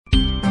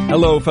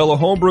Hello, fellow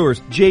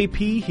homebrewers.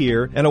 JP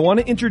here, and I want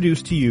to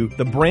introduce to you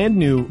the brand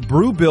new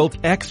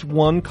Brewbuilt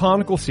X1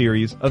 Conical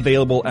Series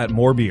available at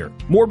More Beer.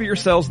 More Beer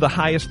sells the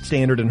highest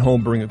standard in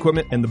homebrewing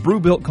equipment, and the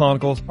Brewbuilt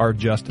Conicals are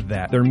just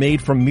that. They're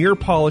made from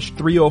mirror-polished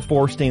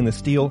 304 stainless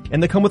steel,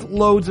 and they come with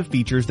loads of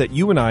features that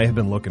you and I have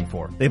been looking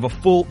for. They have a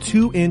full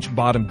 2-inch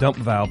bottom dump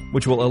valve,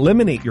 which will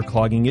eliminate your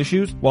clogging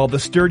issues, while the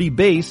sturdy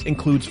base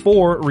includes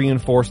 4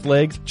 reinforced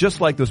legs,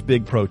 just like those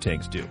big Pro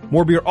tanks do.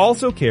 More Beer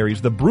also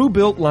carries the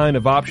Brewbuilt line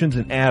of options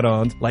and add-ons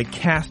like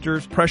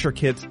casters, pressure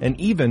kits, and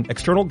even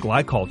external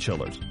glycol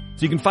chillers.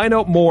 So you can find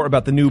out more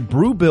about the new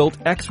Brewbuilt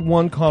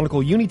X1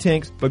 Conical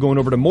Unitanks by going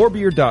over to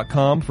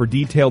morebeer.com for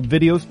detailed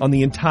videos on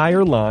the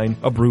entire line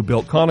of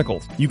Brewbuilt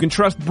Conicals. You can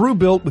trust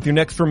Brewbuilt with your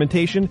next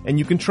fermentation, and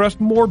you can trust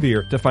More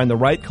Beer to find the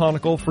right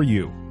conical for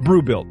you.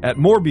 Brewbuilt at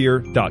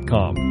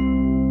morebeer.com.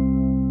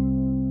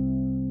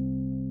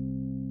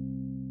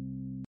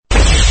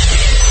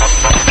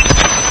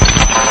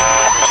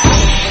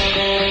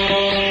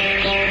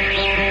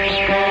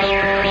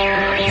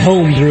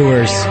 Home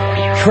brewers,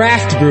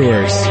 craft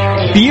brewers,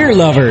 beer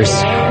lovers,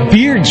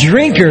 beer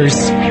drinkers.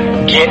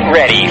 Get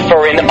ready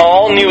for an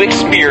all-new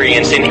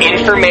experience in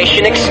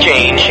information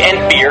exchange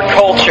and beer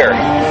culture.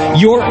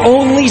 Your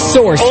only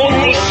source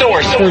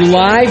for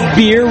live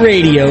beer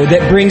radio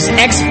that brings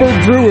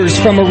expert brewers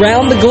from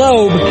around the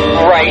globe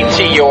right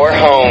to your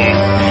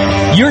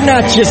home. You're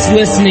not just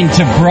listening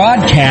to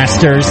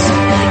broadcasters,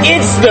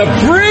 it's the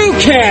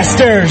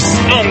Brewcasters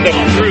on the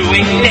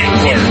Brewing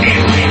Network.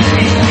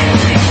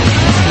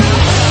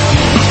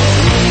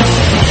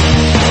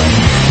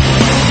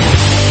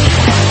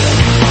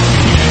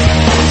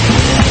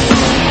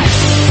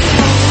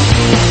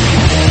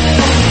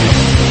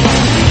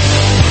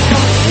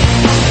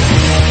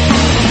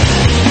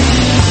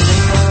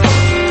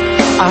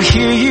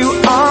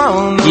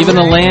 Even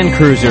the Land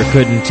Cruiser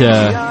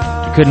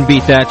couldn't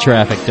beat that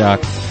traffic,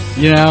 Doc.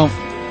 You know,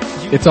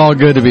 it's all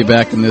good to be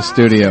back in this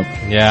studio.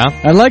 Yeah,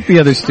 I like the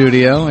other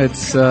studio. It's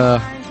sterile.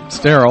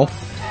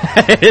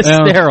 It's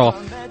sterile.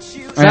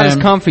 It's not as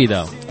comfy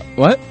though.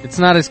 What? It's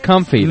not as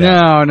comfy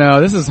though. No,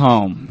 this is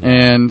home,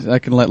 and I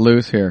can let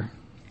loose here.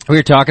 We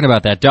were talking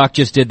about that. Doc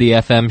just did the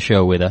FM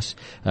show with us.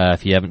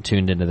 If you haven't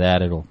tuned into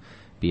that, it'll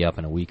be up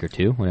in a week or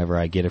two whenever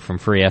I get it from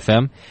Free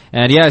FM.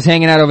 And yeah, I was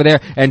hanging out over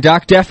there, and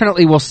Doc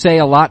definitely will say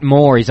a lot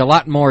more. He's a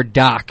lot more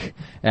Doc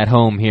at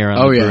home here on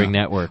the Brewing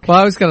Network. Well,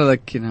 I was kind of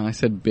like, I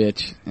said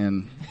bitch,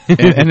 and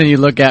then you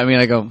look at me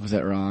and I go, was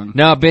that wrong?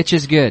 No, bitch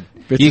is good.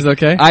 Bitch is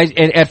okay?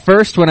 At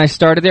first, when I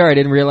started there, I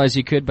didn't realize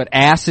you could, but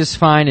ass is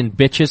fine and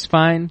bitch is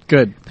fine.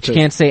 Good. But you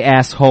can't say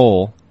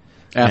asshole.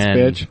 Ass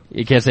bitch.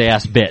 You can't say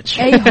ass bitch.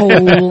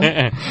 A-hole.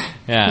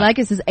 Yeah. Like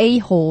it says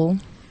a-hole.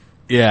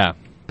 Yeah.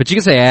 But you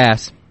can say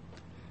ass.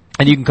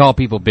 And you can call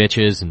people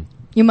bitches. And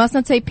you must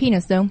not say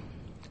penis, though.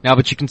 No,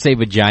 but you can say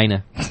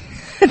vagina.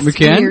 We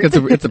can?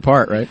 It's a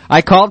part, right?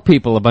 I called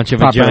people a bunch of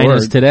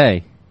vaginas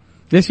today.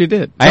 Yes, you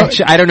did.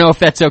 I don't know if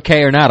that's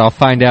okay or not. I'll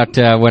find out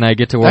when I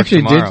get to work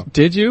tomorrow.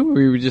 Did you? Or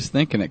were you just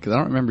thinking it? Because I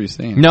don't remember you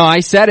saying it. No, I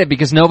said it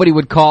because nobody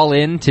would call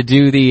in to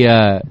do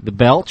the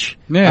belch.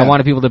 Yeah. I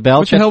wanted people to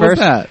belch at first. What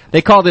the hell was that?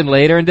 They called in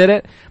later and did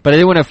it, but I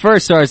didn't want it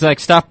first, so I was like,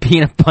 stop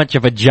being a bunch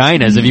of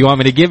vaginas if you want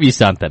me to give you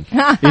something.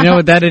 You know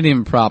what? That didn't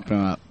even prop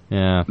them up.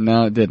 Yeah.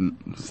 No, it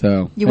didn't.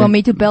 So you want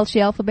me to belch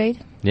the alphabet?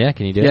 Yeah,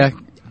 can you do it?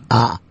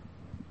 Ah.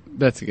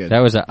 That's good. That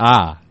was a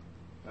ah.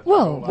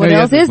 Whoa, what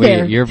else is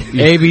there? You're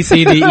A, B,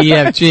 C, D, E,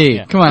 F, G.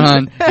 Yeah. Come on,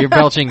 hon. You're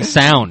belching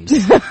sounds.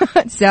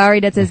 Sorry,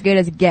 that's as good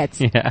as it gets.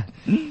 Yeah.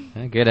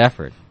 Good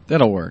effort.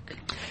 That'll work.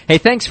 Hey,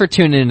 thanks for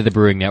tuning into the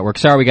Brewing Network.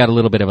 Sorry we got a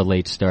little bit of a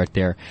late start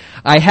there.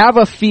 I have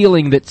a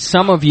feeling that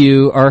some of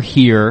you are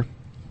here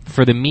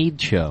for the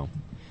Mead Show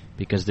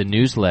because the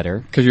newsletter.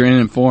 Because you're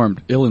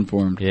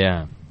ill-informed.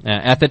 Yeah.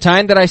 At the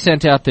time that I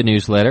sent out the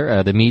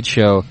newsletter, the Mead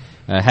Show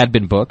had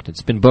been booked.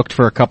 It's been booked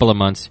for a couple of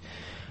months.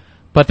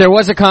 But there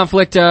was a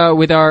conflict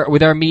with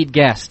our Mead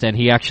guest, and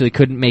he actually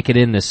couldn't make it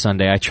in this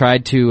Sunday. I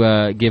tried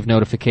to give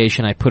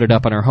notification. I put it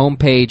up on our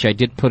homepage. I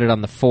did put it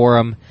on the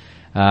forum.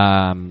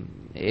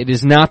 It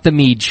is not the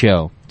Mead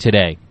Show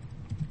today.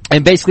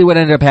 And basically what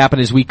ended up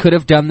happening is we could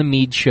have done the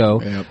Mead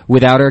Show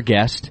without our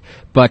guest,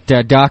 but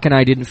Doc and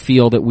I didn't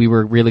feel that we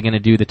were really going to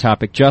do the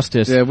topic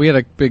justice. Yeah, we had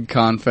a big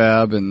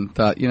confab and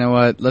thought, you know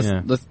what, let's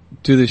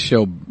do this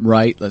show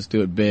right. Let's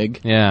do it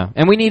big. Yeah,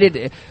 and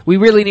we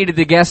really needed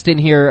the guest in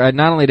here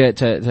not only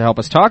to help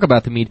us talk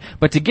about the mead,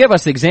 but to give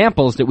us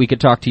examples that we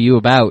could talk to you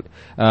about.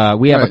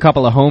 We have a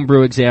couple of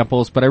homebrew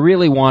examples, but I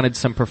really wanted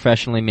some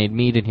professionally made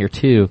mead in here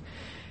too,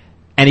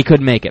 and he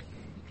couldn't make it.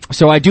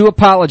 So I do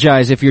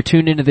apologize if you're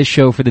tuned into this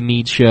show for the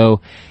Mead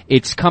Show.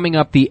 It's coming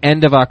up the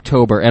end of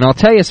October, and I'll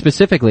tell you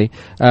specifically,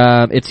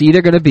 it's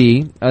either going to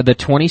be the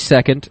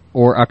 22nd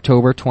or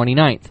October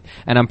 29th,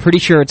 and I'm pretty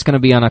sure it's going to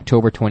be on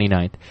October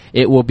 29th.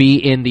 It will be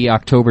in the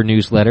October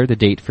newsletter, the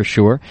date for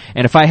sure,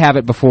 and if I have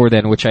it before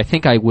then, which I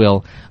think I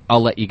will,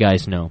 I'll let you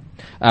guys know.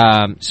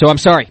 So I'm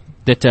sorry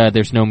that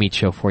there's no Mead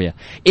Show for you.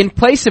 In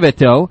place of it,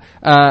 though,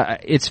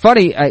 it's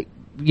funny,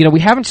 we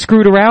haven't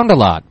screwed around a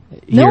lot.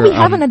 No, here we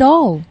haven't at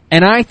all.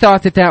 And I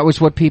thought that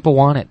was what people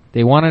wanted.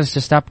 They wanted us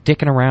to stop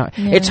dicking around.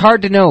 Yeah. It's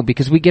hard to know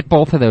because we get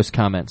both of those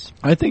comments.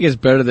 I think it's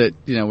better that,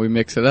 we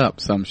mix it up.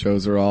 Some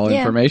shows are all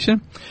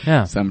information.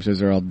 Yeah. Some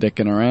shows are all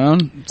dicking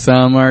around.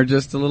 Some are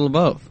just a little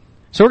both.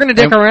 So we're going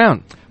to dick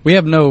around. We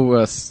have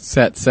no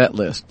set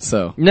list,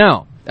 so.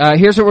 No.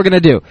 Here's what we're going to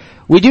do.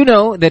 We do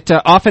know that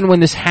often when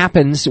this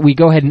happens, we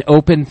go ahead and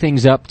open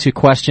things up to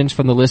questions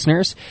from the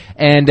listeners.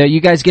 And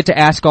you guys get to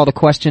ask all the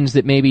questions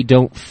that maybe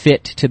don't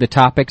fit to the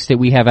topics that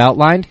we have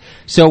outlined.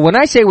 So when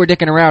I say we're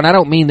dicking around, I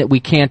don't mean that we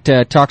can't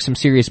talk some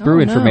serious brew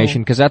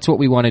information, because that's what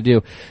we want to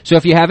do. So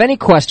if you have any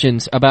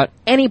questions about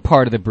any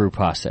part of the brew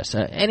process,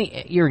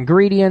 your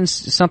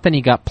ingredients, something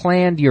you got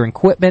planned, your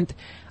equipment,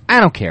 I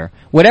don't care.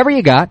 Whatever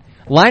you got,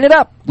 line it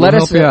up. We'll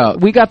help you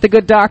out. We got the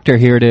good doctor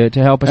here to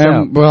help us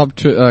out. We'll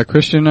have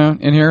Christian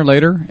in here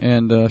later,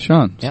 and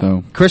Sean. Yep.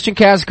 So Christian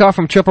Kazikoff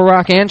from Triple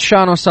Rock and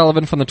Sean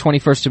O'Sullivan from the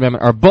 21st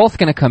Amendment are both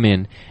going to come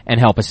in and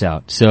help us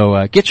out.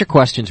 So get your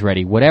questions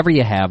ready. Whatever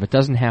you have, it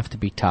doesn't have to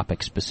be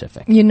topic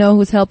specific. You know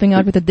who's helping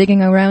out with the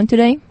digging around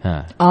today?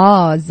 Huh.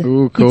 Oz.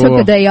 Ooh, cool. He took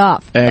the day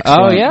off.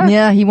 Excellent. Oh, yeah?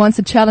 Yeah, he wants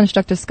to challenge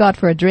Dr. Scott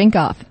for a drink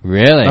off.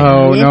 Really?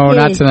 Oh, no,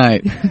 not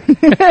tonight.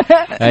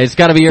 It's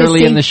got to be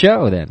early in the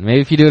show then.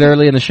 Maybe if you do it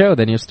early in the show,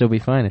 then you'll still be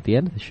fine at the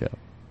end of the show.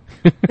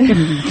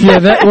 Yeah,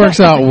 that works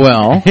out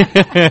well.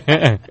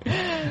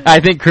 I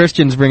think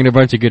Christian's bringing a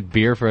bunch of good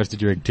beer for us to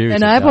drink too.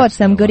 And I bought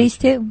some goodies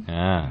too.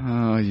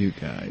 Oh, you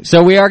guys.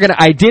 So we are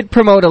I did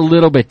promote a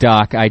little bit,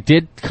 Doc. I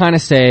did kind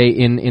of say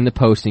in the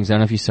postings, I don't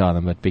know if you saw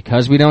them, but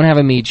because we don't have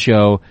a meat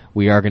show,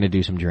 we are going to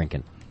do some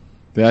drinking.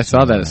 Yeah, I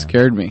saw that. It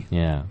scared me.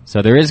 Yeah.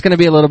 So there is going to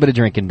be a little bit of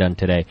drinking done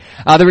today.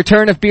 The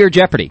return of Beer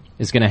Jeopardy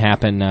is going to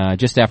happen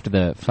just after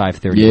the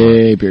 5:30.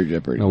 Yay, Beer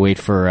Jeopardy. I'll wait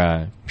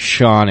for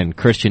Sean and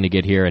Christian to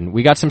get here, and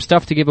we got some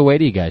stuff to give away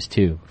to you guys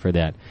too for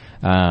that.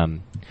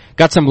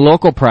 Got some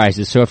local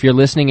prizes. So if you're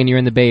listening and you're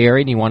in the Bay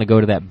Area and you want to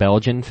go to that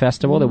Belgian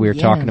festival that we were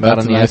talking about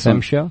on the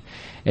FM show,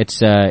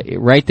 it's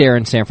right there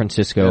in San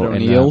Francisco. At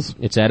O'Neill's?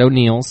 It's at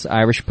O'Neill's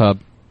Irish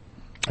Pub.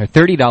 They're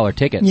 $30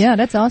 tickets. Yeah,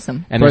 that's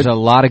awesome. And there's a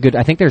lot of good.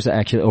 I think there's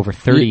actually over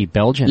 30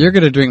 Belgian. You're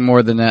going to drink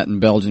more than that in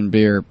Belgian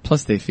beer.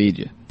 Plus, they feed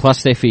you.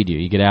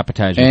 You get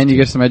appetizers. And you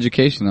get some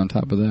education on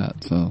top of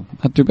that. So,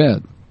 not too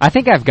bad. I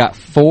think I've got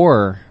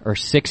 4 or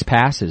 6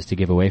 passes to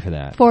give away for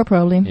that. 4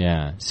 probably.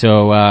 Yeah.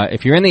 So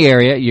if you're in the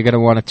area, you're going to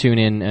want to tune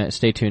in,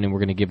 stay tuned, and we're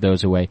going to give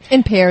those away.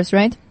 In pairs,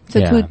 right? So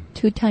yeah.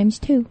 2 times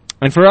 2.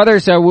 And for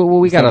others,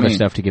 we got other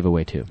stuff to give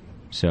away too.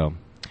 So,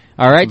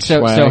 all right.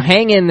 So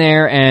hang in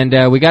there,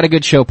 and we got a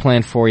good show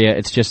planned for you.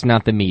 It's just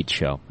not the meat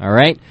show. All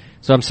right.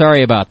 So I'm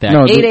sorry about that.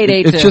 No,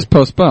 888. It's just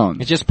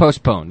postponed. It's just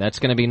postponed. That's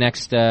going to be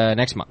next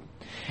month.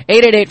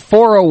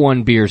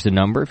 888-401-BEER is the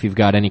number if you've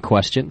got any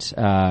questions,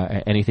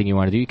 anything you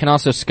want to do. You can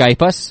also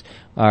Skype us.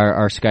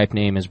 Our Skype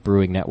name is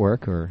Brewing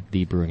Network or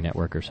The Brewing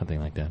Network or something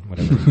like that.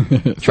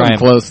 Whatever. Try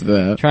close to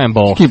that. Try them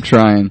both. Keep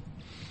trying.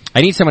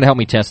 I need someone to help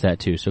me test that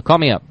too. So call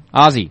me up.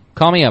 Ozzy,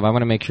 call me up. I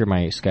want to make sure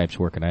my Skype's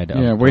working.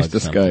 Waste the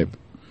Skype.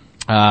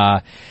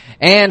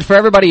 And for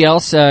everybody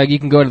else, you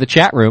can go to the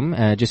chat room.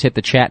 Just hit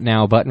the chat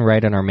now button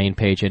right on our main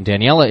page. And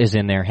Daniela is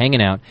in there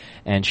hanging out,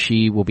 and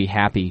she will be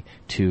happy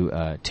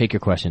to take your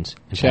questions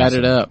and chat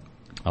it up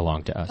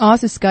along to us.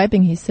 Oz is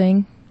Skyping, he's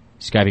saying.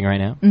 Skyping right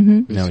now?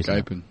 Mm-hmm. No, he's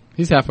Skyping.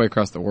 He's halfway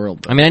across the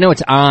world. I mean, I know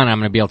it's on. I'm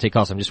going to be able to take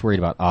calls. I'm just worried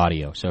about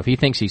audio. So if he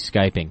thinks he's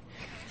Skyping,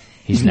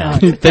 he's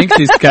not. He thinks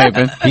he's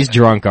Skyping. He's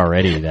drunk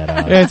already.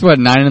 Yeah, it's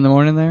 9 in the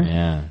morning there?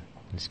 Yeah.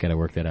 Just got to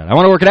work that out. I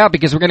want to work it out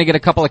because we're going to get a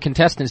couple of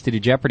contestants to do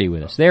Jeopardy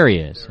with us. There he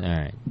is. All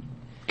right.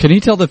 Can he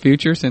tell the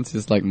future since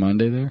it's like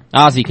Monday there?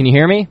 Ozzy, can you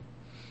hear me?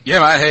 Yeah,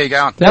 mate. How you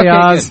going? Hey,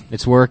 Oz. Good.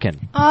 It's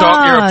working.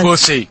 Doc, you're a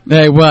pussy.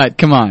 Hey, what?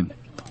 Come on.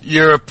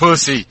 You're a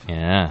pussy.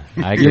 Yeah,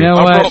 I agree. You know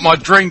what? I brought my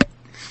drink.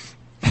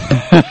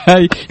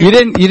 You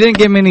didn't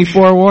give me any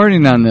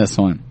forewarning on this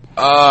one.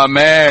 Oh,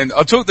 man.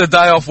 I took the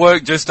day off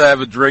work just to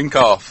have a drink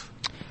off.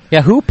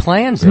 Yeah, who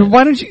plans it?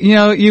 Why don't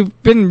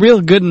you've been real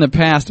good in the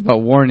past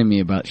about warning me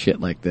about shit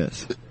like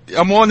this.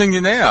 I'm warning you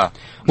now.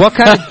 What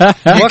kind of...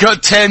 You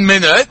got 10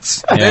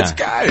 minutes. Yeah. Let's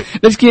go.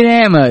 Let's get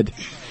hammered.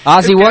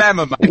 Ozzy,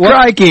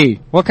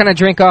 Crikey. What kind of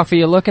drink off are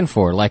you looking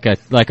for? Like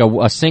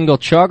a single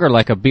chug or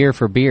like a beer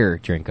for beer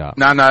drink off?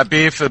 No,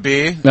 beer for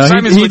beer. No,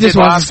 Same as he we just did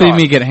wants last to see time.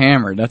 me get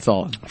hammered, that's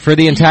all. For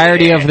the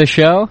entirety of the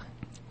show?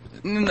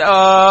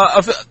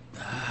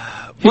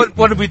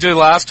 What did we do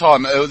last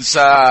time? It was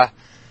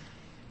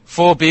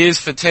 4 beers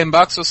for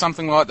 $10 or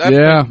something like that.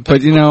 Yeah, but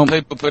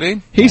people put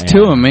in. He's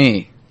two of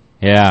me.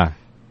 Yeah.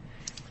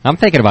 I'm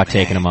thinking about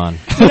taking him on.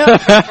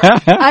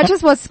 I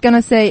just was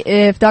gonna say,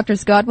 if Dr.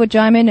 Scott would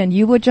chime in and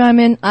you would chime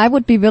in, I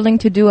would be willing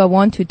to do a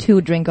 1 to 2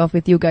 drink off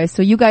with you guys.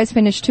 So you guys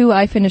finish 2,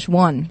 I finish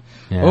 1.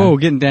 Yeah. Oh,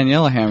 getting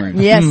Daniela hammered.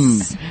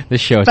 Yes.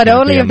 This show's but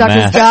only if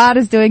Dr. Scott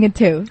is doing it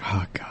too.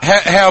 Oh, God.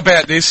 How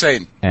about this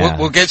then? Yeah.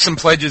 We'll get some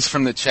pledges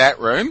from the chat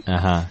room.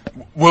 Uh-huh.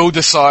 We'll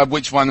decide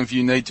which one of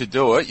you need to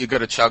do it. You've got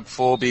to chug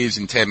 4 beers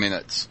in 10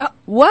 minutes.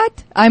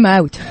 What? I'm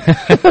out.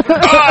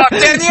 Oh,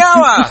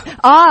 Daniela!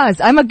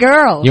 Oz, I'm a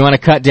girl. You want to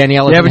cut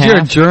Daniela? Yeah, but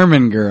you're a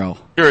German girl.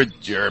 You're a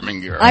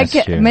German girl.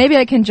 Maybe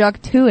I can jog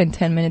 2 in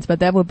 10 minutes, but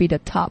that would be the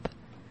top.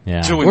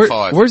 Yeah. 2 and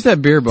 5. Where's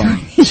that beer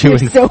bong? You're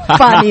so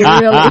funny,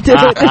 really, dude.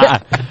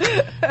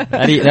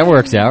 That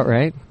works out,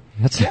 right?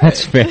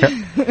 That's fair.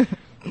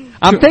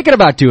 I'm thinking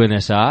about doing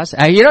this, Oz.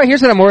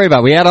 Here's what I'm worried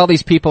about. We had all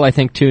these people, I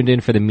think, tuned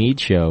in for the Mead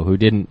show who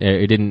didn't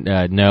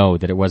know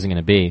that it wasn't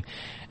going to be,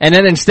 and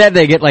then instead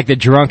they get like the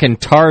drunken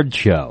tard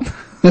show.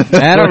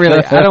 I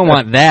don't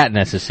want that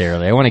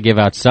necessarily. I want to give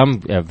out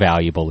some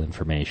valuable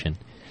information.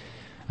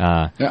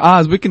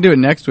 Oz, we can do it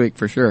next week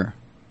for sure.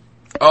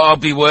 Oh, I'll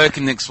be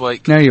working next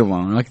week. No, you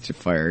won't. I'll get you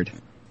fired.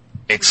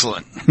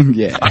 Excellent.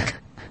 Yeah.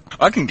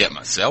 I can get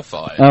myself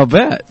fired. I'll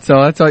bet.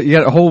 So that's all. You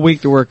got a whole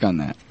week to work on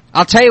that.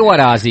 I'll tell you what,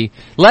 Ozzy.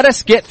 Let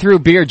us get through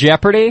Beer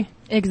Jeopardy.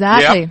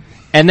 Exactly. Yep.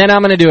 And then I'm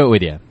going to do it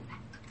with you.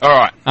 All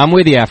right. I'm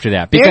with you after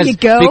that. There you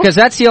go. Because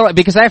that's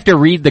because I have to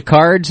read the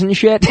cards and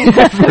shit for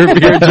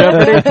Beer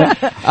Jeopardy.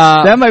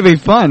 That might be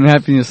fun,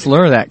 having you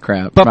slur that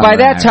crap. But by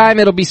that time,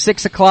 it'll be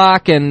 6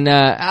 o'clock, and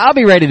I'll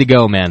be ready to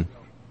go, man.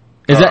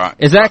 Is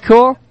that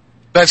cool?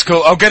 That's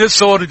cool. I'll get it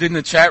sorted in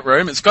the chat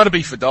room. It's got to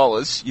be for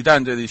dollars. You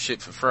don't do this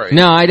shit for free.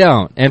 No, I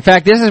don't. In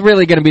fact, this is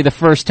really going to be the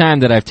first time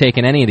that I've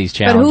taken any of these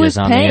challenges But who is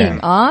on paying? the air.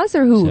 Oz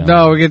or who? So.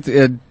 No, we get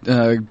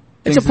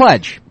it's a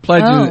pledge.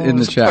 Pledge in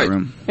the chat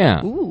room.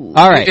 Yeah. Ooh.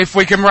 All right. If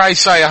we can raise,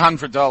 say,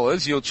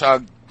 $100, you'll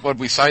charge, what'd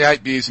we say,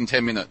 8 beers in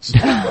 10 minutes.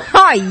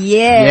 Oh,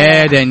 yeah.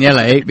 Yeah,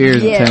 Daniela, 8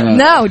 beers in 10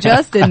 minutes. No,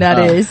 Justin, that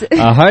is.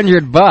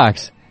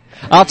 $100.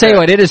 I'll tell you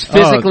what, it is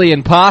physically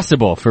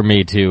impossible for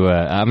me to,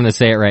 I'm going to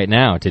say it right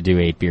now, to do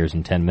 8 beers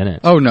in 10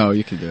 minutes. Oh, no,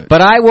 you can do it.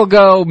 But I will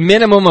go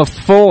minimum of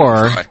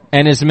 4,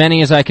 and as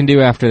many as I can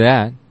do after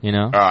that, you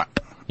know? All right.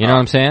 You know what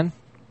I'm saying?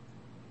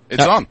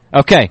 It's on.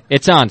 Okay,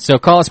 it's on. So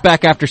call us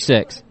back after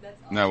 6.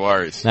 No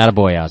worries. Not a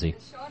boy, Ozzy.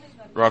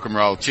 Rock and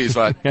roll. Cheers,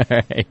 mate. All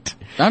right.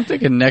 I'm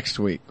thinking next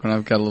week when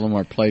I've got a little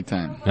more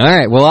playtime. All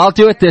right, well, I'll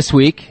do it this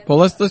week. Well,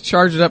 let's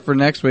charge it up for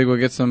next week. We'll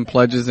get some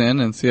pledges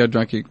in and see how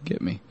drunk you can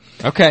get me.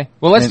 Okay.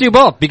 Well, let's do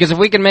both, because if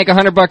we can make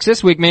 $100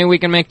 this week, maybe we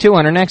can make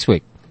 $200 next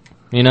week.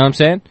 You know what I'm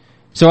saying?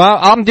 So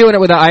I'm doing it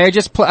with I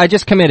just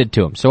committed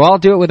to him. So I'll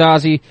do it with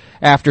Ozzy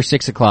after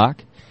 6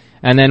 o'clock,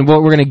 and then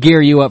we're going to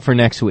gear you up for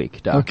next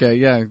week, Doc. Okay,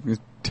 yeah,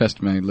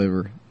 test my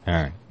liver. All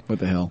right. What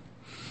the hell?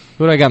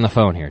 Who do I got on the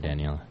phone here,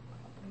 Daniela?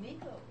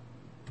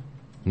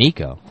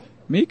 Nico.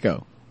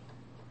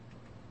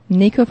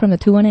 Nico from the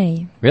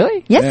 2-1-A.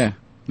 Really? Yes. Yeah.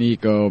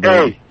 Nico,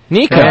 baby.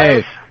 Nico.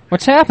 Hey.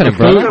 What's happening,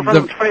 brother?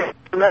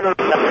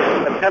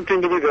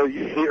 Attempting to be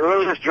the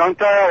earliest drunk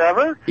dial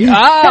ever. Oh,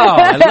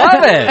 I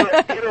love it.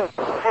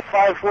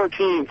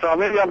 5:14, so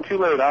maybe I'm too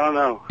late. I don't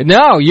know.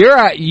 No,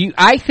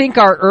 I think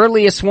our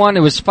earliest one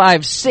was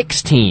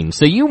 5:16,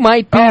 so you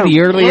might be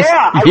the earliest.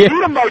 Yeah, I beat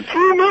him by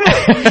 2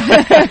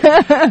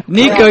 minutes.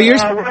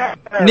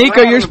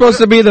 Nico, you're supposed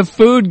to be the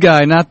food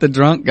guy, not the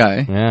drunk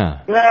guy. Yeah.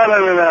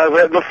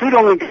 No. The food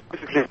only goes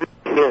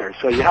there,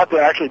 so you have to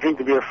actually drink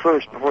the beer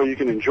first before you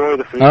can enjoy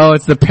the food. Oh,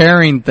 it's the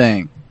pairing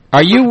thing.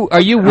 Are you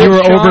with You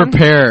were Sean?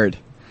 over-paired.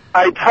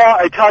 I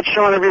taught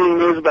Sean everything he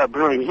knows about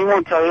brewing. He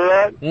won't tell you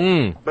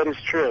that, but it's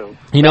true.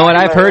 You know what?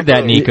 I've heard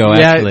that, Nico,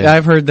 actually. Yeah,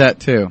 I've heard that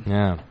too.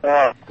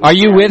 Yeah. Are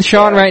you with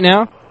Sean right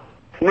now?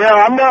 No,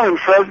 I'm down in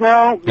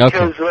Fresno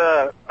because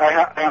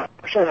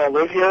I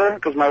live here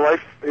because my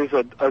wife is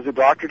a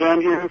doctor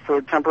down here for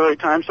a temporary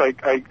time. So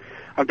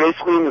I'm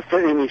basically in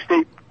the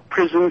state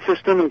prison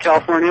system in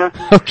California.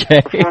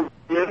 Okay. For 4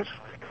 years.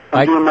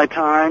 I'm doing my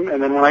time,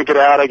 and then when I get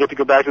out, I get to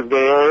go back to the Bay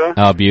Area.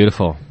 Oh,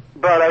 beautiful.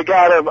 But I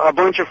got a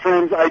bunch of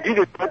friends. I do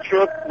this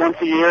trip once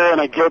a year,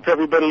 and I guilt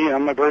everybody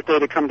on my birthday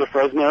to come to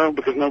Fresno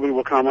because nobody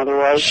will come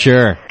otherwise.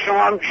 Sure.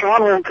 Sean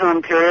won't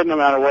come, period, no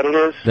matter what it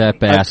is. That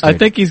bastard. I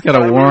think he's got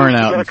a warrant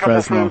out in Fresno. Got a couple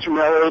Fresno. friends from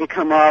LA to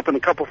come up, and a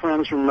couple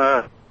friends from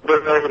Bay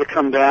Area to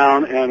come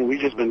down, and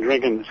we've just been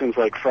drinking since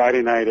like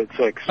Friday night at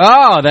 6.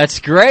 Oh, that's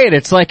great.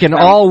 It's like an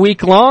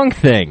all-week-long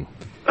thing.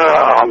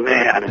 Oh,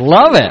 man.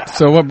 Love it.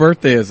 So what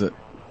birthday is it?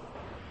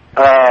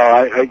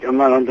 I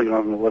don't think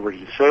I'm at liberty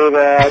to say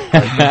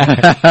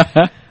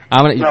that.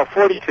 No,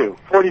 42.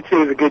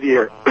 42 is a good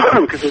year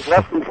because it's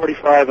less than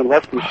 45 and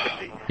less than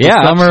 50.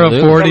 Yeah, Summer of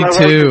absolutely.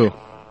 42.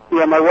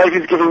 My wife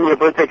is giving me a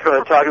birthday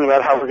card talking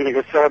about how we're going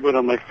to go celebrate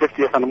on my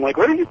 50th, and I'm like,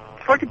 what are you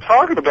fucking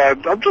talking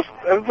about?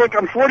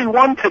 I'm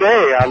 41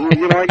 today.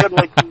 I got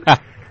like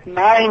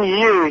 9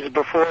 years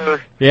before.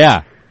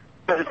 Yeah.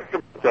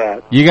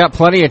 That. You got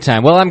plenty of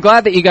time. Well, I'm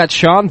glad that you got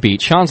Sean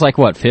beat. Sean's like,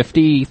 what,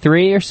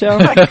 53 or so?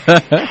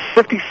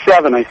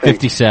 57, I think.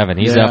 57.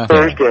 He's up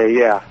there. Thursday,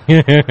 yeah.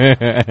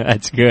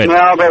 That's good.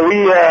 No, but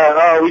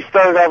we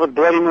started out with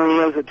Bloody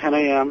Maria's at 10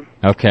 a.m.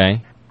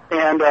 Okay.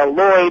 And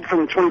Lloyd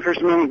from the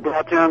 21st Amendment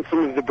brought down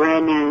some of the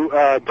brand new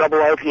double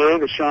IPA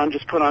that Sean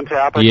just put on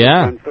tap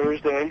on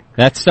Thursday.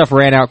 That stuff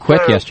ran out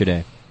quick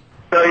yesterday.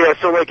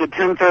 So like at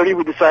 10:30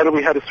 we decided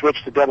we had to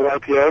switch to double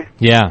IPA.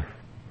 Yeah.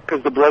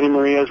 because the Bloody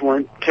Marias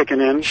weren't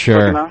kicking in quick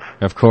Sure, enough.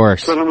 of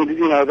course. So then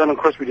then of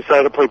course we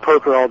decided to play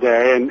poker all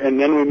day, and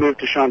then we moved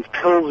to Sean's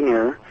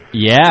Pilsner.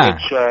 Yeah.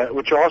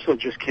 Which also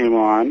just came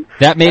on.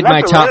 That made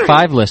my top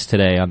 5 list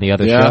today on the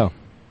other show.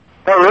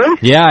 Oh, really?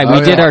 Yeah,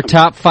 we did our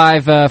top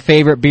 5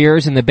 favorite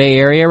beers in the Bay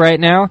Area right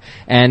now,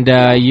 and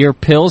your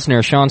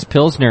Pilsner, Sean's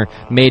Pilsner,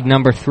 made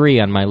number 3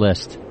 on my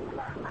list.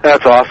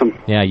 That's awesome.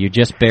 Yeah, you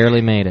just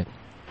barely made it.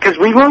 Because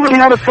we've only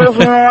had a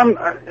Pilsner on,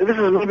 this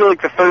is maybe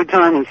like the 3rd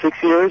time in 6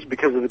 years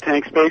because of the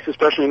tank space,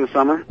 especially in the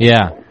summer.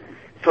 Yeah.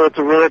 So it's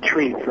a rare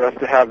treat for us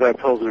to have that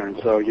Pilsner, and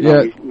so,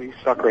 we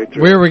suck right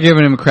through. We were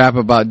giving him crap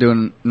about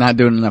not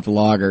doing enough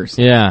lagers.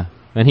 Yeah,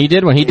 and he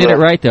did one. He did it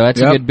right, though.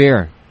 That's a good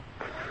beer.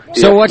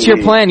 So what's your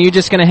plan? You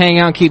just going to hang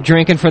out and keep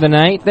drinking for the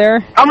night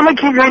there? I'm going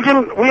to keep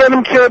drinking. We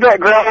haven't killed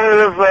that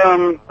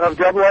gallon of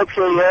double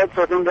IPA yet,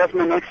 so I think that's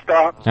my next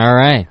stop. All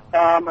right.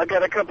 I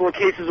got a couple of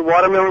cases of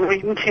watermelon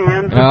wheat in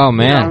cans. Oh,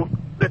 man.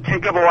 That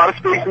take up a lot of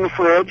space in the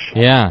fridge.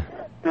 Yeah.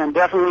 And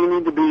definitely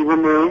need to be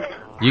removed.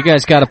 You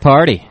guys got a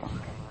party.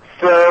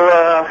 So,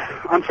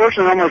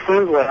 unfortunately, all my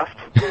friends left.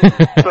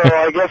 So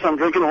I guess I'm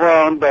drinking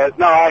alone, but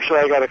no, actually,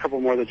 I got a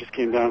couple more that just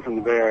came down from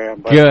the Bay Area.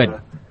 But,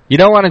 Good. You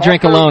don't want to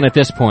drink alone at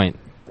this point.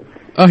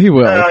 Oh, he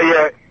will.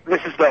 Yeah.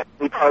 This is that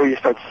part where you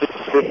start sick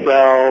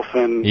yourself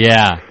and,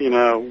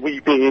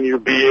 weeping in your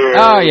beer.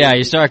 Oh, yeah,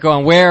 you start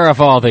going, where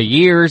have all the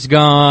years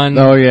gone?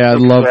 Oh, yeah,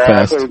 love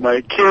fest. My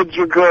kids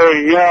are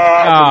growing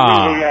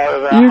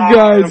up. You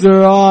guys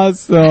are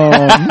awesome.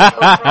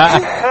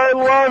 I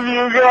love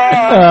you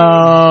guys.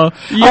 Oh,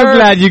 I'm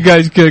glad you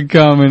guys could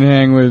come and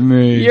hang with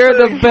me. You're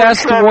the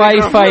best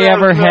wife I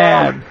ever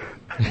had.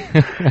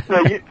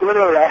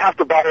 Literally, I have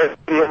to buy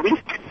at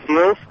least 2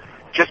 deals.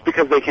 Just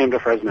because they came to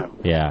Fresno.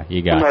 Yeah,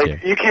 you got to.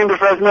 You came to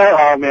Fresno?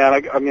 Oh, man,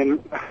 I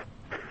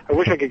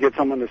wish I could get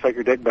someone to suck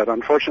your dick, but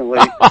unfortunately,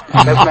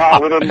 that's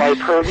not within my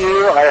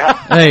purview.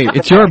 Hey,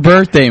 it's your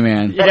birthday,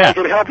 man. Yeah. I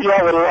can help you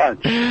out with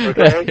lunch,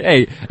 okay?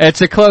 Hey,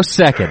 it's a close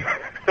second.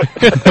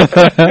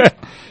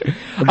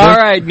 All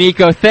right,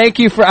 Nico, thank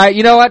you for...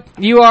 you know what?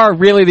 You are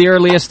really the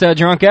earliest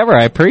drunk ever.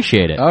 I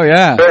appreciate it. Oh,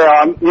 yeah.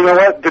 You know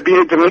what?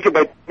 To make it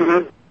by 2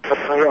 minutes, I'm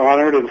very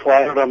honored and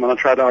flattered. I'm going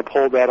to try to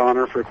uphold that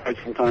honor for quite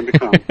some time to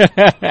come.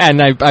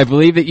 And I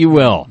believe that you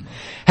will.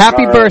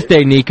 Happy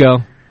birthday,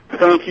 Nico.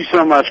 Thank you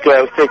so much,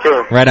 guys. Take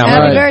care. Right on.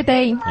 Happy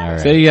birthday. All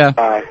right. See ya.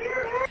 Bye.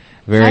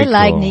 Very I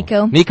like cool.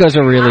 Nico. Nico's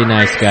a really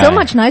nice guy. So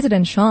much nicer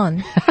than Sean.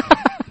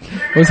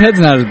 Well, his head's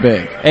not as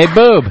big. Hey,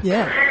 Boob.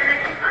 Yeah.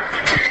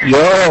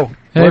 Yo.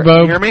 Hey, Boob. Can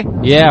you hear me?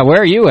 Yeah,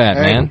 where are you at,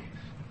 man?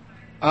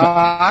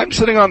 I'm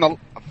sitting on the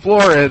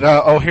floor at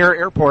O'Hare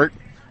Airport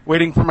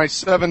waiting for my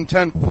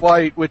 7:10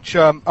 flight, which,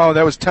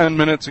 that was 10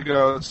 minutes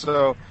ago,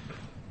 so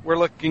we're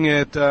looking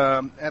at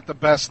the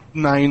best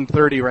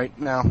 9:30 right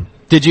now.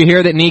 Did you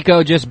hear that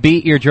Nico just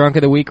beat your Drunk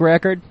of the Week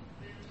record?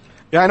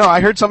 Yeah, I know.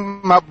 I heard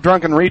something about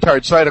drunken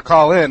retards, so I had to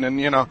call in,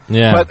 and,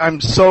 but I'm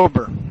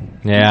sober.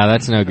 Yeah,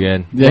 that's no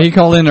good. Yeah, he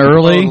called in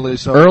early, Totally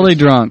sober. early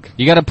drunk.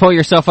 You got to pull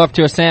yourself up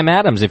to a Sam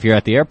Adams if you're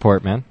at the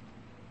airport, man.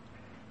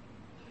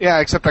 Yeah,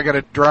 except I got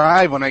to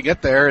drive when I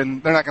get there,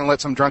 and they're not going to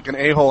let some drunken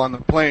a-hole on the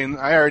plane.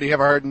 I already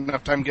have a hard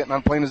enough time getting on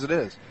a plane as it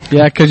is.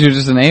 Yeah, because you're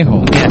just an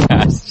a-hole.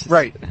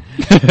 Right.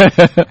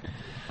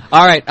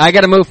 All right, I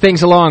got to move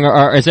things along.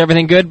 Is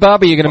everything good,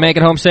 Bub? Are you going to make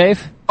it home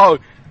safe? Oh,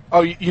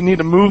 you need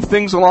to move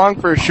things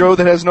along for a show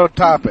that has no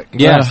topic.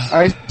 Yes.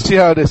 I see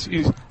how it is.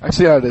 I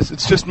see how it is.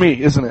 It's just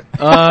me, isn't it?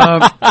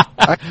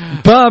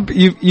 Bub,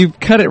 you've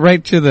cut it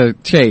right to the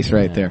chase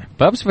right there.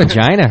 Bub's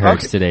vagina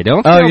hurts today.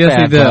 Don't feel Oh, yes,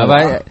 bad, he does.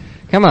 Bub.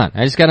 Come on,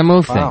 I just got to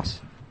move things.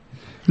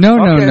 No.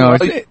 Well,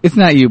 It's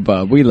not you,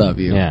 Bub. We love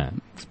you. Yeah.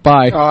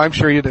 Bye. Oh, I'm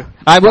sure you do.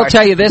 I will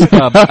tell you this,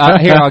 Bub.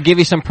 Here, I'll give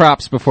you some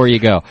props before you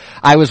go.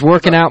 I was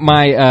working out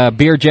my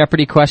Beer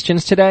Jeopardy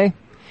questions today,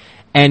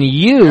 and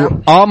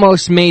you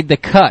almost made the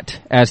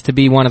cut as to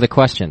be one of the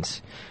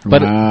questions.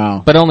 But,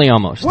 wow. But only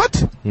almost.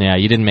 What? Yeah,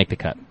 you didn't make the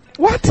cut.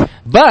 What?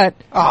 But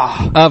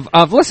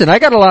listen, I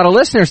got a lot of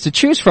listeners to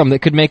choose from that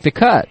could make the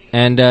cut,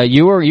 and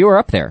you were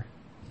up there.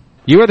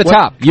 You were the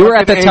top. You were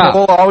at the top.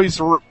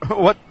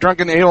 What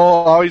drunken a-hole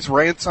always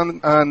rants on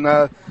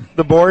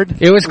the board?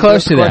 It was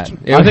close to that.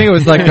 I think it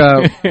was like,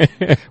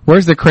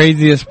 where's the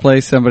craziest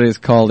place somebody has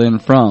called in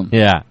from?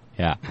 Yeah.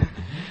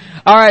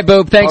 All right,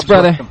 Boob. Thanks,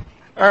 brother.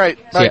 All right.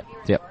 Bye.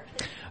 See ya.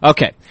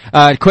 Okay.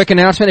 Quick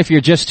announcement. If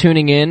you're just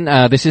tuning in,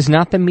 this is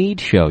not the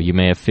Mead Show. You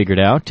may have figured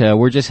out.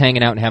 We're just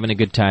hanging out and having a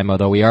good time.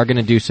 Although we are going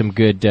to do some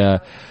good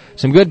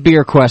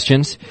beer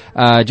questions.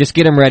 Just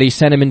get them ready.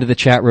 Send them into the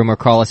chat room or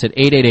call us at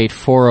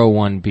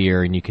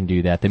 888-401-BEER, and you can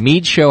do that. The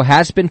Mead Show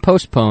has been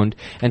postponed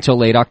until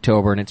late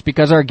October, and it's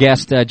because our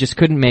guest just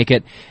couldn't make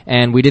it,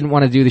 and we didn't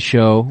want to do the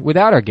show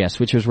without our guest,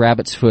 which was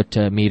Rabbit's Foot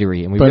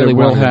Meadery, and we really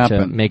wanted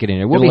to make it in.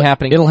 It will be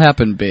happening. It'll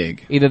happen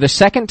big. Either the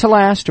second to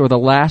last or the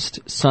last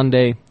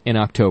Sunday in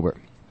October.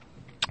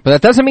 But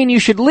that doesn't mean you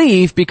should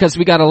leave, because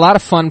we got a lot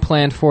of fun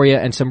planned for you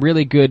and some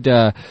really good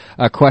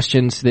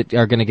questions that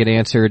are going to get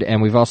answered.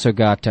 And we've also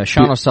got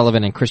Sean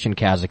O'Sullivan and Christian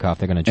Kazikoff.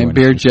 They're going to join us. And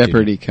Beer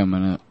Jeopardy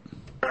coming up.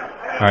 All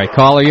right,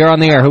 caller, you're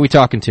on the air. Who are we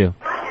talking to?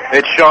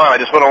 It's Sean. I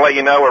just want to let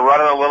you know we're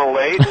running a little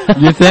late.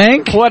 You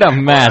think? What a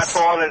mess.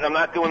 I'm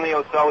not doing the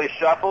O'Sully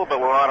Shuffle, but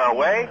we're on our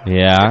way.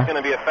 Yeah. It's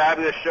going to be a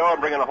fabulous show. I'm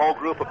bringing a whole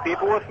group of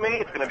people with me.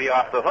 It's going to be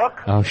off the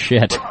hook. Oh,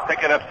 shit. We're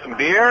picking up some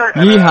beer.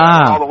 And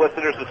Yeehaw. all the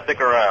listeners to stick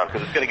around,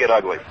 because it's going to get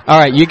ugly. All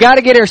right, you got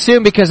to get here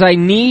soon because I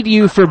need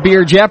you for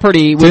Beer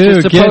Jeopardy, which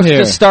is supposed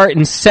to start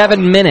in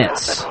 7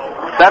 minutes.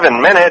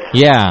 7 minutes?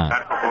 Yeah.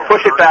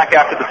 Push it back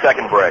after the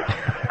second break.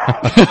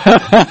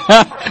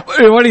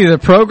 What are you, the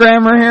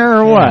programmer here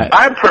or what?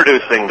 I'm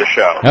producing the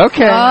show.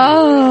 Okay.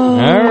 Oh.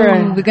 All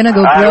right. We're going to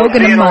go broke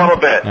in a month.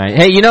 little bit. All right.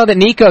 Hey, you know that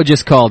Nico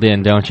just called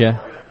in, don't you?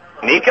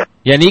 Nico?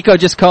 Yeah, Nico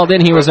just called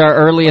in. He was our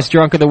earliest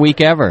drunk of the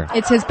week ever.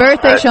 It's his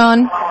birthday,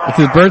 Sean. It's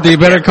his birthday. You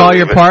better call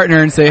your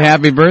partner and say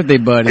happy birthday,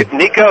 buddy.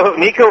 Nico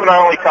and I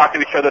only talk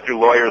to each other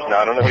through lawyers now.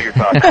 I don't know who you're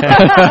talking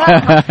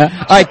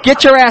to. All right,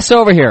 get your ass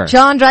over here.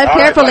 Sean, drive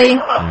carefully.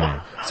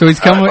 So he's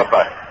coming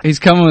bye-bye. He's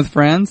coming with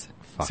friends?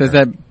 Says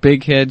that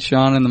big head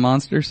Sean and the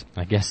Monsters?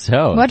 I guess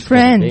so. What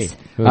friends?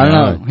 I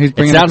don't know.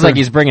 It sounds like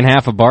he's bringing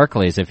half of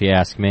Barclays, if you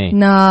ask me.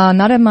 No,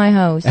 not at my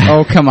house.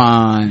 Oh, come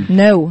on.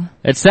 No.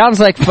 It sounds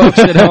like, folks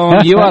at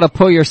home, you ought to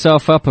pull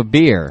yourself up a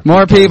beer.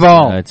 More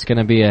people. It's going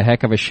to be a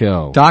heck of a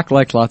show. Doc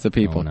likes lots of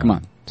people. Come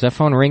on. Is that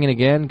phone ringing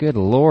again? Good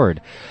Lord.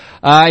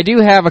 I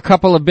do have a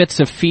couple of bits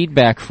of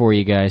feedback for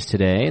you guys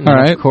today. And then,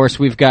 all right. Of course,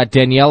 we've got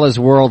Daniela's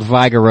World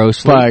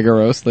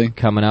Vigorously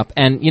coming up.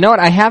 And you know what?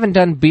 I haven't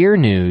done beer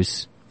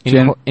news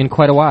in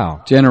quite a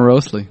while.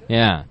 Generously.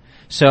 Yeah.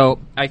 So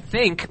I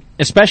think,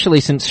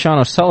 especially since Sean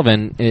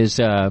O'Sullivan is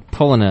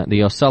pulling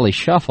the O'Sully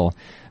Shuffle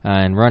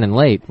and running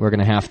late, we're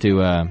going to have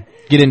to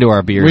get into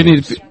our beer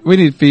news. We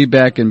need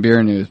feedback and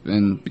beer news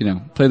and,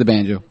 play the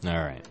banjo. All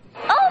right.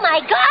 Oh, my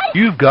God.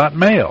 You've got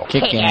mail.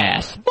 Kick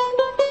ass.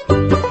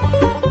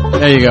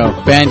 There you go.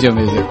 Banjo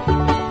music.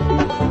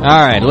 All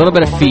right, a little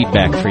bit of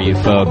feedback for you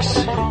folks.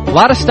 A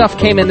lot of stuff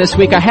came in this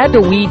week. I had to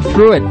weed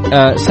through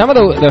it. Some of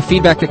the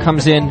feedback that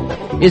comes in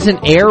isn't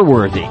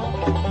airworthy.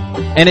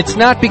 And it's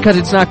not because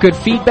it's not good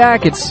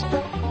feedback. It's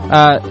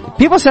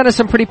people send us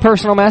some pretty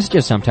personal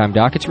messages sometimes,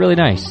 Doc. It's really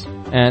nice.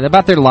 And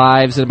about their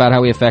lives and about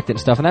how we affect it and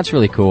stuff, and that's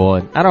really cool.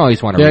 And I don't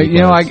always want to read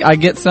those. I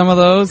get some of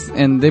those,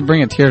 and they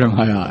bring a tear to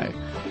my eye.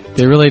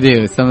 They really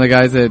do. Some of the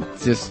guys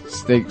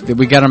that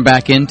we got them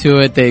back into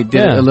it. They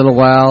did it a little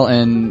while,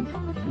 and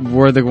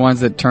we're the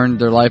ones that turned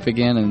their life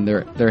again, and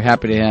they're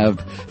happy to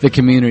have the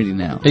community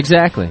now.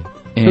 Exactly.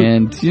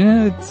 And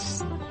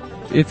it's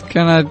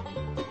kind of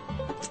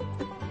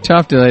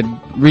tough to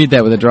read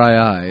that with a dry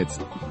eye.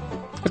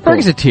 It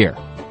brings a tear.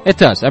 It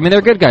does. I mean,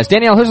 they're good guys.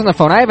 Danielle, who's on the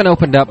phone? I haven't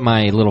opened up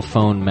my little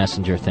phone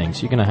messenger thing,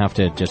 so you're going to have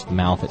to just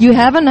mouth it. You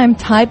haven't? I'm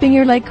typing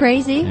here like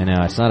crazy. I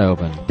know, it's not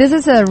open. This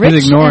is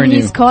Rich, and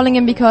he's calling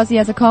him because he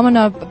has a comment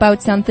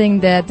about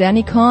something that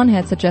Danny Kahn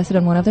had suggested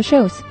on one of the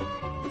shows.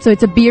 So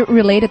it's a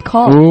beer-related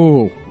call.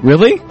 Ooh,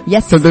 really?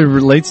 Yes. So that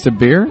relates to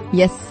beer?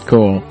 Yes.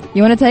 Cool.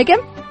 You want to take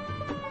him?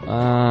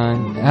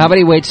 How about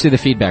he waits through the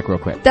feedback real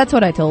quick? That's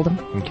what I told him.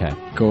 Okay.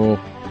 Cool.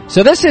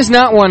 So this is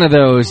not one of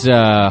those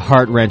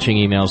heart-wrenching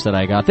emails that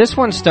I got. This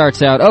one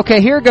starts out, okay,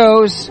 here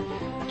goes.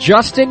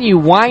 Justin, you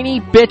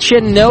whiny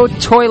bitchin', no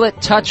toilet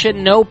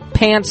touchin', no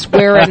pants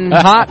wearing,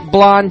 hot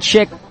blonde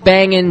chick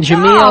banging,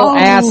 Jameel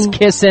ass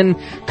kissing,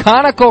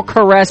 conical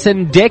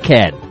caressing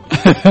dickhead.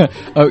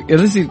 Oh, at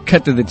least you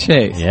cut to the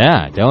chase.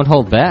 Yeah, don't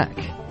hold back.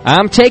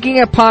 I'm taking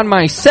it upon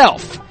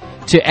myself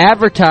to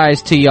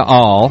advertise to you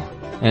all,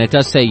 and it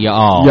does say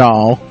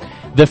y'all,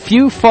 the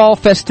few fall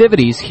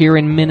festivities here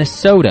in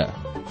Minnesota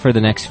for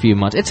the next few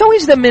months. It's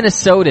always the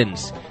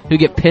Minnesotans who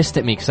get pissed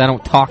at me because I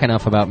don't talk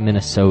enough about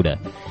Minnesota.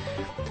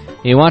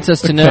 He wants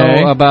us to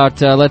know about,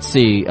 let's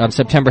see, on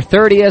September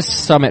 30th,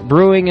 Summit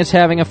Brewing is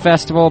having a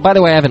festival. By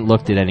the way, I haven't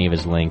looked at any of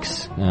his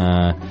links.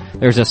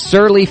 There's a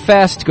Surly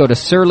Fest. Go to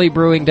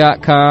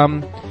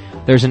surlybrewing.com.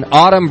 There's an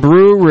Autumn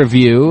Brew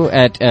Review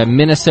at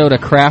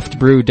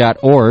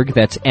minnesotacraftbrew.org.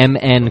 That's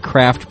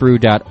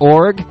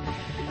mncraftbrew.org.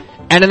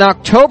 And an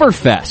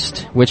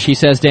Oktoberfest, which he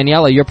says,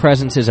 Daniela, your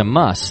presence is a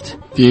must.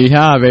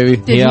 Yeah, baby.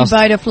 Did you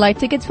buy the flight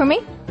tickets for me?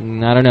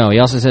 I don't know. He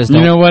also says,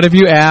 you know what? If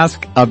you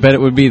ask, I'll bet it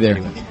would be there.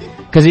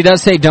 Because he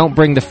does say, don't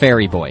bring the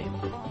ferry boy.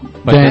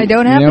 But I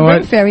don't have to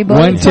bring ferry boy.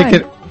 One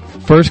ticket,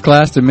 first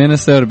class to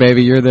Minnesota,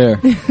 baby. You're there.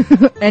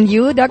 And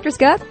you, Dr.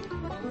 Scott?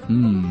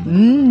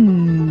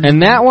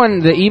 And that one,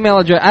 the email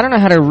address, I don't know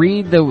how to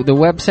read the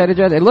website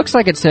address. It looks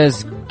like it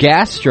says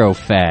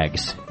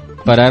gastrofags.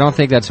 But I don't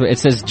think that's what it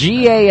says.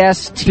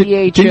 GASTHO.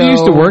 Did you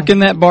used to work in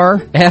that bar?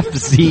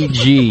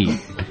 FZG.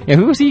 Yeah,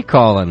 who's he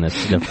calling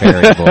this the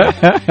ferry boy?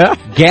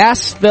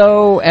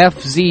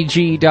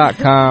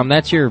 GastroFZG.com.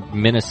 That's your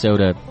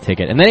Minnesota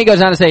ticket. And then he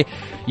goes on to say,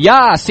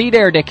 "Yeah, see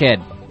there,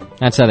 dickhead."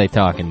 That's how they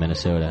talk in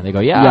Minnesota. They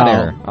go, "Yeah,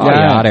 there, oh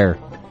yeah, there."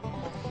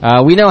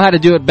 We know how to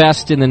do it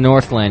best in the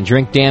Northland.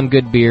 Drink damn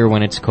good beer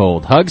when it's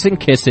cold. Hugs and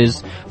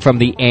kisses from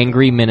the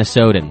angry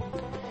Minnesotan.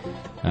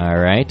 All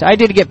right. I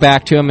did get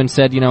back to him and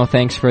said,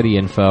 thanks for the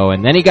info.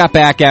 And then he got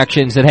back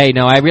actually and said, hey,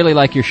 no, I really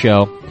like your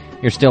show.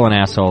 You're still an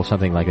asshole,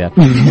 something like that.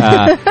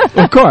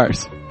 Of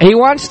course. He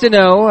wants to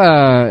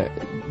know,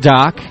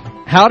 Doc,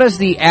 How does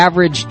the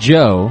average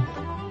Joe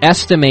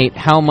estimate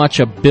how much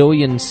a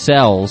billion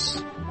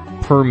cells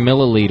per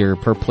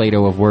milliliter per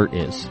Plato of wort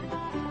is?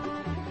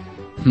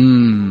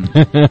 You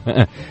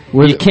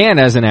can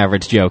as an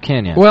average Joe,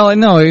 can you? Well,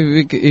 no,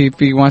 if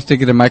he wants to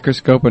get a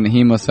microscope and a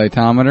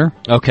hemocytometer,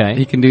 okay,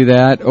 he can do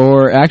that.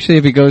 Or actually,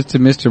 if he goes to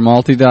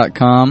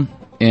MrMulti.com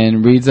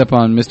and reads up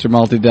on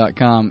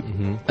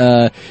MrMulti.com,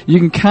 you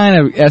can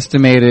kind of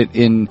estimate it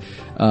in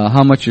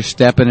how much you're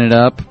stepping it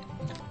up.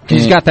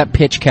 He's got that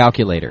pitch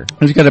calculator.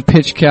 He's got a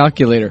pitch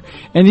calculator.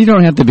 And you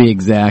don't have to be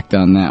exact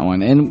on that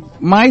one. And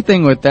my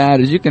thing with that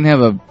is you can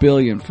have a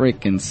billion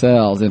freaking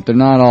cells. If they're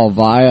not all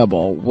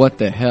viable, what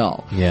the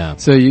hell? Yeah.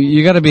 So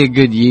you got to be a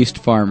good yeast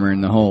farmer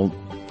in the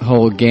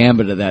whole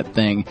gambit of that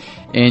thing.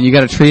 And you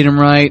got to treat them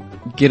right,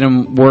 get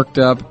them worked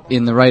up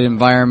in the right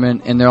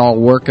environment, and they're all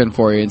working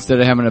for you. Instead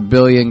of having a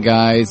billion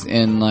guys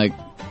and like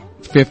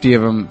 50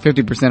 of them,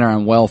 50% are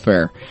on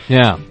welfare.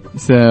 Yeah.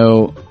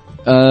 So...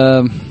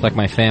 like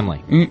my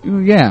family.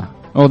 Yeah.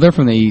 Oh, they're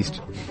from the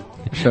East.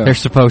 So. They're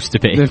supposed to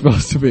be. They're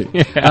supposed to be.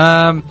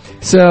 Yeah.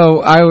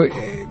 So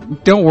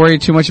don't worry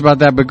too much about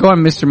that, but go on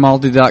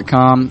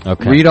MrMulti.com,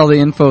 read all the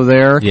info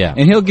there,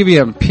 and he'll give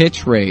you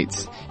pitch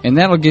rates, and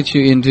that'll get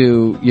you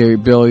into your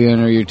billion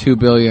or your 2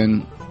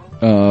 billion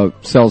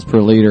cells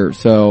per liter.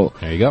 So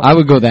there you go. I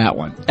would go that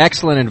one.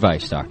 Excellent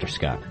advice, Dr.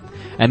 Scott.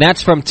 And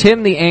that's from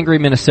Tim the Angry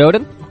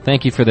Minnesotan.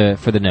 Thank you for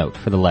the note,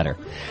 for the letter.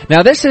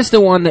 Now, this is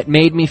the one that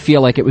made me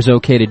feel like it was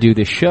okay to do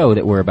this show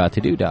that we're about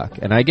to do, Doc.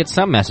 And I get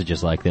some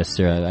messages like this.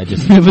 I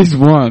just at least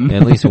one.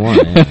 At least one.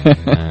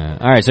 Yeah.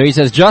 All right, so he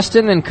says,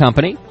 Justin and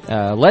company,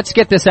 let's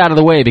get this out of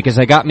the way because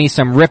I got me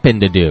some ripping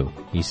to do,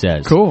 he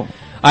says. Cool.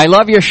 I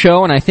love your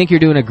show, and I think you're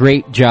doing a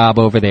great job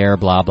over there,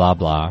 blah, blah,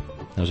 blah.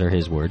 Those are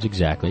his words,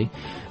 exactly.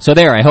 So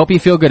there, I hope you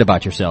feel good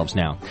about yourselves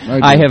now.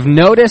 I have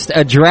noticed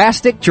a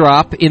drastic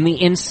drop in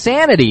the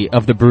insanity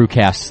of the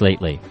Brewcasts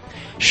lately.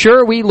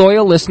 Sure, we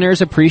loyal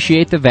listeners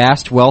appreciate the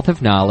vast wealth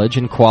of knowledge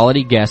and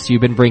quality guests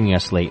you've been bringing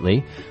us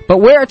lately, but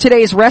where are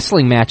today's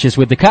wrestling matches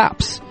with the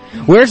cops?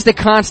 Where's the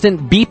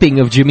constant beeping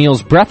of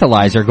Jamil's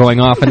breathalyzer going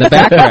off in the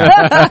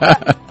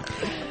background?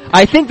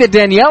 I think that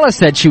Daniela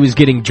said she was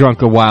getting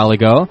drunk a while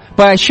ago,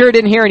 but I sure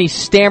didn't hear any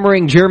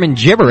stammering German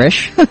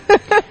gibberish.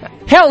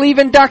 Hell,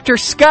 even Dr.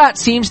 Scott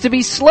seems to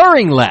be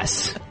slurring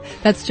less.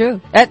 That's true.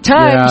 At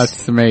times... Yeah,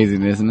 it's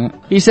amazing, isn't it?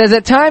 He says,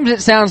 at times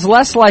it sounds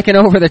less like an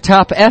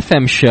over-the-top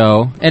FM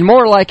show and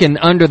more like an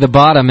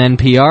under-the-bottom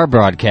NPR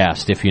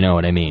broadcast, if you know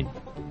what I mean.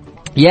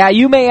 Yeah,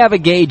 you may have a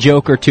gay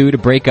joke or two to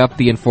break up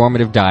the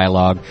informative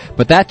dialogue,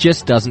 but that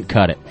just doesn't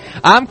cut it.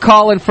 I'm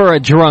calling for a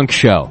drunk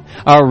show.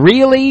 A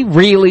really,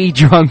 really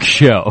drunk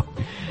show.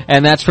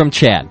 And that's from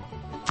Chad.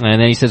 And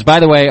then he says,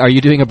 by the way, are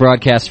you doing a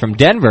broadcast from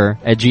Denver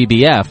at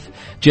GBF?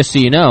 Just so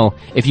you know,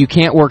 if you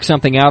can't work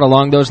something out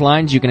along those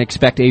lines, you can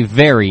expect a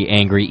very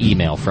angry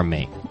email from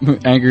me.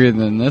 Angrier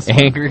than this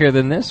one. Angrier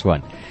than this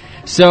one.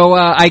 So,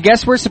 I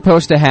guess we're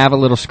supposed to have a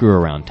little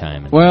screw-around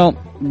time. Well,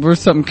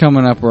 there's something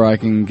coming up where I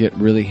can get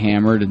really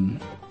hammered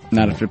and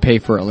not have to pay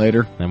for it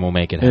later. Then we'll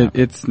make it happen.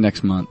 It's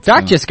next month.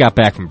 Doc just got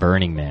back from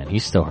Burning Man.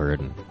 He's still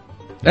hurting.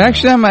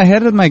 Actually, I'm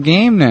ahead of my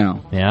game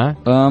now. Yeah?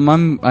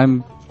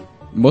 I'm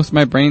most of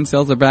my brain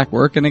cells are back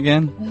working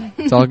again.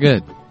 It's all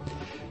good.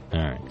 All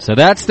right. So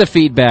that's the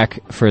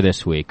feedback for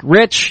this week.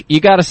 Rich,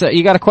 you got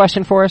a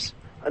question for us?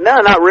 No,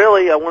 not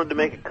really. I wanted to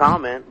make a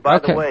comment. By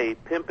the way,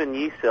 pimping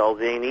yeast cells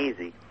ain't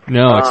easy.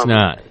 No, it's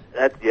not.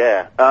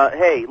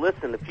 Hey,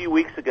 listen, a few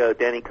weeks ago,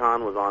 Danny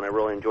Kahn was on. I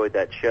really enjoyed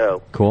that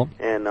show. Cool.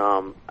 And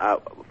a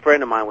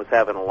friend of mine was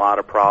having a lot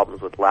of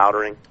problems with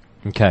loudering.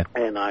 Okay.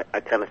 And I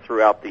kind of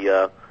threw out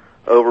the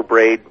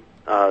overbraid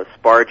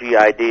Spargy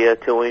idea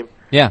to him.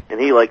 Yeah. And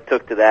he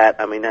took to that.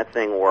 I mean, that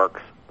thing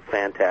works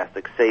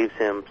fantastic. Saves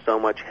him so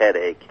much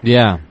headache.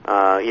 Yeah.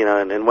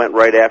 And went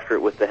right after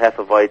it with the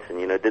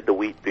Hefeweizen, did the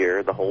wheat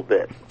beer, the whole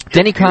bit.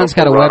 Denny Kahn's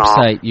got a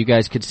website. You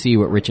guys could see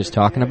what Rich is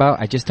talking about.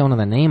 I just don't know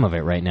the name of it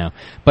right now.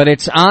 But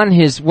it's on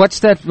his, what's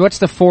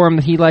the forum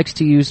that he likes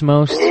to use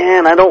most?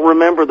 Man, I don't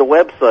remember the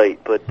website,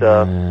 but,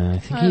 I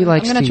think he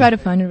likes I'm going to try to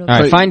find it real quick.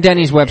 All right, find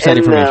Denny's website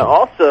information.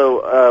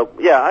 Also,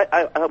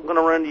 I'm going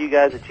to run to you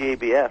guys at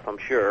GABF, I'm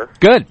sure.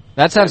 Good.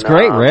 That sounds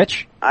great,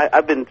 Rich.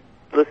 I've been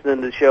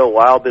listening to the show a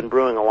while, been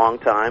brewing a long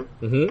time,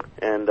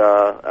 and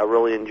I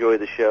really enjoy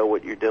the show,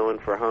 what you're doing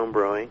for home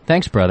brewing.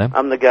 Thanks, brother.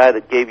 I'm the guy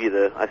that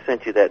I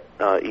sent you that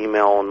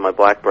email on my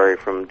BlackBerry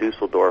from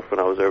Dusseldorf when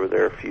I was over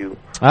there a few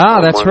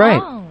that's months.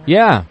 right. Oh.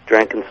 Yeah.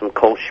 Drinking some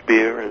Kolsch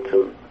beer and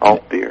some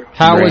alt beer.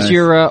 How was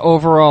your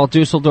overall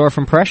Dusseldorf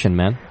impression,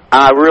 man?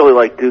 I really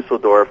like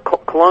Dusseldorf.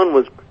 Cologne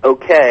was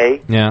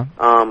okay. Yeah.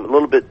 A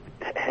little bit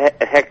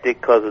hectic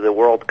because of the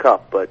World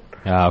Cup, but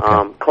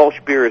okay.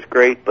 Kolsch beer is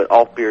great, but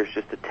alt beer is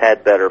just a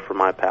tad better for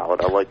my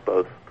palate. I like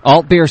both.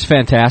 Alt beer's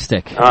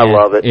fantastic. I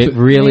love it. It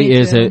really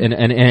is, and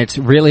it's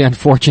really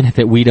unfortunate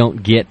that we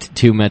don't get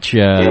too much.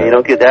 You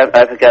don't get that.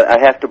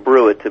 I have to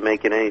brew it to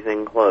make it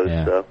anything close.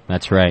 Yeah, so.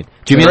 that's right.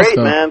 Great,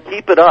 man.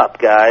 Keep it up,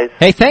 guys.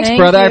 Hey, thanks,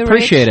 brother. I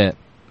appreciate it.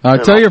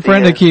 Tell your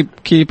friend to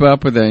keep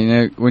up with it. You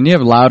know, when you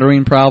have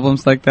loudering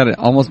problems like that, it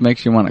almost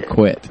makes you want to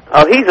quit.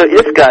 Oh,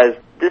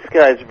 this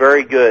guy's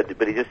very good,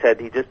 but he just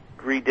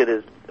redid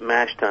his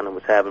mash tun and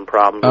was having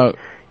problems with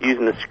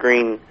using the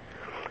screen.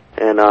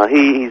 And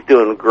he's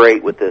doing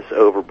great with this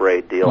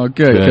overbraid deal. Oh,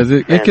 good, because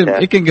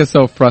it can get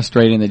so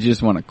frustrating that you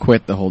just want to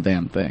quit the whole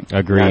damn thing.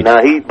 Agreed.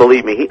 No,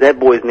 believe me, that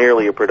boy's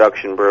nearly a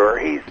production brewer.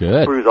 He's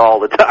brews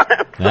all the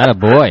time. Atta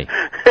boy.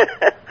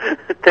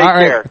 Take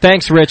care.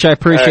 Thanks, Rich. I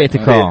appreciate the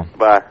call.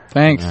 Bye.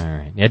 Thanks. All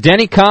right. Yeah,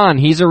 Denny Kahn,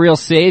 he's a real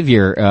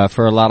savior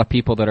for a lot of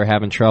people that are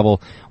having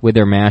trouble with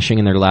their mashing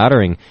and their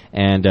lautering.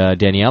 And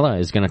Daniela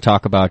is going to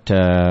talk about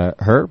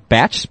her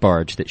batch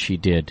sparge that she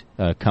did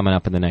coming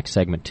up in the next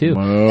segment, too.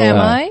 Am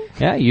I?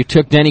 Yeah, you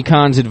took Denny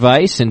Kahn's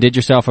advice and did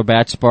yourself a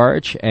batch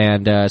sparge.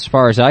 And as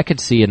far as I could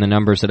see in the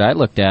numbers that I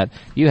looked at,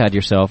 you had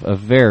yourself a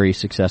very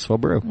successful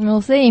brew.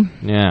 We'll see.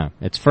 Yeah,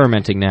 it's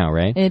fermenting now,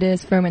 right? It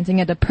is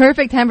fermenting at the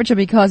perfect temperature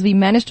because we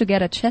managed to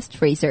get a chest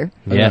freezer.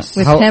 Yes.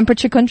 With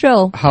temperature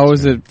control. How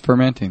is it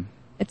fermenting?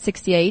 It's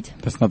 68.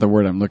 That's not the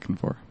word I'm looking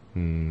for.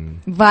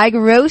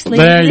 Vigorously.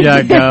 There you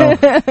go.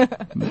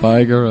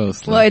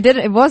 Vigorously. Well,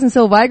 it wasn't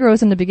so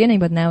vigorous in the beginning,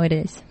 but now it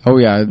is. Oh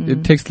yeah,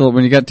 it takes a little.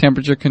 When you got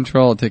temperature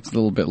control, it takes a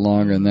little bit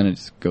longer, and then it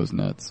just goes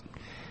nuts.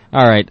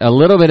 All right, a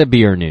little bit of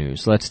beer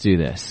news. Let's do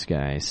this,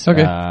 guys.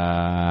 Okay.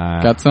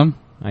 Got some?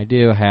 I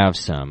do have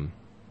some.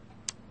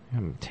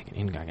 I'm taking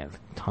in. I got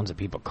tons of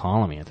people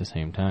calling me at the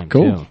same time.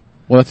 Cool. Too.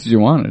 Well, that's what you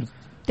wanted.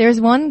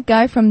 There's one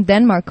guy from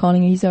Denmark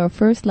calling. He's our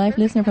first live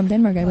listener from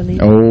Denmark, I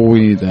believe. Oh,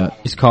 we need that.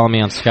 He's calling me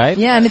on Skype?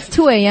 Yeah, and it's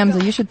 2 a.m., so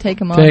you should take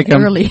him on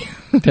early.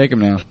 Take him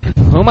now.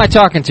 Who am I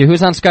talking to?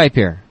 Who's on Skype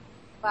here?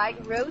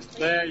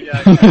 There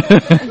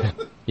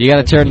you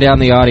got to turn down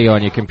the audio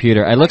on your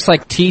computer. It looks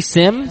like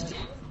T-Sim.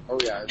 Oh,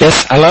 yeah.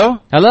 Yes, hello?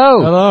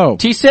 Hello. Hello.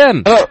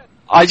 T-Sim. Hello.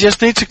 I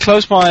just need to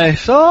close my...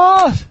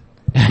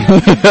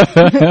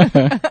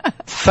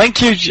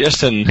 Thank you,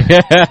 Justin.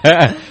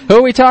 Who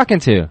are we talking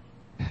to?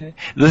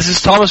 This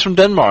is Thomas from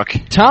Denmark.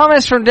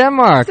 Thomas from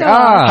Denmark.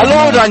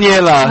 Hello,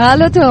 Daniela.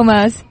 Hello,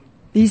 Thomas.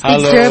 He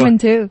speaks German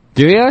too.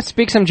 Do you?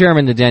 Speak some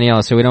German to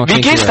Daniela so we don't Wie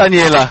think geht's,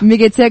 Daniela? Mir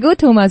geht's sehr gut,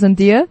 Thomas. Und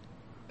dir?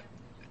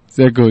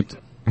 Sehr gut.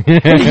 Ich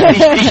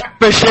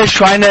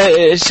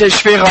sehr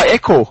schwerer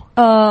Echo.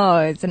 Oh,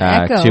 it's an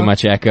echo. Too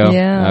much echo?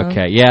 Yeah.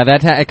 Okay. Yeah,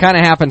 it kind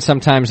of happens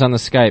sometimes on the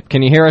Skype.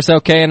 Can you hear us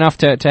okay enough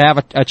to have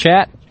a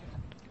chat?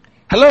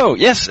 Hello.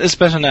 Yes, it's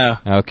better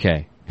now.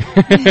 Okay.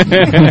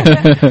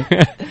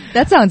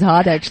 That sounds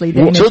hot, actually.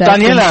 So,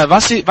 Daniela,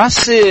 was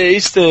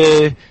ist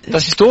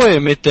das Historie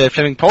mit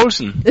Flemming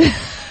Poulsen?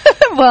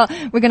 Well,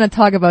 we're going to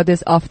talk about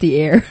this off the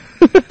air.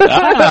 Wait a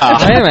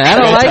minute,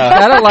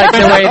 I don't like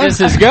the way this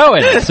is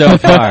going so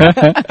far. I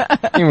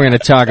think we're going to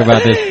talk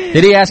about this.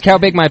 Did he ask how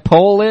big my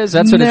pole is?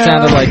 That's what it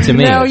sounded like to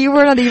me. No, you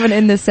were not even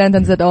in this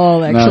sentence at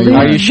all, actually. No,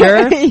 are you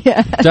sure?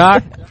 Yeah.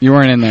 Doc? You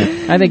weren't in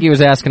there. I think he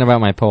was asking about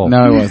my pole.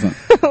 No, he wasn't.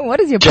 What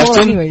is your pole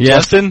anyway?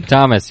 Yes. Justin?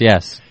 Thomas,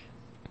 yes.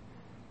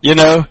 You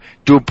know,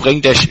 du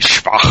bringst dich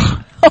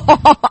schwach.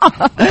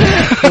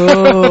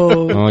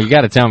 Oh, you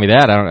got to tell me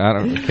that. I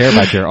don't care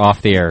about your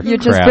off-the-air You're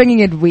crap. just bringing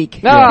it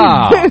weak. No,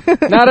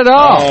 not at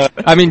all.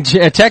 I mean,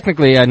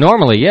 technically,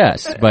 normally,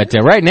 yes. But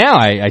right now,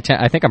 I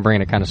think I'm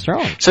bringing it kind of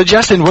strong. So,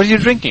 Justin, what are you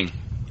drinking?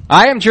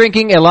 I am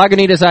drinking a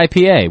Lagunitas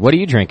IPA. What are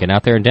you drinking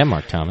out there in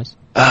Denmark, Thomas?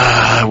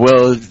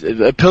 Well,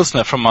 a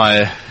Pilsner from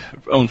my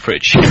own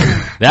fridge.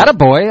 That a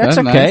boy. That's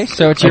okay. Nice.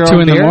 So it's your At own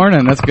 2 in the beer?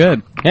 morning. That's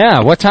good.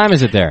 Yeah. What time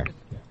is it there?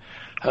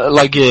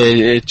 Like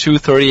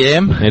 2:30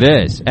 a.m. It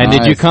is. And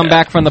did you come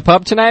back from the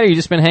pub tonight, or you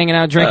just been hanging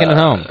out drinking at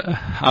home?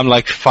 I'm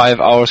like 5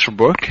 hours from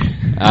work.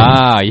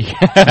 Yeah.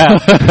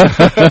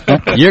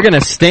 You're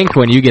gonna stink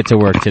when you get to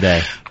work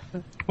today.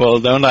 Well,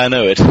 don't I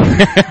know it?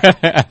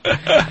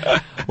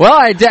 Well,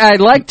 I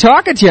like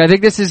talking to you. I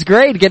think this is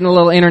great, getting a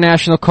little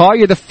international call.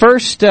 You're the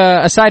first,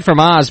 aside from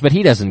Oz, but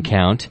he doesn't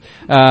count.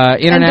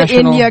 International. And the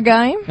India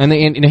guy? And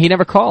he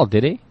never called,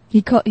 did he?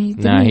 He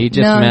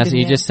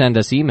just sent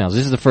us emails.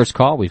 This is the first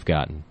call we've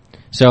gotten.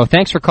 So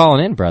thanks for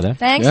calling in, brother.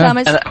 Thanks,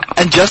 Thomas.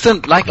 And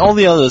Justin, like all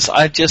the others,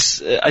 I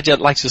just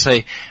like to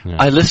say,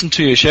 I listen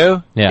to your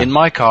show in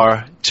my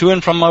car, to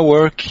and from my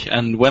work,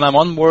 and when I'm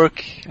on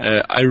work,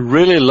 I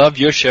really love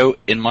your show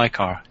in my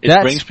car.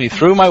 It brings me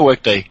through my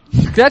workday.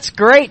 That's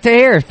great to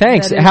hear.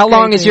 Thanks. How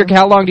long do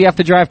you have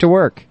to drive to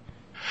work?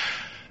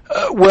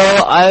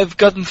 Well, I've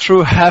gotten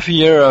through half a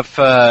year of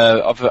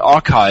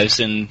archives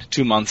in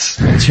 2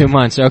 months. 2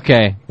 months,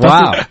 okay.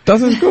 Wow.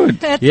 Das ist gut.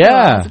 That's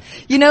yeah. awesome.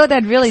 You know,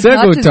 that really Sehr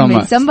touches gut, Thomas.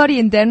 me. Somebody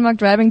in Denmark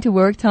driving to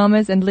work,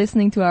 Thomas, and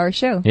listening to our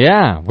show.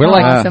 Yeah. We're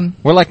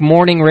like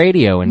morning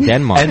radio in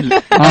Denmark.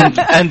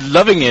 and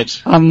loving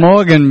it. Am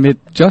Morgen mit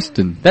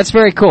Justin. That's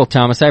very cool,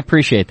 Thomas. I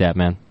appreciate that,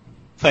 man.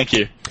 Thank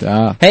you.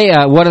 Hey,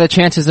 what are the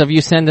chances of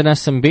you sending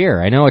us some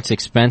beer? I know it's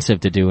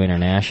expensive to do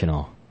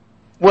international.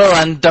 Well,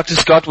 and Dr.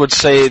 Scott would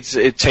say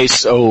it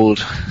tastes old,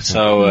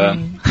 so...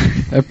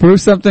 brew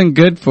something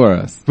good for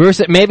us. Brew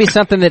maybe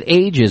something that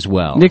ages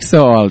well. Nicht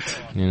so alt.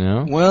 You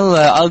know? Well,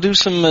 I'll do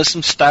some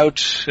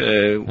stout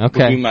will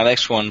be my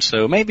next one,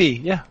 so maybe,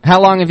 yeah.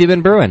 How long have you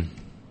been brewing?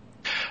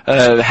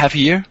 Half a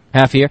year.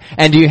 Half a year.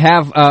 And do you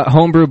have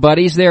homebrew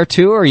buddies there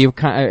too, or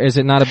is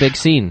it not a big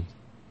scene?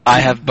 I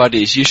have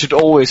buddies. You should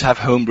always have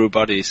homebrew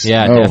buddies.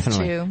 Yeah,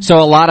 definitely. So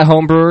a lot of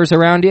homebrewers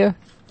around you?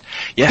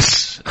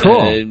 Yes.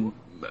 Cool.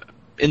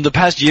 In the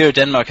past year,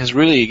 Denmark has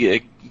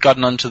really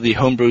gotten onto the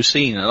homebrew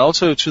scene, and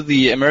also to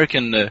the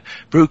American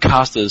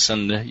brewcasters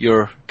and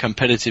your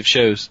competitive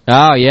shows.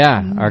 Oh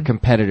yeah, our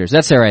competitors.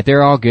 That's all right.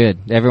 They're all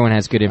good. Everyone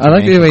has good information. I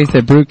like the way he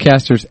said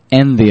brewcasters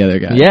and the other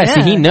guy. Yeah,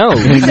 see, he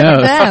knows. He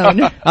knows.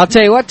 I'll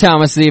tell you what,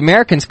 Thomas, the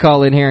Americans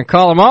call in here and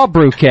call them all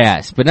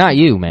brewcasts, but not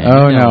you, man.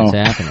 Oh, you know no. what's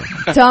happening.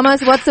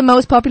 Thomas, what's the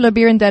most popular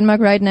beer in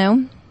Denmark right now?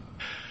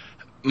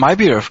 My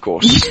beer, of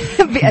course.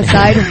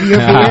 Aside of your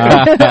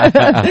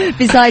beer.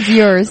 Besides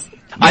yours.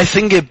 I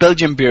think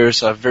Belgian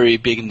beers are very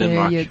big in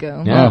Denmark. There you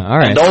go. Yeah, all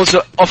right. And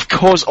also, of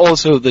course,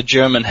 also the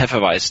German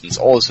Hefeweizens,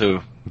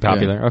 also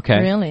popular.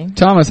 Okay. Really?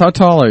 Thomas, how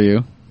tall are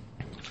you?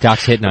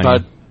 Doc's hitting on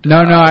you. No,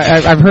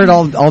 I've heard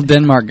all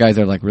Denmark guys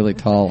are like really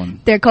tall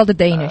and. They're called the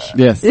Danish.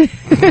 Yes.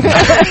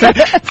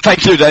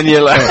 Thank you,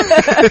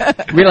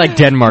 Daniela. We like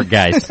Denmark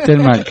guys.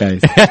 Denmark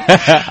guys.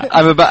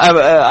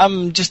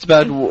 I'm just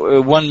about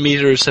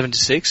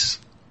 1.76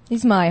 m.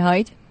 He's my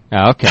height.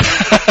 Oh, okay.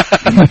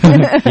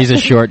 He's a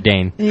short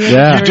Dane.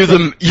 Yeah. You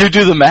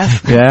do the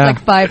math. Yeah.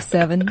 It's like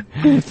 5'7".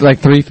 It's like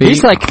 3 feet.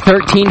 He's like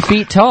 13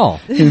 feet tall.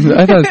 I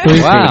thought it was 3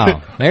 feet.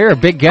 Wow. You're a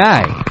big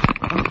guy.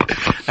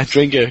 I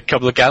drink a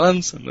couple of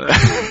gallons. And,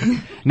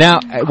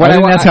 now,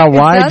 that's how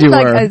wide you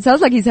were. It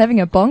sounds like he's having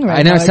a bong right now.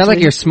 I know, it sounds like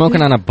actually. you're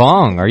smoking on a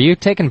bong. Are you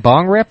taking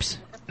bong rips?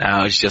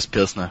 No, it's just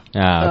Pilsner.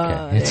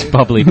 Ah, okay. It's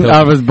bubbly Pilsner.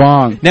 That was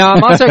bong. Now,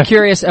 I'm also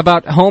curious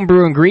about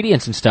homebrew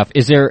ingredients and stuff.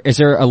 Is there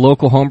a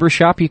local homebrew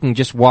shop you can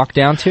just walk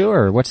down to,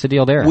 or what's the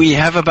deal there? We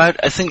have I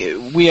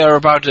think we are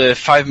about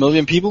 5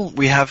 million people.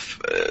 We have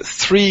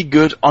 3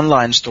 good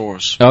online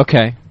stores.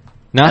 Okay.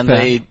 Not bad.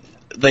 And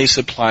they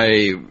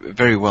supply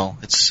very well.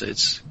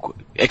 It's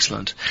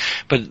excellent.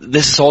 But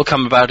this has all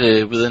come about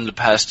within the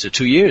past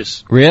 2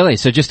 years. Really?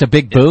 So just a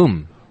big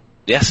boom.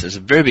 Yes, it's a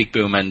very big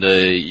boom, and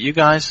you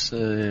guys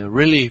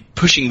really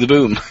pushing the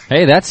boom.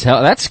 Hey, that's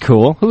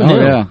cool. Who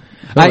knew? Yeah.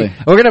 Really?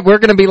 We're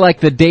gonna be like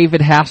the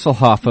David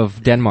Hasselhoff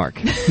of Denmark.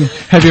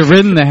 Have you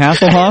ridden the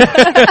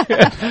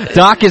Hasselhoff?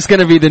 Doc is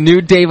gonna be the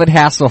new David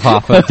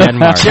Hasselhoff of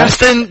Denmark.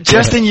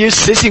 Justin, you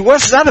sissy.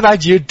 What's that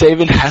about you,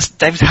 David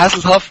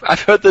Hasselhoff?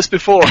 I've heard this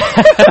before.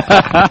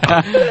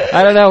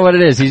 I don't know what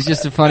it is. He's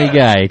just a funny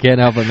guy. You can't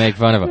help but make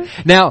fun of him.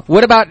 Now,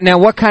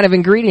 what kind of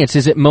ingredients?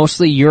 Is it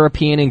mostly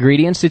European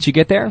ingredients that you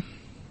get there?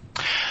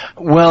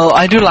 Well,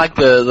 I do like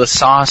the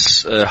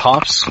Saaz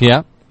hops.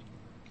 Yeah.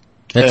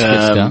 That's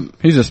good stuff.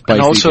 He's a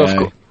spicy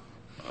guy.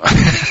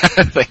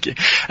 Thank you.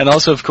 And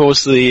also, of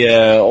course,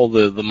 all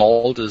the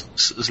malt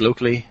is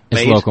locally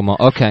made. It's local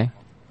malt. Okay.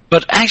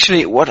 But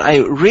actually, what I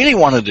really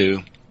want to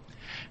do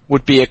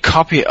would be a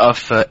copy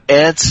of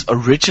Ed's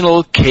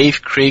original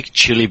Cave Creek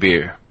chili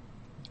beer.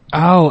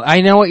 Oh,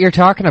 I know what you're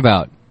talking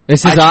about.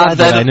 This is odd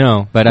that I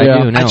know, but I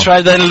do know. I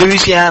tried that in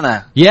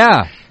Louisiana.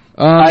 Yeah.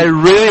 I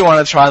really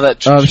want to try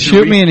that.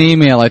 Shoot me an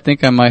email. I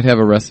think I might have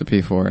a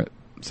recipe for it.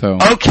 So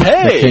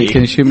okay.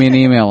 Can you shoot me an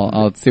email?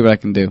 I'll see what I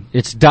can do.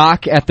 It's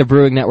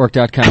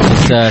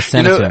doc@thebrewingnetwork.com. Just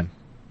send it to him.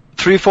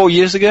 3-4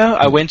 years ago,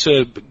 I went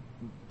to a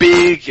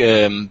big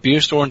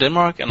beer store in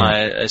Denmark, and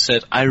I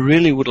said, I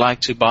really would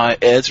like to buy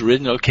Ed's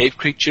original Cave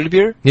Creek chili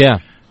beer. Yeah.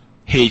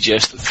 He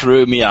just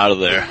threw me out of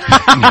there.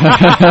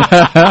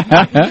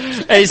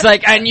 He's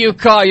like, and you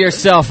call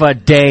yourself a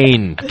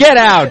Dane. Get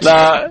out.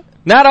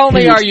 Not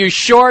only are you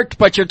short,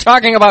 but you're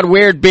talking about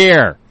weird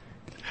beer.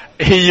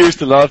 He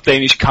used a lot of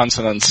Danish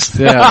consonants.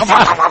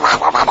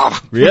 Yeah.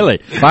 Really?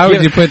 Why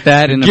would you put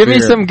that in a Give beer?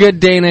 me some good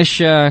Danish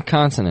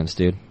consonants,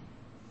 dude.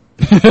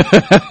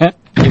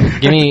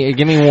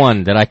 give me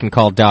one that I can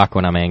call Doc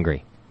when I'm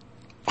angry.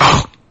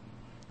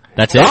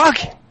 That's it? Doc?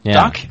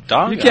 Yeah.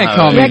 Doc? You can't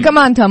call me. Yeah, come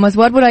on, Thomas.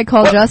 What would I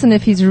call Justin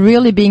if he's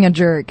really being a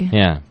jerk?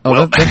 Yeah.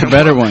 Oh, that's a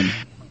better one.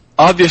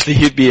 Obviously,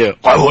 he'd be a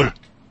røvhul.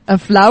 A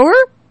flower?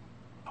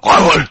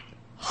 Røvhul.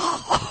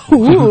 You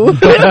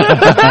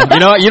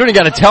know what? You don't even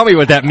got to tell me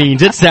what that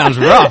means. It sounds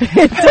rough.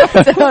 It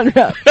does sound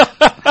rough.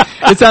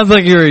 It sounds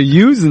like you're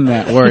using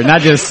that word,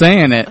 not just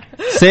saying it.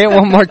 Say it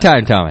one more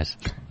time, Thomas.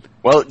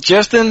 Well,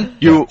 Justin,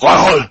 you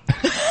røvhul.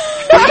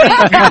 You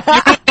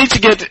need to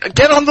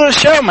get on the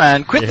show,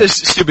 man. Quit this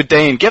stupid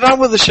Dane. Get on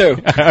with the show.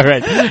 All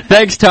right.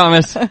 Thanks,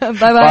 Thomas.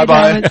 Bye-bye,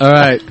 Thomas. All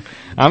right.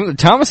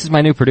 Thomas is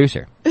my new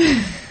producer.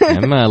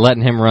 I'm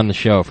letting him run the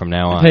show from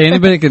now on. Hey,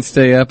 anybody can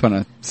stay up on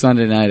a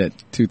Sunday night at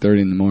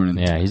 2:30 in the morning.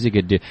 Yeah, he's a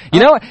good dude.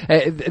 You know what?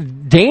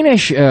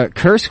 Danish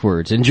curse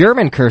words and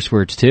German curse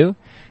words, too,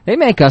 they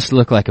make us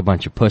look like a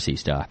bunch of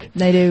pussies, Doc.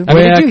 They do. I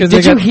mean,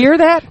 did you hear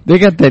that? They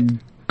got that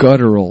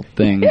guttural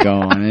thing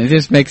going, and it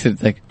just makes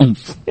it like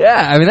oomph.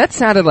 Yeah, I mean, that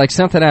sounded like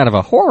something out of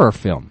a horror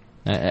film.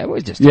 It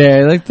was just...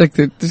 Yeah, like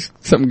there's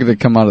something going to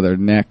come out of their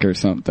neck or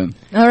something.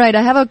 All right,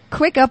 I have a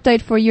quick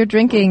update for your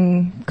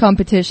drinking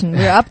competition.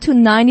 We're up to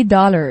 $90.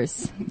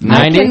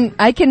 $90?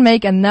 I can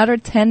make another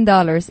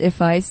 $10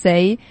 if I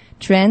say,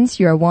 Trans,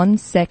 you're one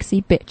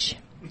sexy bitch.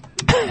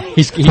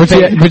 But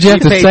you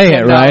have to say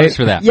it, right?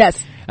 For that.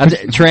 Yes.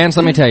 Trans,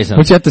 let me tell you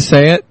something. But you have to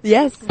say it?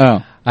 Yes.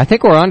 Oh. I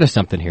think we're onto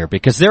something here,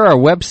 because there are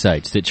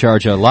websites that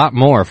charge a lot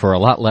more for a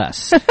lot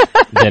less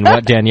than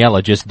what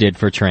Daniela just did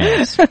for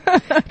trans.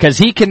 Because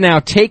he can now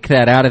take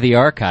that out of the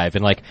archive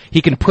and, like,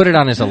 he can put it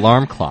on his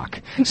alarm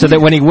clock. So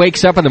that when he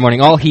wakes up in the morning,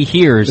 all he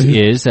hears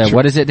is,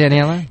 what is it,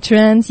 Daniela?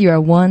 Trans, you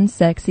are one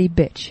sexy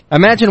bitch.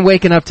 Imagine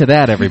waking up to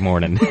that every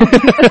morning.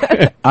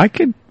 I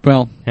could,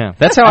 well, yeah,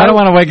 that's how I don't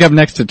want to wake up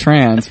next to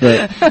trans,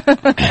 but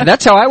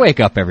that's how I wake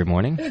up every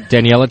morning.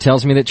 Daniela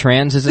tells me that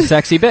trans is a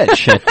sexy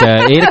bitch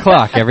at 8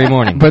 o'clock every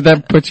morning. But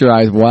that puts your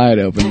eyes wide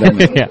open,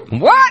 doesn't it? Yeah.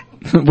 What?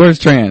 Where's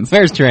trans?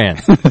 Where's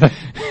trans?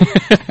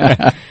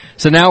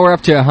 So now we're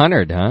up to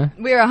 100, huh?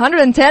 We're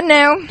 110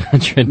 now.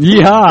 100.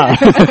 Yeah.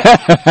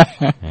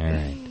 All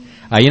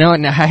right. You know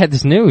what? I had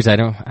this news. I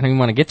don't even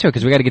want to get to it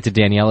because we got to get to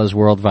Daniela's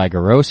World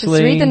Vigorously.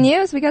 Just read the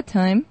news. We got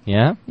time.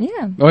 Yeah?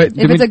 Yeah. Wait,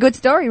 if it's a good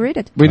story, read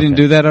it. We didn't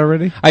do that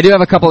already? I do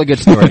have a couple of good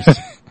stories.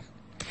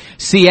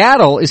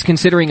 Seattle is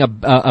considering a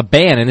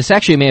ban, and this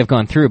actually may have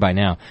gone through by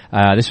now.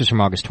 This was from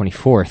August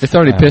 24th. It's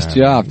already pissed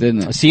you off,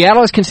 didn't it?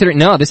 Seattle is considering...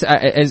 No, this.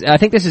 I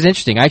think this is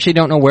interesting. I actually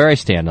don't know where I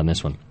stand on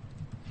this one.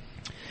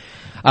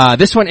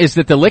 This one is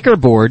that the Liquor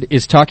Board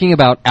is talking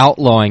about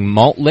outlawing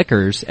malt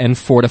liquors and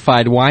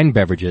fortified wine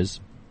beverages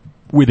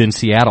within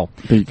Seattle.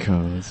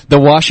 Because the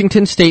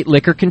Washington State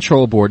Liquor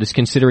Control Board is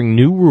considering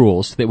new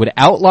rules that would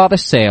outlaw the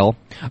sale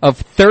of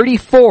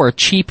 34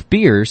 cheap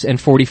beers and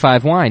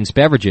 45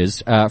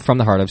 beverages from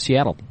the heart of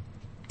Seattle.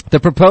 The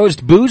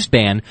proposed booze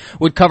ban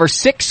would cover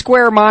 6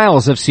 square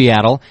miles of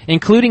Seattle,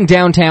 including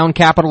downtown,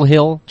 Capitol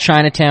Hill,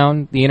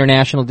 Chinatown, the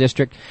International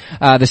District,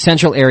 the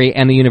Central Area,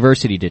 and the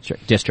University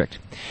District.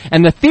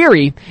 And the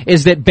theory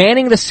is that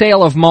banning the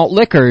sale of malt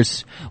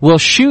liquors will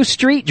shoo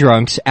street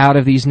drunks out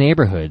of these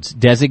neighborhoods,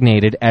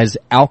 designated as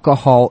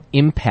alcohol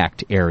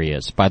impact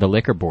areas by the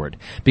Liquor Board,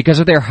 because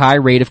of their high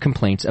rate of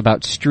complaints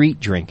about street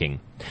drinking.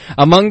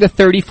 Among the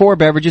 34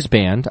 beverages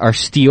banned are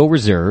Steel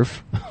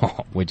Reserve,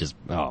 which is,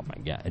 oh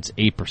my god, it's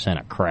 8%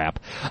 of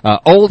crap.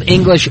 Old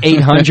English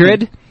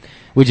 800,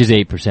 which is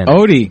 8%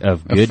 Odie.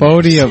 of goodness. A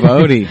Odie of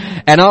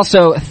Odie. And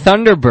also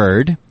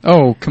Thunderbird.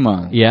 Oh, come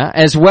on. Yeah,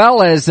 as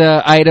well as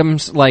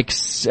items like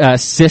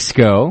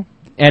Cisco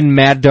and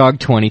Mad Dog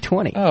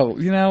 2020. Oh,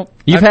 you know.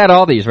 You've had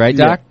all these, right,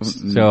 Doc?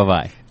 Yeah. So have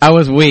I. I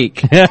was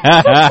weak. It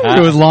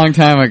was a long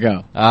time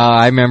ago.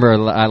 I remember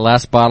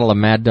last bottle of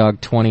Mad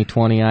Dog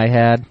 2020 I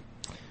had.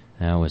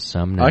 That was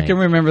some night. I can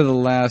remember the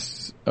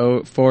last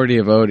 40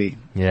 of Odie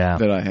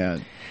that I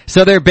had.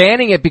 So they're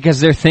banning it because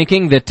they're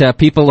thinking that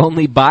people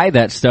only buy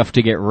that stuff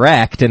to get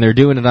wrecked, and they're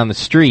doing it on the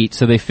street,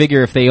 so they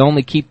figure if they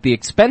only keep the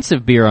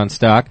expensive beer on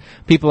stock,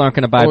 people aren't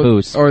going to buy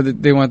booze. Or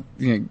they want,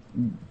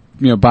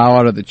 bow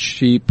out of the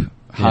cheap,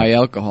 high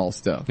alcohol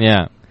stuff.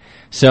 Yeah.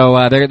 So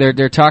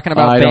they're talking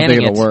about banning it. I don't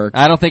think it'll work.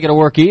 I don't think it'll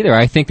work either.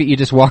 I think that you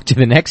just walk to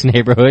the next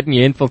neighborhood and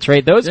you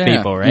infiltrate those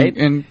people, right?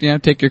 And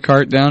take your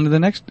cart down to the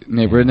next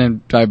neighborhood and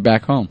then drive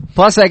back home.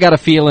 Plus, I got a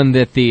feeling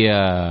that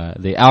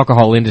the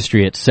alcohol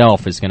industry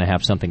itself is going to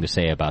have something to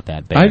say about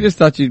that ban. I just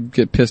thought you'd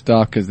get pissed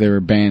off because they were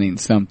banning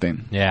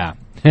something. Yeah.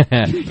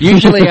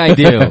 Usually I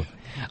do.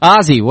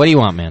 Ozzy, what do you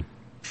want, man?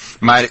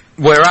 Mate,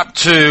 we're up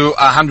to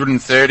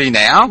 130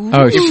 now.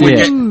 Oh,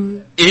 shit.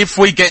 If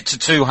we get to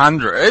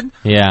 200,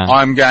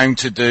 I'm going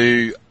to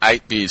do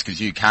 8 beers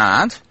because you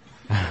can't.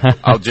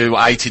 I'll do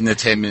 8 in the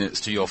 10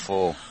 minutes to your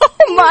 4.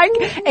 Oh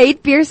my!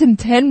 8 beers in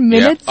 10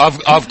 minutes? Yeah.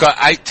 I've got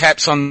 8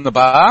 taps on the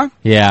bar.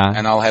 Yeah.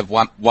 And I'll have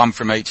one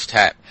from each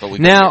tap. But we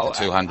now, get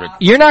to 200.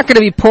 You're not going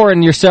to be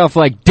pouring yourself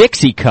like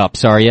Dixie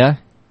cups, are you?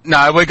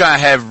 No, we're going to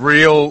have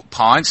real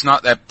pints,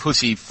 not that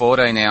pussy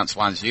 14-ounce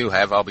ones you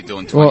have. I'll be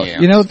doing 20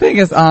 ounce. Well, the thing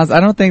is, Oz, I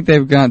don't think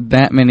they've got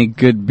that many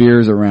good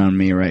beers around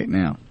me right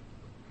now.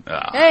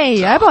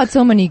 Hey, I bought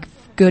so many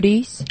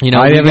goodies.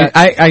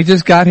 I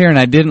just got here and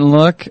I didn't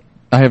look.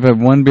 I have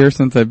had 1 beer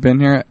since I've been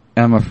here.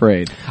 I'm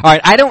afraid. All right,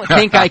 I don't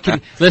think I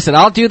can. Listen,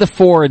 I'll do the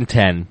 4 and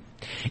 10.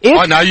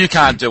 I know you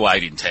can't do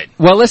 8 and 10.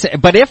 Well, listen,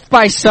 but if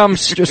by some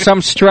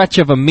stretch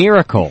of a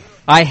miracle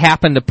I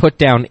happen to put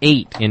down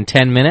 8 in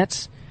 10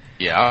 minutes,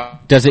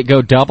 does it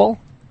go double?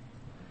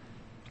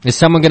 Is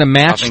someone going to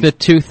match the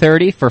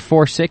 230 for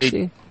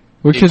 460?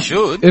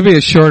 It'd be a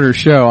shorter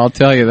show, I'll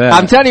tell you that.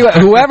 I'm telling you what,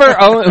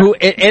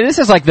 and this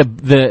is like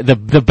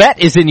the bet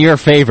is in your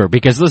favor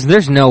because listen,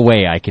 there's no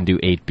way I can do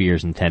 8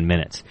 beers in 10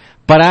 minutes.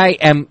 But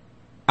I'm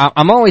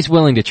always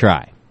willing to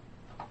try.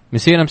 You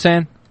see what I'm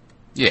saying?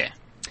 Yeah.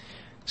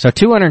 So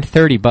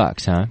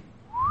 $230, huh?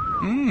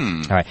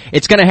 All right.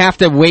 It's going to have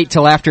to wait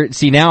till after.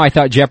 See, now I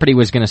thought Jeopardy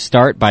was going to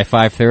start by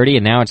 5:30,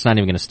 and now it's not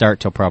even going to start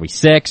till probably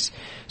 6.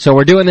 So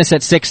we're doing this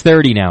at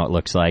 6:30 now. It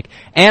looks like,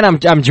 and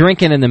I'm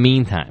drinking in the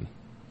meantime.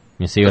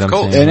 You see what I'm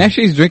saying? And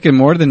actually, he's drinking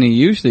more than he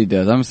usually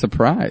does. I'm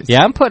surprised.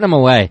 Yeah, I'm putting them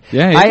away.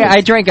 Yeah,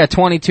 I drank a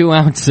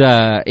 22-ounce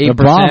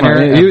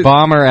 8%er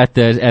bomber at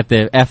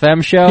the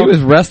FM show. He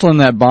was wrestling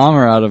that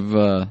bomber out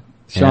of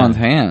Sean's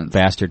hands.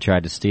 Bastard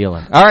tried to steal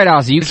him. All right,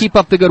 Ozzy, you keep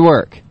up the good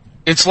work.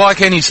 It's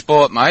like any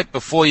sport, mate.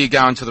 Before you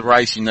go into the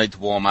race, you need to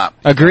warm up.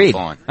 Agreed.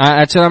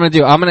 That's what I'm going to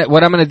do.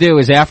 What I'm going to do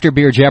is after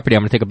Beer Jeopardy,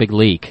 I'm going to take a big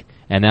leak,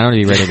 and then I'm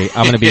going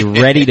to be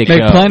ready to go.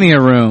 Make plenty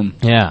of room.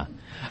 Yeah.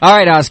 All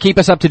right, Oz, keep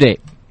us up to date.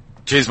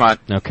 Cheers, mate.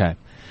 Okay.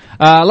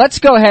 Let's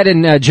go ahead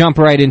and jump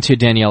right into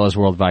Daniela's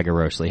World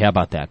Vigorously. How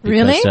about that? Because,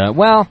 really?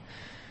 Well,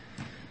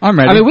 I'm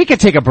ready. I mean, we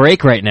could take a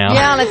break right now.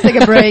 Yeah, let's take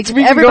a break.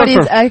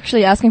 Everybody's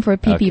actually asking for a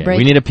pee break.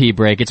 We need a pee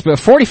break. It's been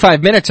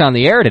 45 minutes on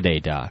the air today,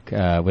 Doc,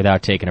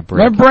 without taking a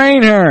break. My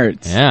brain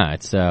hurts. Yeah,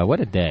 it's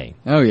what a day.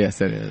 Oh, yes,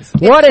 it is.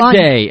 What a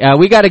day.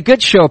 We got a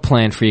good show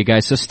planned for you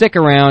guys, so stick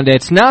around.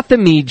 It's not the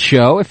Mead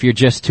Show if you're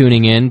just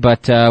tuning in,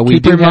 but we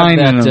do have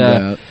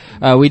that.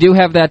 We do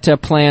have that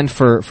planned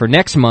for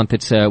next month.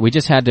 It's we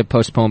just had to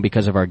postpone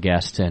because of our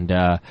guest, and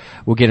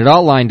we'll get it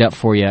all lined up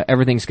for you.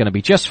 Everything's going to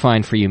be just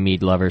fine for you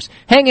mead lovers.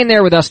 Hang in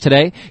there with us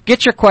today.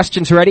 Get your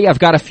questions ready. I've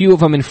got a few of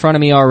them in front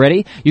of me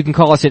already. You can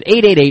call us at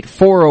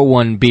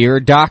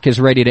 888-401-BEER. Doc is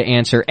ready to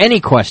answer any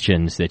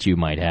questions that you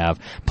might have.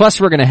 Plus,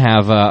 we're going to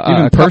have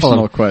even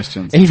personal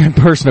questions. Even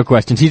personal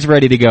questions. He's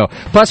ready to go.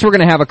 Plus, we're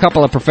going to have a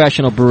couple of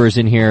professional brewers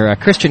in here.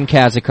 Christian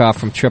Kazikoff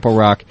from Triple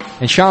Rock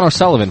and Sean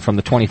O'Sullivan from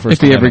the 21st.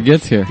 If he ever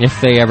gets here.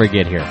 If they ever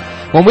get here.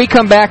 When we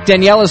come back,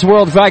 Daniela's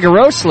World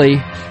Vigorously,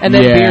 and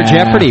then Beer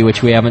Jeopardy,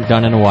 which we haven't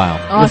done in a while.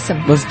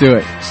 Awesome. Let's do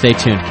it. Stay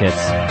tuned, kids.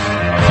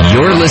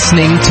 You're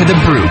listening to the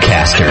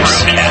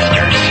Brewcasters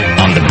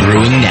on the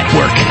Brewing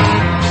Network.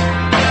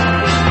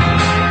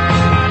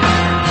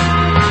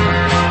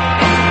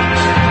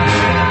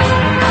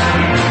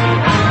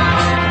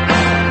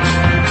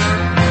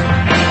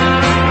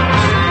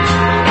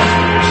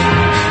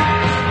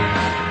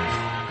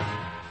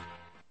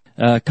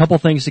 A couple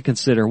things to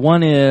consider.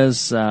 One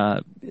is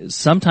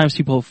sometimes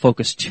people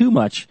focus too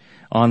much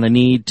on the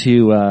need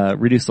to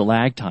reduce the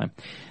lag time.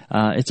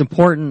 It's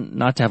important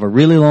not to have a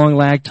really long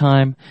lag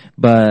time,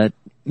 but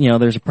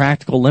there's a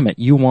practical limit.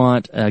 You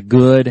want a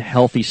good,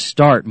 healthy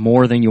start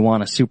more than you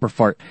want a super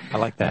fart. I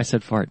like that. I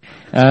said fart.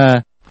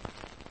 I'm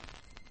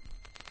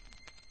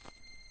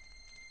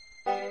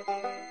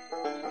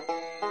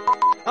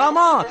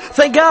on.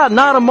 Thank God,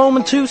 not a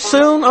moment too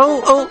soon.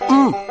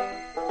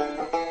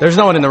 There's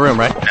no one in the room,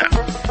 right? No.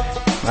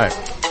 Alright.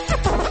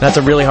 That's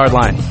a really hard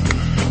line.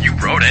 You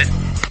wrote it.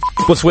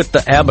 What's with the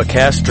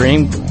Abacast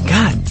dream?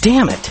 God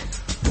damn it.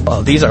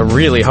 Oh, these are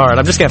really hard.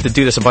 I'm just gonna have to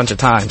do this a bunch of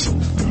times.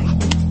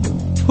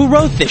 Who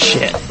wrote this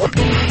shit?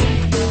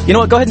 You know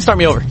what? Go ahead and start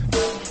me over.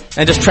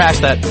 And just trash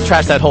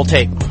that whole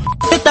tape.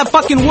 Hit that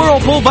fucking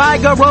whirlpool,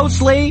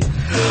 vigorously.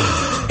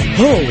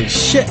 Holy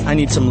shit, I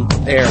need some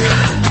air.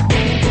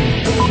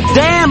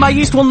 Damn, my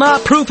yeast will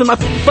not proof in my...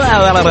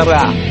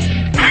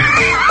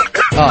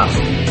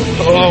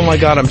 Oh my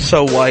God, I'm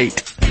so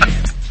white.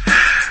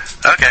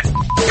 Okay.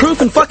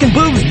 Proof and fucking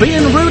boobs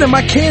being rude and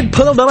my kid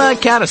pulled the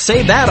back out to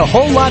say that a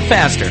whole lot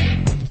faster.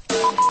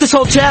 This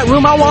whole chat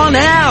room I want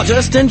out,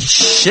 Justin.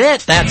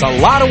 Shit, that's a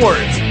lot of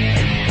words.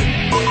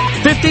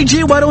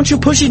 50G, why don't you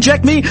push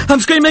eject me? I'm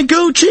screaming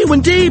Gucci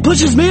when D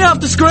pushes me off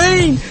the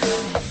screen.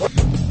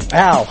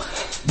 Ow.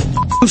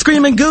 I'm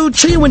screaming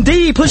Gucci when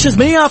D pushes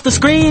me off the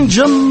screen.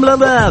 Blah,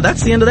 blah.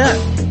 That's the end of that.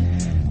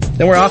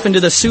 Then we're off into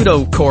the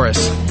pseudo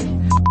chorus.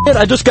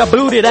 I just got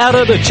booted out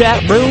of the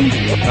chat room.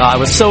 I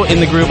was so in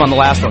the groove on the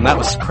last one. That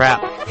was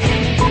crap.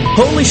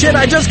 Holy shit,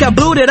 I just got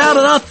booted out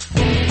of the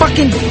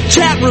fucking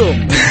chat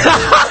room.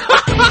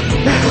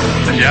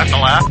 Did you have to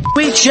laugh?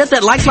 Sweet shit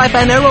that likes life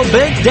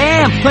anaerobic.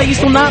 Damn,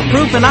 place will not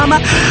proof and I'm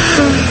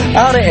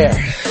out of air.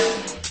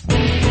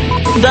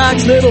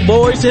 Doc's little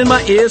voice in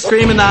my ear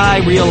screaming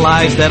that I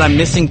realize that I'm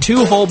missing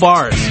 2 whole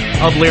bars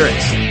of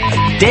lyrics.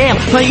 Damn,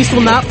 my yeast will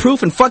not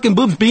proof and fucking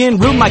boobs being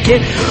rude, my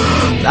kid.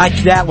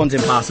 That one's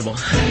impossible.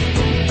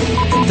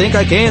 Think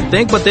I can't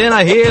think, but then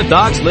I hear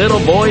Doc's little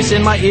voice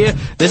in my ear.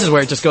 This is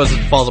where it just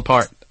falls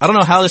apart. I don't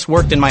know how this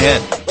worked in my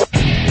head.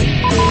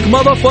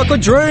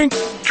 Motherfucker, drink!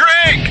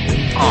 Drink!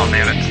 Oh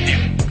man,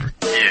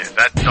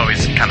 that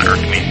always kind of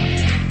irked me.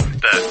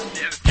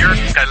 You're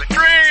this guy like,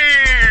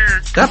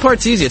 drink! That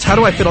part's easy. It's how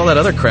do I fit all that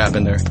other crap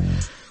in there?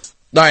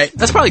 Alright,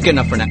 that's probably good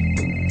enough for now.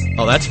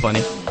 Oh, that's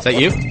funny. Is that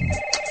you?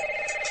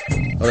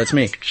 Oh, that's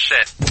me.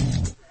 Shit.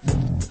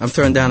 I'm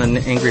throwing down an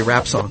angry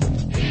rap song.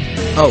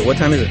 Oh, what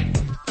time is it?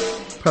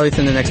 Probably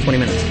within the next 20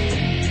 minutes.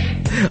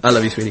 I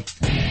love you, sweetie.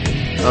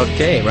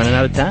 Okay, running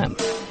out of time.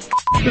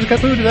 Just got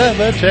booted out of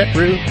the chat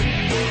room.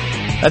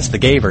 That's the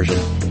gay version.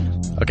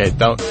 Okay,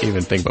 don't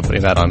even think about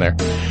putting that on there.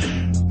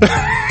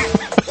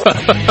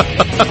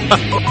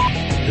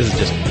 This is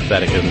just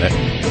pathetic, isn't it?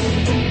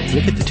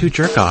 Look at the 2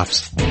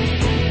 jerk-offs.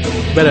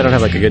 Bet I don't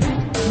have like a good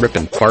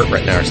ripping fart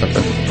right now or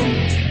something.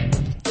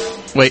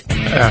 Wait,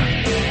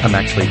 I'm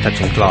actually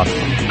touching cloth.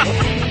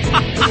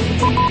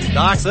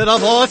 Doc's little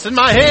voice in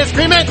my head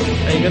screaming,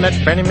 are you doing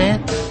that Benny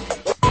man?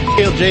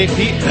 Kill JP.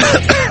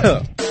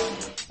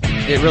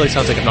 It really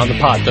sounds like I'm on the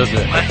pod, doesn't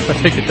it? I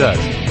think it does.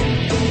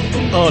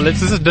 Oh, let's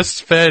just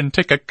Sven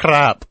take a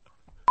crap.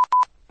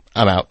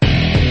 I'm out.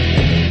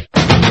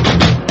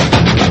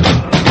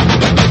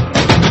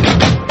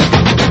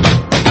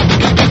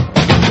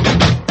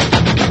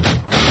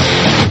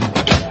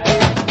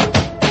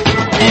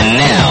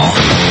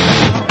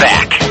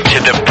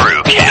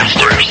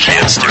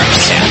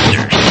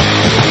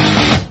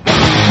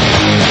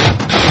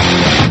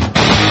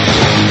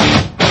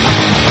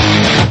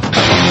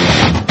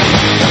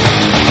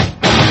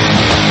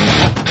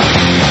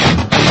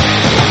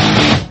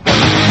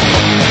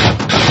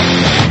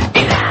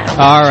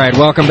 All right,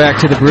 welcome back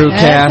to the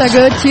Brewcast. That's a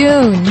good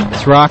tune.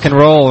 It's rock and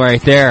roll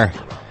right there.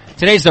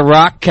 Today's the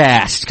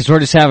Rockcast, because we're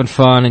just having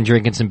fun and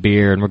drinking some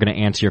beer, and we're going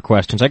to answer your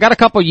questions. I got a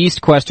couple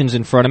yeast questions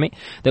in front of me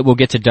that we'll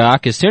get to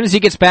Doc as soon as he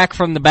gets back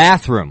from the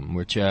bathroom,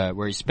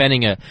 where he's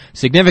spending a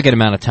significant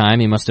amount of time.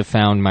 He must have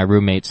found my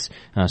roommate's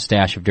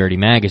stash of dirty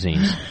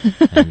magazines,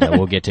 and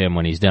we'll get to him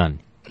when he's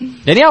done.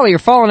 Daniela, you're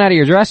falling out of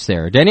your dress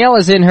there.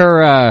 Daniela's in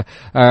her,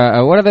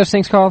 what are those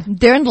things called?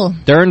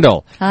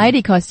 Dirndl.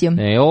 Heidi costume.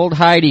 The old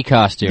Heidi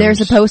costume. They're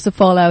supposed to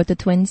fall out, the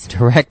twins.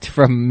 Direct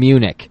from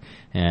Munich.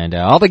 And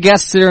all the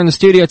guests that are in the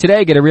studio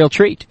today get a real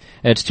treat.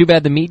 It's too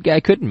bad the meat guy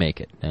couldn't make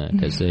it,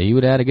 because he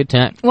would have had a good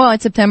time. Well,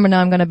 it's September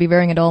now. I'm going to be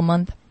wearing it all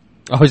month.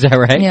 Oh, is that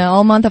right? Yeah,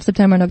 all month of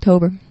September and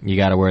October. You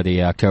got to wear the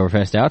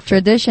Oktoberfest outfit.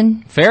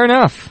 Tradition. Fair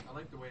enough. I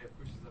like the way it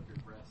pushes up your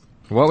breast.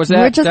 What was that?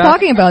 We're just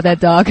talking about that,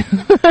 Doc.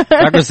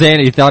 Doc was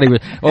saying he thought he was...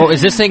 Oh,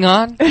 is this thing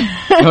on?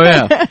 Oh,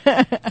 yeah.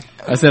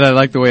 I said I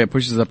like the way it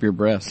pushes up your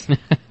breast.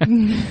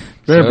 Very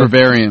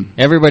Bavarian.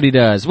 Everybody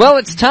does. Well,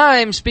 it's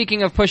time,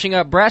 speaking of pushing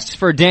up breasts,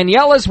 for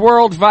Daniela's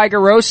World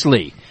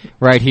Vigorously,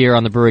 right here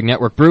on the Brewing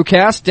Network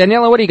Brewcast.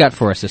 Daniela, what do you got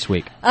for us this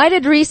week? I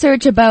did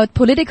research about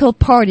political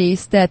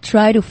parties that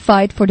try to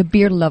fight for the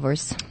beer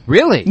lovers.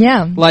 Really?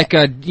 Yeah. Like,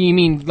 you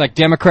mean like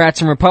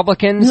Democrats and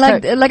Republicans?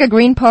 Like a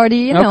Green Party,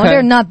 you know,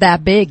 they're not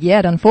that big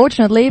yet,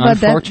 unfortunately, but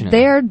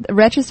they're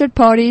registered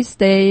parties.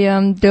 They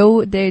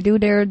do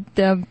their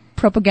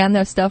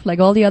propaganda stuff like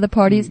all the other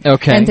parties,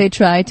 and they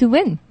try to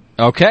win.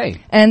 Okay.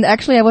 And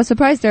actually, I was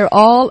surprised. They're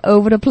all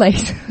over the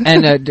place.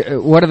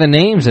 And what are the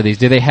names of these?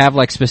 Do they have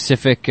like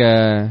specific...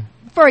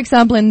 For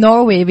example, in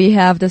Norway, we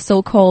have the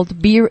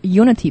so-called Beer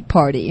Unity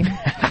Party.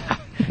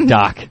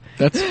 Doc.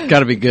 That's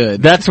gotta be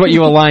good. That's what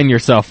you align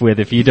yourself with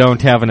if you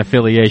don't have an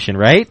affiliation,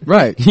 right?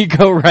 Right. You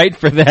go right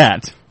for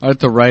that.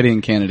 That's the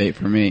write-in candidate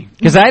for me.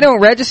 Because I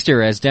don't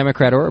register as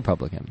Democrat or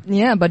Republican.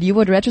 Yeah, but you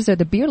would register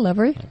the beer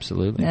lover.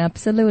 Absolutely.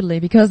 Absolutely,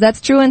 because that's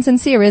true and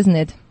sincere, isn't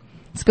it?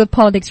 It's good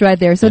politics right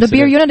there. So the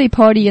Beer Unity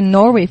Party in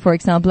Norway, for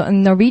example,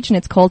 in Norwegian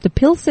it's called the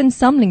Pilsen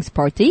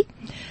Samlingsparti.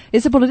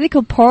 It's a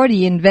political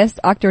party in West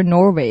Agder,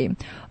 Norway.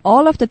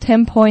 All of the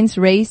 10 points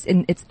raised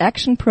in its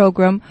action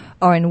program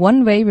are in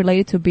one way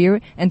related to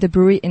beer and the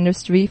brewery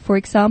industry, for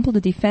example,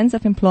 the defense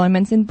of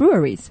employments in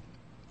breweries.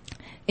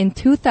 In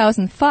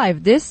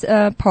 2005, this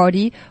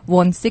party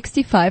won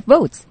 65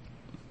 votes.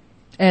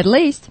 At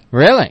least.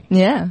 Really?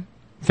 Yeah.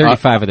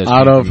 35 of those.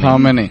 Out of how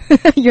many?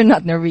 You're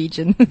not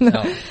Norwegian.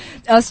 No.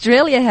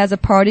 Australia has a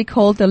party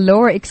called the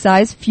Lower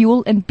Excise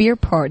Fuel and Beer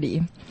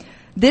Party.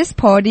 This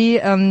party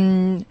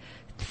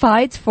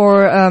fights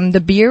for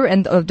the beer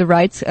and the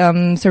rights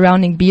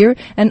surrounding beer,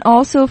 and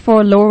also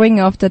for lowering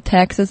of the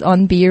taxes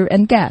on beer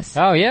and gas.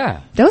 Oh,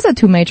 yeah. Those are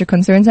two major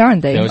concerns,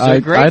 aren't they? Those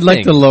are great I'd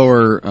like to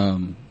lower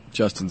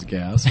Justin's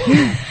gas.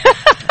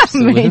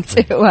 Me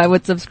too. I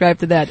would subscribe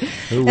to that.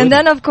 And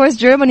then, of course,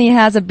 Germany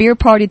has a beer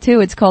party too.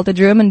 It's called the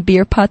German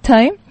Beer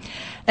Partei.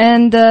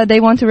 And they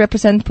want to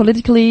represent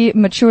politically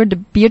mature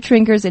beer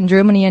drinkers in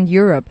Germany and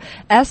Europe.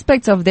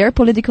 Aspects of their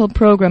political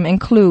program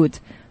include,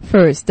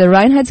 first, the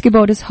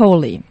Reinheitsgebot is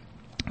holy.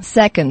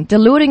 Second,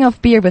 diluting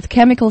of beer with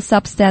chemical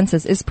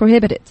substances is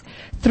prohibited.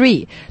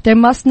 3, there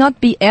must not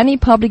be any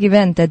public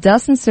event that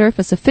doesn't serve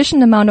a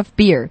sufficient amount of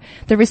beer.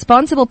 The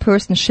responsible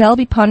person shall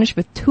be punished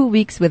with 2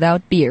 weeks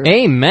without beer.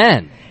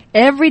 Amen.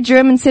 Every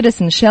German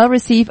citizen shall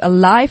receive a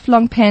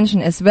lifelong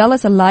pension as well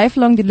as a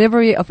lifelong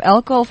delivery of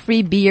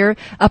alcohol-free beer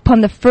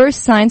upon the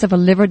first signs of a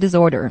liver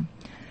disorder.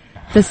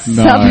 Nice.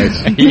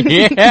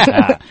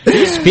 Yeah.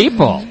 These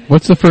people.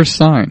 What's the first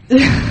sign?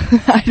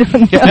 I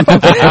don't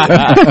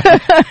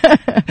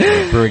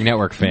know. Brewing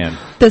Network fan.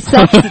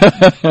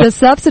 The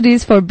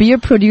subsidies for beer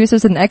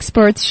producers and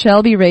exports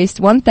shall be raised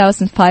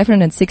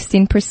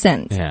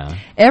 1,516%. Yeah.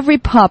 Every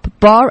pub,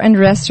 bar and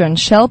restaurant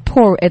shall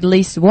pour at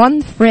least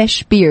one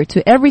fresh beer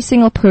to every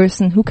single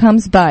person who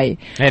comes by.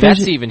 Hey,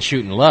 that's even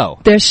shooting low.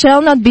 There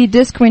shall not be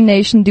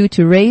discrimination due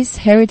to race,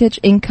 heritage,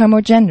 income,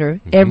 or gender.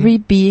 Mm-hmm. Every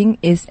being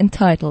is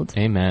entitled.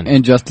 Amen.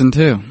 And Justin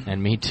too.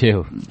 And me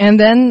too. And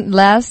then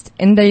last,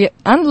 in the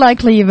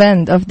unlikely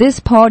event of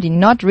this party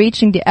not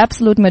reaching the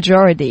absolute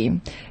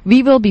majority,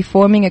 we will be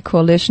forming a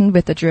coalition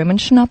with the German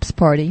Schnapps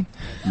Party.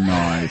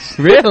 Nice.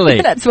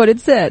 Really? That's what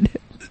it said.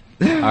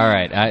 All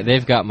right,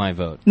 they've got my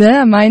vote.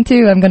 Yeah, mine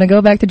too. I'm going to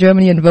go back to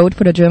Germany and vote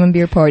for the German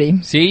beer party.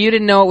 See, you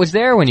didn't know it was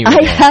there when you were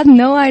I there. had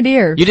no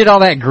idea. You did all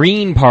that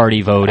Green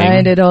Party voting.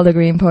 I did all the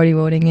Green Party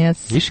voting,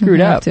 yes. You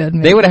screwed up.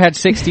 They would have had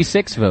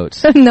 66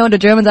 votes. No, the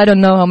Germans, I don't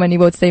know how many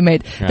votes they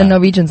made. The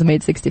Norwegians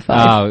made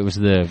 65. Oh, it was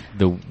the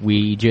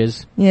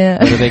Weeges?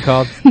 Yeah. What are they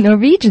called?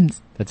 Norwegians.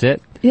 That's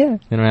it? Yeah.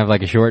 They don't have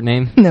like a short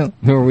name? No.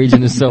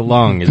 Norwegian is so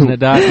long, isn't it,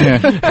 Doc?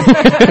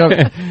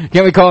 Yeah.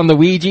 Can't we call them the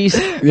Ouija's?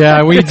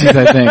 Yeah, Ouija's,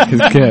 I think,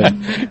 is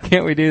good.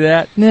 Can't we do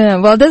that? Yeah,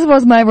 well, this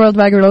was my World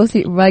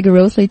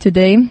Vigorously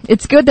today.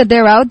 It's good that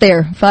they're out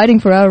there fighting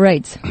for our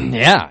rights.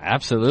 Yeah,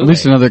 absolutely. At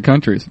least in other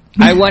countries.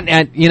 I went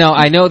at,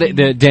 I know that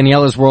the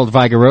Daniela's World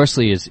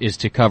Vigorously is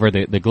to cover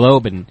the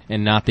globe and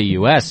not the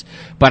U.S.,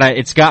 but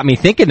it's got me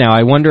thinking now,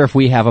 I wonder if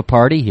we have a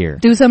party here.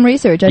 Do some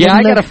research.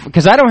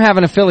 Because I don't have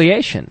an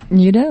affiliation.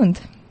 You don't.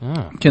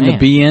 Oh, Can man.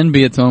 the BN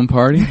be its own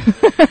party?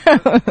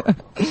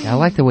 I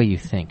like the way you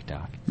think,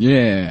 Doc.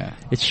 Yeah.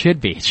 It should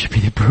be. It should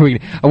be the brewing.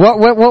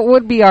 What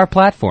would be our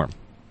platform?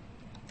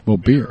 Well,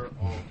 beer.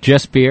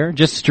 Just beer?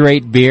 Just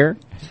straight beer?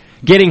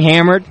 Getting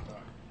hammered?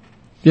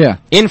 Yeah.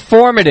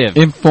 Informative.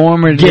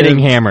 Getting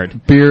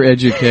hammered. Beer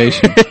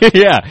education.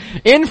 Yeah.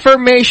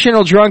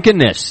 Informational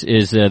drunkenness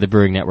is the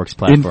Brewing Network's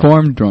platform.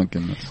 Informed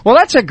drunkenness. Well,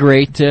 that's a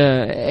great,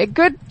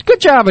 good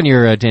job on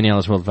your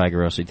Daniela's World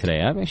Vigorously today.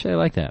 I actually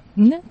like that.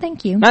 No,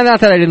 thank you. Not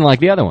that I didn't like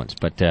the other ones,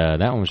 but that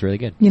one was really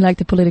good. You like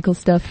the political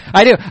stuff?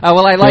 I do.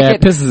 Well, I like it.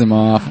 It pisses him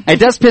off. It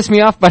does piss me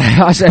off, but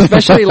I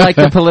especially like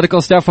the political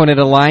stuff when it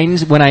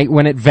aligns,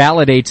 when it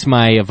validates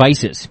my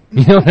vices.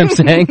 You know what I'm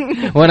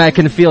saying? When I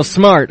can feel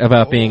smart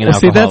about being an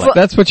alcoholic.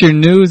 That's what your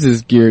news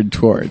is geared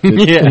toward.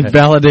 It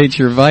validates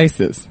your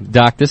vices.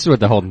 Doc, this is what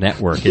the whole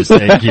network is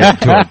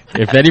geared toward.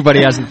 If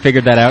anybody hasn't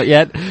figured that out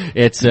yet,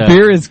 it's...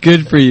 beer is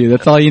good for you.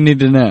 That's all you need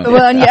to know.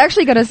 Well, and you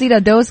actually got to see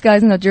that those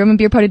guys in the German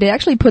beer party, they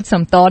actually put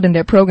some thought in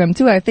their program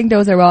too. I think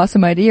those are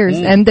awesome ideas.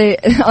 And they,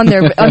 on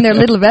their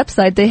little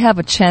website, they have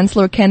a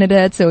chancellor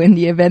candidate. So in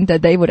the event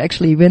that they would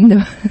actually win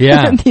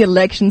the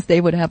elections,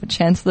 they would have a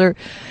chancellor.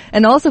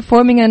 And also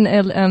forming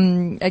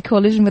a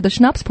coalition with the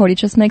Schnapps party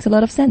just makes a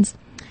lot of sense.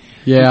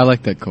 Yeah, I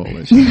like that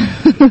coalition.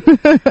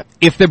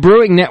 If the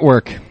Brewing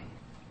Network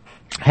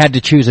had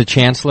to choose a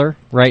chancellor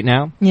right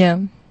now, yeah,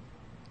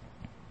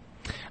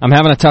 I'm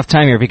having a tough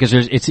time here because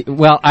I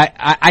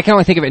can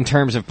only think of it in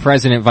terms of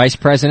president, vice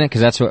president,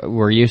 because that's what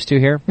we're used to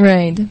here.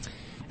 Right. And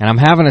I'm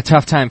having a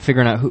tough time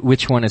figuring out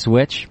which one is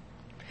which.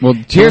 Well,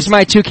 here's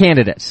my two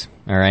candidates,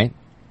 all right?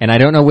 And I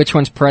don't know which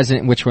one's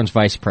president and which one's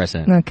vice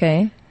president.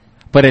 Okay.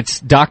 But it's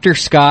Dr.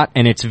 Scott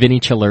and it's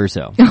Vinnie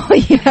Cilurzo. Oh,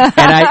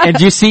 yeah. And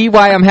do you see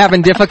why I'm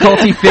having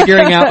difficulty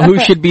figuring out who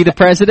should be the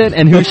president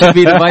and who should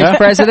be the vice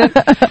president?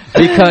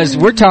 Because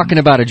we're talking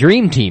about a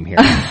dream team here.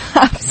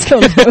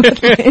 Absolutely.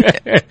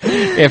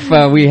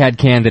 If we had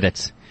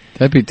candidates.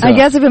 That'd be tough. I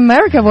guess if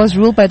America was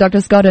ruled by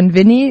Dr. Scott and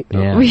Vinny,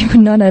 we would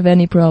not have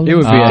any problems. It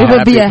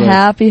would be a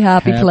happy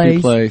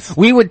place.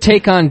 We would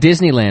take on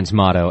Disneyland's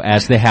motto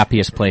as the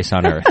happiest place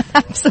on earth.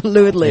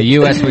 Absolutely. The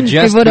U.S. would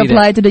just it would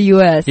apply to the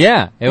U.S.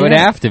 Yeah, it would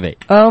have to be.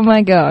 Oh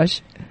my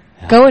gosh.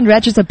 Go and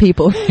register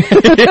people.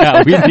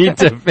 Yeah, we need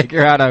to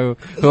figure out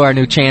who our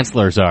new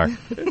chancellors are.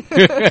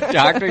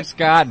 Dr.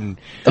 Scott and...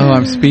 Oh,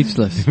 I'm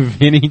speechless.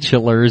 Vinnie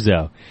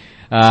Cilurzo.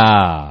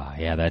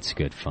 Yeah, that's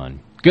good fun.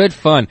 Good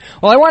fun.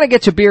 Well, I want to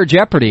get to Beer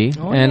Jeopardy,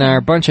 and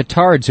our bunch of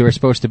tards who are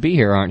supposed to be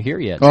here aren't here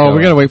yet. Oh,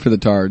 we gotta wait for the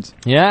tards.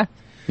 Yeah?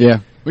 Yeah.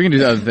 We can do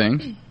the other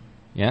thing.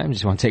 Yeah, I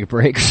just want to take a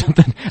break or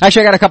something.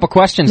 Actually, I got a couple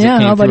questions that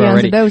came through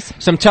already.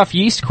 Some tough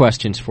yeast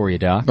questions for you,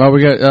 Doc. Well,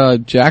 we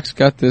got, Jack's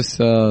got this,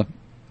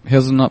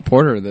 hazelnut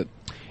porter that...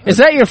 Is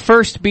that your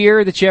first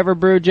beer that you ever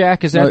brewed,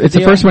 Jack? Is that it's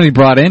the first one he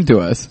brought into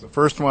us. The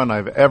first one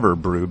I've ever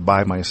brewed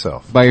by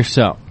myself. By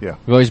yourself? Yeah.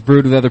 You've always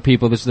brewed with other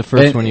people. This is the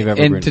first one you've ever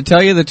brewed. And to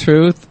tell you the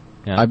truth,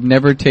 I've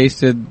never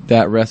tasted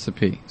that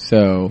recipe.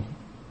 So,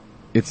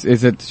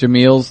 is it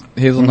Jamil's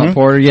hazelnut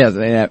porter? Yes,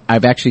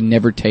 I've actually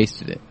never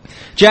tasted it.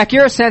 Jack,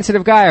 you're a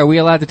sensitive guy. Are we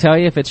allowed to tell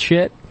you if it's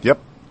shit? Yep.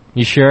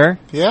 You sure?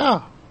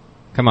 Yeah.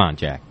 Come on,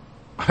 Jack.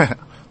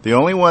 The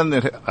only one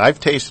that I've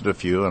tasted a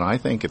few, and I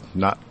think it's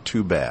not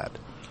too bad.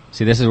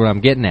 See, this is what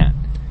I'm getting at.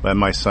 But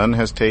my son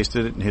has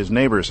tasted it, and his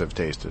neighbors have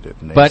tasted it.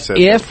 And but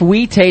if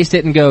we taste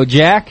it and go,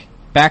 Jack,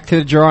 back to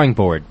the drawing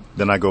board.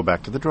 Then I go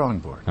back to the drawing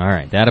board. All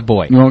right, that a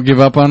boy. You won't give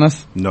up on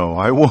us? No,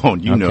 I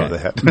won't. You know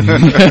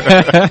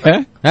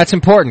that. That's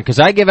important,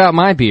 because I give out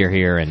my beer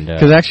here.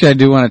 Because actually I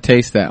do want to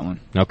taste that one.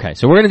 Okay,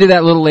 so we're going to do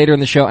that a little later in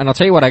the show. And I'll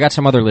tell you what, I got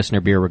some other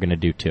listener beer we're going to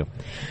do, too.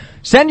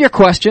 Send your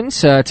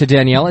questions to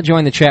Daniela.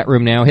 Join the chat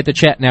room now. Hit the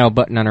Chat Now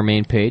button on our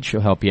main page. She'll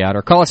help you out.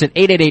 Or call us at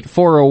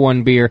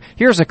 888-401-BEER.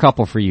 Here's a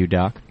couple for you,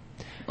 Doc.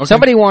 Okay.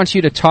 Somebody wants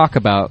you to talk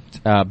about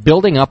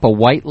building up a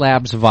White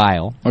Labs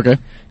vial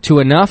to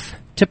enough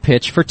to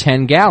pitch for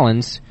 10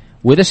 gallons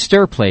with a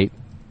stir plate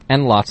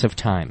and lots of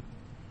time.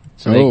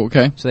 So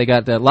So they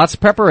got lots of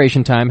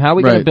preparation time. How are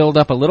we going to build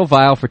up a little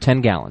vial for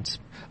 10 gallons?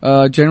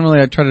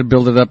 Generally, I try to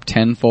build it up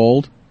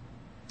tenfold.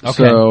 Okay.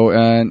 So,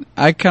 and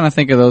I kind of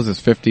think of those as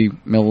 50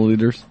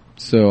 milliliters.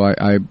 So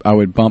I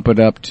would bump it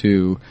up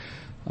to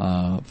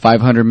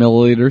 500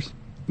 milliliters.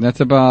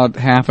 That's about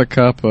half a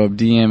cup of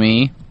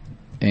DME,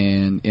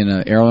 and in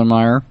an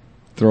Erlenmeyer,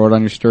 throw it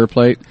on your stir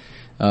plate,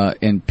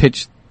 and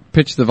pitch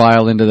the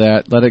vial into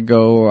that. Let it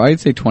go, I'd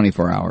say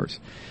 24 hours.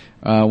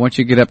 Once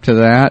you get up to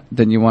that,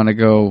 then you want to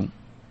go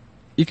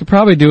You could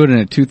probably do it in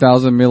a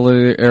 2,000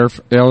 milliliter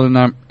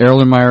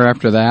Erlenmeyer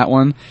after that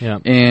one. Yeah.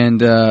 And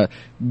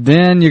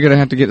then you're going to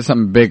have to get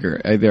something bigger,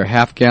 either a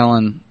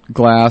half-gallon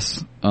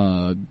glass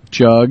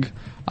jug.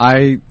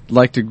 I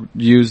like to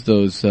use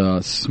those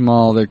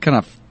small, they're kind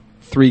of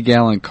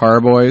 3-gallon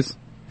carboys.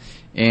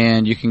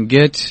 And you can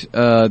get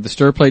the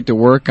stir plate to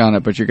work on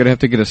it, but you're going to have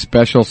to get a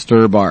special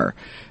stir bar.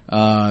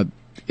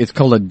 It's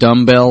called a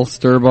dumbbell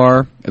stir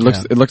bar. It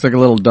looks like a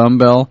little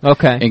dumbbell.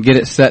 Okay. And get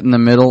it set in the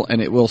middle,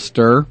 and it will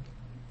stir.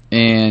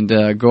 And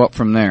go up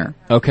from there.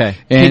 Okay.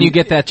 And can you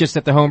get that just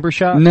at the homebrew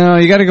shop? No,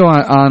 you got to go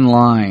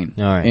online.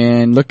 All right.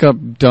 And look up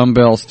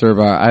dumbbell stir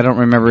bar. I don't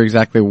remember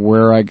exactly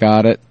where I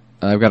got it.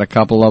 I've got a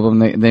couple of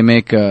them. They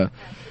make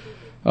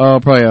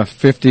probably a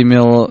 50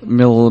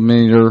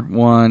 millimeter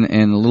one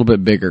and a little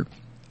bit bigger,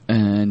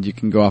 and you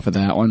can go off of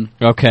that one.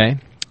 Okay.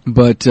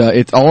 But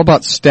it's all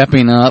about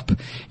stepping up,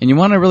 and you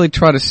want to really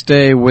try to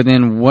stay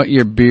within what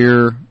your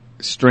beer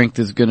strength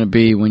is going to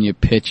be when you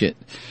pitch it.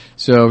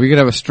 So if you could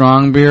have a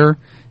strong beer,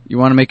 you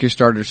want to make your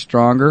starters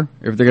stronger.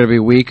 If they're going to be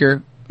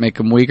weaker, make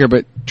them weaker,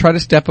 but try to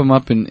step them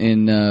up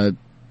in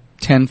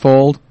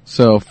tenfold.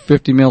 So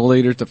 50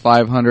 milliliters to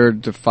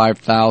 500 to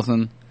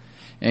 5,000,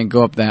 and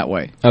go up that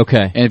way.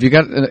 Okay. And if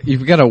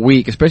you've got a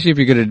week, especially if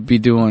you're going to be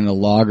doing a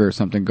lager or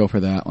something, go for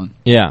that one.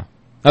 Yeah.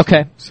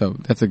 Okay. So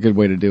that's a good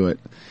way to do it.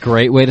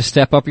 Great way to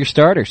step up your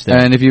starters there.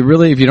 And if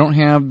you don't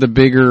have the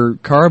bigger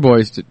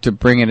carboys to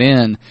bring it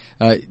in,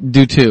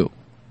 do 2.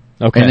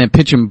 Okay. And then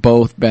pitch them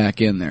both back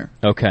in there.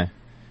 Okay.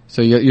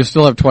 So you'll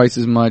still have twice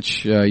as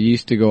much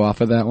yeast to go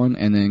off of that one,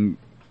 and then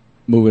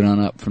move it on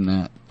up from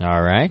that.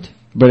 All right.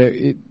 But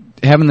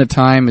having the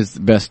time is the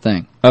best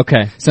thing.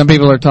 Okay. Some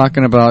people are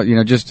talking about,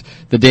 just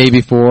the day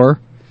before,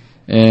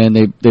 and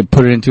they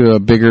put it into a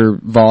bigger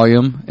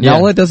volume. And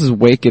all it does is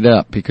wake it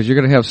up, because you're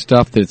going to have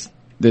stuff that's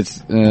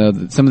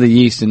some of the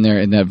yeast in there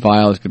in that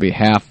vial is going to be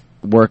half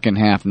working,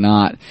 half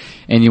not,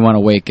 and you want to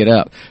wake it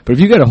up. But if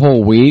you got a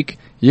whole week,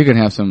 you can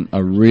have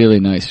a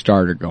really nice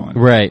starter going.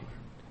 Right.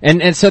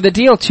 And so the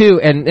deal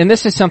too, and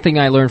this is something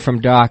I learned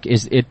from Doc,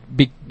 is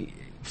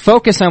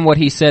focus on what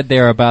he said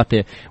there about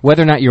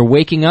whether or not you're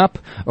waking up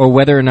or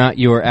whether or not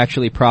you're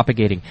actually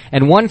propagating.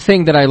 And one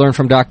thing that I learned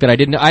from Doc that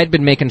I'd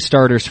been making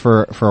starters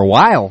for a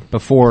while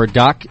before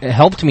Doc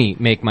helped me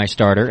make my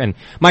starter, and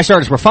my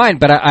starters were fine,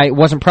 but I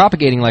wasn't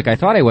propagating like I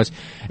thought I was.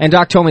 And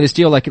Doc told me this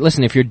deal, like,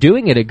 listen, if you're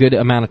doing it a good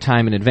amount of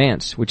time in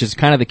advance, which is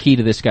kind of the key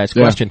to this guy's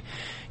question,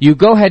 you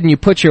go ahead and you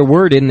put your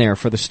wort in there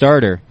for the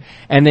starter,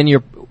 and then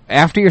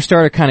after your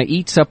starter kind of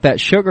eats up that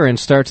sugar and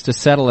starts to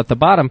settle at the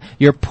bottom,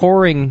 you're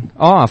pouring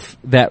off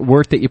that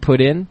wort that you put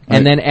in,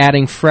 and then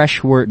adding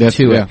fresh wort to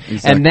it. Exactly.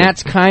 And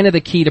that's kind of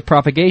the key to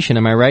propagation.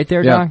 Am I right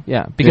there, Doc?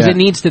 Yeah. Because it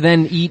needs to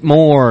then eat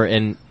more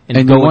and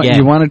go again.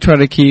 You want to try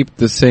to keep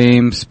the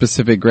same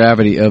specific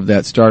gravity of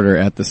that starter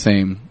at the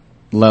same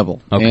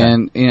level. Okay.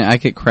 And I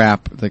get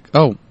crap like,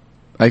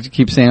 I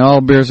keep saying,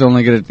 beer's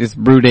only it's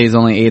brew day's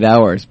only 8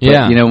 hours.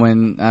 But,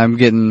 when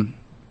I'm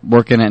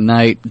working at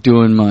night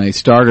doing my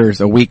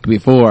starters a week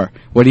before,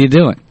 what are you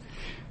doing?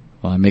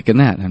 Well, I'm making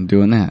that. I'm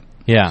doing that.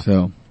 Yeah.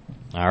 So,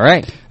 all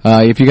right.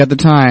 If you got the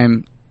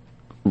time,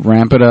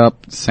 ramp it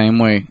up the same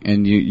way,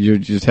 and you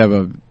just have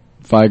a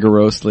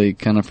vigorously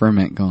kind of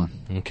ferment going.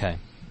 Okay.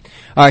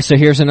 All right. So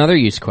here's another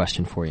yeast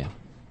question for you.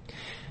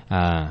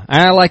 And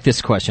I like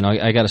this question.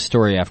 I got a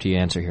story after you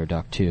answer here,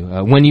 Doc, too.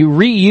 When you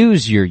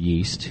reuse your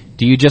yeast,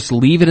 do you just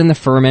leave it in the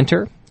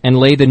fermenter and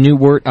lay the new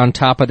wort on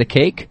top of the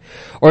cake?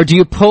 Or do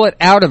you pull it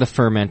out of the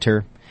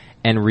fermenter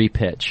and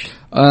repitch?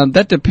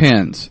 That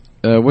depends.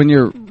 When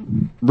you're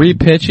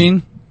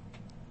repitching,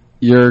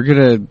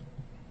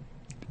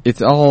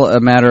 it's all a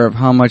matter of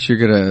how much you're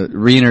gonna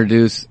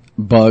reintroduce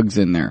bugs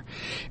in there.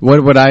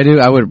 What would I do?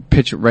 I would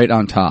pitch it right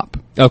on top.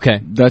 Okay.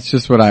 That's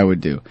just what I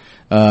would do.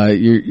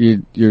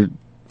 Your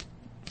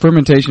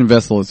fermentation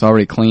vessel is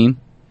already clean.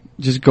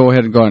 Just go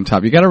ahead and go on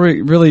top. You gotta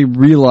really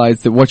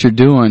realize that what you're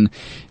doing,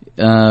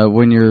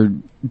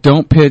 when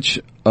don't pitch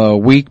a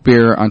weak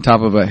beer on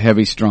top of a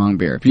heavy strong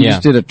beer. If you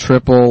just did a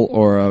triple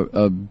or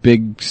a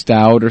big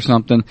stout or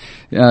something,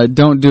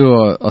 don't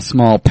do a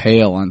small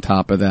pail on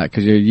top of that,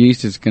 because your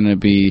yeast is going to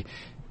be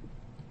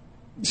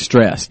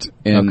stressed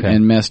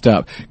and messed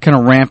up. Kind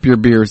of ramp your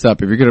beers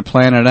up. If you're going to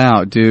plan it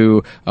out,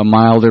 do a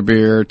milder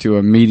beer to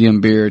a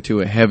medium beer to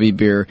a heavy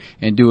beer,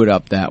 and do it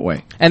up that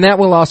way. And that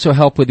will also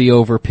help with the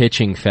over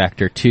pitching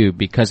factor too,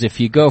 because if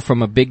you go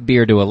from a big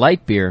beer to a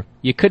light beer,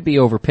 you could be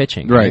over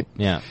pitching. Right.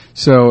 Yeah.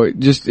 So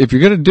just, if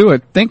you're going to do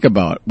it, think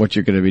about what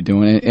you're going to be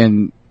doing,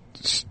 and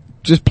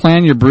just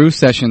plan your brew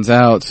sessions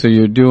out so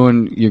you're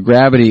doing your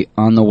gravity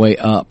on the way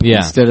up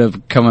instead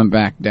of coming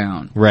back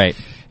down. Right.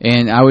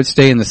 And I would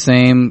stay in the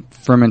same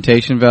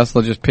fermentation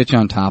vessel, just pitch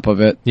on top of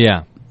it.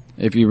 Yeah.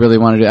 If you really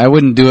want to do it. I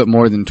wouldn't do it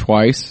more than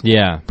twice.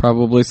 Yeah.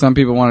 Probably. Some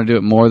people want to do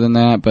it more than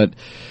that, but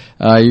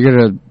you're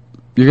gonna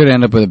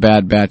end up with a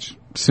bad batch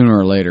sooner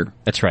or later.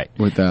 That's right.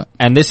 With that.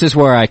 And this is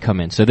where I come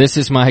in. So this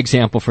is my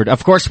example for,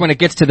 of course, when it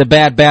gets to the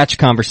bad batch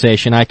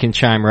conversation, I can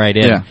chime right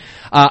in. Yeah.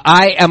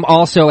 I am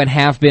also and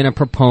have been a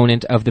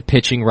proponent of the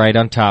pitching right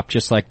on top,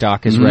 just like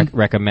Doc is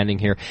recommending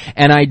here.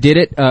 And I did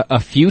it a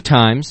few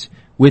times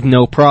with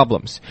no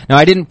problems. Now,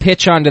 I didn't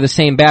pitch onto the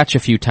same batch a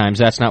few times.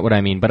 That's not what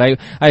I mean. But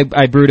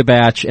I brewed a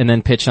batch and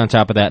then pitched on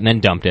top of that and then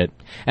dumped it.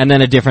 And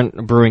then a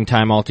different brewing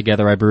time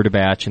altogether, I brewed a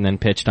batch and then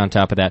pitched on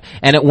top of that.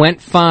 And it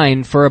went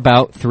fine for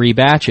about 3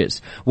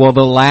 batches. Well,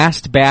 the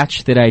last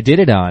batch that I did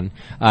it on,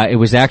 it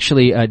was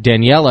actually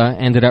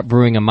Daniela ended up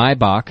brewing a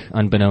Maibach,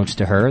 unbeknownst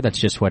to her. That's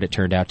just what it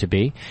turned out to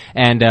be.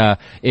 And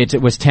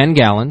it was 10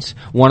 gallons.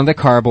 One of the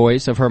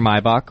carboys of her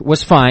Maibach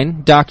was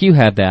fine. Doc, you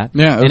had that.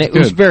 Yeah, and it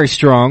was very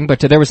strong,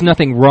 but there was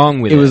nothing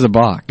wrong with it. It was a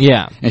Bach.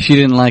 Yeah. And she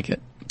didn't like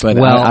it. But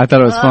well, I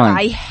thought it was fine.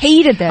 I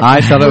hated that.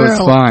 I thought it was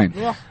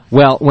fine.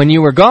 Well, when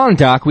you were gone,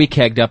 Doc, we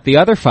kegged up the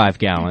other 5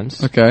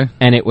 gallons. Okay.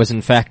 And it was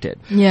infected.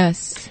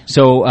 Yes.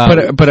 So,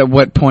 but at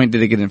what point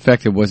did it get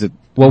infected? Was it?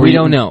 Well, we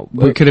don't know.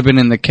 It could have been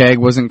in the keg,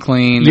 wasn't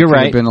clean. You're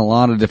right. It could have been a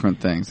lot of different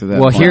things.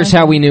 Well, here's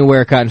how we knew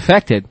where it got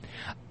infected.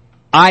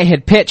 I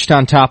had pitched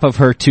on top of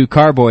her 2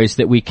 carboys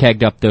that we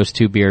kegged up those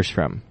 2 beers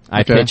from.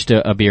 I pitched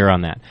a beer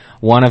on that.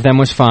 One of them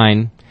was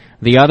fine.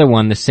 The other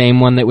one, the same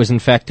one that was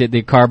infected,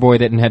 the carboy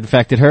that had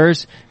infected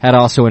hers, had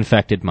also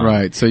infected mine.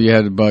 Right, so you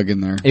had a bug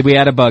in there. We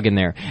had a bug in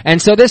there.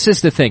 And so this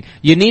is the thing.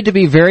 You need to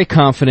be very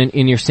confident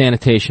in your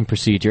sanitation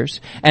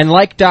procedures. And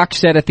like Doc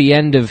said at the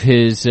end of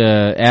his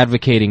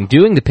advocating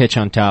doing the pitch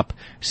on top,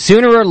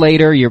 sooner or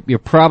later you're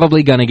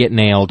probably going to get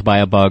nailed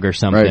by a bug or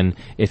something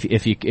if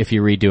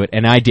you redo it.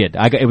 And I did.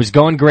 It was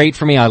going great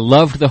for me. I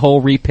loved the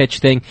whole repitch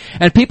thing.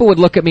 And people would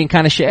look at me and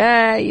kind of say,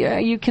 yeah,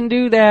 you can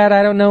do that.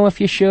 I don't know if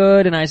you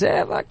should. And I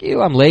said, fuck you.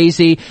 I'm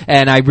lazy,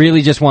 and I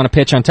really just want to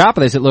pitch on top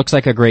of this. It looks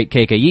like a great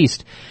cake of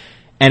yeast.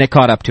 And it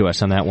caught up to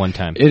us on that one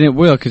time. And it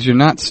will, because you're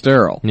not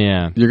sterile.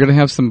 Yeah. You're going to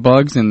have some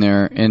bugs in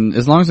there, and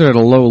as long as they're at a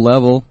low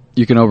level,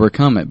 you can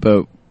overcome it.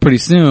 But pretty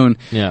soon,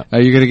 you're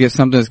going to get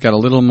something that's got a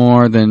little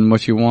more than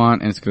what you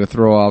want, and it's going to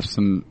throw off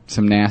some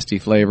nasty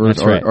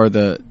flavors, or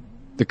the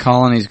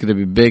colony is going to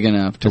be big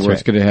enough to where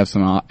it's going to have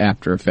some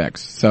after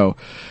effects. So,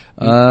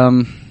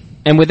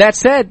 and with that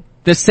said,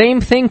 the same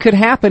thing could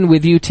happen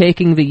with you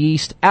taking the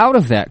yeast out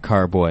of that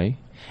carboy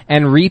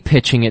and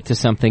repitching it to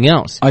something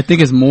else. I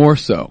think it's more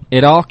so.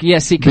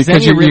 Because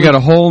then you got a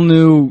whole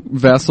new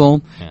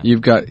vessel. Yeah. You're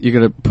going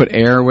to put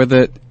air with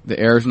it. The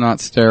air's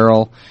not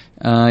sterile.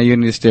 You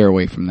need to stay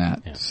away from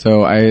that. Yeah.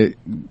 So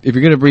if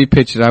you're going to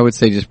repitch it, I would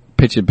say just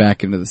pitch it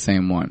back into the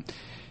same one.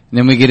 And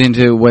then we get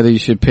into whether you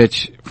should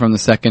pitch from the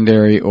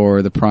secondary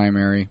or the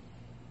primary.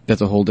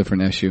 That's a whole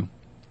different issue.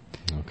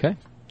 Okay.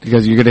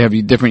 Because you're going to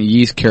have different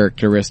yeast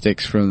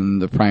characteristics from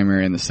the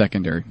primary and the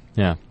secondary.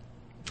 Yeah.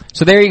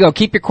 So there you go.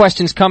 Keep your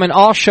questions coming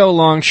all show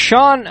long.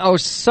 Sean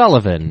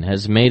O'Sullivan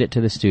has made it to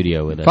the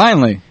studio with us.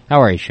 Finally.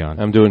 How are you, Sean?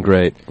 I'm doing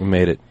great. We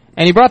made it.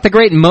 And he brought the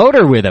great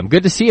Motor with him.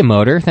 Good to see you,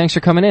 Motor. Thanks for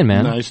coming in,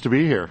 man. Nice to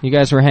be here. You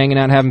guys were hanging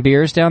out having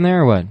beers down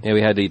there, or what? Yeah,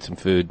 we had to eat some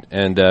food.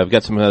 And we've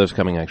got some others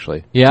coming,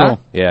 actually. Yeah?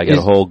 Cool. Yeah, I got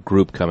a whole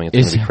group coming. It's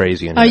going to be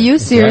crazy in here. Are you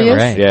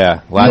serious? Right.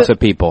 Yeah, lots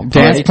of people.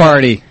 Dance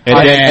party.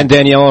 And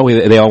Danielle,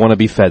 they all want to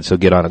be fed, so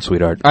get on it,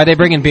 sweetheart. Are they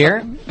bringing beer?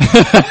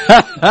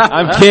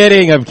 I'm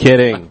kidding.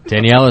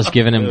 Daniela's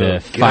giving him the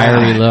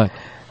fiery look.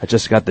 I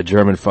just got the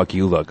German fuck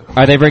you look.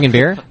 Are they bringing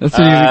beer?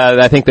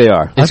 I think they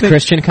are. Is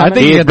Christian coming?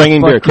 He is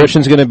bringing beer.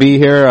 Christian's going to be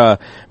here.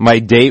 My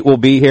date will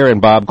be here, and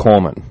Bob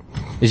Coleman.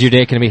 Is your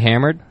date going to be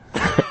hammered?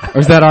 Or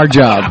is that our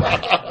job?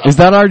 Is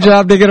that our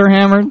job to get her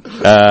hammered?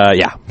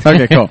 Yeah.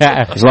 Okay, cool.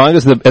 As long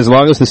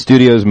as the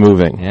studio's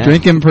moving. Yeah.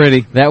 Drinking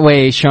pretty. That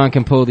way Sean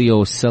can pull the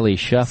old silly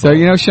shuffle.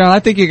 So, Sean, I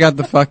think you got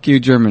the fuck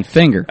you German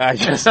finger. I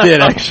just did,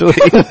 actually.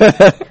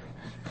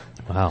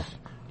 Wow.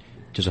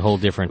 Just a whole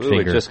different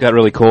figure. It just got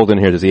really cold in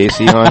here. Is the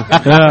AC on?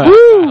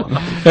 Woo!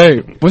 Hey,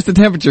 what's the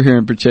temperature here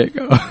in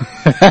Pacheco?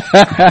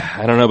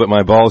 I don't know, but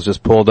my balls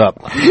just pulled up.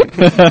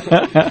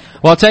 Well,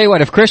 I'll tell you what.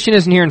 If Christian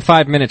isn't here in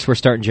 5 minutes, we're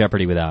starting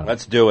Jeopardy without him.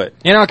 Let's do it.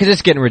 Because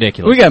it's getting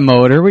ridiculous. We got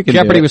Motor. We can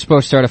Jeopardy do it. was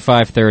supposed to start at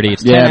 5:30.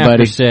 It's 10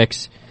 after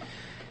 6.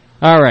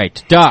 All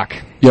right, Doc.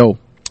 Yo.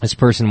 This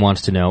person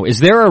wants to know, is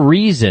there a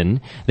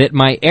reason that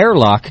my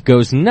airlock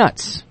goes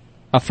nuts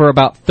for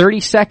about 30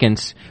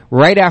 seconds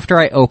right after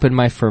I open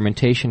my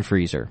fermentation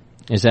freezer?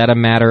 Is that a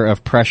matter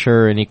of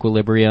pressure and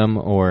equilibrium,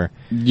 or?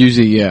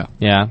 Usually, yeah.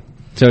 Yeah.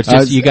 So it's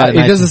just, you got it.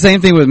 It does the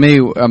same thing with me.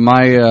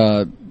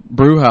 My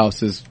brew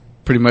house is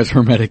pretty much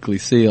hermetically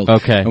sealed.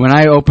 Okay. And when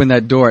I open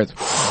that door, it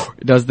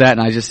does that,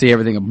 and I just see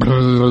everything,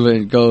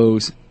 it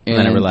goes. And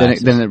then it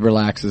relaxes. Then it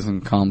relaxes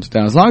and calms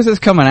down. As long as it's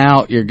coming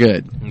out, you're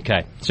good.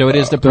 Okay. So it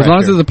is the pressure. As long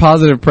as there's a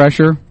positive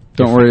pressure,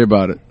 don't worry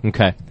about it.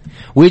 Okay.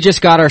 We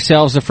just got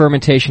ourselves a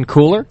fermentation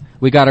cooler.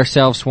 We got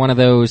ourselves one of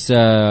those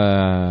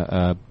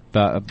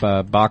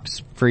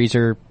box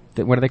freezer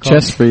What are they called?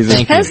 Chest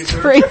freezer. Chest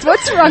freezer.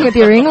 What's wrong with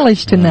your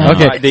English tonight?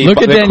 Okay,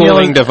 look at the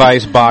cooling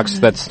device box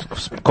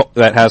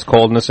that has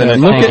coldness in it.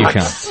 Thank you,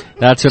 Sean.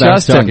 That's what I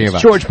was talking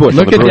about. George Bush.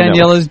 Look at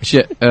Daniela's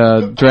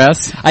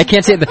dress. I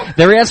can't say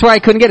that's why I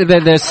couldn't get it.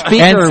 The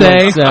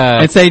speaker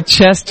and say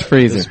chest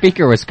freezer. The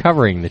speaker was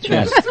covering the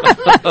chest.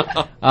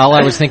 All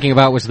I was thinking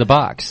about was the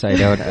box.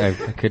 I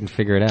couldn't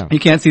figure it out. You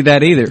can't see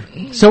that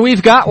either. So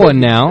we've got one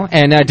now,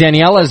 and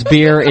Daniela's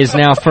beer is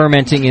now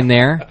fermenting in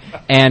there,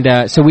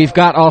 and so we've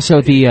got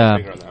also the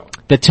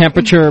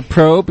temperature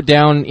probe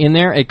down in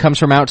there. It comes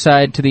from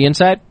outside to the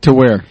inside. To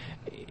where?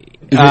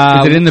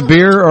 Is it in the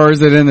beer or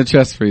is it in the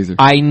chest freezer?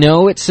 I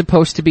know it's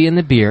supposed to be in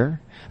the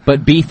beer,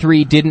 but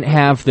B3 didn't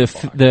have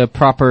the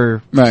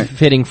proper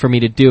fitting for me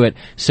to do it.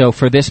 So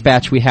for this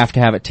batch, we have to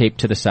have it taped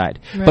to the side.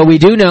 Right. But we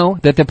do know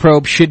that the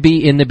probe should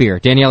be in the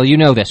beer. Daniela, you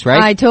know this,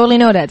 right? I totally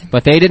know that.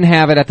 But they didn't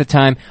have it at the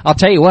time. I'll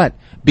tell you what.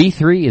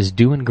 B3 is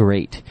doing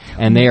great,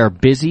 and they are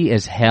busy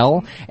as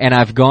hell, and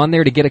I've gone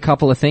there to get a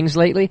couple of things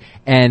lately,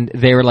 and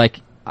they were like,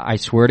 I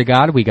swear to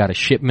God, we got a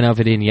shipment of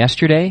it in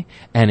yesterday,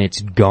 and it's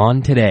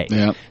gone today.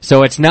 Yep.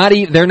 So it's not,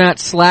 they're not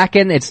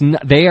slacking,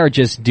 they are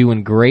just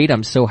doing great.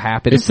 I'm so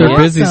happy to see it. It's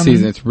their busy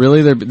season. It's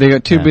really they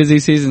got two busy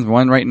seasons.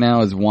 One right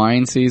now is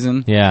wine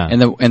season. Yeah.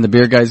 And the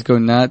beer guys go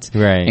nuts.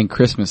 Right. And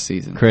Christmas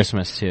season.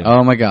 Christmas too.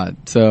 Oh my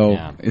God. So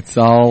it's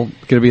all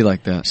gonna be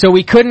like that. So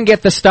we couldn't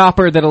get the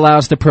stopper that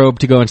allows the probe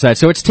to go inside.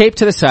 So it's taped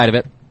to the side of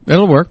it.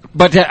 It'll work.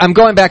 But I'm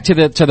going back to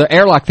the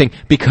airlock thing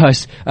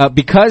because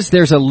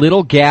there's a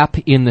little gap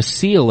in the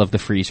seal of the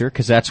freezer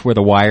because that's where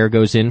the wire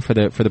goes in for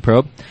the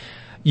probe.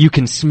 You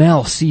can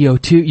smell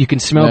CO2. You can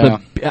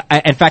smell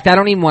in fact, I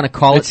don't even want to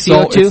call it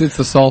CO2. It's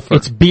the sulfur.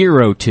 It's beer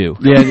O2.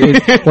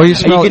 Yeah. Well, you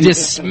can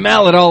just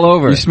smell it all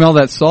over. You smell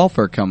that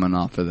sulfur coming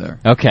off of there.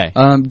 Okay.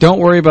 Don't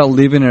worry about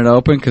leaving it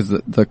open because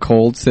the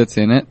cold sits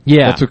in it.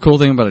 Yeah. That's the cool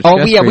thing about a chest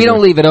freezer. We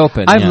don't leave it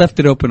open. I've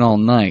left it open all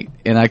night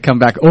and I come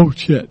back, oh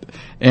shit.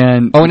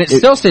 And it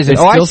still stays in. It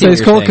still stays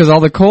cold because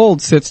all the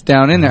cold sits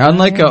down in there.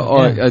 Unlike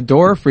a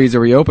door freezer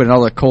where you open and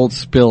all the cold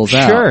spills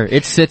out. Sure,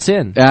 it sits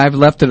in. And I've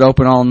left it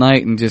open all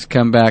night and just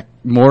come back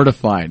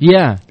mortified.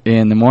 Yeah.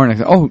 In the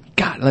morning. Oh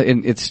God,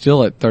 and it's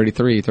still at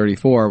 33,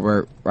 34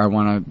 where I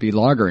want to be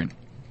lagering.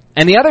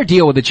 And the other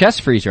deal with the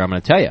chest freezer, I'm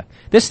going to tell you,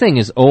 this thing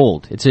is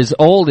old. It's as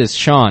old as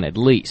Sean, at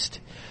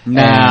least.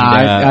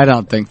 Nah, I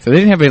don't think so. They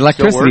didn't have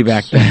electricity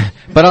back then.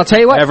 But I'll tell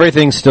you what.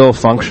 Everything's still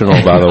functional,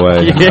 by the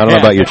way. I don't know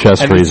about your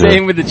chest freezer.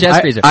 Same with the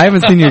chest freezer. I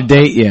haven't seen your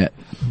date yet.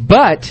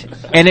 But,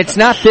 and it's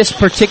not this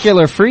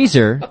particular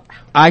freezer,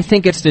 I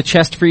think it's the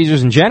chest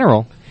freezers in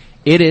general,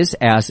 it is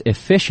as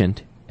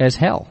efficient as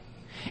hell.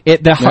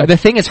 The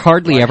thing is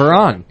hardly ever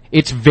on.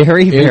 It's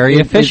very, very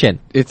efficient.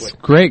 It's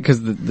great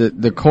because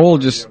the coal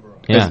just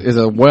is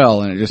a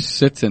well and it just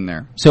sits in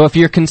there. So if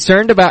you're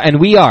concerned about, and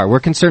we're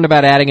concerned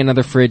about adding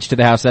another fridge to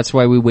the house. That's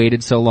why we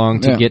waited so long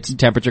to get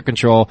temperature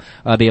control,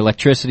 the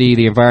electricity,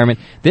 the environment.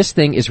 This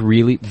thing is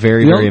really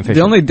very, very efficient.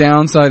 The only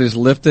downside is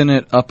lifting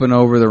it up and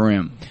over the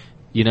rim.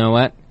 You know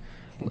what?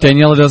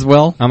 Daniela does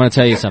well. I'm going to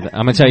tell you something.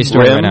 I'm going to tell you a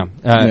story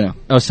right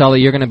now.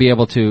 Sully, you're going to be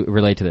able to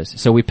relate to this.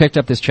 So we picked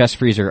up this chest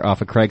freezer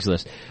off of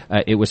Craigslist.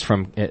 It was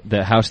from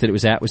the house that it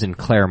was at was in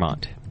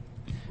Claremont.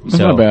 That's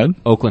not bad.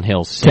 Oakland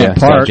Hills. Same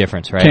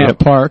difference, right? Can't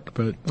park,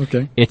 but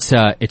okay. It's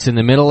in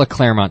the middle of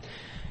Claremont.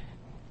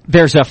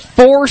 There's a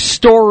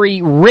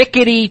 4-story,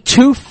 rickety,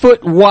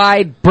 2-foot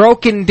wide,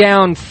 broken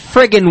down,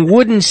 friggin'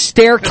 wooden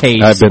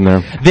staircase. I've been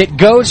there. That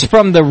goes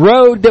from the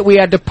road that we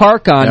had to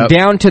park on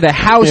down to the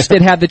house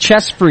that had the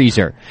chest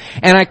freezer.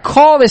 And I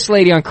call this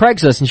lady on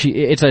Craigslist, and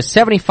it's a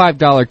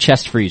 $75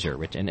 chest freezer,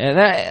 and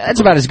that's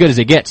about as good as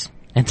it gets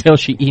until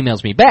she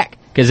emails me back,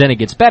 because then it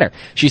gets better.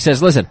 She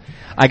says, listen,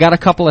 I got a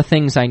couple of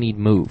things I need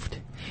moved.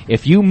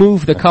 If you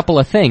move the couple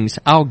of things,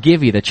 I'll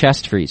give you the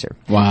chest freezer.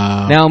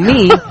 Wow. Now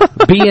me,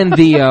 being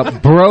the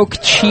broke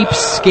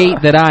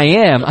cheapskate that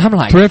I am, I'm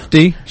like,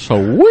 thrifty.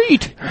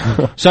 Sweet.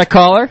 So I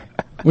call her.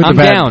 I'm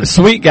down.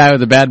 Sweet guy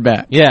with a bad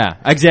back. Yeah,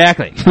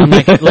 exactly. I'm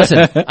like,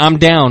 listen, I'm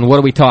down. What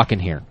are we talking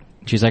here?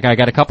 She's like, I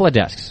got a couple of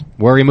desks.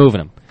 Where are we moving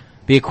them?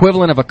 The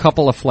equivalent of a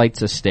couple of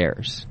flights of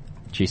stairs,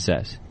 she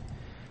says.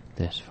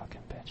 This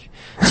fucking bitch.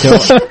 So,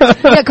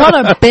 yeah, call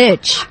her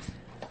bitch.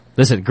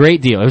 Listen,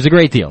 great deal. It was a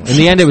great deal. In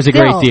the end, it was a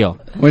great deal.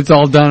 When it's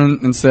all done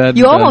and said.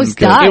 You almost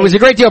died. It was a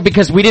great deal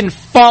because we didn't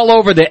fall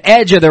over the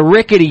edge of the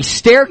rickety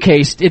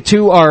staircase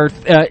to our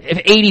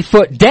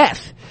 80-foot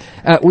death.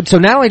 So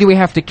not only do we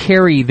have to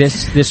carry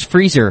this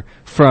freezer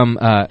from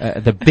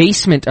the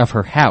basement of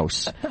her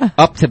house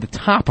up to the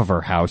top of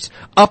her house,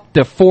 up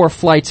the 4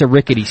 flights of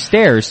rickety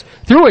stairs,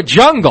 through a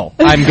jungle,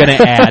 I'm going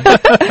to add,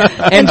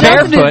 and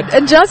barefoot.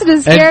 And Justin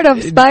is scared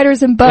of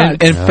spiders and bugs.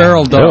 And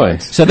feral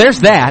dogs. So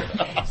there's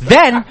that.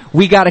 Then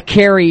we got to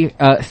carry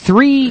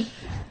 3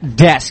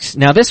 desks.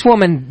 Now, this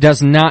woman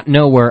does not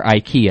know where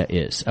IKEA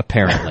is,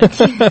 apparently.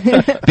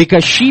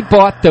 Because she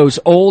bought those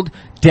old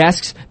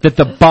desks that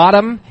the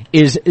bottom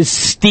is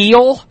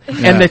steel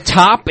and the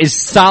top is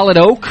solid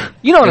oak.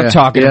 You know what I'm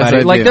talking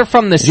about. Like, they're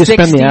from the 60s. Did you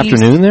spend the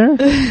afternoon there?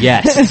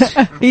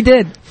 Yes. He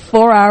did.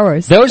 4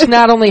 hours. Those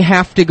not only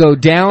have to go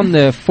down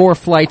the 4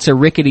 flights of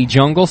rickety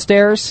jungle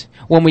stairs,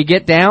 when we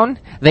get down,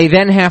 they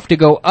then have to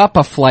go up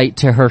a flight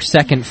to her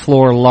second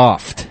floor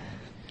loft.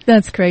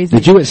 That's crazy.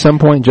 Did you at some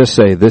point just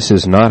say, this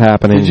is not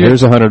happening,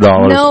 here's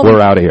 $100, we're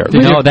out of here?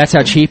 No, that's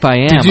how cheap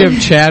I am. Did you have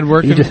Chad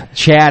working?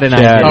 Chad and I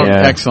did. Oh,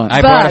 excellent.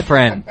 I brought a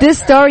friend. This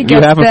story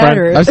gets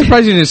better. I'm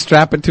surprised you didn't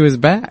strap it to his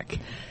back.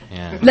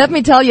 Let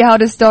me tell you how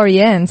the story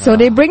ends. So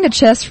they bring the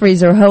chest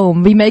freezer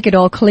home. We make it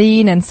all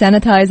clean and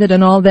sanitize it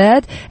and all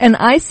that. And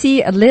I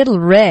see a little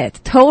rat,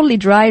 totally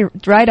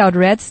dried out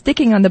rat,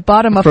 sticking on the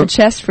bottom of the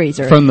chest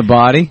freezer. From the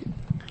body?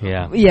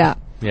 Yeah. Yeah.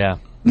 Yeah.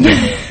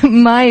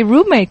 My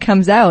roommate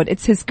comes out.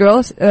 It's his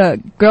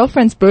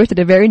girlfriend's birthday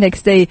the very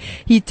next day.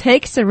 He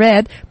takes the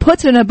rat,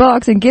 puts it in a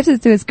box, and gives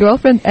it to his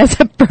girlfriend as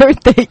a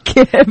birthday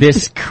gift.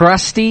 This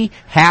crusty,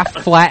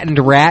 half-flattened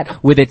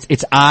rat with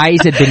its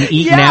eyes had been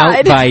eaten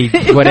out by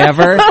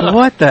whatever.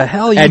 What the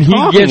hell are you talking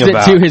about? And he gives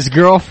it to his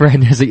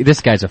girlfriend. This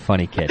guy's a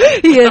funny kid.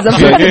 He is a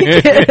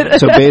funny kid.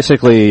 So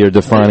basically, you're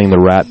defining the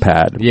rat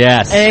pad.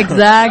 Yes.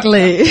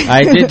 Exactly.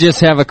 I did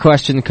just have a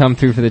question come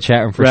through for the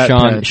chat room for Rat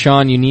Sean. pad.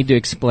 Sean, you need to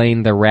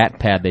explain the rat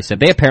pad, they said.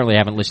 They apparently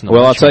haven't listened to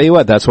Well, I'll Lunch tell Meat. you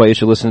what, that's why you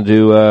should listen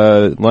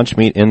to Lunch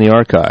Meat in the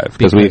archive,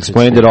 because we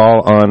explained it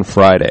all on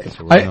Friday.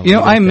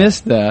 I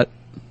missed that.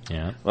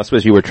 Yeah. I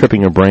suppose you were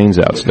tripping your brains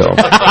out still.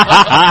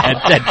 At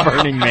that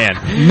Burning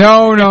Man.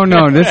 No.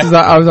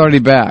 I was already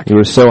back. You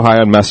were so high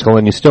on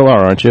mescaline, you still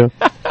are, aren't you?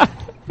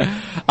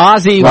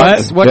 Ozzy,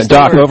 what's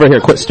Doc, over here,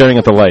 quit staring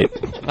at the light.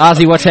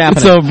 Ozzy, what's happening?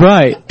 It's so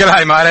bright.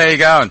 G'day, mate. How you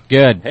going?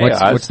 Good. Hey,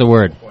 what's the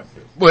word?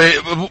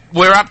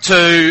 We're up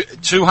to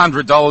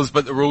 $200,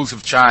 but the rules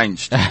have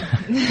changed. What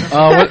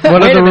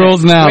are the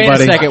rules now, Wait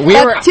buddy? a second. We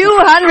were At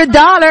 $200.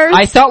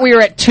 I thought we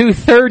were at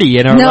 $230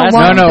 in our No,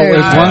 last. No, it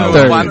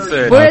was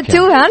 130. We're at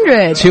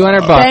 $200.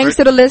 $200. Thanks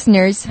to the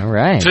listeners. All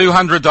right.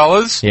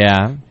 $200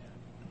 Yeah.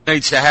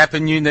 needs to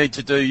happen. You need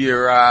to do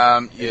your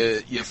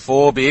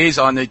 4 beers.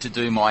 I need to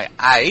do my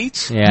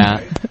 8.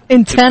 Yeah.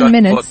 In 10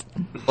 minutes.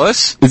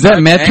 Plus. Is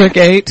that metric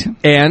 8?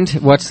 And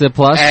what's the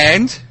plus?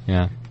 And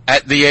yeah.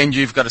 At the end,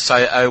 you've got to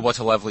say, "Oh, what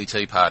a lovely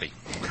tea party."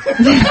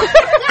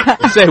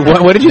 Say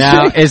what did you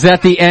now, say? Is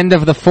that the end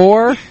of the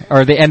 4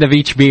 or the end of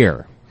each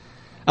beer?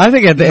 I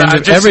think at the end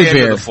of every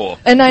beer.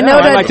 And I know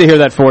I'd like to hear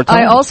that 4 times.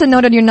 I also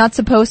know that you're not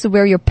supposed to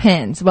wear your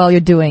pants while you're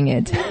doing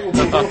it.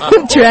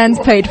 Trans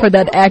paid for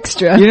that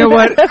extra. You know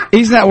what?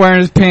 He's not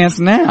wearing his pants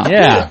now.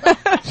 Yeah.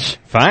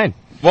 Fine.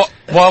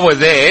 While we're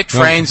there,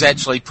 Trans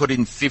actually put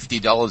in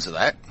 $50 of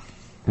that.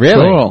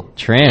 Really? Cool.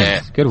 Trans.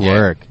 Yeah. Good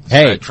work. So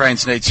Hey,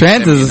 Trans needs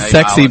Trans to is send a me an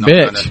sexy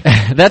email, and I'm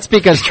bitch. that's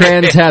because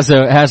Trans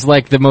has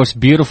like the most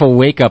beautiful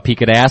wake up he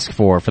could ask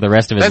for the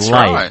rest of his That's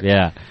life. right.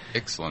 Yeah.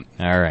 Excellent.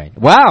 All right.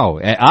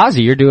 Wow,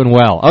 Ozzy, you're doing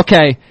well.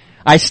 Okay,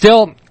 I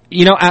still,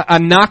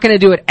 I'm not going to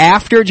do it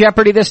after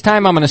Jeopardy this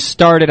time. I'm going to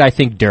start it, I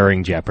think,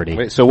 during Jeopardy.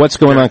 Wait, so what's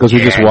going on? Because we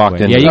just walked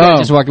in. Yeah, you guys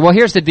just walked in. Well,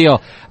 here's the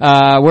deal.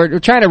 We're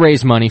trying to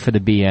raise money for the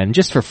BN,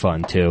 just for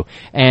fun, too.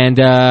 And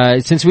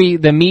since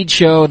the Mead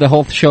show, the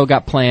whole show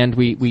got planned,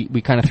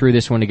 we kind of threw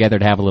this one together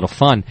to have a little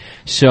fun.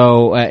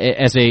 So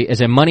as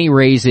a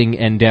money-raising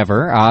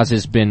endeavor, Oz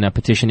has been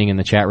petitioning in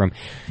the chat room.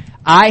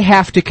 I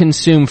have to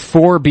consume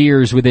 4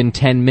 beers within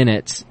 10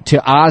 minutes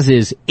to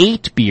Oz's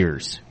 8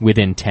 beers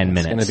within 10 minutes.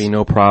 It's going to be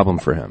no problem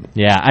for him.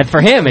 Yeah, and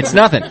for him, it's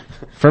nothing.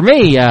 For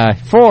me,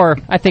 4,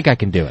 I think I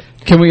can do it.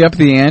 Can we up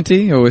the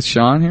ante with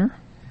Sean here?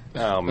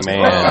 Oh, man.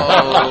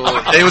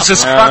 It was a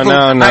struggle.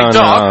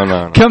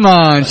 No. Come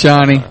on,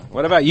 Shawnee.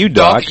 What about you,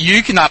 Doc?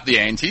 You can up the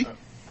ante.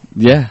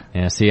 Yeah.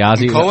 Yeah, see,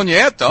 Ozzy. I'm calling you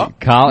out,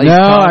 Doc.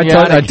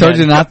 I told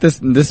you not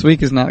this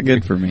week is not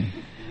good for me.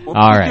 Well,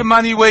 all put right. your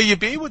money where your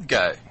beer would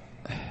go.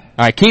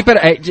 All right, keep it.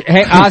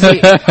 Hey,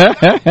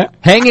 Ozzy,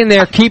 hang in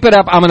there. Keep it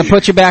up. I'm going to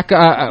put you back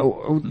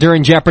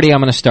during Jeopardy. I'm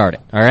going to start it.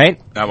 All right?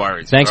 No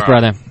worries. Thanks, all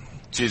brother.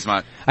 Cheers,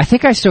 mate. I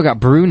think I still got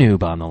Brew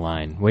Noob on the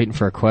line, waiting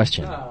for a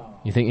question.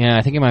 You think? Yeah,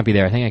 I think he might be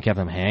there. I think I kept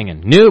him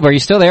hanging. Noob, are you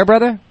still there,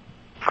 brother?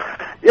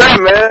 Yeah,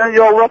 man.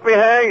 Y'all left me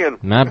hanging.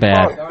 Not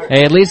bad.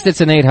 Hey, at least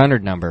it's an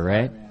 800 number,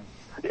 right?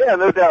 Yeah,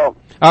 no doubt.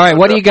 All right,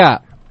 what do you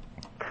got?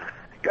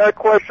 Got a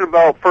question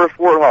about first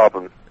word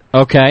hopping.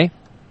 Okay.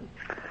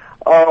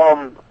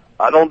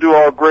 I don't do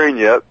all grain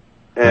yet,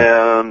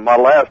 and my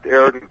last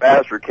Arrogant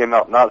Bastard came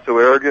out not so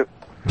arrogant.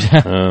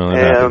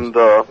 And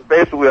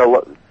basically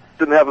I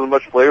didn't have as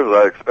much flavor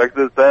as I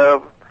expected it to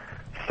have.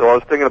 So I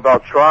was thinking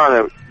about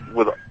trying it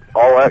with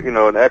all that,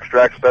 an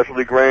extract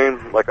specialty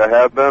grain like I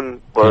have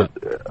been. But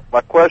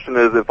my question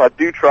is, if I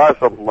do try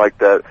something like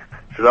that,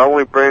 should I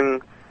only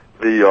bring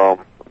the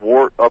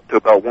wort up to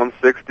about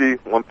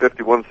 150,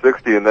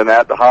 160, and then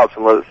add the hops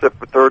and let it sit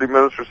for 30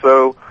 minutes or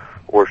so?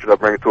 Or should I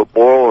bring it to a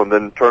boil and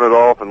then turn it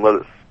off and let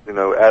it,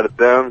 add it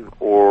then?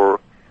 Or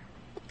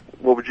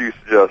what would you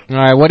suggest? All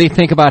right, what do you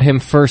think about him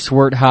first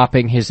wort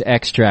hopping his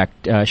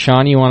extract?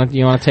 Sean, you want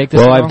to take this?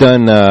 Well, I've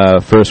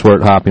done first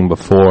wort hopping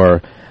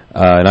before,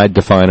 and I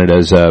define it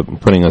as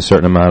putting a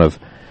certain amount of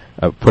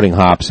putting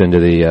hops into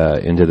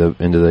the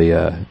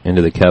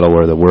kettle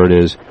where the wort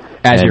is.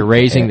 As you're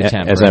raising the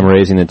temperature. As I'm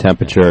raising the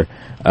temperature.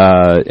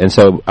 And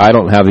so I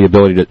don't have the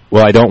ability to,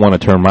 well, I don't want to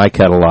turn my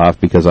kettle off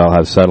because I'll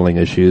have settling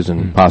issues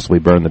and possibly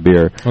burn the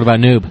beer. What about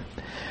Noob?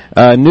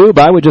 Noob,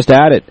 I would just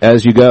add it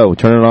as you go.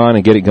 Turn it on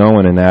and get it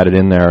going and add it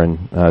in there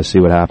and see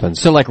what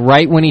happens. So like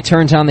right when he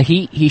turns on the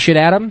heat, he should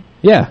add them?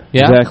 Yeah,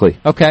 exactly.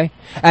 Okay.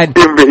 And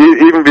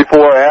even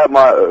before I add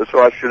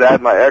so I should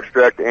add my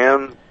extract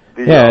and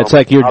the it's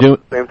like you're doing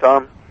at the same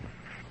time.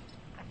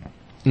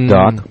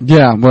 Doc?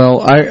 Yeah, well,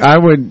 I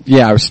would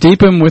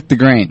steep him with the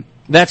grain.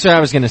 That's what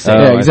I was going to say.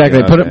 Yeah,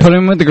 exactly. Put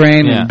him with the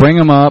grain, and bring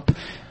them up,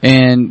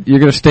 and you're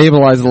going to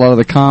stabilize a lot of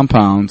the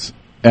compounds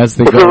as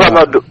they go.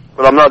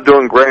 But I'm not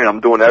doing grain. I'm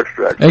doing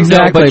extract.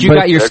 Exactly. No, but you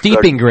got your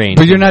steeping grain.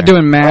 But you're not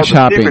doing mash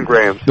hopping. Steeping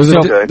grain.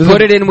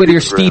 Put it in with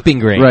your steeping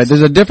grain. Right.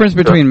 There's a difference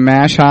between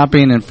mash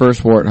hopping and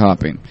first wort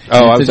hopping.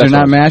 If you're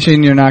not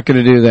mashing, you're not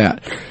going to do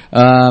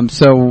that.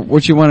 So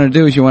what you want to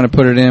do is you want to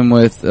put it in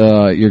with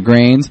your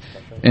grains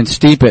and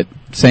steep it.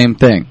 Same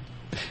thing.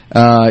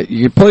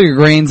 You pull your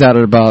grains out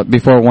at about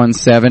before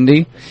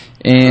 170,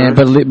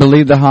 but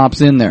leave the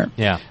hops in there.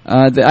 Yeah.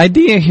 The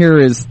idea here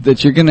is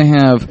that you're going to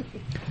have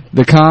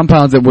the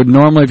compounds that would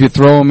normally, if you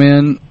throw them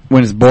in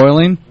when it's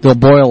boiling, they'll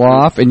boil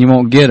off and you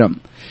won't get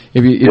them.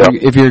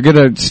 If you're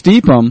going to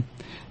steep them,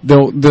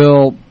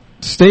 they'll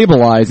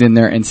stabilize in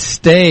there and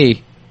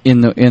stay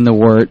in the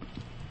wort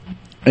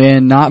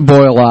and not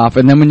boil off.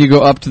 And then when you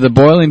go up to the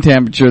boiling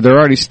temperature, they're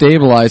already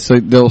stabilized,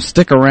 so they'll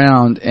stick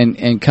around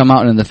and come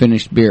out in the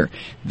finished beer.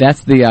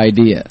 That's the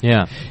idea.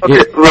 Yeah.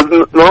 Okay,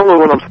 normally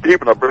when I'm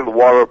steeping, I bring the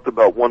water up to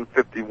about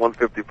 150,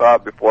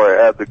 155 before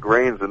I add the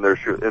grains in there.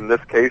 In this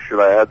case,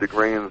 should I add the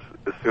grains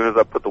as soon as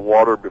I put the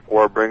water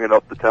before I bring it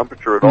up the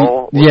temperature at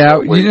all? Yeah,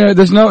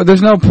 there's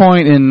no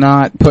point in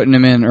not putting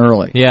them in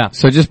early. Yeah.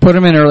 So just put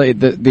them in early.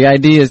 The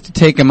idea is to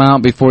take them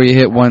out before you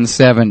hit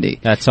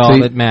 170. That's all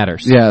that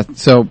matters. Yeah.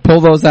 So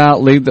pull those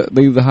out, leave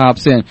the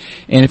hops in.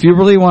 And if you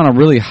really want a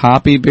really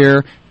hoppy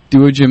beer,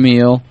 do a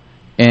Jamil,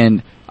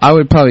 and I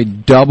would probably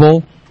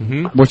double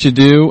what you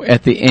do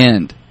at the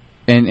end,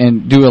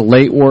 and do a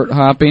late wort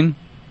hopping.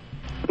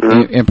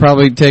 And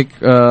probably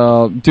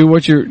do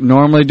what you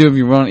normally do if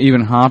you want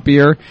even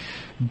hoppier.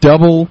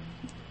 Double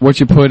what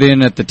you put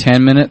in at the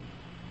 10-minute.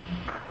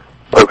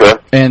 Okay.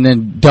 And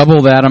then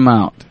double that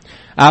amount.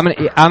 I'm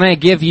gonna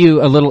give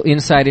you a little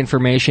inside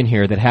information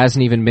here that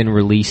hasn't even been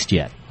released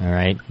yet. All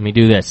right, let me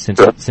do this since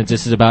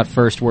this is about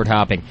first wort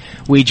hopping.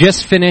 We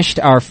just finished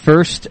our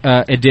first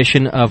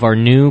edition of our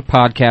new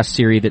podcast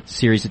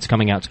series that's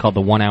coming out. It's called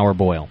The 1 Hour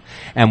Boil,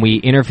 and we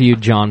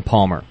interviewed John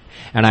Palmer.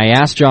 And I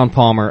asked John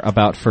Palmer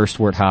about first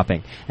wort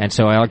hopping, and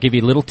so I'll give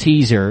you a little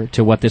teaser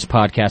to what this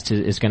podcast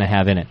is going to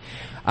have in it.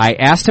 I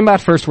asked him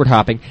about first wort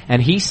hopping,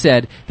 and he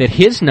said that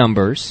his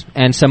numbers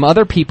and some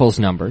other people's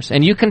numbers,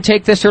 and you can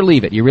take this or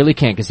leave it, you really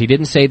can't, because he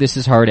didn't say this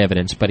is hard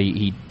evidence, but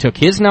he took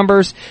his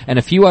numbers and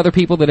a few other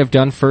people that have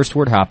done first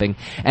wort hopping,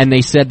 and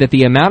they said that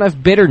the amount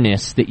of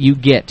bitterness that you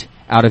get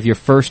out of your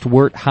first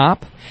wort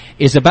hop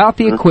is about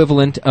the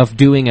equivalent of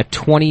doing a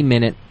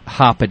 20-minute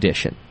hop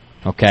addition.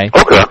 Okay?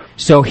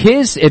 So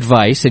his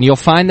advice, and you'll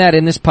find that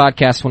in this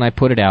podcast when I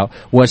put it out,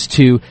 was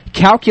to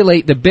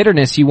calculate the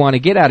bitterness you want to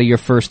get out of your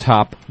first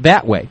hop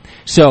that way.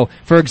 So,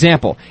 for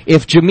example,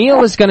 if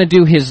Jamil is going to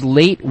do his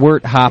late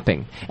wort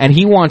hopping, and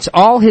he wants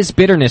all his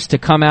bitterness to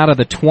come out of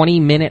the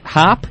 20-minute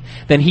hop,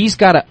 then he's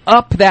got to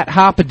up that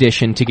hop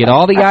addition to get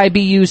all the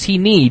IBUs he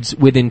needs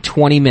within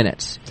 20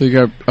 minutes. So you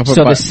got to up it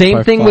So the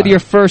same thing with your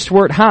first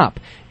wort hop.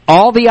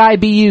 All the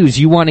IBUs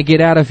you want to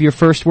get out of your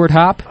first wort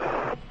hop,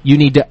 you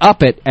need to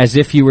up it as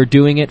if you were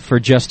doing it for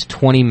just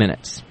 20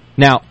 minutes.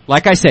 Now,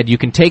 like I said, you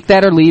can take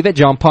that or leave it.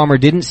 John Palmer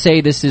didn't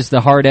say this is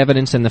the hard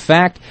evidence and the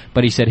fact,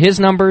 but he said his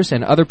numbers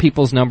and other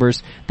people's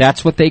numbers,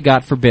 that's what they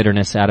got for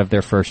bitterness out of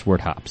their first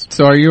wort hops.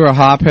 So are you a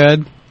hop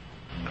head?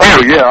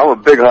 Oh yeah, I'm a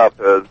big hop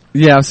head.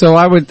 Yeah, so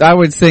I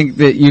would think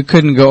that you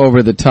couldn't go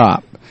over the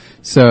top.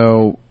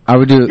 So I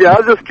would do. Yeah,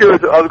 I was just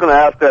curious. I was going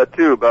to ask that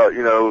too about,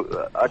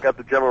 I got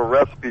the general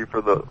recipe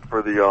for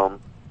the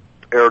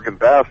Arrogant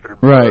Bastard.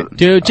 Right.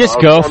 Dude, just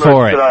go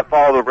for it. Should I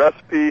follow the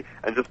recipe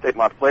and just take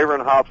my flavor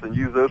and hops and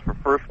use those for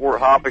first wort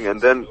hopping and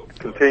then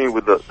continue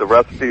with the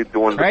recipe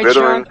doing the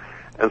bittering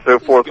and so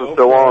forth and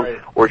so on?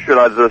 Or should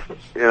I just,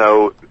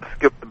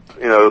 skip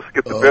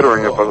the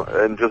bittering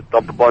and just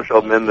dump a bunch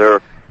of them in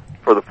there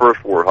for the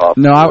first wort hop?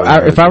 No,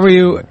 if I were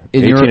you,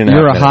 and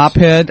you're a hop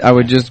head, I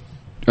would just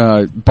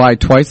buy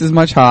twice as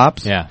much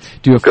hops. Yeah.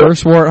 Do a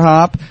first wort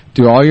hop,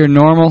 do all your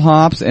normal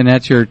hops, and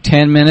that's your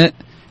 10-minute.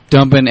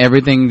 Dump in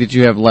everything that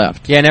you have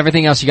left. Yeah, and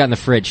everything else you got in the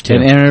fridge, too.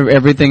 And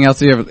everything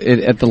else you have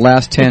at the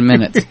last 10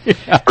 minutes.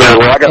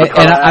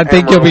 I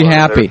think you'll be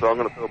happy. So I'm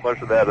going to put a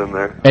bunch of that in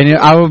there. And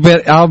I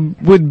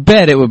would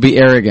bet it would be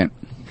Arrogant.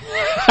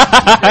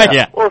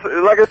 Yeah. Well,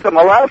 like I said,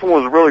 my last one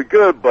was really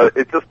good, but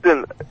it just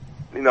didn't.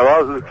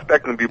 I was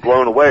expecting to be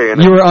blown away.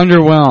 And you were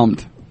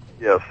underwhelmed.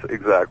 Yes,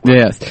 exactly.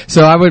 Yes.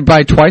 So I would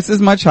buy twice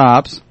as much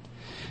hops.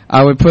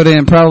 I would put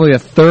in probably a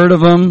third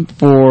of them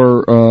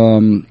for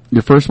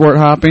your first wort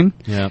hopping.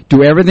 Yeah.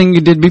 Do everything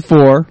you did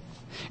before,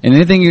 and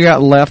anything you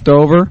got left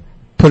over,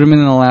 put them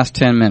in the last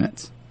 10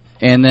 minutes.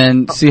 And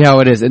then see how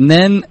it is. And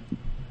then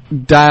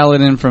dial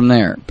it in from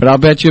there. But I'll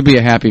bet you'll be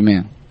a happy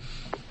man.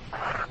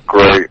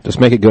 Great. Just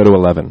make it go to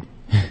 11.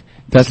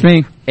 That's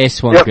me.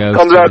 S1 Yep, goes.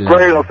 comes out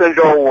great. I'll send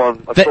you all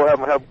one. I still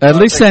haven't had At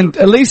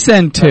least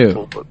send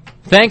two.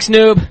 Thanks,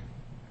 noob.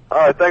 All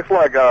right, thanks a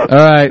lot, guys. All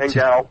right. And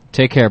gal.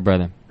 Take care,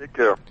 brother. Take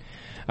care.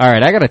 All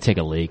right, I gotta take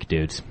a leak,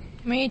 dudes.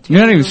 Me too.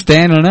 You're not even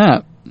standing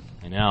up.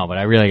 I know, but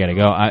I really gotta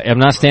go. I'm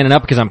not standing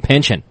up because I'm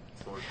pinching.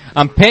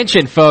 I'm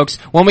pinching, folks.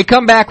 When we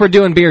come back, we're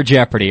doing Beer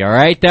Jeopardy, all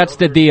right? That's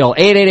the deal.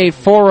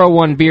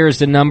 888-401-BEER is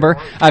the number.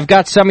 I've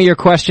got some of your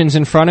questions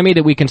in front of me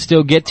that we can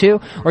still get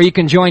to, or you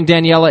can join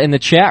Daniela in the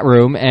chat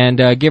room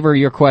and give her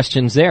your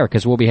questions there,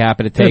 because we'll be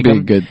happy to take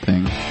them. That'd be a good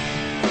thing.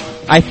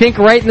 I think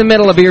right in the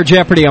middle of Beer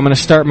Jeopardy, I'm going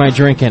to start my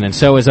drinking, and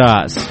so is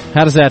Oz.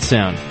 How does that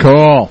sound?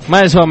 Cool.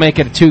 Might as well make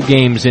it 2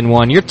 games in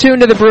 1. You're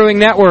tuned to the Brewing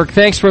Network.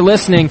 Thanks for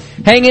listening.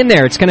 Hang in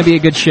there. It's going to be a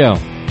good show.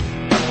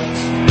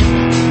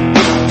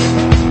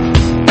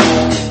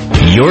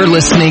 You're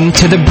listening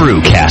to the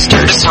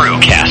Brewcasters.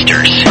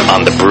 Brewcasters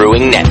on the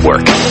Brewing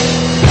Network.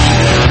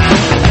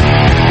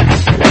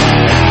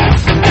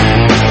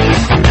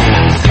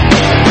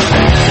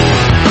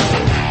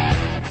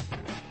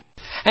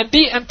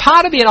 And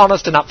part of being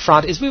honest and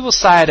upfront is we will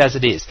say it as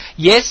it is.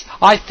 Yes,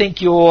 I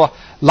think your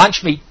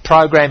lunch meat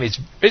program is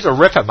a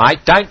ripper,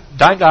 mate.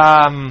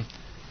 Don't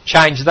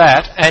change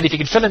that. And if you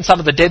can fill in some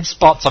of the dead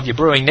spots of your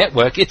Brewing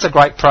Network, it's a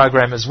great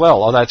program as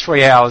well. Although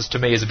 3 hours to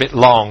me is a bit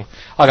long.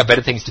 I've got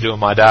better things to do in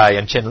my day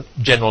and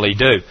generally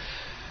do.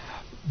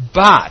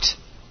 But,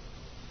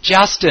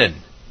 Justin,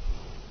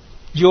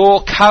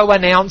 your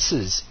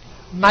co-announcers,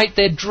 mate,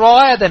 they're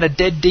drier than a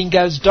dead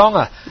dingo's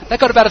donger. They've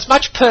got about as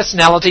much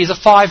personality as a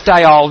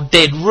 5-day-old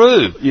dead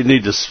roo. You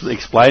need to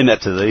explain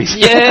that to these.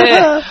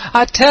 Yeah,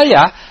 I tell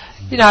you.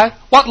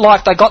 What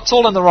life they got's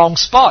all in the wrong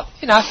spot.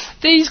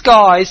 These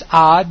guys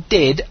are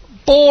dead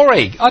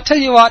boring. I tell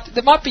you what,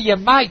 they might be your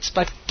mates,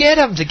 but get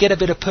them to get a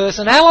bit of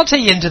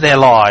personality into their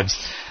lives.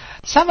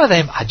 Some of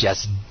them are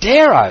just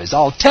daros,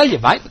 I'll tell you,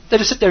 mate. They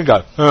just sit there and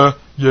go,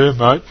 yeah,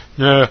 mate,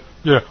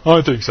 yeah,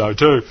 I think so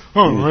too.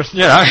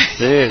 Yeah.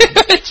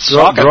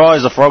 Dry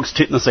as a frog's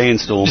tit in a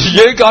sandstorm.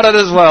 You got it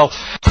as well.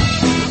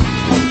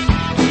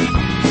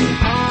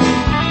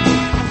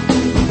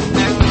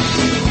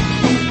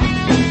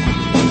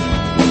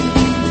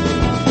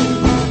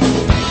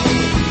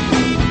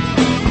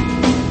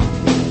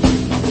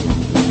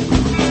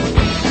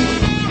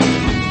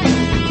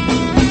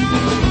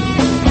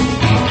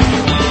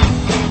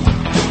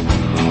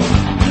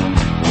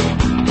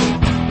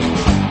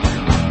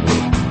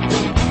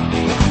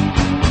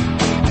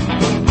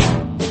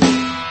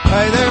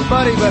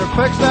 Buddy, better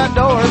fix that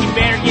door. You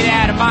better get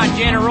out of my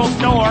general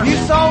store. You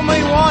sold me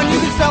one, you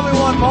can sell me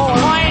one more.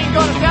 I ain't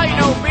gonna sell you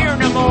no beer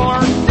no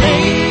more.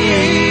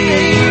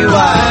 Too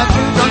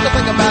drunk to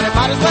think about it,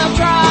 might as well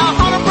try.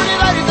 100 pretty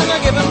ladies and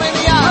they're giving me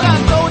the eye. But I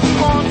told you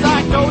once,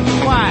 I told you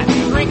twice.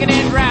 Drinking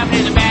and driving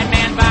is a bad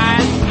man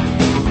vice.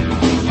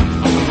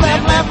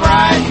 Left,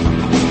 right,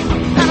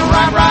 and a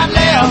right,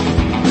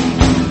 left.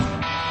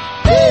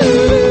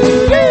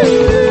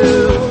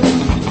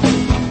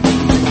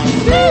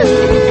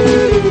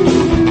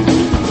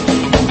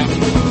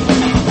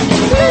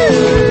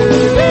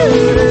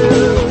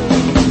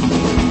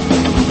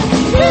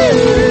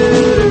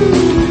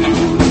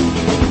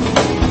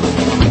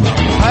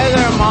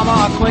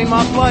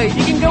 My plate.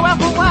 You can go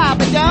out for a while,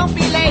 but don't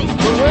be late.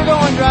 But we're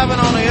going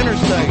driving on the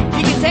interstate.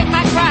 You can take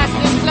my price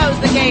and just close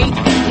the gate.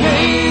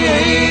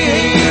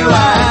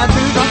 Right.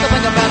 Too drunk to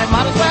think about it,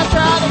 might as well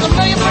try. There's a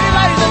million pretty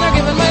ladies and they're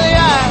giving me the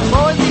eye.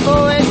 Boys be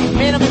boys,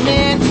 men will be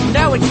men.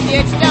 Know what you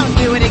did, so don't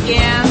do it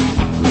again.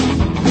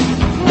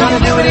 Gonna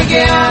do it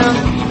again.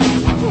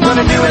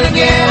 Gonna do it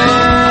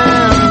again.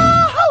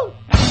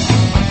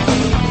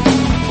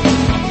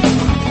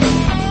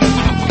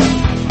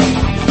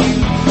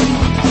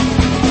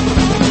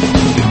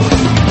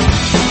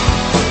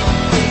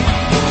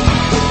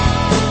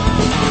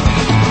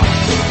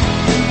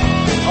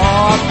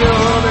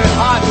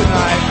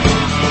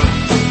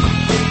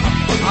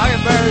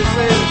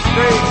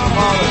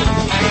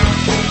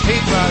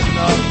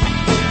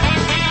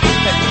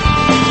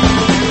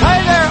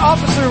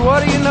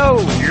 What do you know?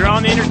 You're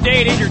on the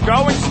interstate and you're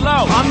going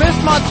slow. I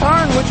missed my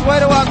turn. Which way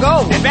do I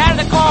go? Step out of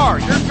the car.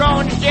 You're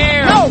going to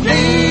jail. No. Too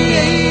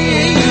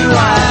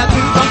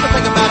drunk to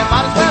think about it.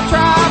 Might as well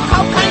try.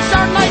 Cocaine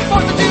Chardonnay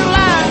 4th of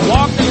July.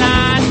 Walk the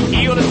line,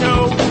 heel to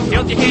toe.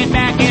 Tilt your head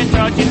back and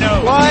touch your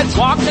nose. What?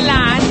 Walk the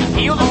line,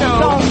 heel to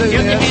toe.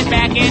 Tilt your head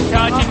back and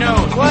touch your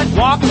nose. What?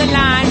 Walk the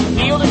line,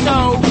 heel to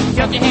toe.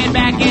 Tilt your head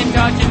back and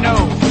touch your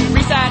nose.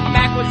 Recite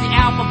backwards the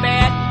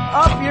alphabet.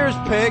 Up yours,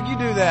 pig. You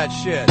do that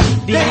shit.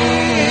 Too drunk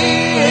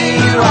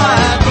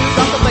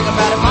to think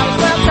about it. Might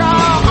as well try.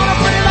 100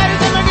 pretty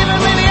ladies and they're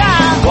giving me the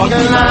eye. Walk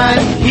in line,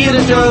 heel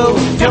to toe,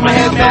 tilt my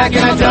head back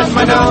and I touch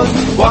my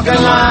nose. Walk in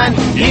line,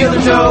 heel to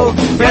toe,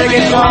 better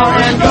get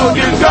on and go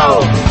to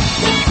go.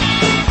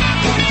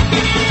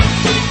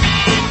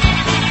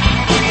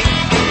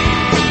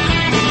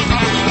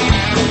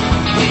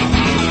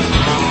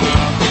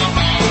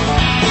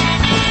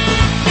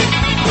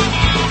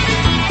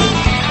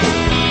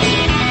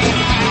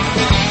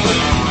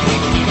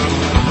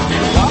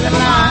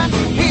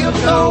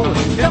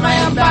 Tilt my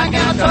head back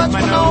and I touch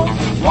my nose.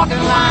 Walk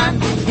in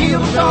line, heel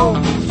to toe.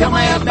 Tilt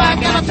my head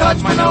back and I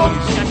touch my nose.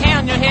 Put your hand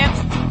on your hips,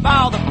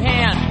 follow the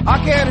pen.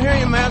 I can't hear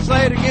you, man.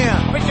 Say it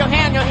again. Put your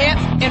hand on your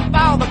hips and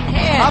follow the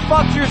pen. I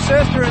fucked your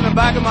sister in the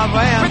back of my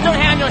van. Put your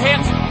hand on your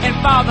hips and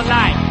follow the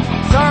light.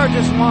 Sir,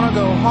 just want to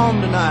go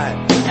home tonight.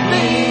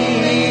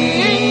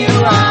 Me,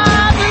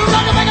 I do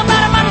nothing think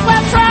about it, might as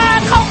well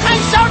try.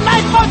 Cocaine so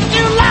nice, 4th of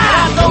July.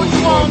 I told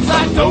you once,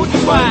 I told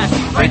you twice.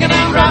 Drinking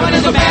and driving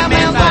is a bad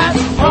man's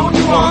vice. Told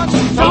you once,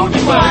 told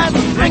you twice.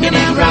 Drinking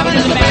and driving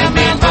is a bad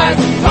man's vice.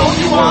 Told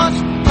you once,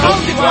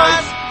 told you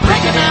twice.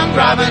 Drinking and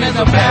driving is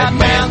a bad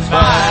man's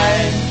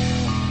vice.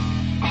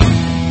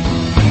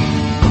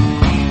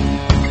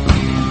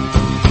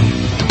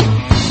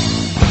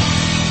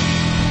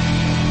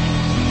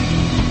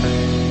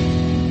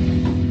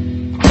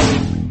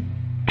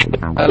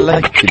 I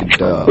like it,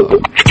 dog.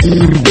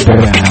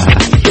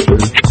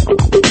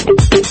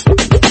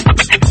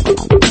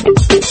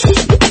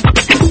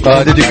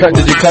 Did you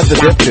cut the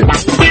dip too?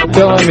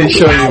 Don't let me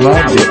show you my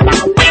dip.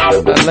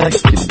 I like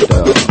it,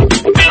 dog.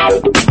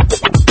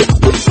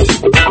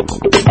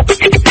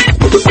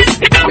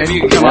 Maybe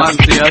you can come on and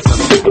see us.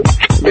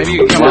 Maybe you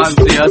can come on and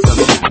see us.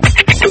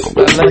 I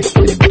like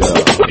it,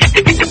 dog.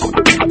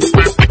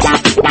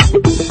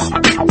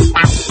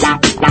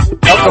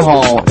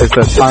 Alcohol is a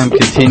time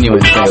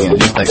continuing thing. It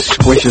just like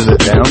squishes it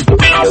down.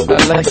 I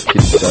like it,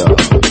 dog.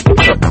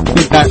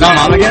 No,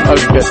 on again?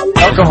 Okay, good.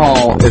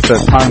 Alcohol is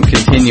a time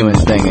continuing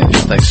thing. It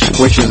just like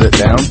squishes it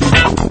down.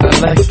 I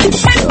like it,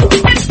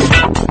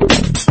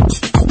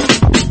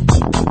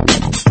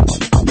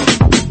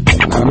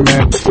 I'm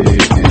Mexican.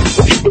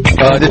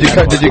 Did you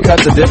cut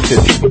the dip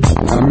too?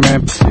 I'm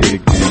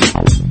Mexican.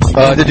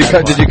 Did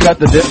you cut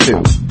the dip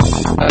too?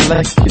 I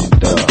like it,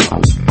 dog.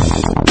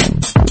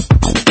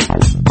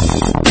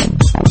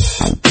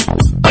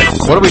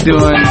 What are we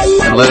doing?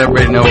 And let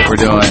everybody know what we're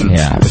doing.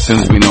 Yeah. As soon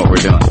as we know what we're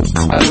doing.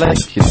 I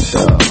like it,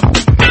 though.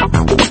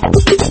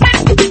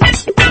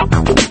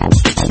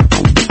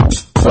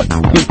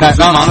 Back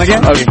on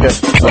again? Okay, good.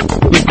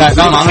 Back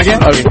on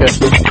again? Okay, good.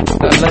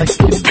 I like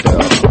it,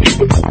 though.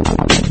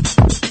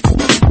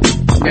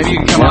 Maybe you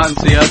can come on and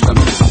see us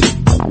sometime.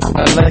 I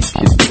like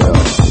it, though.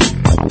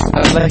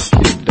 I like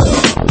it, though.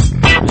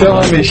 Don't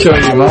let me show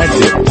you my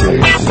dip too.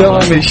 Don't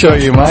let me show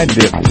you my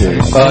dip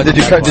too. Did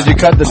you cut the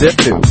dip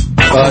too?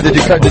 Did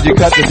you cut the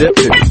dip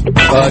too?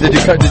 Did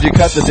you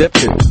cut the dip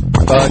too?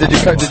 Did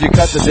you cut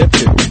the dip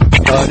too?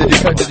 Did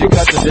you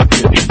cut the dip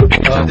too?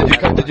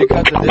 Did you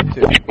cut the dip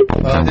too?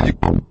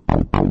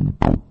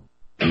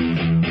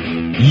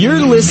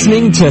 You're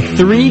listening to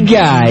Three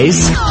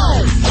Guys.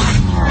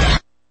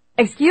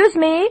 Excuse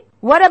me,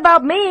 what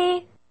about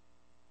me?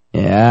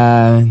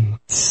 Yeah,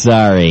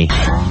 sorry.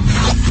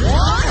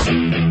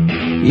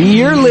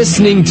 You're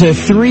listening to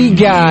Three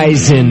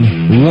Guys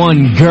and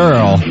One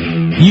Girl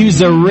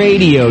use a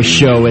radio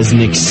show as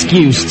an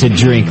excuse to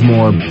drink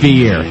more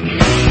beer.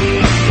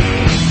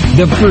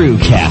 The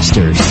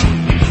Brewcasters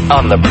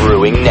on the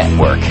Brewing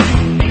Network.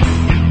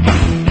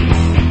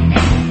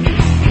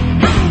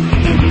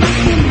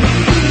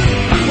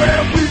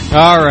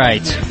 All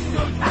right.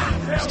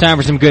 It's time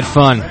for some good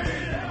fun.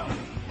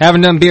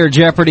 Haven't done Beer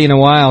Jeopardy in a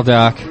while,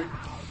 Doc.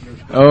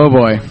 Oh,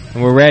 boy.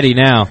 And we're ready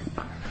now.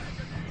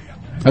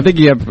 I think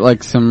you have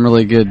like some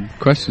really good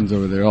questions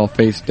over there, all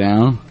face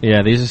down.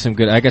 Yeah, these are some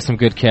good. I got some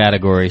good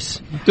categories.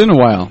 It's been a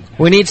while.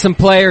 We need some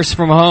players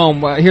from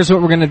home. Here's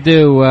what we're gonna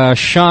do.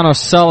 Sean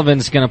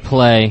O'Sullivan's gonna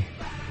play.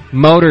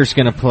 Motor's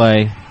gonna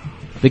play.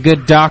 The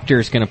Good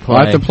Doctor's gonna play.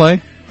 I have to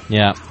play?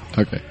 Yeah.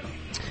 Okay.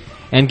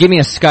 And give me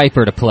a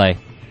Skyper to play.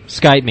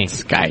 Skype me.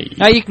 Skype.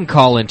 Now you can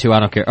call in too. I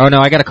don't care. Oh no,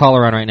 I got a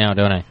caller on right now,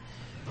 don't I?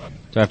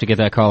 Do I have to get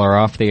that caller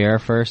off the air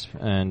first?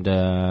 And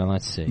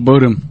let's see.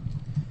 Boot him.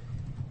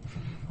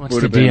 What's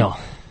the deal?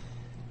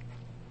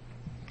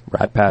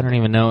 Rat Pat. I don't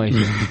even know.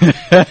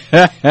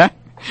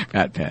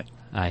 Rat Pat.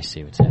 I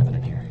see what's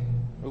happening here.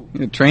 I'm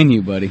gonna train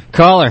you, buddy.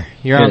 Caller,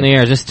 you're on the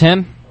air. Is this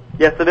Tim?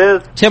 Yes, it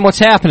is. Tim, what's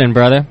happening,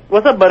 brother?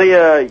 What's up, buddy?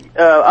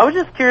 I was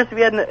just curious if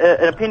you had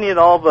an opinion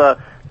of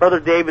Brother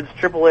David's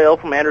Triple Ale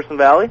from Anderson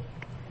Valley.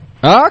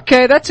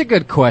 Okay, that's a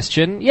good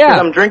question. Yeah.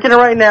 I'm drinking it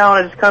right now,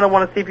 and I just kind of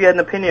want to see if you had an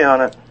opinion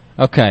on it.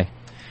 Okay.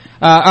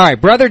 All right,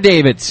 Brother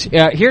David's.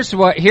 Here's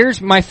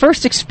my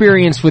first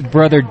experience with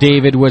Brother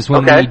David was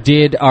when we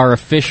did our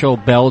official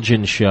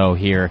Belgian show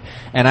here,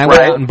 and I went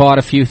out and bought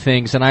a few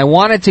things, and I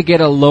wanted to get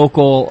a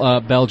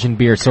local Belgian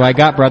beer, so I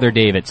got Brother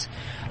David's.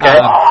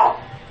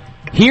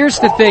 Here's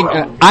the thing,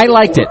 I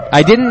liked it.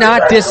 I did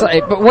not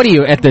dislike. But what are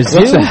you at the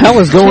zoo? What the hell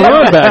is going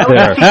on back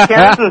there?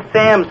 Terrence and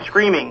Sam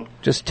screaming.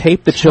 Just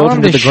tape the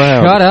children to the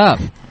ground. Shut up.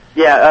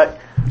 Yeah.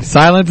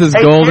 Silence is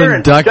hey, golden,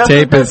 Aaron, duct Justin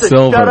tape is says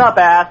silver. Shut up,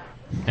 ass.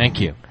 Thank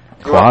you.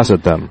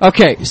 Closet them.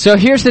 Okay, so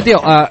here's the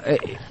deal.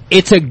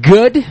 It's a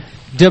good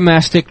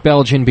domestic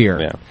Belgian beer.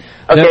 Yeah.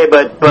 Okay,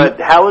 but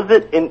how is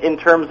it in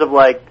terms of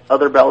like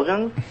other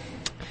Belgians?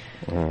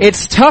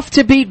 It's tough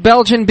to beat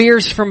Belgian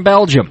beers from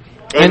Belgium.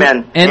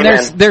 Amen. And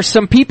Amen. there's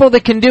some people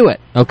that can do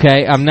it.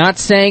 Okay, I'm not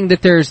saying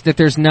that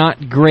there's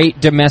not great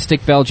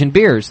domestic Belgian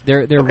beers.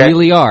 There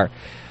really are.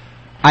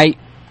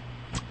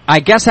 I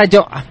guess I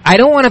don't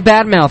want to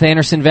badmouth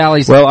Anderson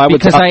Valley's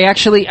because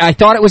I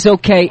thought it was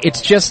okay.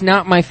 It's just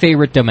not my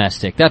favorite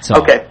domestic. That's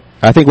all. Okay.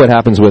 I think what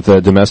happens with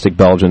domestic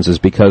Belgians is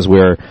because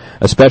we're,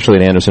 especially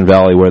in Anderson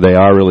Valley, where they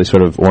are really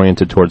sort of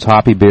oriented towards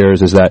hoppy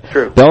beers, is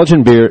that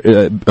Belgian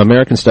beer,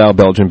 American-style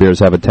Belgian beers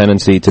have a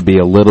tendency to be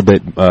a little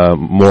bit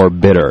more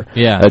bitter.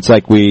 Yeah. It's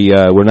like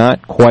we're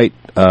not quite...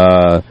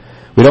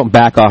 we don't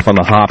back off on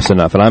the hops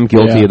enough, and I'm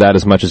guilty of that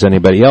as much as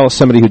anybody else.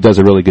 Somebody who does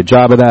a really good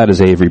job of that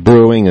is Avery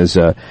Brewing, is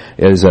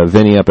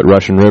Vinny up at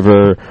Russian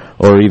River,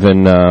 or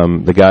even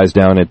the guys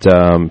down at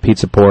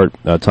Pizza Port,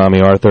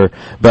 Tommy Arthur.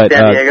 But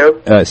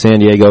San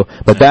Diego.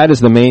 But that is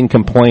the main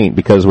complaint,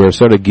 because we're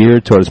sort of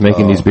geared towards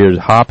making these beers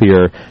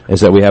hoppier, is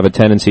that we have a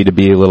tendency to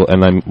be a little,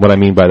 and what I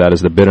mean by that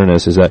is the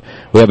bitterness, is that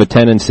we have a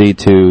tendency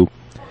to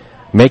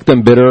make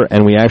them bitter,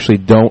 and we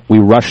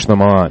rush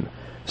them on.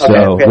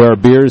 So where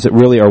beers that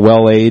really are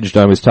well aged,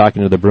 I was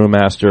talking to the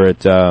brewmaster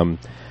at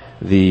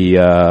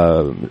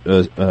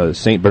the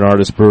St.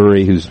 Bernardus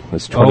Brewery, who's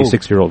this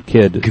 26-year-old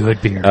kid,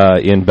 good beer,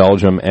 in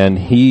Belgium, and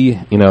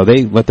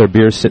they let their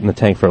beers sit in the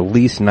tank for at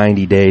least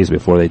 90 days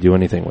before they do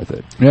anything with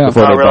it. Yeah,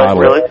 before they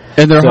bottle it.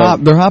 And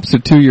their hops are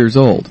 2 years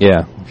old.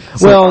 Yeah.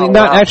 Well,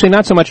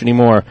 not so much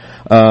anymore.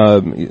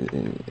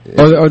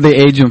 Or they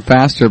age them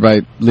faster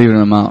by leaving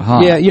them out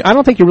hot. Yeah, I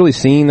don't think you're really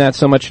seeing that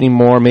so much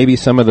anymore. Maybe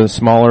some of the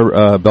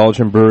smaller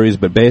Belgian breweries,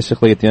 but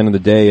basically at the end of the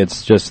day,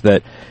 it's just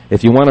that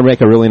if you want to make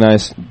a really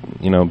nice,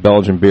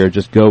 Belgian beer,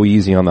 just go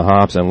easy on the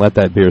hops and let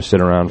that beer sit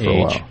around for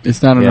a while.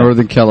 It's not a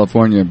Northern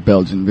California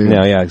Belgian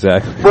beer. Yeah,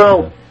 exactly.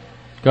 Well,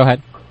 go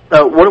ahead.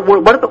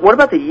 What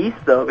about the yeast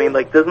though? I mean,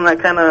 like, doesn't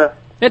that kind of...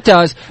 It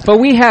does, but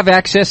we have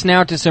access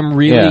now to some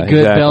really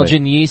good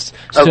Belgian yeast,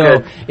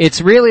 so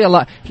it's really a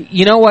lot.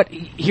 You know what?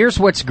 Here's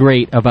what's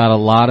great about a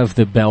lot of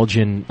the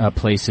Belgian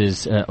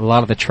places, a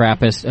lot of the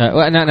Trappist,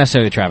 not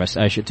necessarily the Trappist,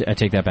 I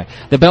take that back.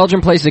 The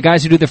Belgian places, the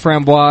guys who do the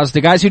Framboise, the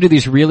guys who do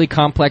these really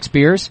complex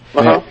beers,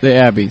 the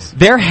Abbeys,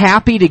 they're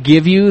happy to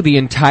give you the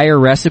entire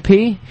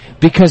recipe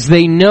because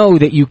they know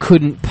that you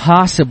couldn't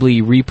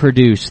possibly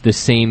reproduce the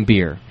same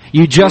beer.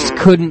 You just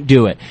couldn't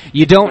do it.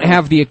 You don't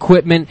have the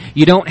equipment.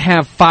 You don't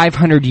have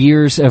 500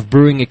 years of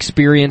brewing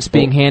experience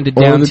being handed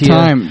down to you.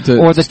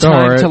 Or the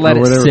time to let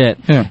it sit.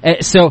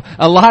 Yeah. So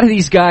a lot of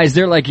these guys,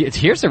 they're like,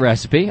 here's the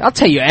recipe. I'll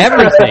tell you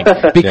everything.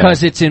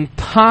 Because it's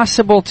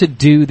impossible to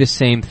do the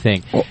same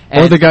thing.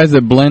 Or the guys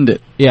that blend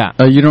it. Yeah.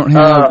 You don't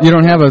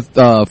have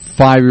a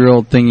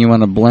 5-year-old thing you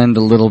want to blend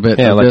a little bit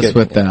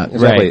with that.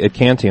 Exactly. At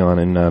Cantillon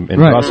in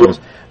Brussels,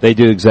 they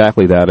do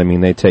exactly that. I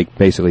mean, they take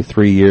basically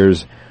 3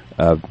 years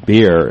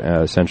beer,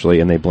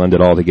 essentially, and they blend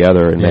it all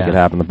together and make it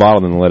happen in the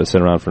bottle and then let it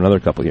sit around for another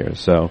couple of years.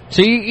 So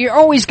you're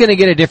always going to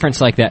get a difference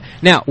like that.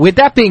 Now, with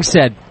that being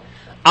said,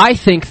 I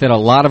think that a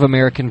lot of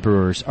American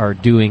brewers are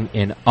doing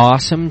an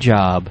awesome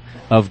job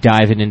of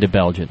diving into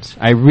Belgians.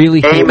 I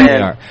really think they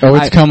are. Oh,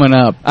 it's coming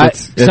up.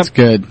 It's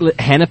good.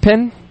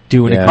 Hennepin,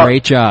 doing a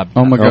great job.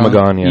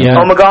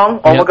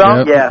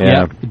 Omegon,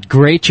 yeah.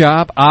 Great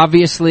job.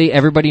 Obviously,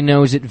 everybody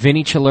knows that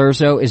Vinny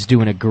Cilurzo is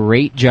doing a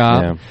great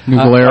job.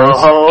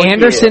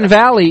 Anderson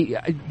Valley,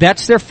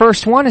 that's their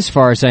first one as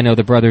far as I know,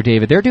 the Brother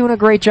David. They're doing a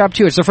great job,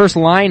 too. It's the first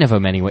line of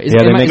them, anyway. They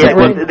have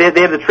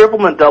the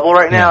triple and the double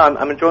right now.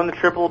 I'm enjoying the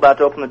triple, about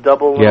to open the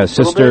double.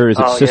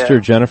 Sister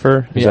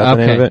Jennifer? Is that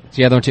the name of it? It's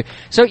the other one, too.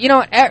 So,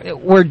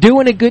 we're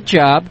doing a good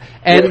job,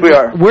 and yes, we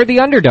are. We're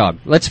the underdog.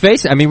 Let's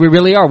face it. I mean, we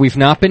really are. We've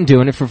not been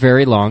doing it for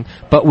very long,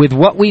 but with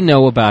what we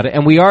know about it,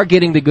 and we are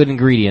getting the good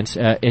ingredients,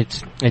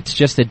 it's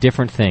just a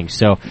different thing.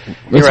 So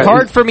it's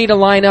hard for me to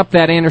line up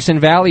that Anderson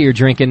Valley you're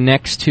drinking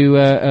next to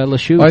Le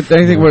Chouffe. Well,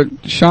 I think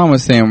what Sean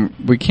was saying,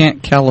 we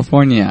can't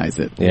Californiaize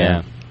it.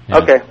 Yeah.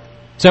 Okay.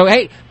 So,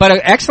 hey, but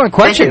an excellent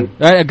question.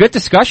 A good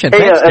discussion. Hey,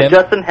 thanks, Tim.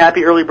 Justin,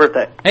 happy early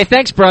birthday. Hey,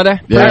 thanks,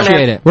 brother. Yeah.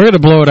 Appreciate it. We're going to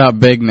blow it out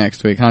big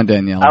next week, huh,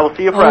 Danielle? I will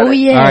see you Friday. Oh,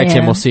 yeah. All right,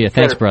 Tim, we'll see you.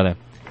 Thanks, brother.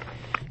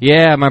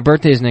 Yeah, my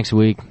birthday is next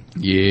week.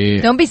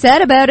 Yeah. Don't be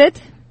sad about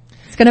it.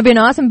 It's going to be an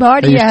awesome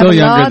party. I have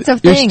lots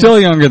of things. You're still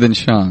younger than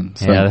Sean.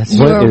 So. Yeah, that's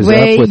what is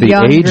up with the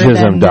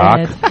ageism,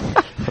 Doc?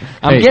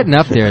 I'm getting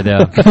up there,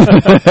 though.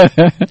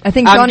 I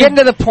think I'm getting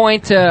to the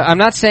point, I'm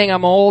not saying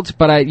I'm old,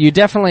 but you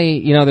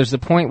definitely, there's the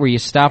point where you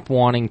stop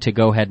wanting to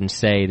go ahead and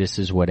say this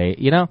is what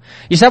you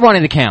stop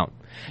wanting to count.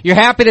 You're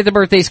happy that the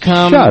birthdays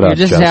come. Shut you're up,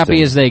 just Justin. as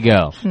happy as they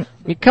go.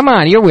 Come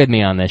on, you're with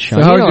me on this,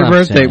 Sean. So how was your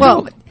birthday?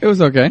 Well, it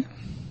was okay.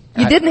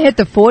 You didn't hit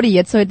the 40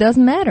 yet, so it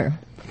doesn't matter.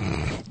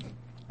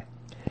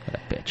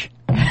 That bitch.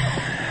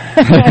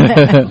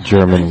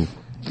 German.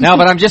 No,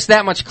 but I'm just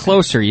that much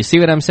closer. You see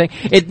what I'm saying?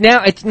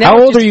 How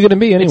old are you going to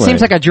be anyway? It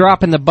seems like a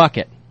drop in the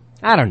bucket.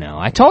 I don't know.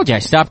 I told you I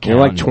stopped counting.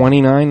 You're like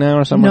 29 now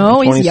or something?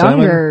 No, he's 27?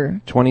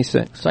 younger.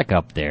 26. It's like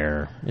up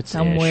there. It's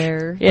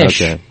somewhere.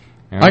 Ish. Okay.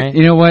 All right.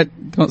 You know what?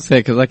 Don't say it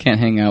because I can't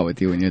hang out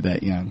with you when you're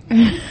that young.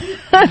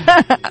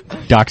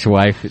 Doc's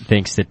wife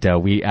thinks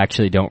that we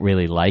actually don't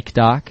really like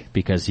Doc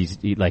because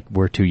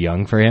we're too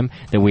young for him.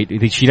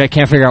 She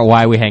can't figure out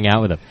why we hang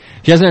out with him.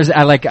 She doesn't.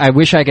 I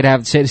wish I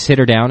could sit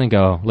her down and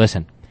go,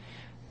 listen,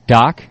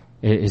 Doc.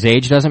 His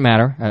age doesn't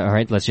matter. All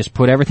right, let's just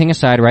put everything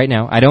aside right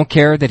now. I don't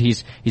care that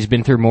he's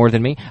been through more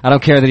than me. I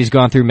don't care that he's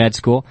gone through med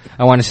school.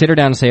 I want to sit her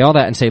down and say all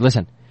that and say,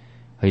 listen.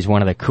 He's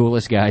one of the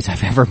coolest guys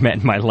I've ever met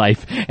in my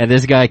life, and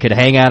this guy could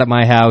hang out at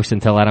my house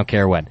until I don't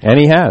care when. And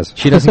he has.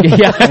 She doesn't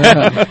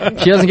get.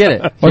 She doesn't get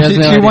it. Well,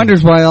 she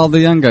wonders why all the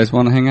young guys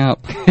want to hang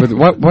out. With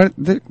what?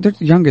 They're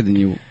younger than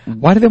you.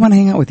 Why do they want to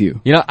hang out with you?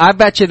 You know, I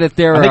bet you that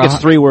there. I think it's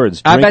 3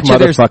 words. I Drink,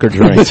 bet you motherfucker,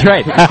 drink. That's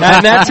right,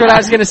 and that's what I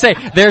was going to say.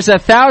 There's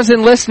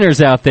 1,000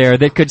 listeners out there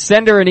that could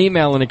send her an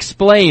email and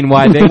explain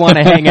why they want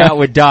to hang out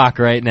with Doc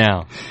right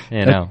now.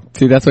 You know.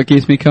 See, that's what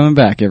keeps me coming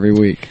back every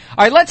week.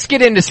 All right, let's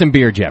get into some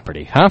Beer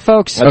Jeopardy, huh,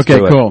 folks? Okay,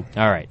 cool.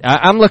 All right,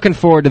 I'm looking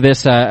forward to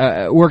this.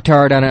 Worked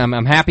hard on it.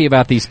 I'm happy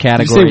about these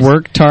categories. Did you say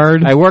worked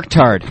hard? I worked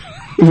hard.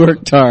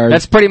 Worked hard.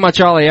 That's pretty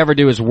much all I ever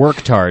do is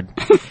worked hard.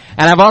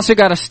 And I've also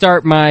got to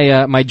start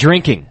my my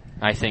drinking,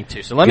 I think,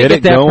 too. So let me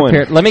get that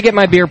prepared. Let me get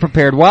my beer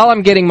prepared. While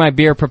I'm getting my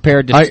beer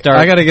prepared to start.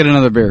 I got to get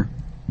another beer.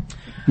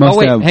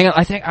 Hang on.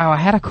 I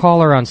had a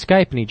caller on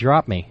Skype and he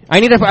dropped me. I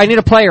need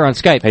a player on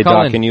Skype. Hey, Call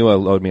Doc, in. can you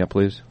load me up,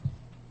 please?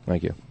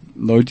 Thank you.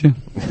 Load you?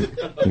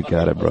 You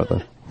got it,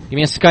 brother. Give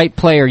me a Skype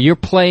player. You're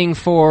playing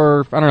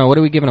for, I don't know, what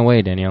are we giving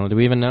away, Daniela? Do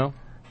we even know?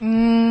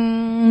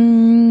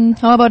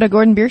 How about a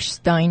Gordon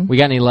Bierstein? We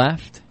got any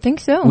left?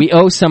 Think so. We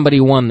owe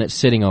somebody one that's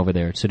sitting over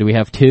there. So do we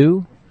have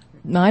 2?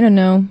 I don't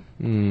know.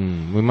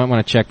 We might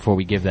want to check before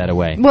we give that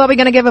away. Well, we're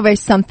gonna give away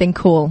something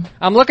cool.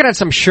 I'm looking at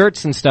some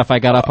shirts and stuff I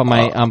got up on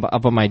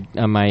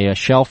my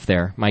shelf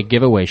there, my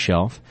giveaway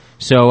shelf.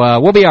 So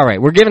we'll be all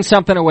right. We're giving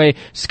something away.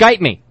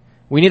 Skype me.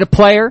 We need a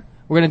player.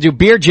 We're gonna do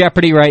Beer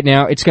Jeopardy right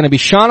now. It's gonna be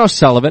Sean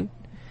O'Sullivan.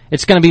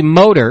 It's gonna be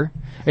Motor.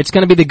 It's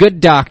gonna be the Good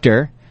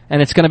Doctor,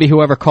 and it's gonna be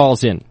whoever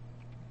calls in.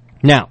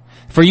 Now,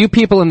 for you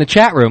people in the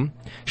chat room,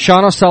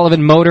 Sean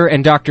O'Sullivan, Motor,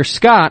 and Dr.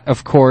 Scott,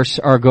 of course,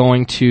 are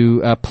going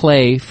to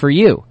play for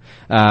you.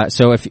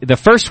 So if the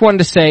first one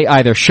to say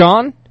either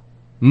Sean,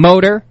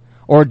 Motor,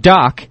 or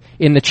Doc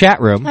in the chat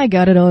room. I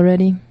got it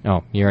already.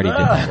 Oh, you already did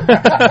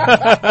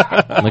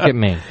that. Look at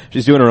me.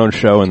 She's doing her own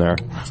show in there.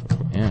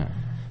 Yeah.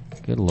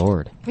 Good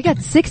Lord. We got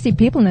 60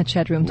 people in that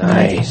chat room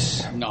tonight.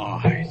 Nice.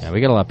 Yeah,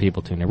 we got a lot of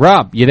people tuning in.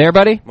 Rob, you there,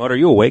 buddy? Motor, are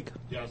you awake?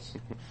 Yes.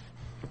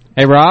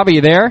 Hey, Rob, are you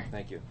there?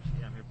 Thank you.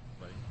 Yeah, I'm here,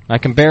 buddy. I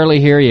can barely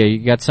hear you.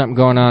 You got something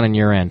going on in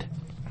your end.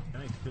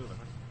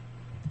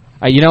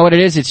 You know what it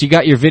is? It's you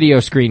got your video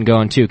screen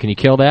going, too. Can you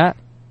kill that?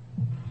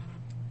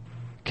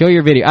 Kill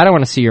your video. I don't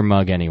want to see your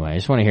mug anyway. I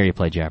just want to hear you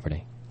play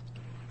Jeopardy.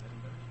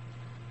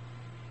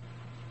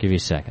 Give you a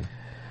second.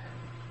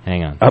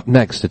 Hang on. Up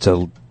next, it's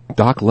a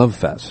Doc Love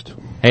Fest.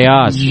 Hey,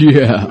 Oz.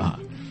 Yeah.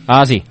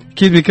 Ozzy.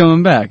 Keep me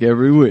coming back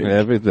every week.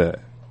 Every day.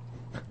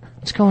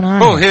 What's going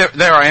on? Oh,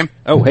 there I am.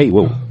 Oh, hey,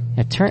 whoa.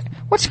 Yeah,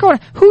 what's going on?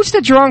 Who's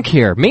the drunk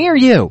here? Me or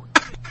you?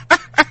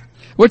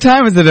 What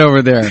time is it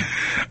over there?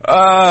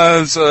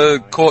 It's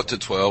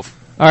 11:45. All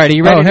right, are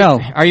you ready? Oh,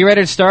 hell. Are you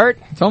ready to start?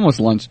 It's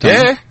almost lunchtime.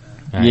 Yeah.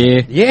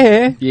 Right.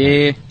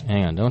 Yeah.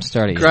 Hang on, don't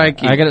start it.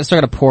 Crikey. I got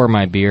to pour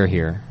my beer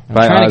here.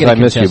 I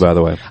missed you, by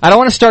the way. I don't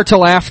want to start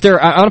till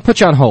after. I want to put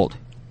you on hold.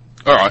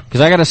 All right.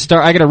 Because I got to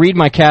start. I got to read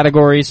my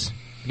categories,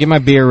 get my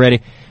beer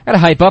ready. I got to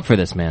hype up for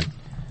this, man.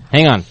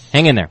 Hang on,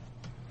 hang in there.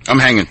 I'm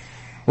hanging.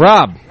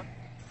 Rob,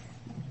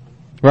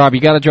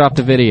 you got to drop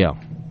the video.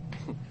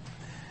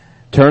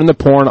 Turn the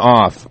porn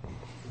off.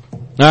 All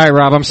right,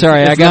 Rob. I'm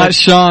sorry. It's not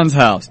Sean's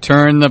house.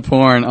 Turn the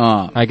porn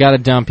off. I got to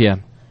dump you.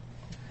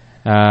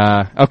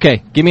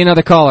 Okay, give me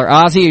another caller.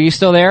 Ozzy, are you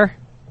still there?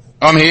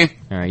 I'm here.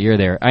 All right, you're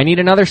there. I need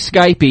another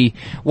Skypey.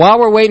 While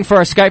we're waiting for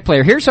our Skype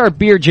player, here's our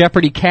Beer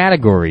Jeopardy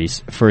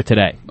categories for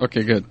today.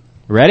 Okay, good.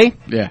 Ready?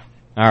 Yeah.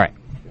 All right.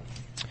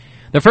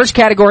 The first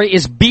category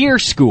is Beer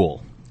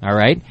School. All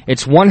right?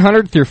 It's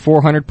 100 through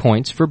 400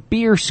 points for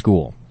Beer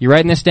School. You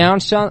writing this down,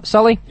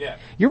 Sully? Yeah.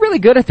 You're really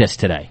good at this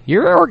today.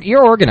 You're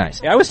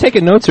organized. Yeah, I was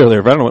taking notes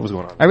earlier, but I don't know what was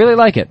going on. I really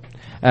like it.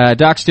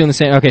 Doc's doing the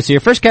same. Okay, so your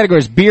first category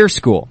is Beer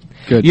School.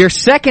 Good. Your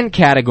second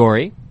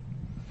category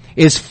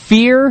is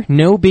Fear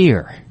No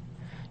Beer.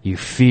 You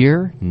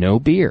fear no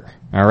beer.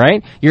 All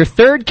right? Your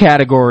third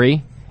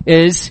category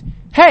is,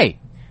 hey,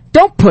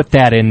 don't put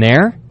that in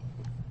there.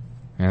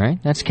 All right?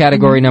 That's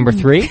category number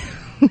 3.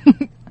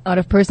 Out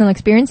of personal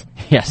experience?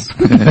 Yes.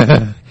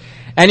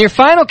 And your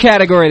final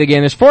category of the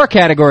game, there's 4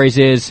 categories,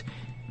 is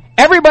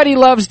everybody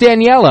loves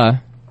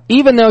Daniela,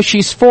 even though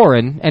she's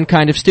foreign and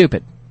kind of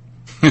stupid.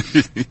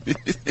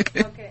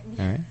 Okay.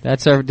 All right.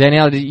 That's our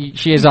Daniela.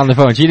 She is on the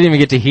phone. She didn't even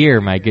get to hear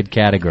my good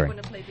category,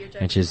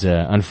 which is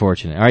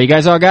unfortunate. All right, you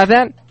guys all got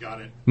that?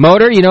 Got it.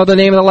 Motor, you know the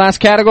name of the last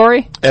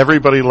category?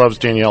 Everybody loves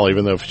Danielle,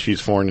 even though she's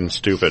foreign and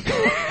stupid.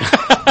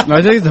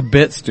 I think it's a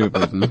bit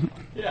stupid.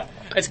 Yeah.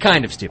 It's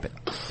kind of stupid.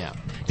 Yeah.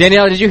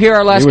 Daniela, did you hear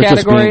our last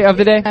category of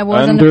the day? I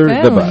was under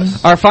the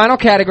bus. Our final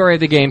category of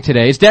the game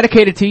today is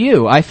dedicated to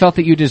you. I felt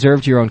that you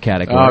deserved your own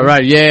category. All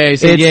right, yay!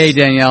 Say yay,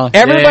 Daniela.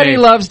 Everybody Yay.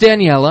 loves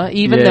Daniela,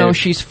 even Yay. though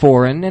she's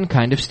foreign and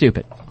kind of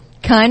stupid.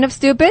 Kind of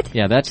stupid?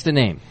 Yeah, that's the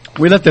name.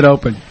 We left it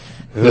open.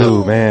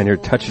 Ooh, man, you're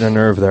touching a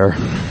nerve there.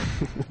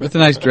 It's a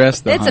nice dress,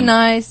 though. It's a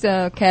nice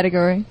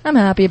category. I'm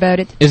happy about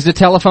it. Is the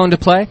telephone to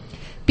play?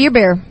 Beer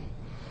Bear.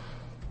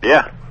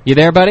 Yeah. You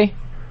there, buddy?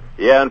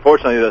 Yeah,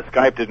 unfortunately the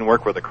Skype didn't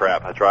work with the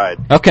crap. I tried.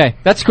 Okay,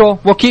 that's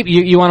cool. We'll keep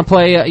you. You want to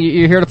play?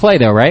 You're here to play,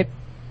 though, right?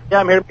 Yeah,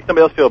 I'm here to make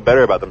somebody else feel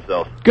better about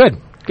themselves. Good.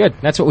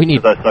 That's what we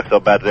need. Because I suck so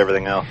bad at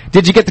everything else.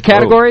 Did you get the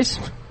categories?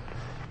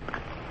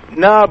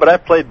 No, but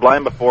I've played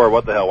blind before.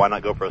 What the hell? Why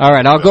not go for it? All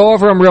right, I'll go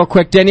over them real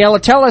quick.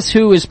 Daniela, tell us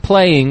who is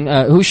playing.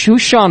 Who's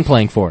Sean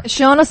playing for?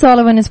 Sean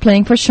O'Sullivan is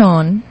playing for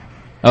Sean.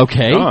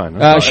 Okay.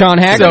 Sean. Sean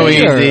Haggerty So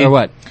easy. or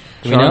what?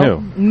 Do we Sean know?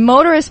 who?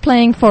 Motor is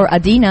playing for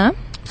Adina.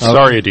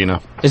 Sorry,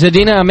 Adina. Is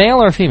Adina a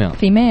male or a female?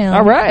 Female.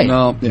 All right.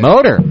 No, yeah.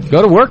 Motor,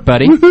 go to work,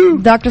 buddy.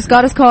 Dr.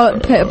 Scott is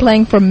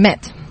playing for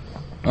Met.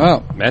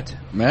 Oh, Met.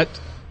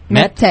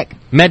 MedTech.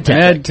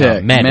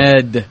 Medtech.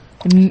 Med.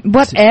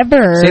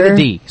 Whatever. Say the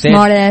D.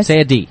 Smart ass. Say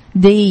a D.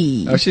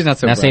 D. Oh, she's not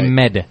so Now bright. say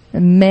med.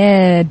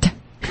 Med.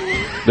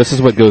 This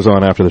is what goes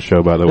on after the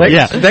show, by the way.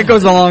 That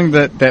goes along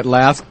that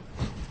last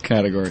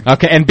category.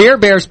 Okay, and Beer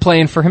Bear's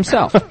playing for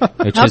himself.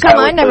 Which How is, come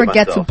I never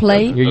get to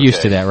play? you're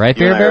used to that, right,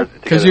 Beer Bear?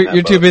 Because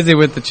you're too busy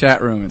with the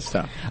chat room and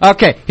stuff.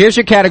 Okay, here's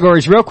your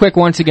categories real quick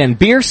once again.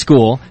 Beer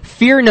School,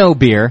 Fear No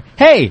Beer,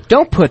 hey,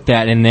 don't put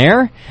that in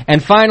there.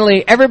 And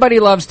finally, everybody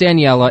loves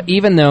Daniela,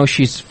 even though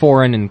she's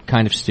foreign and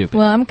kind of stupid.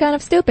 Well, I'm kind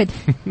of stupid.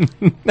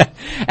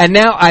 And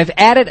now I've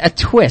added a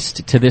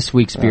twist to this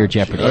week's Beer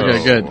Jeopardy.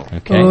 Okay, good.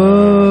 Okay.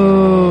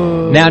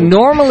 Oh. Now,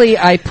 normally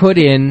I put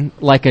in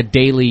like a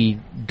daily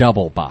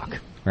double Bach,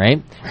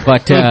 right?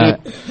 But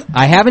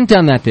I haven't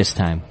done that this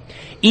time.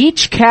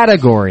 Each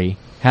category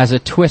has a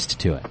twist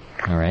to it.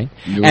 All right,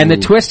 and the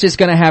twist is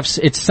going to have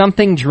it's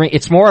something.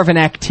 It's more of an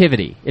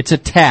activity. It's a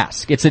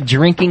task. It's a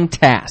drinking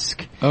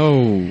task.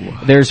 Oh,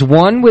 there's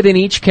one within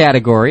each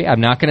category.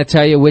 I'm not going to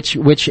tell you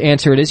which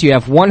answer it is. You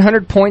have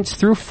 100 points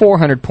through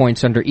 400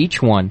 points under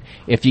each one.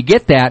 If you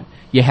get that,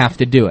 you have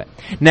to do it.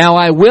 Now,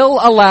 I will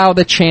allow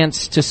the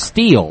chance to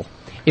steal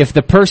if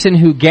the person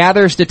who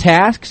gathers the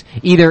tasks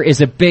either is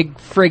a big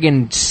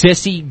friggin'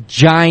 sissy,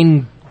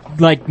 giant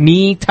like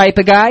me type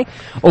of guy,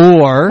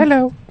 or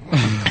hello.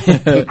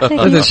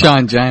 That's a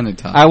Sean Janet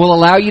talk. I will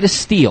allow you to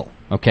steal,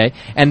 okay?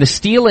 And the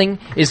stealing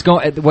is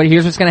going.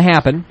 Here's what's going to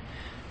happen.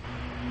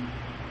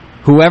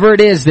 Whoever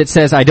it is that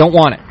says I don't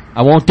want it,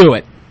 I won't do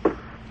it.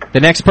 The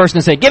next person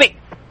will say, "Give me."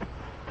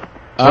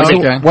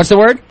 Okay. What's the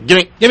word? Give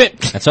it.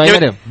 That's all you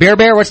got to do. Beer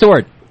Bear, what's the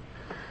word?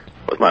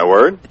 What's my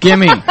word?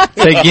 Gimme.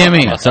 Say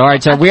gimme. That's all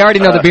right. So we already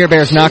know the Beer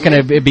Bear's not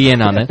going to be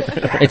in on it.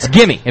 It's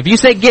gimme. If you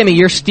say gimme,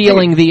 you're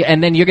stealing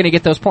and then you're going to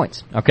get those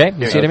points. Okay?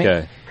 You see what I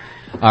mean?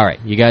 All right,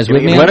 you guys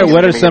with me?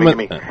 What are some?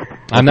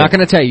 I'm not going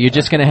to tell you. You're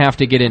just going to have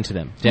to get into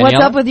them. Daniela?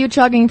 What's up with you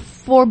chugging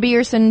 4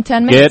 beers in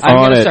 10 minutes? Get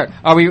on it. Start.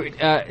 Are we?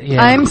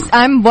 Yeah.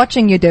 I'm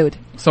watching you, dude.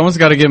 Someone's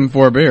got to give him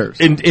 4 beers.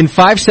 In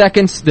 5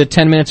 seconds, the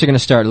 10 minutes are going to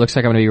start. It looks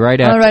like I'm going to be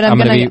right at. All right, I'm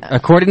going to be.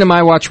 According to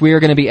my watch, we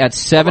are going to be at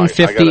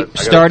 7:50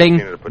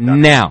 starting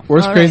now.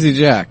 Where's All Crazy right.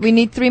 Jack? We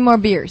need 3 more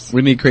beers.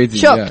 We need Crazy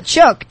Jack.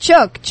 Chuck.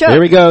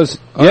 Here he goes.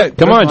 Yeah,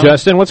 come on,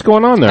 Justin. What's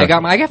going on there?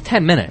 I got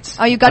 10 minutes.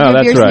 Oh, you got Oh, your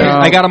that's beers right. here.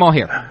 I got them all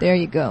here. There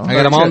you go. I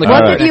got them all in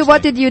the.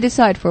 What did you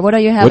decide for? What are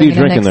you having What are you in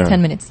the drinking next there?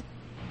 10 minutes?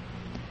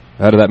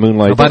 Out of that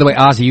moonlight. Oh, by the way,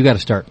 Ozzy, you got to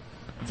start.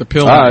 It's a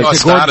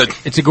Pilsner.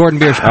 It's a Gordon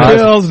Biersch.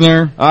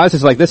 Pilsner.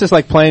 This is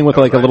like playing with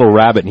like a little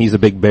rabbit, and he's a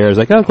big bear. He's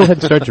like, oh, go ahead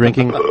and start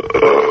drinking.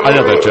 I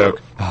know that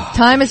joke.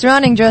 Time is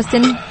running,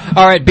 Justin.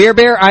 All right, Beer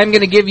Bear, I'm going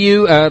to give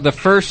you the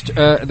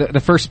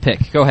first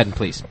pick. Go ahead, and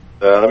please.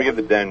 Let me get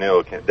the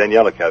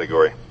Daniela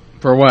category.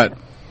 For what?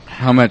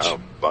 How much? Oh,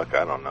 fuck,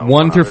 I don't know.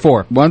 1 through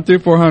 4. 1 through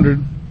 400.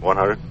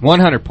 100.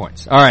 100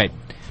 points. All right.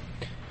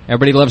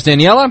 Everybody loves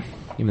Daniela,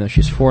 even though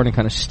she's foreign and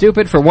kind of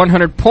stupid. For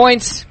 100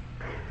 points,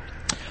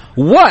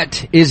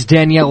 what is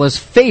Daniela's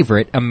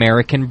favorite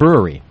American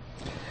brewery?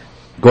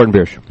 Gordon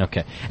Biersch.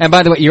 Okay. And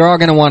by the way, you're all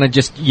going to want to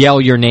just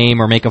yell your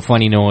name or make a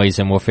funny noise,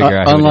 and we'll figure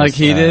out who unlike it is.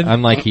 he did?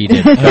 Unlike he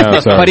did. Oh,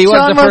 sorry. But he was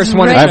Sean the first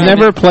one. was I've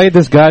never played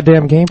this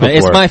goddamn game before.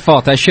 It's my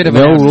fault. I should have.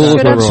 No asked. rules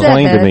Should were have said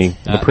explained to that. me. in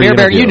the Bear,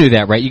 pre-interview. you knew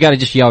that, right? You got to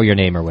just yell your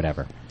name or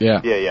whatever. Yeah.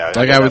 Yeah.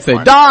 Like I would say,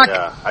 fine. Doc!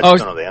 Yeah, I just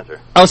don't know the answer.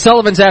 Oh,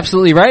 Sullivan's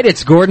absolutely right.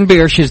 It's Gordon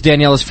Biersch is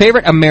Daniela's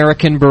favorite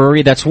American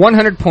brewery. That's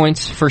 100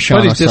 points for Sean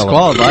But he's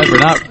O'Sullivan. disqualified for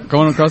not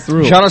going across the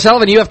rules. Sean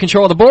O'Sullivan, you have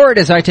control of the board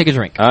as I take a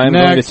drink. I'm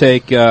going to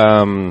take,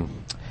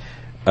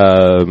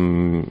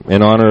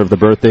 in honor of the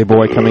birthday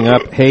boy coming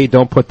up, hey,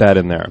 don't put that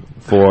in there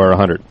for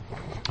 100.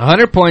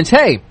 100 points.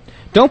 Hey,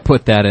 don't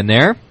put that in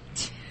there.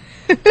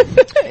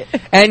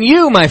 And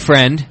you, my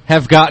friend,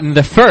 have gotten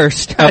the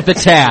first of the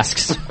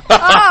tasks.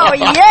 Oh,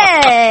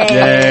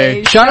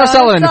 yay! Sean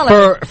O'Sullivan,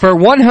 for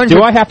 100...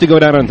 Do I have to go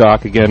down on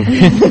Doc again?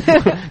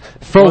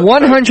 For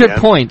 100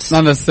 points...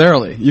 Not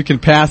necessarily. You can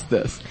pass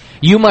this.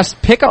 You must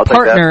pick a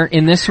partner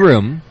in this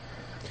room,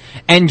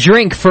 and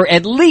drink for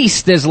at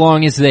least as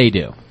long as they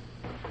do.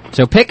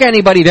 So pick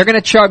anybody. They're going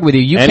to chug with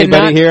you. You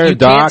Anybody here? You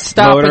Doc, can't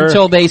stop Motor?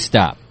 until they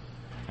stop.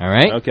 All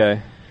right?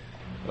 Okay.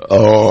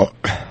 Oh.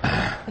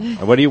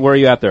 Where are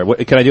you at there?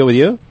 Can I deal with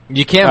you?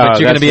 You can, but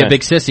you're going to be a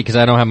big sissy because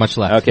I don't have much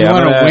left. Okay, You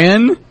want to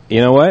win?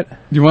 You know what?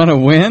 You want to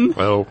win?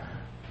 Oh.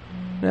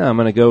 No, I'm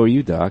going to go with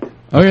you, Doc.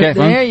 Okay.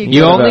 There you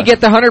You go. only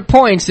get the 100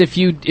 points if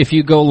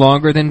you go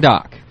longer than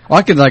Doc. Well,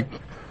 I could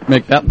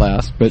make that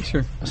last, but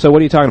sure. So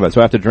what are you talking about?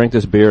 So I have to drink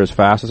this beer as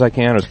fast as I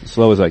can or as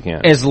slow as I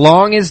can? As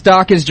long as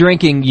Doc is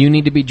drinking, you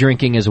need to be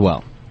drinking as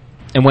well.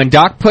 And when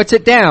Doc puts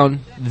it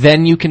down,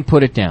 then you can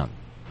put it down.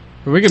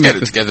 We can Get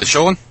it together,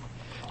 Sean.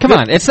 Come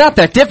on, it's not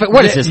that difficult.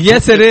 What is this?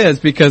 Yes, it is,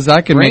 because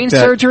I can Brain make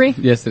that. surgery?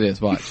 Yes, it is.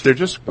 Watch. They're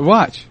just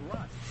Watch.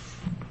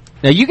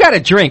 Now you got to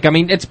drink. I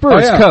mean, it's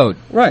Brewer's Code.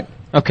 Right.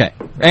 Okay,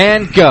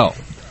 and go.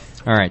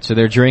 All right, so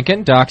they're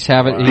drinking. Doc's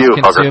having he's Spew,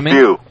 Hugger, consuming,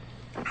 spew.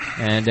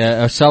 and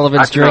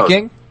O'Sullivan's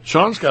drinking.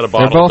 Sean's got a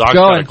They're bottle. both Doc's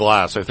going. got a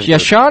glass. I think. Yeah,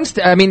 Sean's.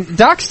 I mean,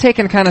 Doc's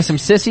taking kind of some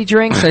sissy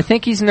drinks. I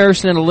think he's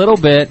nursing it a little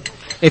bit.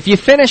 If you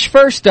finish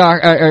first,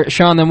 Doc,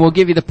 Sean, then we'll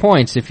give you the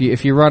points. If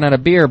you run out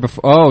of beer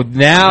before. Oh,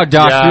 now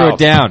Doc threw it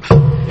down.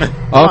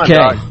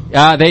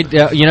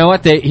 Okay, you know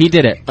what? He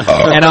did it,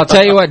 and I'll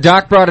tell you what.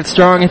 Doc brought it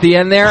strong at the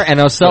end there, and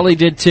O'Sully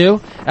did too.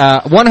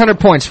 100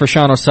 points for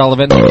Sean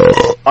O'Sullivan.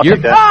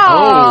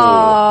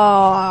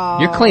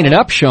 You're cleaning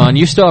up, Sean.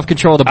 You still have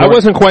control of the board. I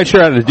wasn't quite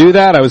sure how to do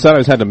that. I thought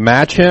I had to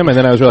match him, and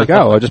then I was like,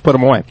 oh, I'll just put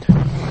him away.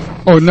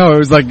 Oh, no, it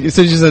was like,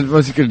 so you said,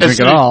 well, you could drink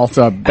it all,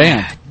 so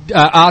bam.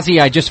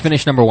 Ozzy, I just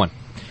finished number 1.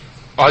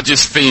 I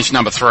just finished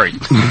number 3.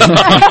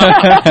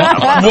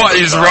 What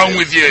is wrong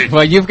with you?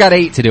 Well, you've got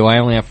 8 to do. I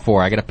only have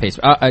 4. I got to pace.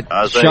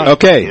 Sean,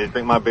 okay. You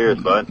drink my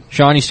beers, bud.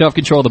 Sean, you still have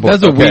control of the board.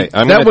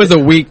 That was a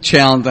weak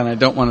challenge, and I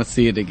don't want to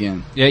see it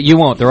again. Yeah, you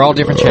won't. They're all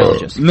different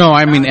challenges. No,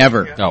 I mean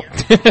ever. Oh.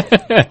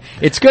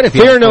 It's good if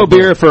you Fear no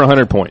beer for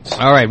 100 points.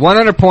 All right,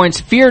 100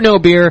 points. Fear no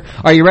beer.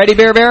 Are you ready,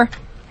 Bear Bear?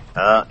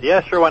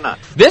 Yeah, sure, why not?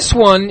 This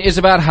one is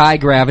about high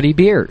gravity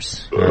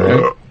beers.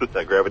 Is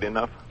that gravity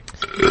enough?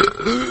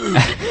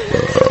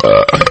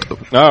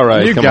 All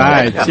right, you come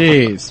guys, on.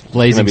 jeez,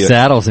 blazing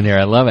saddles in here.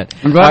 I love it.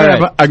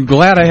 I'm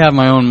glad I have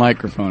my own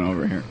microphone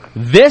over here.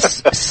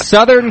 This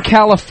Southern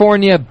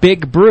California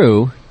big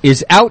brew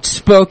is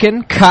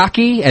outspoken,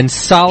 cocky, and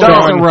solid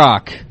as a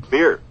rock.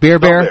 Beer.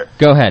 Bear,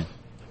 go ahead.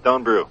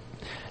 Stone Brew.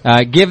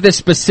 Give the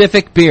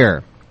specific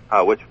beer.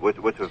 Which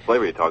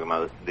flavor are you talking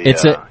about?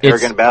 The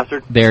Arrogant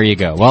Bastard? There you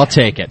go. Well, I'll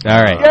take it. All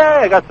right. Yeah,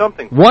 I got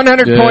something.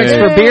 100 points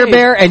for Beer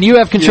Bear, and you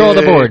have control of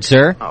the board,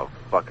 sir. Oh,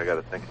 fuck, I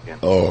gotta think again.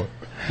 Oh.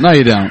 No,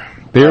 you don't.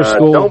 Beer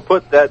school? Don't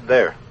put that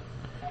there.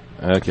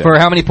 Okay. For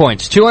how many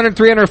points? 200,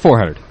 300, or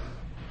 400?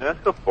 Yeah,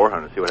 let's go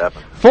 400, see what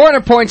happens.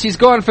 400 points, he's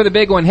going for the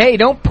big one. Hey,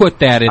 don't put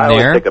that in I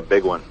there. always take a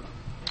big one.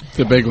 It's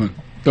a big one.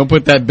 Don't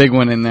put that big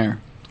one in there.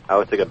 I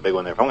always take a big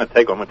one there. If I'm gonna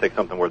take one, I'm gonna take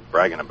something worth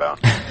bragging about.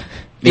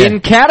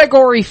 In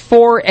Category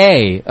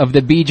 4A of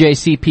the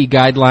BJCP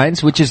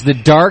guidelines, which is the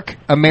Dark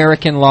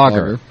American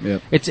Lager.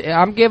 Yep.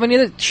 I'm giving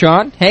you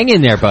Sean, hang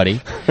in there,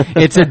 buddy.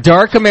 It's a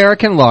Dark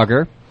American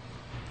Lager.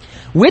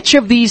 Which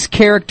of these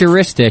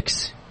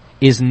characteristics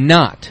is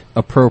not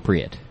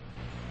appropriate?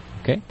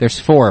 Okay, there's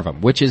 4 of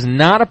them. Which is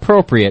not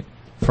appropriate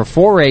for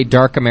 4A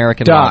Dark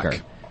American Lager?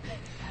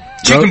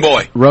 Chicken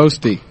boy.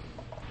 Roasty.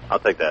 I'll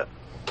take that.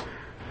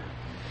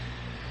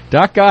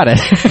 Doc got it.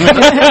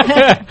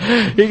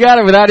 He got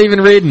it without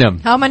even reading them.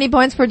 How many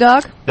points for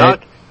Doc?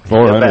 Doc?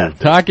 400.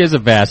 Doc is a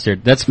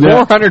bastard. That's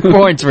 400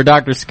 points for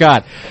Dr.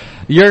 Scott.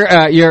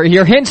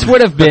 Your hints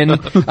would have been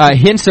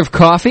hints of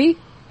coffee,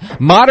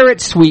 moderate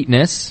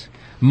sweetness,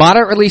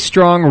 moderately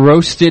strong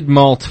roasted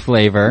malt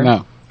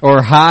flavor,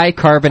 or high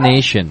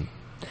carbonation.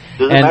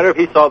 Does it matter if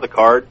he saw the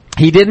card?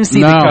 He didn't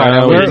see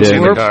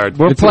the card.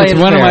 We're playing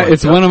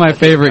it's one of my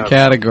favorite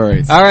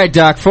categories. All right,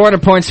 Doc,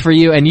 400 points for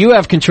you, and you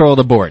have control of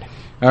the board.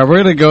 All right,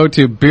 we're going to go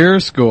to beer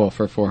school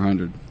for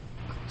 400.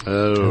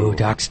 Oh,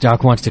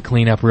 Doc wants to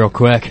clean up real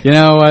quick. You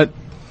know what?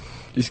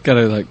 You just got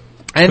to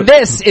And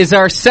this is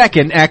our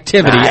second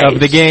activity of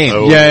the game.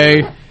 Oh.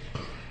 Yay.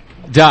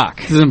 Doc.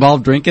 Does it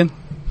involve drinking?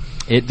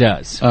 It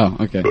does. Oh,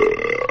 okay.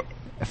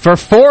 For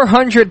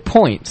 400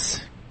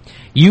 points,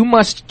 you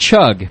must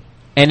chug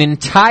an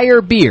entire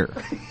beer.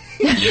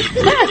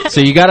 So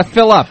you got to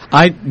fill up.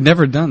 I've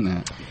never done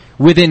that.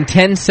 Within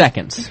 10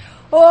 seconds.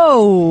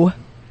 Oh.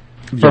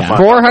 For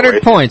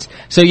 400 points.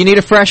 So you need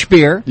a fresh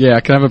beer. Yeah,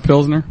 can I have a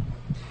Pilsner?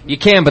 You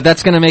can, but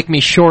that's going to make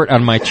me short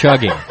on my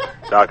chugging.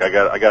 Doc, I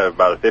got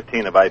about a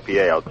 15 of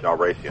IPA. I'll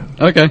race you.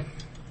 Okay.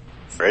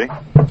 Ready?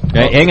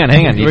 Hey, hang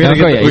on. We gotta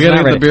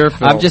get the beer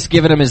filled. I'm just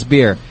giving him his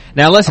beer.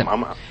 Now listen,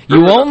 you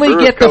Brewer's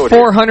only get the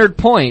 400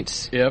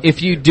 points Yep.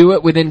 if you do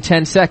it within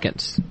 10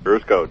 seconds.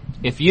 Brewer's code.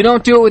 If you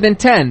don't do it within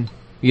 10,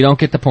 you don't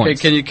get the Hey,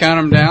 points. can you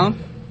count them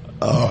down?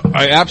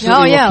 I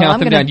absolutely will count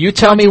them down. You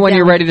tell count me it when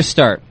you're down. ready to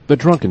start. The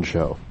Drunken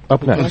Show.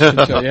 Up next.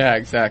 Yeah,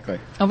 exactly.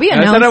 Oh, we I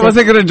said I announced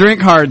wasn't going to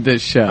drink hard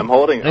this show. I'm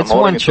holding It's one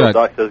one until chug.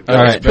 Doc says go.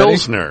 All right,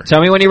 Pilsner. Tell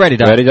me when you're ready,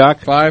 Doc. Ready, Doc?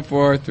 5,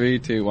 4, 3,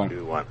 2, 1.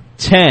 2, 1.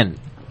 10,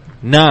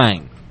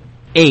 9,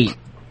 8,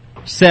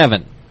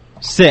 7,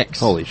 6.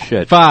 Holy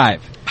shit.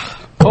 5.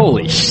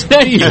 Holy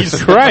shit.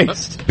 Jesus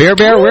Christ. Beer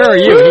Bear, where are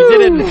you? He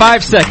did it in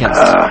 5 seconds.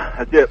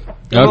 That's it.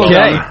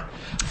 Okay.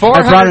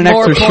 400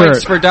 more extra points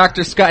shirt. for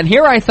Dr. Scott. And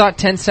here I thought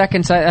 10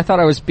 seconds, I thought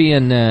I was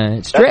being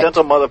That strict.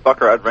 gentle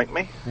motherfucker outdrank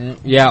me.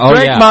 Yeah, oh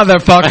Drink, yeah.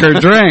 motherfucker,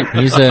 drink.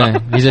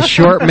 He's a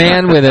short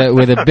man with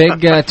a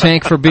big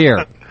tank for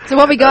beer. So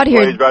what we got He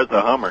here, drives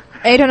the Hummer.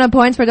 800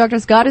 points for Dr.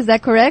 Scott, is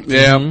that correct?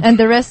 Yeah. And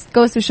the rest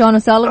goes to Sean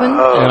O'Sullivan?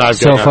 And I've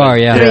So got far,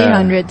 yeah.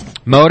 300.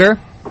 Motor?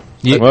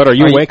 Motor,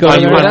 you awake over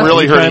there? I'm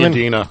really hurting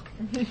Dina.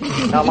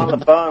 I'm on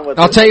the phone with.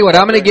 I'll tell you what,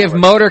 I'm going to give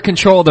Motor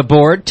control of the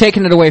board,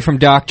 taking it away from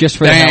Doc just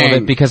for the hell of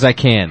it because I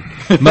can.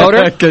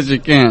 Motor? Because you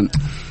can.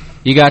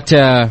 You got,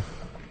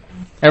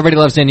 everybody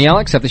loves Danielle,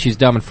 except that she's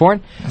dumb and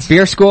foreign.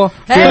 Beer School,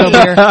 Hey, Fear No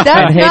Beer, that's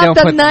and Hey not Don't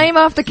the Put... name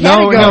of the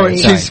No, category.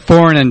 she's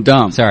foreign and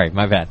dumb. Sorry,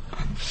 my bad.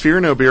 Fear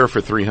No Beer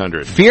for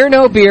 300. Fear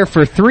No Beer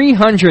for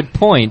 300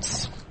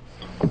 points.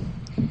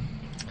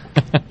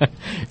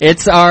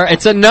 It's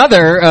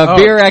another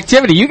beer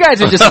activity. You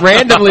guys are just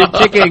randomly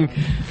picking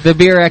the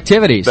beer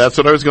activities. That's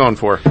what I was going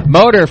for.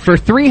 Motor, for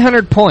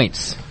 300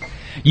 points,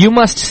 you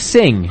must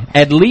sing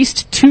at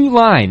least 2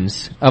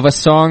 lines of a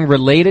song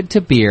related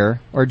to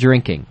beer or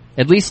drinking.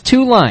 At least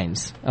 2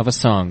 lines of a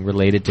song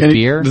related to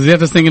beer. Does he have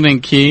to sing it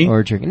in key?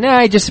 Or drinking.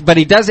 No, but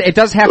it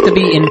does have to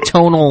be in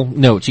tonal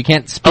notes. You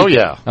can't speak. Oh,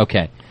 yeah.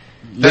 Okay.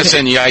 That's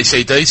in the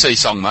AC/DC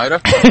song,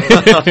 Motor.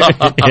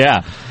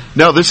 Yeah.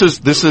 No, this is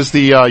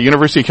the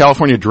University of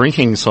California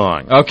drinking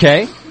song.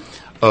 Okay.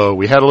 Oh,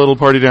 we had a little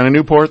party down in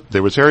Newport.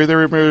 There was Harry,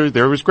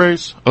 there was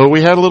Grace. Oh,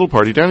 we had a little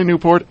party down in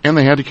Newport, and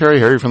they had to carry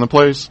Harry from the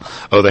place.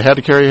 Oh, they had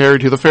to carry Harry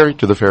to the ferry.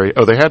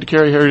 Oh, they had to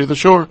carry Harry to the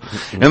shore.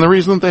 And the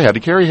reason that they had to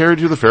carry Harry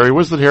to the ferry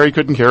was that Harry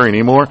couldn't carry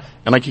anymore,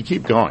 and I could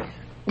keep going.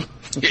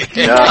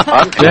 Yeah,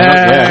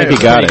 I think you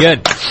got it.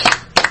 Good.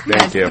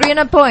 Thank you.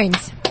 300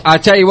 points. I'll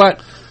tell you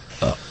what.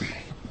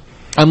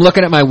 I'm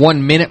looking at my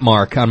 1 minute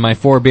mark on my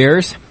 4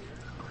 beers,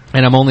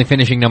 and I'm only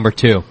finishing number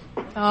 2.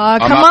 Oh,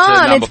 come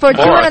on. It's for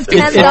 $210.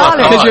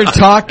 Because you're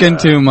talking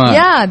too much.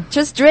 Yeah,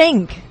 just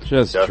drink.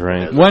 Just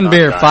drink. 1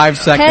 beer, 5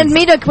 seconds. Hand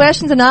me the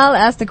questions and I'll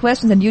ask the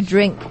questions and you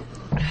drink.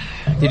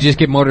 Did you just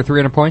give Motor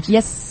 300 points?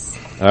 Yes.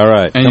 All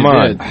right, And come you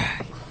on. did.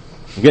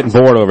 I'm getting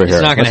bored over here.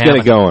 not gonna Let's get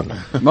it going.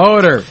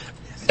 Motor.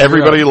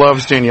 Everybody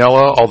loves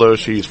Daniela, although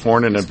she's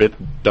foreign and a bit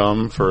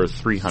dumb for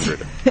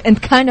 300.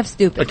 And kind of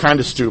stupid. Kind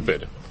of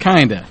stupid.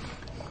 Kinda.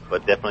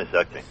 But definitely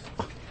sexy.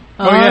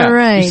 Oh, yeah. All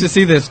right. You should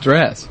see this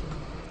dress.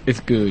 It's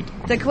good.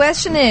 The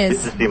question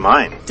is, Just see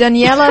mine.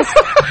 Daniela's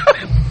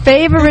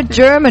favorite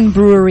German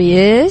brewery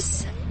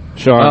is?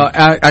 Sean.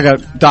 I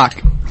got Doc.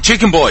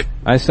 Chicken Boy.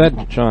 I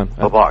said, Sean.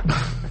 Box.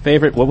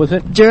 Favorite, what was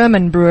it?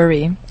 German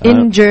brewery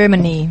in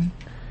Germany.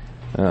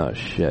 Oh,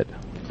 shit.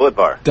 Split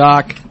Bar.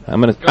 Doc. I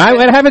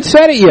haven't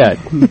said it yet.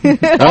 I'm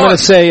going to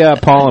say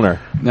Polliner.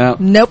 No.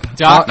 Nope.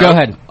 Doc, go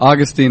ahead.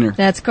 Augustiner.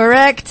 That's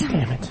correct.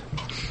 Damn it.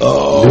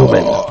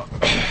 Oh.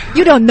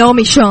 You don't know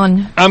me,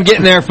 Sean. I'm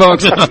getting there,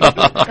 folks.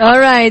 All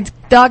right.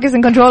 Doc is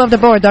in control of the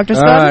board. Dr.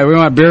 Scott? All right, we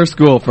want beer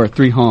school for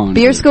 300.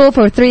 Beer school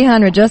for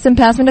 300. Justin,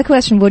 pass me the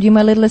question, would you,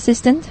 my little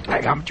assistant?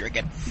 I'm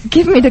drinking.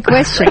 Give me the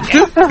question.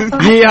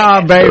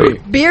 Yeah, baby.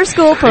 Beer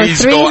school for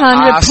He's 300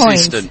 got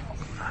points. assistant.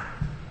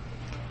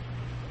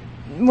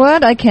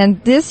 What? I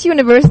can't. This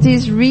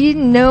university's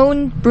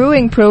renowned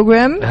brewing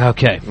program.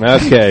 Okay.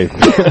 Okay. Are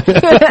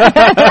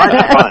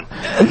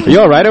you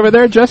all right over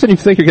there, Justin? You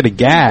think you're going to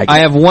gag?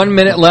 I have 1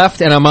 minute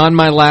left, and I'm on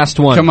my last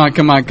one. Come on.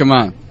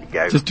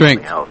 Just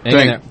drink.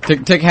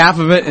 Drink. Take half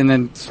of it and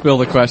then spill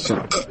the question.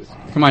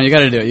 Come on, you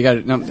got to do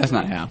it. No, that's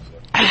not half.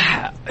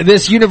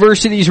 This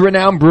university's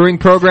renowned brewing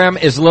program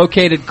is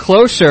located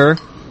closest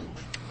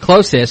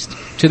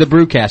to the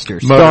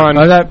brewcasters.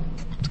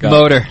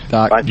 Motor.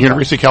 Doc.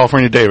 University of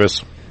California,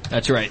 Davis.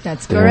 That's right.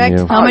 That's correct.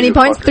 How many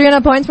points?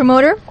 300 points for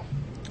Motor?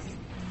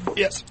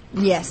 Yes.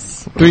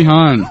 Yes.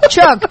 300.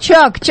 Chuck.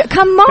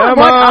 Come on.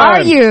 What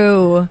are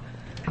you?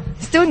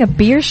 He's doing a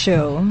beer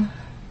show.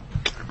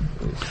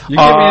 You give me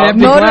an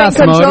empty Motor glass,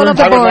 in control Motor. of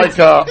the board.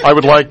 I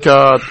would like,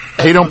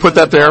 hey, don't put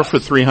that there for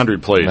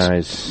 300, please.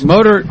 Nice.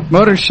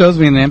 Motor shows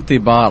me an empty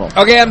bottle.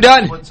 Okay, I'm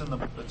done.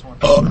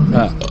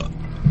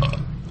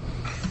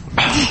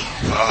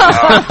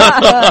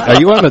 Are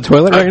you on the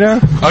toilet right now?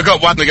 I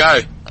got one to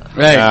go.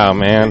 Hey. Oh,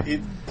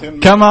 man.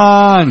 Come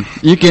on.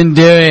 You can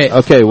do it.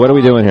 Okay, what are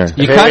we doing here?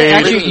 You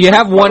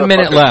have 1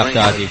 minute left,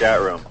 Ozzy.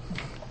 Chat room.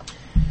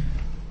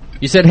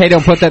 You said, hey,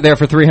 don't put that there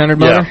for 300,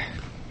 Motor? Yeah.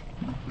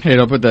 Hey,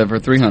 don't put that for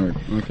 300.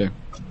 Okay.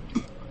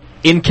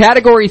 In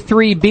category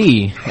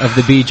 3B of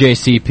the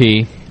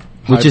BJCP,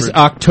 which is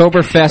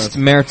Oktoberfest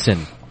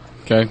Märzen.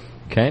 Okay.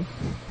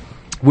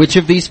 Which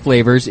of these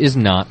flavors is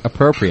not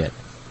appropriate?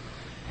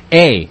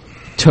 A.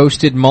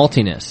 Toasted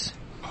maltiness.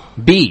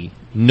 B.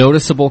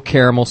 Noticeable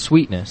caramel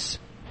sweetness.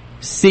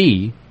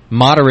 C.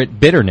 Moderate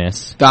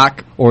bitterness.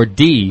 Doc. Or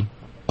D.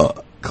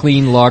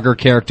 Clean lager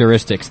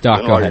characteristics.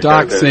 Doc, go ahead.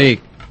 Doc C.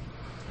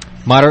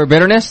 Moderate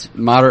bitterness?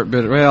 Moderate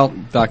bitter. Well,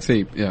 Doc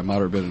C. Yeah,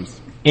 moderate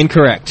bitterness.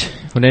 Incorrect.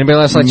 Would anybody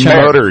else like to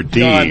check? Motor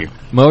D.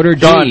 Motor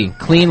D.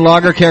 Clean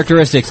lager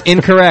characteristics.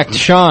 Incorrect.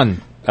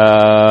 Sean.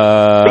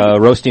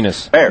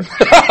 Roastiness. Bear.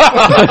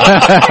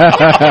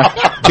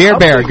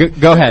 Beer,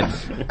 go ahead.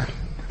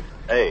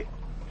 Hey.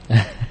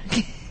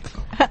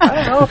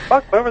 I don't know.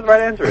 Fuck, whatever the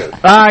right answer is.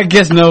 I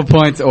guess no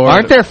points. Or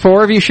aren't there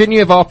 4 of you? Shouldn't you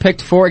have all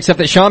picked 4? Except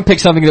that Sean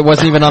picked something that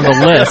wasn't even on the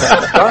list.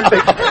 Sean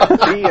picked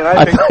B and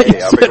I picked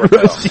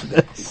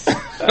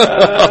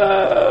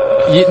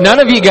A. None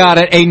of you got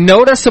it. A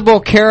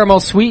noticeable caramel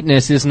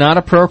sweetness is not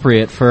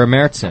appropriate for a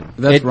Märzen.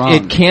 That's wrong.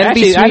 It can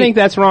be sweet. I think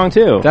that's wrong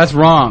too. That's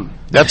wrong.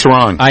 That's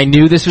wrong. I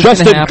knew this was going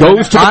to happen. Justin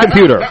goes to the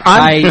computer.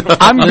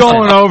 I'm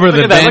going over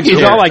the bench.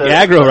 He's all like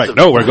aggro. Right?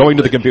 No, we're going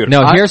to the computer.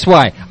 No, here's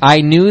why.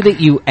 I knew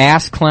that you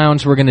ass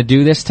clowns were going to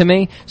do this to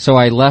me, so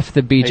I left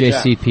the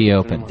BJCP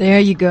open. There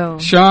you go.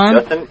 Sean?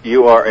 Justin,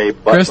 you are a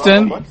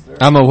Kristen?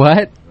 I'm a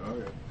what?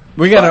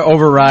 We got to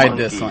override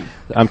this one.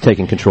 I'm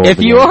taking control. If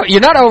you're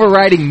not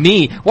overriding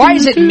me, why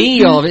is it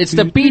me? It's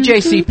the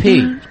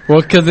BJCP.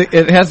 Well, because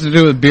it has to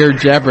do with Beer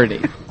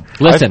Jeopardy.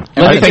 Listen,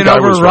 I think I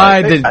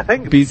override the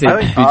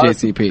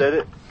BJCP. Said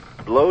it.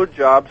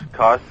 Blowjobs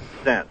cost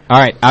cents. All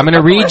right, I'm going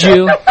to read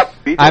you.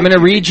 I'm going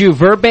to read you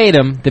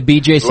verbatim the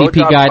BJCP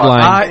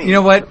guideline. You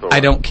know what?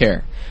 I don't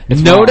care. It's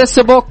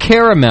noticeable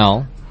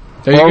caramel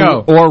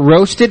or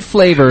roasted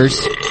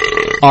flavors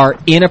are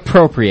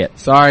inappropriate.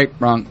 Sorry,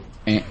 wrong.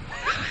 Okay.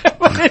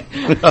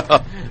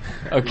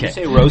 Did you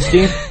say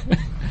roasty?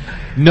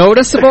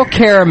 Noticeable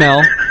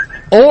caramel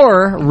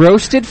or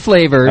roasted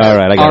flavors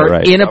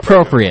are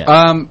inappropriate.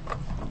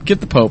 Get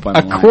the Pope on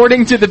the line.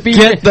 According to the BJCP.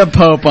 Get the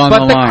Pope on the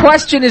line. But the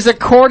question is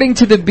according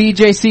to the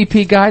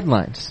BJCP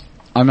guidelines.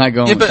 I'm not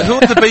going with that. Who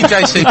are the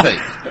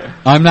BJCP?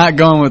 I'm not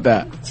going with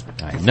that.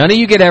 Right, none of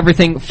you get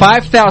everything.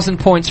 5,000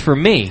 points for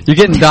me. You're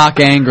getting Doc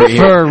angry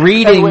for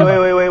reading.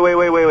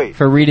 Wait.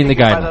 For reading the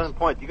guidelines. 5,000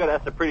 points. You got to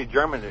ask the pretty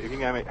German if you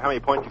can how many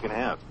points you can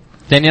have.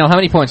 Danielle, how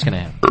many points can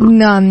I have?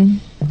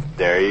 None.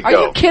 There you go. Are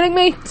you kidding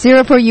me?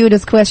 0 for you.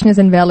 This question is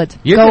invalid.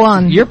 Go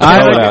on. Move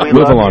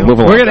along.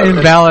 We're going to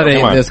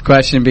invalidate this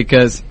question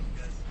because...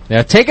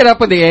 Yeah, take it up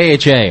with the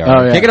AHA.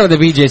 Right? Take it up with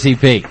the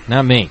BJCP,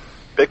 not me.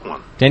 Pick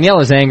one. Danielle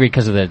is angry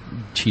because of the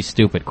she's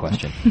stupid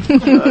question.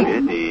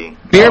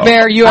 Beer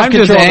Bear, you have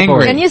control of the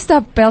board. Can you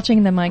stop belching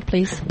in the mic,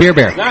 please? Beer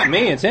Bear. It's not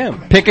me, it's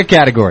him. Pick a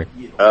category.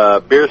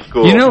 Beer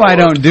school. You know I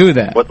don't do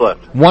that. What's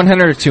left?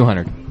 100 or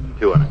 200?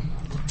 200.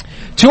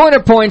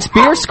 200 points.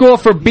 Beer school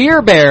for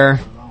Beer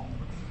Bear.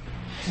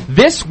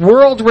 This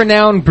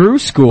world-renowned brew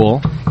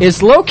school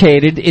is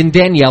located in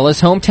Daniella's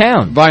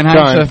hometown.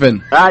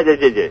 Weinheim-Steffen.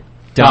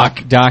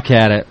 Doc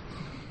had it.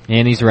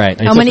 And he's right.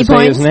 How many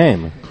points? His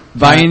name.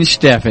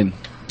 Weinsteffen.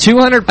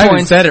 200 I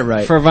points said it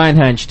right. for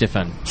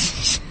Weinheim-Steffen.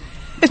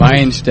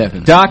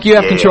 Weinsteffen. Doc, you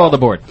have control of the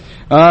board.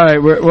 All right.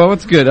 Well,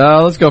 what's good?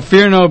 Let's go.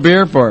 Fear no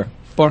beer for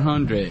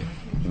 400.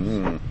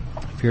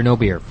 Fear no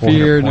beer.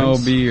 Fear no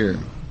beer.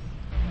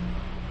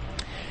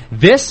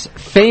 This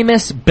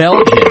famous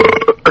Belgian.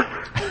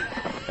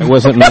 It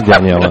wasn't me,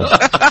 Daniela.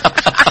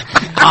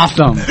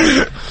 Awesome.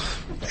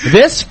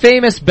 This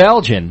famous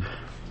Belgian,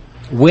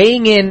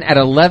 weighing in at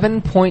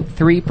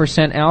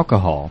 11.3%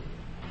 alcohol,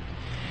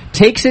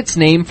 takes its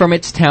name from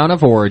its town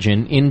of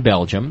origin in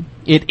Belgium.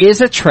 It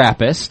is a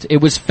Trappist. It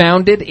was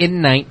founded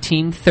in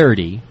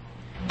 1930.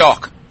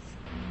 Doc.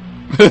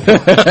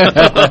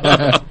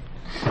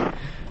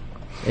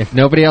 If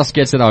nobody else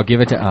gets it, I'll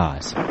give it to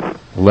Oz.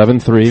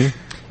 11.3.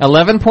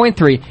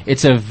 11.3.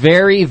 It's a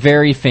very,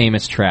 very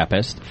famous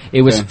Trappist.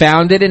 It was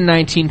founded in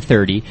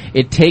 1930.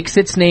 It takes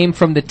its name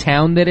from the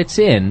town that it's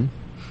in.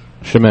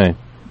 Chimay.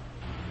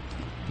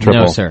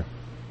 No, sir.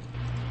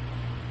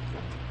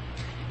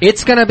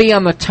 It's going to be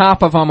on the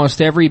top of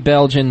almost every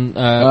Belgian...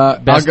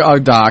 I'll go,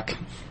 Doc.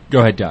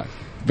 Go ahead, Doc.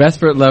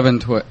 Vesper 11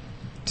 to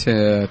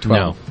 12.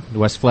 No.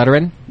 West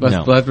Fletterin? West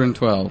Fletterin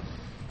 12.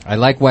 I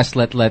like West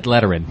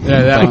Letterin.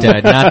 Yeah,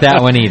 but not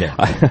that one either.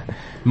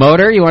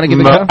 Motor, you want to give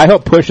it a go? I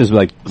hope Push is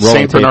like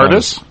St.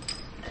 Bernardus?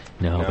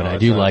 No, but I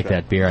do like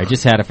that beer. I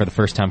just had it for the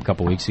first time a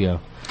couple weeks ago.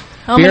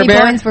 How many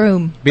points for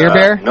whom? Beer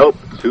Bear? Nope.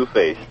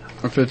 Two-faced.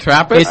 For the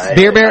Trappist? It's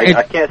Beer Bear.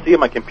 I can't see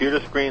on my computer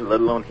screen, let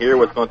alone hear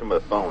what's going through my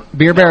phone.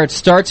 Beer Bear, it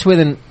starts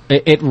with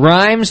it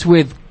rhymes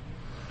with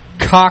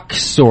cock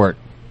sort.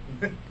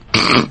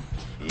 Yeah,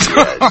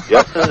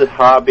 Justin's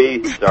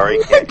hobby.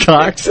 Sorry, can't.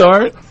 Cock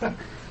sort?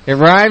 It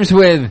rhymes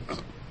with...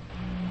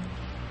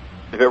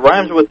 If it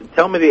rhymes with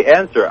 "tell me the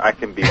answer," I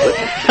can be listening.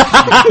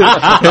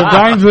 It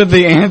rhymes with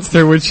the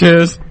answer, which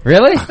is...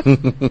 Really?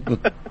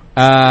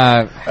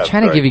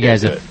 Trying to give you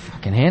guys a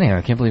fucking hand here.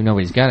 I can't believe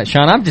nobody's got it.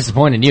 Sean, I'm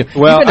disappointed in you.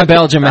 Well, You've been to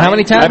Belgium how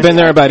many times? I've been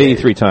there about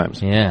 83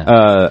 times. Yeah.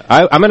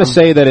 I'm going to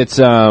say that it's...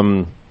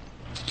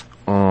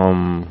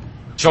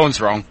 Sean's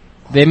wrong.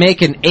 They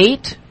make an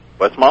 8.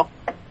 What's small?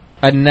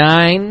 A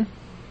 9.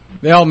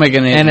 They all make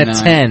an 8 and a 9.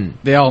 10.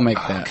 They all make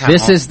that.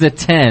 This is the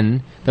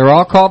 10. They're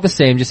all called the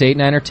same, just 8,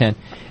 9, or 10.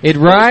 It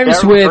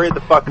rhymes with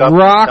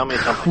rock,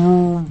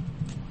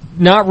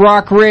 not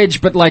Rock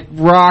Ridge, but like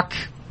rock,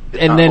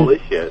 and then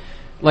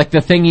like the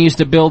thing you used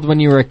to build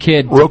when you were a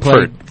kid.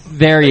 Roquefort.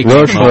 There you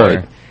go.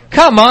 Rochefort.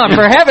 Come on,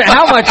 for heaven,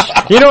 how much?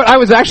 You know what? I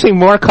was actually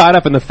more caught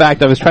up in the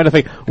fact I was trying to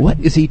think, what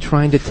is he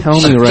trying to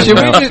tell me right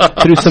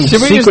now?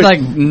 Should we just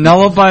like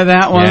nullify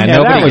that one? Yeah,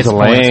 nobody that was gets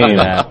points on lame.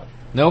 that.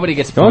 Nobody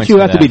gets Don't points you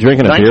for have that. to be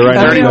drinking a beer right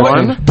now?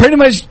 1931? Pretty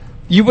much,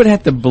 you would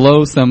have to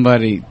blow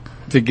somebody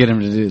to get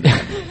him to do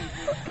that.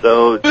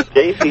 So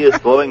JP is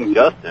blowing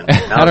Justin.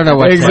 I don't know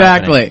what's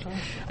exactly. happening.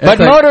 But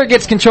Motor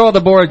gets control of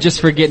the board just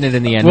for getting it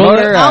in the end. Well,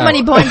 Motor, How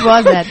many points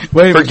was that?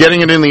 For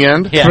getting it in the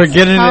end? Yeah. For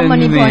getting How it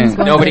many in the points end.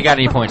 was Nobody got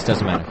any points,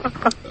 doesn't matter.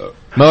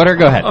 Motor,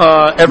 go ahead.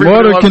 Everybody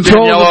Motor loves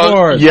control the Daniela,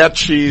 board. yet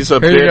she's a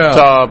Here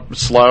you bit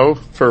slow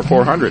for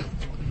 400.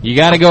 You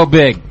gotta go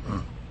big.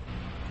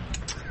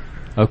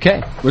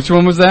 Okay. Which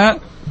one was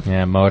that?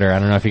 Yeah, Motor, I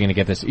don't know if you're gonna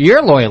get this. You're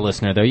a loyal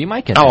listener, though. You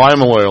might get Oh, this.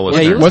 I'm a loyal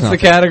listener. Yeah, you What's listen the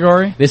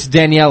category? This is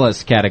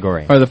Daniela's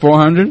category. Or the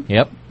 400?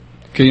 Yep.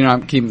 Because you're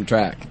not keeping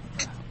track.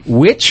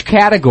 Which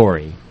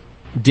category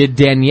did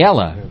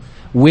Daniela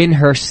win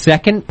her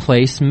second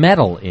place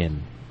medal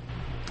in?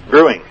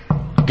 Brewing.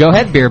 Go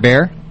ahead, Beer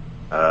Bear.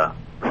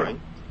 Brewing.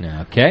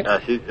 Okay.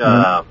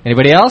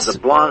 Anybody else? The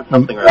blonde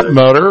something or other.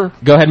 Motor.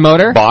 Go ahead,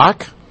 Motor.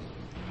 Bach.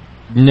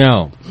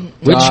 No.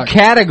 Which Doc.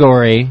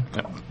 category?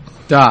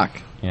 Doc.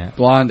 Yeah.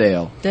 Blonde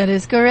ale. That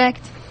is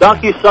correct.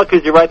 Doc, you suck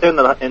because you're right there in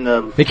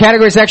the. The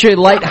category is actually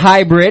light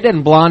hybrid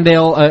and blonde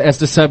ale as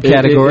the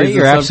subcategory. It is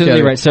You're a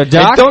absolutely subcategory. right. So, Hey,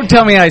 Doc. don't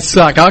tell me I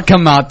suck. I'll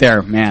come out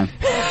there, man.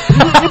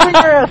 You bring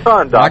your ass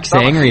on, Doc. Doc's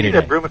angry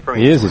today.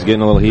 He is. He's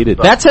getting a little heated.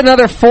 That's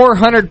another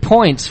 400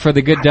 points for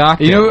the good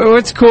doctor. You know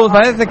what's cool? If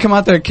I have to come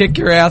out there and kick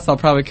your ass, I'll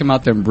probably come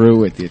out there and brew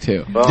with you,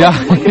 too. Well,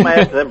 get my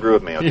ass and then brew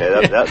with me, okay?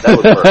 That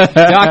would work.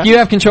 Doc, you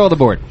have control of the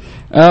board.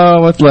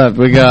 Oh, what's left?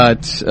 We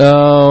got,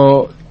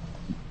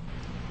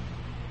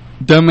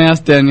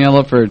 Dumbass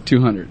Daniela for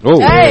 200. Oh,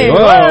 Hey,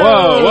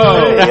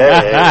 whoa.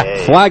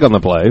 Hey. Flag on the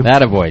play.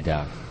 That a boy,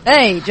 Doc.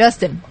 Hey,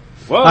 Justin.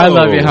 Whoa. I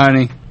love you,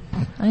 honey.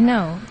 I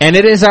know. And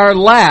it is our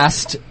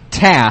last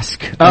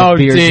task of Oh,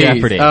 Beer geez.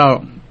 Jeopardy.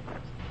 Oh.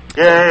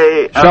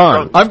 Yay.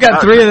 Sean. I've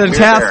got 3 of the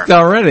tasks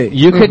already.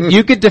 You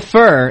could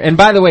defer, and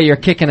by the way, you're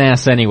kicking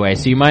ass anyway,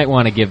 so you might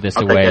want to give this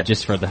I'll away take it.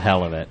 just for the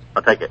hell of it.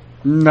 I'll take it.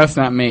 That's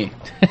not me.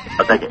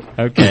 I'll take it.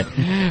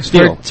 Okay.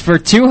 Steal. For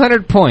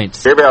 200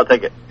 points, Beer Bear, I'll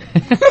take it.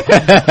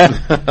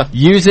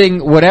 using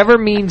whatever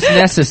means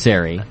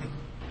necessary,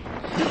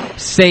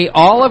 say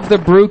all of the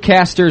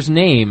brewcasters'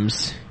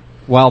 names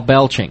while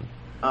belching.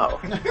 Oh.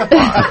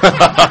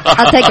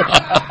 I'll take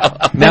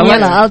it. Now,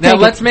 I'll take it.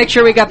 let's make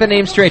sure we got the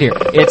names straight here.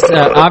 It's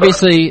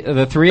obviously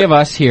the 3 of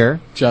us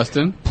here,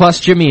 Justin. plus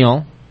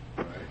Jameel,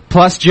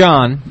 plus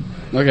John,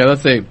 Okay,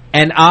 let's see.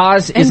 and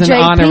Oz And is an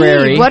JP.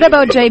 honorary. What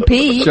about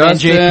JP?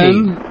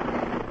 Justin.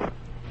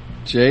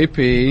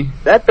 JP.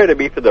 That better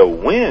be for the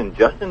win,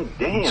 Justin.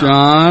 Damn.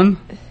 John.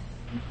 I'm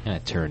gonna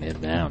turn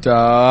him down.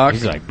 Doc.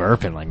 He's like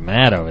burping like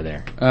mad over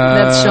there.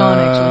 That's Sean,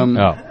 actually.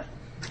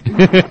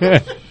 Oh.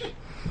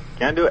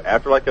 Can I do it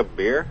after like a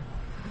beer?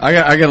 I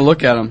got to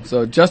look at them.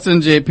 So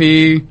Justin,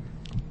 JP,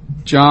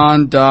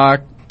 John,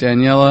 Doc,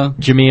 Daniela,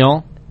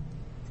 Jameel,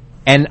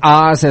 and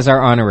Oz as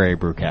our honorary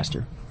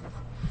brewcaster.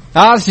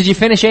 Oz, did you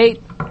finish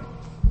 8?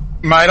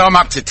 Mate, I'm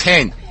up to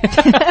 10.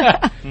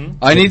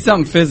 I need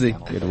something fizzy.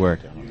 Good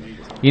work.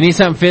 You need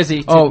something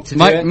fizzy. To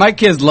do it? my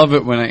kids love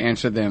it when I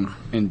answer them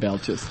in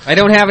belches. I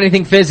don't have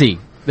anything fizzy.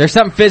 There's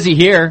something fizzy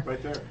here.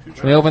 Right there.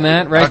 Can we open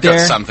that right I've got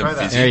there? something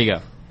fizzy. There you go.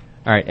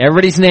 All right,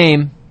 everybody's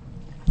name.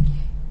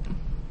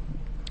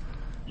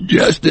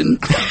 Justin.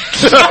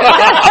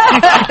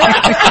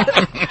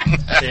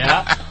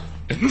 Yeah.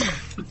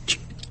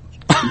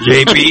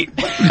 JP.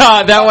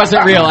 That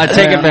wasn't real. I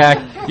take it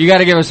back. You got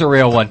to give us a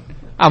real one.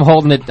 I'm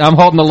holding it. I'm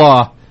holding the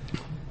law.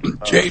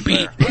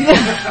 JP.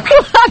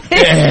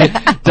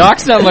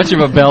 Doc's not much of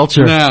a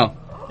belcher. No.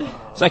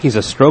 It's like he's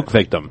a stroke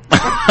victim.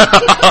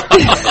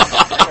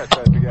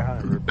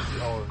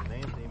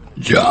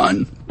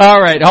 John. All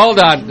right, hold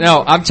on.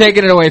 No, I'm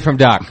taking it away from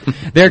Doc.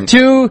 They're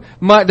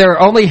they're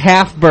only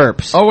half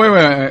burps. Oh, wait.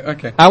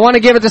 Okay. I want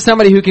to give it to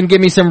somebody who can give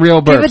me some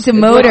real burps. Give it to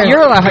Motor.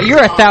 You're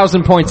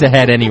 1,000 points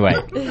ahead anyway.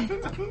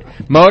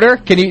 Motor,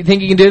 think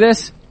you can do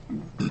this?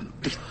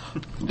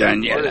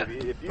 Daniela.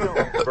 If you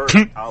don't burp,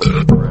 I'll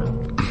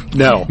burp.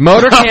 No.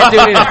 Motor can't do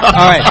it either.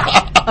 All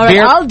right. All right,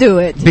 I'll do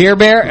it. Beer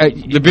Bear.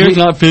 The beer's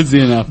not fizzy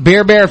enough.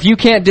 Beer Bear, if you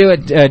can't do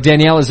it,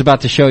 Danielle is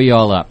about to show you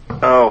all up.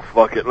 Oh,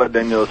 fuck it. Let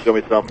Daniel show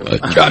me something.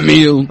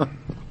 Jamil.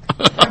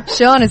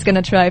 Sean is going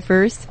to try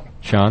first.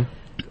 Sean?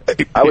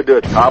 I would do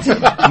it top.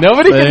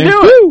 Nobody can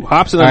do it. Woo!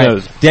 Hops in the All right.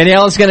 nose.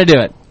 Danielle is going to do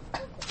it.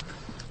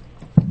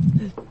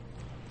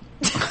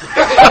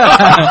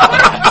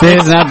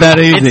 It's not that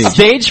easy. It's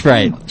stage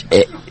fright.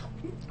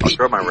 I'll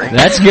throw my ring.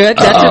 That's good.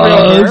 That's a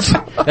real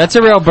burp. That's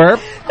a real burp.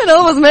 It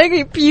almost made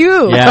me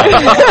puke. Yeah.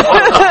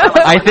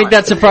 I think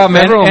that's a problem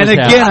everyone And was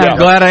again, having. I'm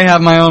glad I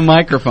have my own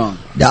microphone.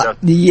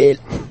 Okay,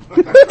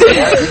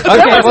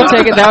 we'll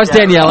take it. That was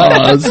Daniela.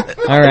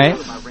 All right.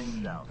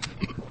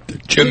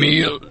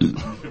 Jamil.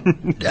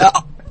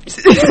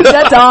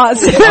 That's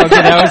Oz. Okay,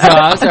 that was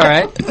Oz. All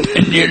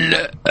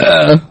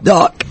right.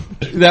 Doc.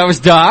 That was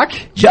Doc.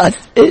 Just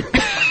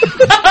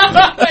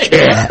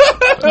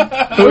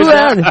Who's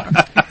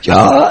that?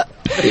 John.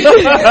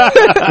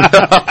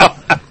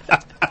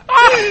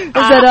 Is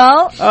that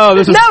all? Oh,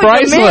 this is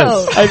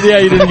priceless. Yeah,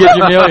 you didn't get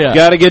your meal yet.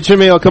 Gotta get your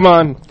meal. Come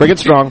on. Bring it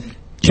strong.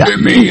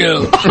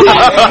 Jamil.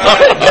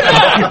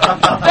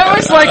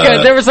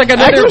 There was like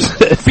another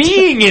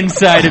being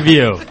inside of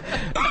you.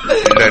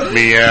 Let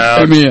me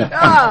out.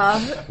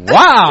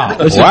 Wow.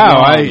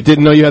 Wow, I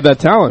didn't know you had that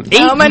talent.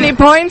 How many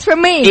points for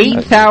me?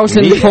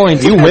 8,000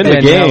 points. You win the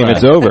game.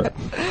 It's over.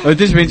 Well,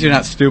 this means you're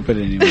not stupid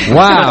anymore.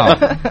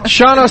 Wow.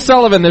 Sean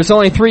O'Sullivan, there's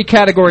only 3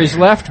 categories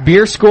left.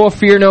 Beer School,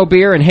 Fear No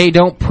Beer, and hey,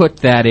 don't put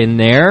that in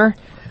there.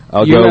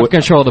 You have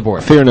control of the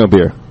board. Fear No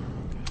Beer.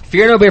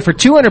 Fear No Beer for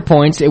 200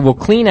 points. It will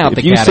clean out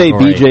the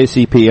category. If you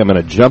say BJCP, I'm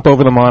going to jump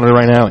over the monitor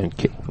right now and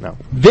kick. No.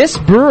 This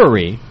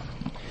brewery,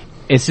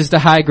 it's just a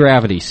high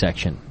gravity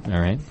section, all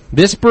right?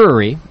 This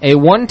brewery, a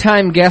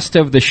one-time guest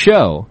of the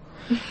show,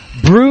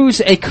 brews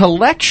a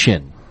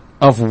collection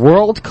of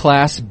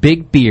world-class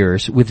big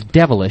beers with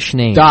devilish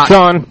names. Doc.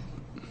 Sean.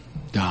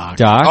 Doc.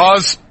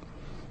 Oz.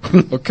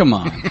 Oh, come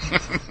on.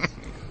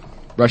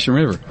 Russian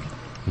River.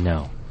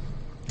 No.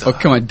 Oh,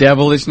 come on.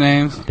 Devilish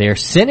names? They're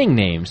sinning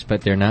names,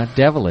 but they're not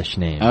devilish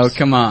names. Oh,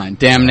 come on.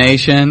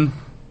 Damnation.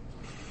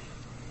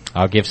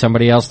 I'll give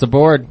somebody else the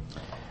board.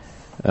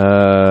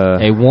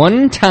 A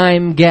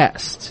one-time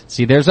guest.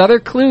 See, there's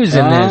other clues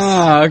in this.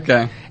 Ah,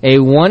 okay. A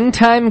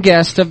one-time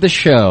guest of the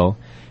show.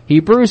 He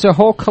brews a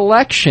whole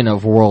collection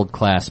of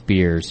world-class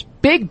beers,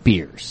 big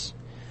beers,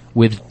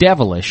 with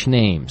devilish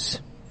names.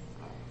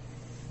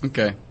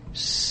 Okay.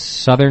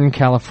 Southern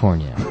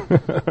California.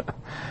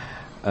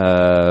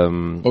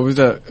 What was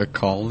that? A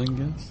calling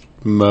guess?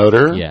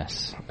 Motor.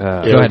 Yes. Go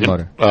ahead,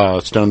 Motor.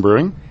 Stone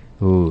Brewing.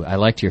 Ooh, I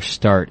liked your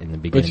start in the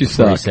beginning But you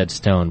before you suck. said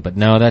Stone, but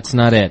no, that's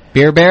not it.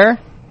 Beer Bear?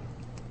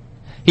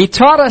 He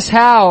taught us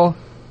how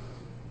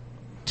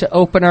to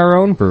open our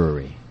own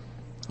brewery.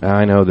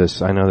 I know this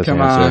Come answer.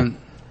 on.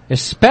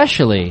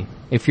 Especially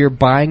if you're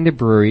buying the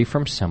brewery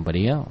from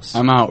somebody else.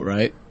 I'm out,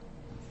 right?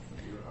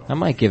 I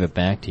might give it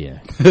back to you.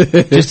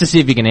 Just to see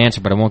if you can answer,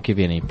 but I won't give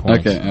you any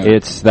points. Okay.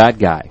 It's that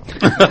guy.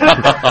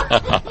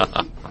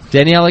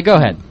 Daniela, go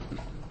ahead.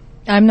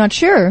 I'm not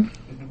sure.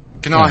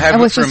 Can I have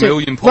it for $1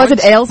 million Was points? it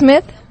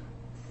AleSmith?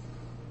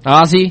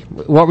 Ozzy,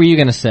 what were you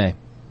going to say?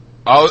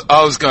 I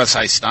was going to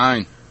say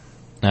Stone.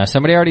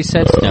 Somebody already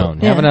said Stone.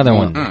 Yeah. Have another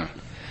one. Mm.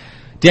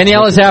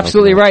 Daniela's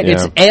absolutely right. Yeah.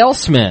 It's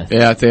AleSmith.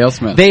 Yeah, it's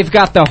AleSmith. They've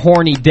got the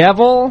Horny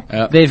Devil.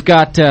 Yep. They've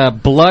got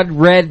Blood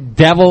Red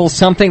Devil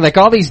something. Like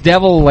all these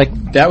devil,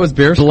 like That was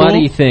Beer School?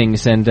 bloody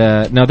things. And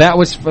no, that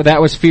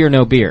was Fear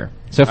No Beer.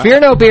 So Fear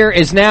No Beer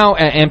is now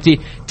empty.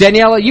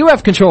 Daniela, you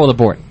have control of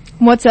the board.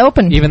 What's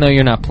open? Even though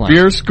you're not playing.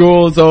 Beer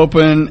School is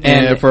open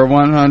and for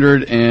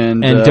 100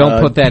 and don't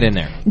put that in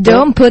there.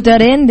 Don't put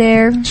that in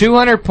there.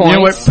 200 points. You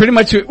know what? Pretty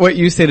much what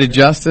you say to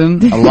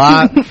Justin a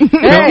lot. Hey!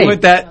 Don't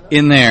put that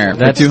in there.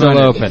 That's still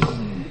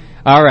open.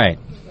 All right.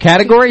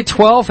 Category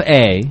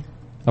 12A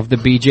of the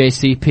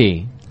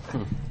BJCP.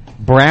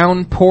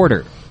 Brown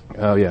Porter.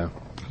 Oh, yeah.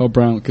 How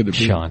brown could it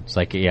be? Sean. It's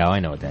like, yeah,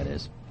 I know what that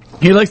is.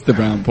 He likes the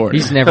brown porter.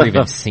 He's never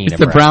even seen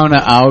It's a the brown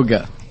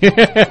auga.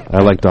 I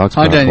like dog's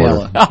Hi, brown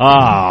porter. Daniela.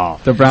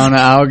 Oh. The brown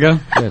auga.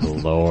 Good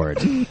Lord.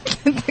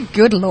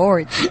 Good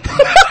Lord.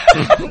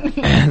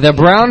 The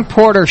Brown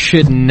Porter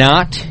should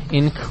not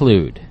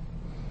include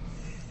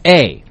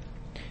A.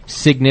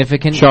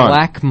 Significant Sean.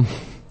 black...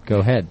 Go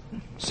ahead.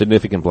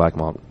 Significant black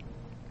malt.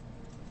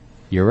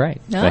 You're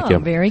right. Thank you.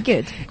 Very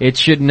good. It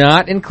should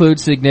not include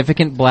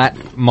significant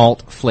black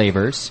malt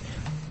flavors.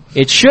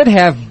 It should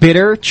have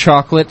bitter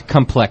chocolate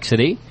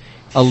complexity,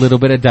 a little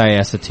bit of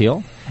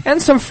diacetyl,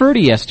 and some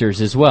fruity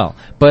esters as well.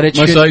 But it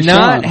Much should like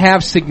not Sean.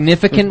 have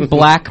significant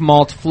black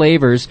malt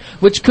flavors,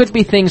 which could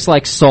be things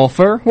like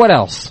sulfur. What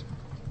else?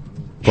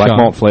 Black Sean.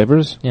 malt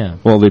flavors? Yeah.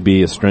 Well, they'd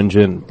be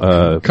astringent.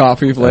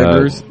 Coffee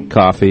flavors.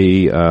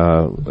 Coffee,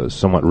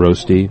 somewhat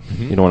roasty.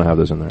 You don't want to have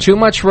those in there. Too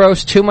much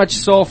roast, too much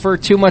sulfur,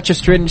 too much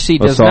astringency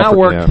Oh, does sulfur, not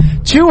work. yeah.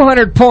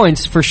 200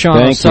 points for Sean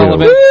Thank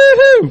O'Sullivan.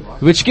 you.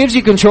 Which gives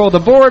you control of the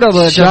board,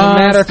 although it doesn't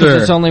matter because Shonster.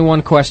 there's only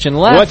one question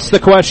left. What's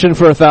the question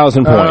for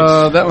 1,000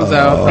 points? That was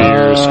out.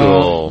 Beer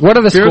School. What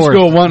are the Beer scores?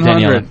 School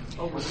 100.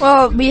 Daniela?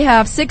 Well, we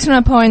have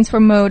 600 points for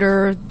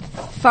Motor,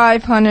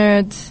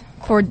 500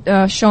 for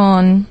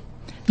Sean,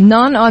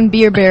 none on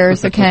Beer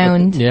Bear's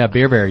account. Yeah,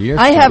 Beer Bear. You're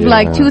I have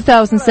like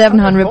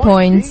 2,700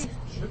 points.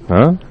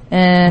 Huh?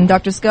 And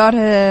Dr. Scott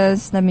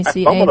has, let me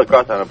see, Almost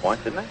across 100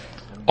 points, didn't I?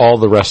 All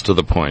the rest of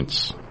the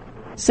points.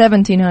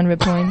 1,700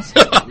 points.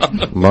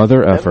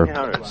 Mother effer.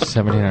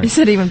 1,700. Is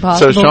it even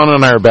possible? So Sean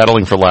and I are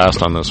battling for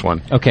last on this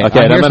one. Okay. Okay,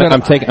 and here's what I'm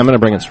going to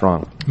bring it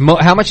strong.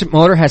 How much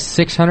Motor has?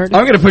 600?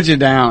 I'm going to put you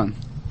down.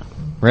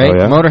 Right?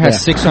 Oh, yeah? Motor has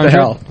Yeah. 600. What the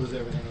hell?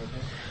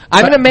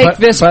 I'm going to make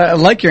this. But I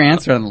like your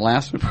answer on the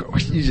last one.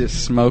 You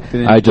just smoked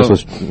it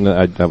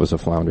in. That was a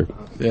flounder.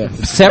 Yeah.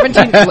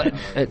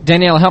 17.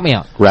 Danielle, help me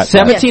out. Rat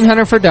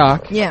 1,700 for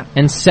Doc. Yeah.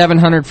 And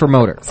 700 for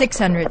Motor.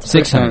 600.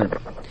 600.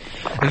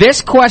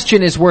 This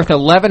question is worth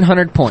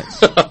 1,100 points.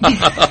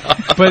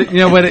 But you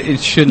know what? It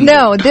shouldn't.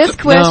 No, this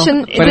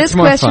question, but it's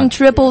more fun.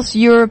 triples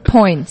your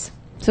points.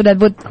 So that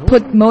would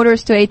put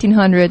motors to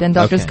 1800 and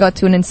Dr. Scott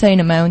to an insane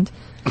amount.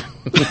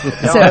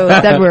 So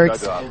that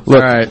works.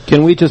 Look,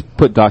 can we just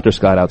put Dr.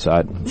 Scott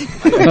outside?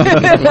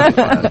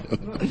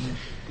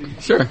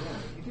 Sure.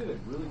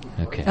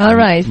 Okay. All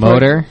right.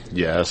 Motor?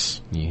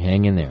 Yes. You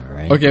hang in there,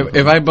 right? Okay,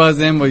 if I buzz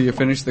in, will you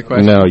finish the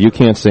question? No, you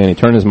can't say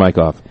anything. Turn his mic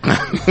off.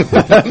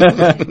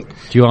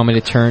 Do you want me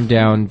to turn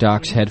down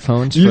Doc's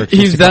headphones?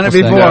 He's done it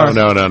before.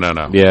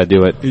 No. Yeah,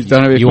 do it. He's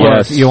done it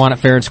before. You want it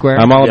fair and square?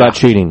 I'm all about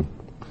cheating.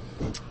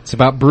 It's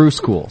about brew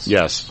schools.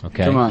 Yes.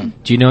 Okay. Come on.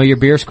 Do you know your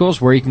beer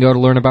schools where you can go to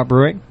learn about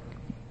brewing?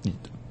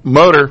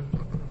 Motor.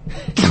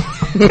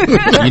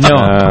 You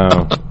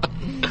know.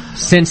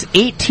 Since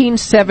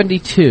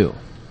 1872,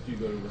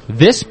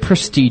 this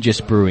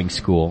prestigious brewing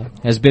school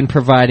has been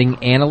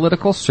providing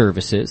analytical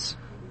services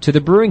to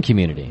the brewing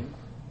community.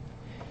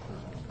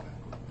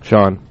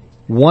 Sean.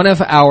 One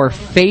of our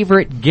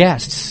favorite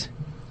guests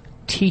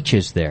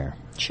teaches there.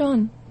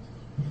 Sean.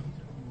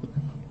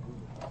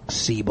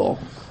 Siebel.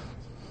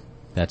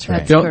 That's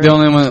right. The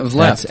only one that was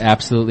left. That's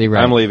absolutely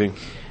right. I'm leaving.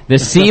 The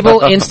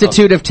Siebel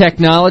Institute of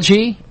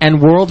Technology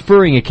and World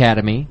Brewing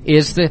Academy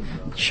is the...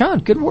 Sean,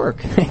 good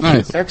work.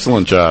 Nice.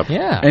 Excellent job.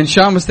 Yeah. And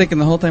Sean was thinking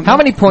the whole time. How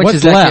many points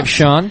does that give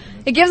Sean?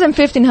 It gives him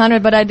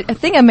 1,500, but I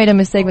think I made a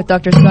mistake with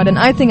Dr. Scott, and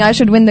I think I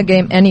should win the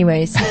game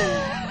anyways.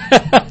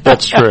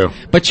 That's true.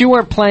 But you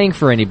weren't playing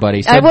for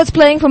anybody. So I was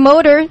playing for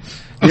Motor.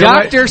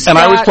 Dr. Scott. And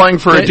I was playing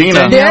for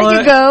Adina. There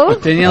you go.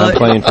 I'm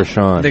playing for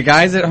Sean. The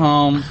guys at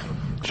home.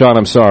 Sean,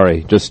 I'm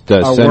sorry. Just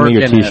send me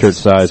your T-shirt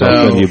size.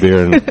 I'll send you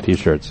beer and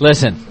T-shirts.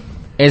 Listen,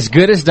 as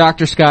good as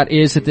Dr. Scott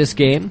is at this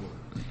game,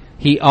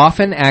 he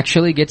often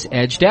actually gets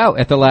edged out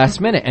at the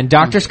last minute. And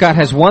Dr. Scott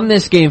has won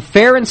this game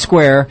fair and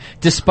square,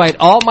 despite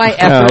all my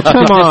efforts to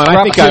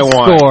disrupt his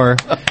score.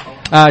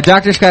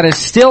 Dr. Scott has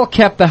still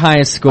kept the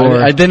highest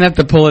score. I didn't have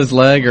to pull his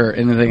leg or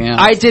anything else.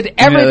 I did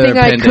everything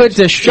I could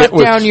to shut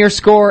down your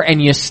score,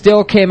 and you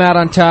still came out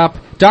on top.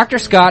 Dr.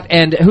 Scott,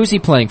 and who's he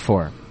playing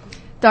for?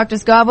 Dr.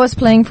 Scott was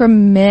playing for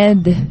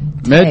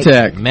MedTech.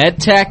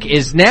 MedTech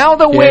is now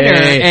the winner,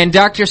 and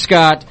Dr.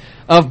 Scott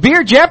of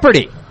Beer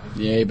Jeopardy.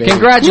 Yay, baby.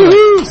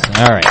 Congratulations.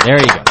 All right, there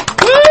you go.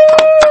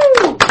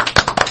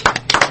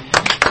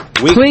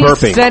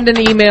 Please send an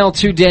email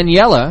to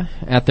Daniela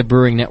at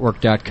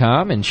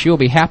thebrewingnetwork.com, and she'll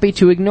be happy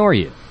to ignore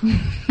you.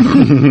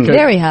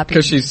 Very happy.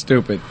 Because she's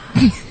stupid.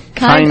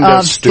 Kind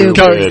of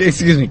stupid.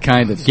 Excuse me,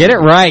 kind of. Get it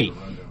right.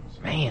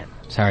 Man.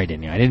 Sorry,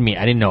 Danielle. I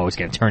didn't know it was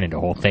going to turn into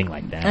a whole thing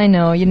like that. I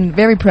know. You're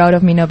very proud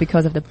of me now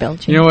because of the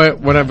belching. You know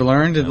what I've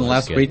learned in the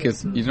last week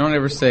is you don't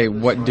ever say,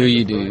 what do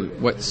you do?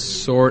 What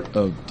sort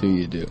of do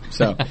you do?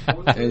 So,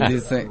 you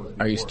say,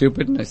 are you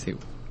stupid? And I say,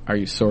 are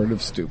you sort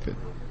of stupid?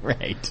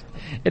 Right.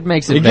 It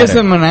makes it It better. gives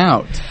them an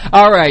out.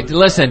 All right,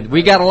 listen.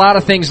 We got a lot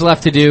of things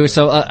left to do.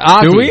 So,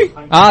 Ozzy. Do we?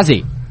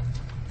 Ozzy.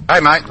 Hey,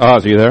 mate.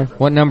 Oz, are you there?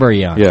 What number are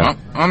you on? Yeah.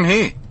 I'm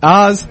here.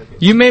 Oz,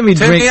 you made me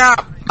drink. Me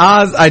up.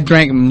 Oz, I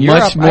drank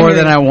much more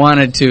than I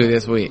wanted to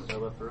this week.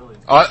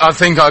 I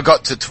think I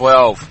got to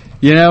 12.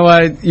 You know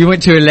what? You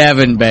went to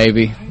 11,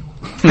 baby.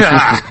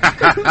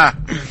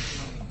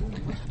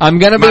 I'm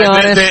going to be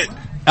honest.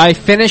 I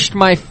finished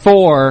my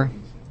 4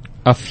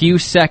 a few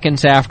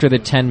seconds after the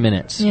 10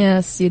 minutes.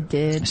 Yes, you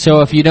did.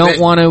 So if you don't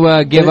want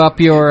to give up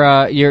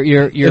your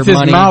His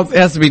money, mouth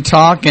has to be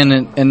talking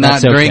and not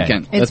that's okay.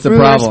 drinking. It's That's the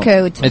Brewer's problem.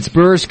 Code. It's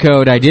Brewer's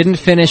Code. I didn't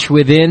finish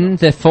within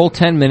the full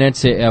 10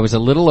 minutes. I was a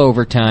little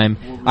overtime.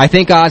 I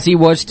think Ozzy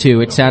was too.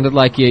 It sounded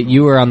like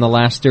you were on the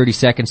last 30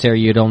 seconds there.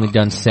 You had only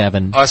done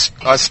 7. I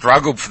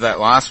struggled for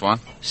that last one.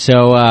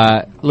 So,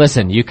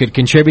 listen, you could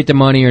contribute the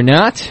money or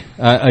not.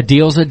 A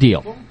deal's a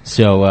deal.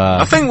 So,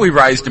 I think we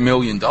raised $1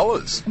 million.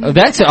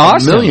 That's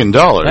awesome. $1 million.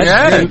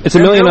 Yeah. It's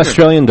 $1 million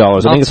Australian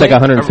dollars. I think it's like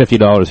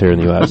 $150 here in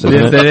the U.S. Isn't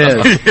Yes,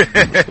 it?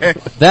 it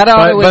is. That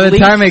ought to By at the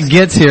time least- it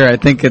gets here, I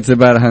think it's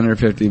about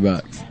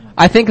 $150.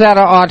 I think that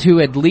ought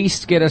to at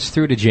least get us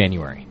through to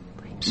January.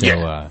 So,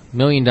 $1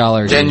 million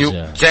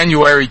is,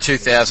 January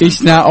 2000.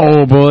 It's not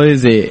old, boy,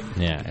 is it?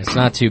 yeah, it's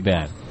not too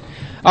bad.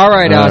 All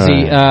right,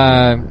 Ozzy.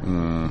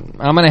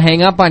 I'm going to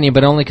hang up on you,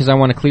 but only because I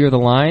want to clear the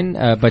line.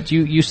 But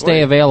you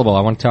stay available.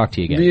 I want to talk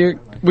to you again.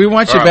 We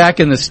want you back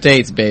in the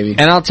States, baby.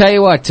 And I'll tell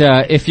you what,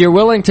 if you're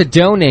willing to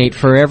donate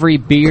for every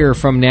beer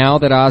from now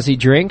that Ozzy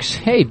drinks,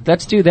 hey,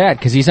 let's do that,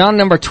 because he's on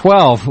number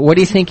 12. What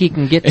do you think he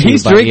can get to?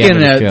 He's by the drinking end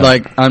of the at, show?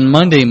 like, on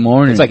Monday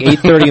morning. It's like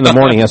 8:30 in the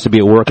morning. He has to be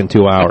at work in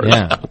 2 hours.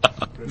 Yeah.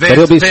 But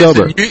he'll be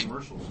sober.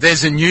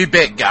 There's a new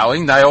bet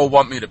going. They all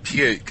want me to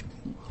puke.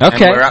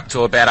 Okay. And we're up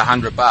to about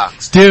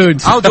 $100.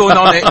 Dude. I'll do it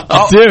on it.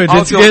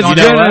 It's going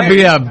to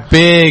be a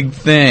big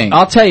thing.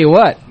 I'll tell you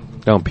what.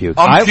 Don't puke.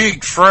 I'm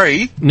puke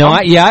free. No,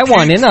 I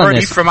want in on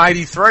this. From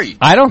 83.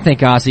 I don't think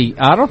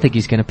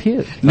he's going to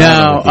puke.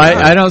 No,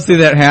 I don't see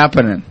that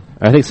happening.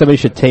 I think somebody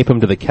should tape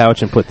him to the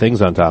couch and put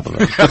things on top of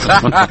him.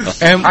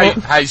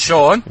 Hey,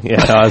 Sean.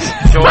 Yeah,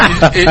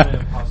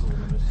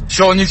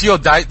 Sean, is your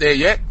date there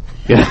yet?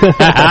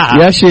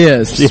 Yes, she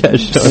is. Yeah,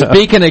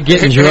 Speaking of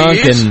getting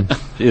drunk, and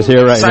she's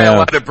here right Say now.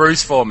 hello to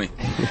Bruce for me.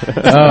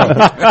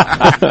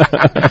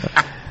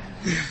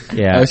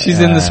 Yeah,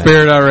 she's in the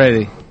spirit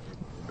already.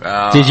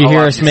 Did you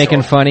hear us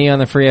making funny on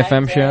the Free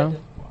FM show?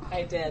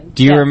 I did.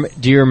 Do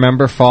you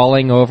remember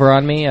falling over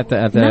on me at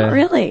the? Not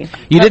really.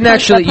 You didn't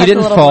actually. You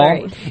didn't fall.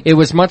 Blurry. It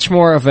was much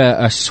more of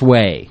a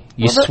sway.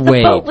 You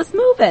swayed. The boat was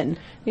moving.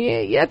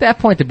 Yeah, at that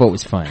point the boat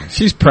was fine.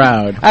 She's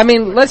proud. I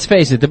mean, let's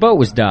face it, the boat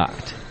was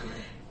docked.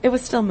 It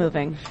was still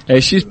moving. Hey,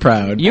 she's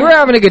proud. You were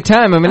having a good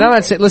time. I mean, I'm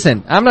not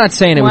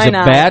saying it was a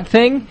bad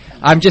thing.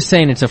 I'm just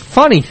saying it's a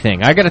funny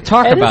thing. I got to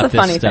talk about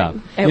this stuff.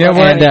 It was a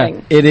funny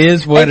thing. It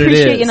is what it is. I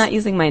appreciate you not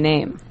using my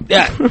name.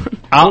 Yeah,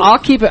 I'll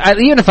keep it.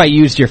 Even if I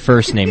used your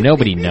first name,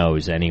 nobody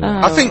knows anyway.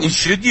 I think you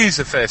should use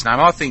the first name.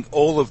 I think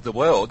all of the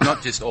world,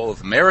 not just all of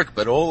America,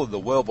 but all of the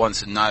world wants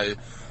to know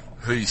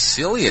who's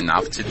silly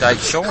enough to date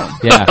Sean.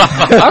 Yeah.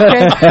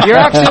 Okay, you're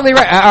absolutely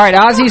right. All right,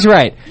 Ozzy's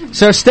right.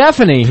 So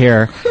Stephanie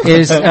here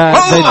is. Hey,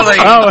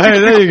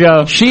 there you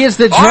go. She is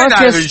the drunkest.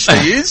 I know who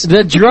she is.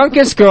 The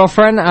drunkest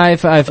girlfriend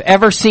I've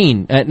ever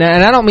seen, and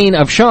I don't mean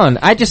of Sean.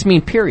 I just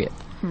mean period.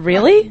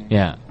 Really?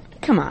 Yeah.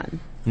 Come on.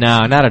 No,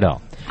 not at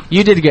all.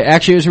 You did good.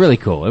 Actually, it was really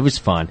cool. It was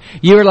fun.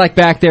 You were like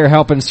back there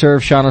helping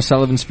serve Sean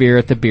O'Sullivan's beer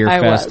at the beer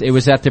fest. It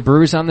was at the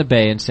Brews on the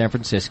Bay in San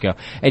Francisco,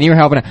 and you were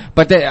helping.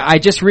 But I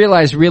just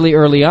realized really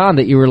early on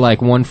that you were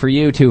like one for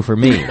you, two for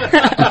me.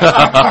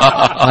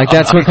 Like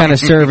that's what kind of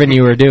serving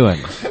you were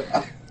doing.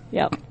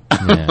 Yep.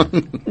 Yeah.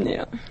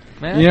 Yeah.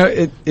 You know,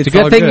 it's a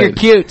good thing you're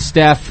cute,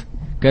 Steph.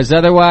 Because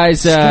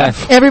otherwise,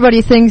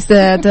 everybody thinks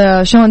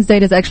that Sean's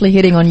date is actually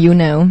hitting on you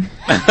now.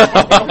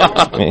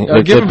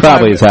 It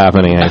probably is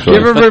happening, actually.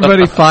 Give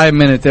everybody 5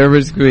 minutes.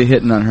 Everybody's going to be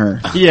hitting on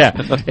her. Yeah.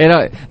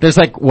 There's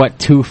like,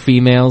 2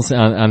 females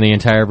on the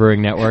entire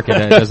Brewing Network,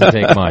 and it doesn't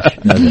take much,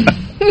 does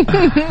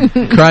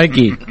it?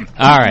 Crikey.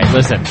 All right,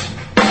 listen.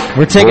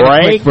 We're taking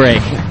a quick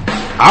break.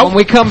 When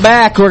we come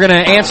back, we're going to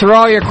answer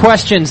all your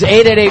questions.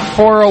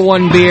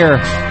 888-401-BEER.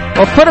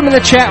 Or put them in the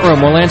chat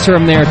room. We'll answer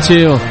them there,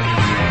 too.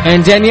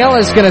 And Danielle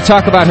is going to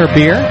talk about her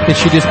beer that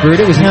she just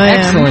brewed. It was an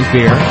excellent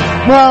beer.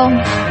 Well,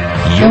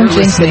 you're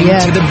listening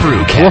to the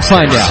Brewcasters. We'll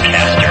find out.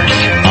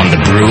 On the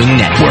Brewing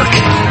Network.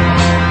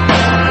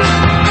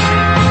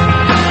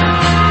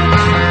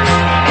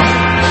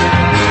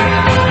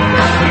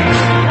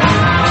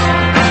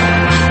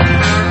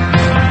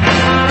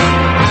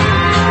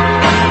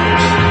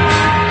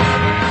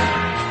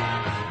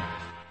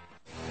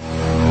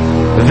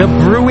 The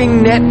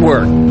Brewing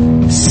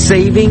Network.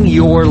 Saving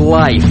your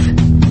life.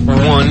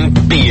 One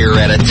beer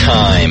at a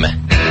time.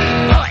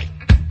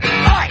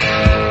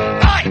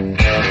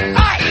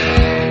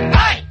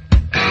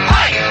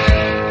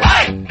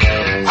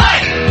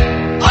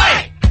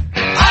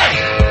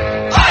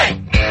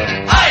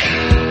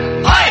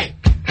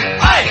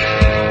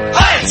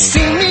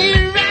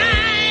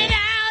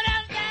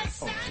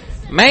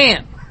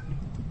 Man.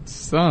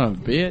 Son of a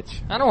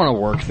bitch. I don't want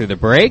to work through the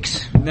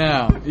breaks.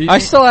 No. I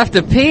still have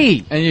to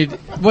pee. And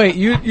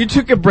you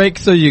took a break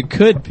so you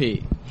could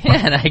pee.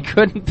 Yeah, and I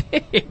couldn't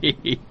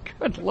pee.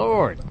 Good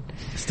Lord.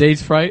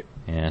 Stage fright?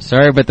 Yeah,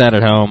 sorry about that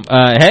at home.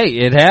 Hey,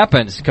 it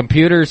happens.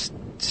 Computers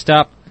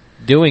stop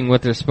doing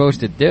what they're supposed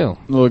to do.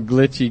 A little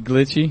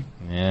glitchy.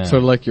 Yeah.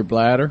 Sort of like your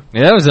bladder.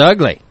 Yeah, that was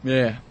ugly.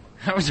 Yeah.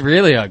 That was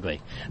really ugly.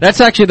 That's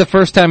actually the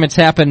first time it's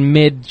happened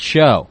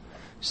mid-show.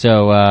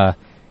 So,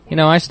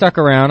 I stuck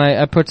around.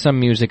 I put some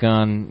music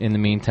on in the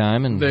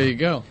meantime. And there you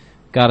go.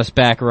 Got us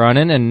back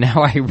running, and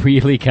now I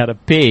really gotta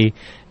pee.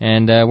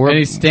 And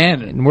he's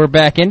standing. We're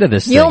back into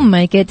this You'll thing.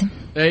 make it.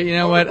 Hey, you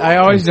know what? I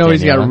always know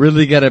he's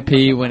really gotta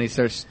pee when he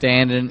starts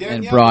standing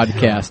and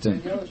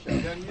broadcasting.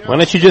 Why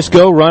don't you just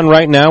go run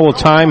right now? We'll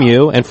time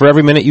you, and for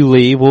every minute you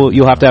leave,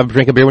 you'll have to have a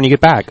drink of beer when you get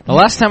back. The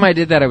last time I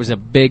did that, it was a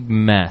big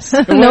mess.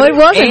 No, it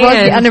wasn't. It was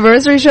the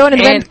anniversary show, and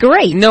it went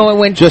great. No, it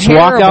went just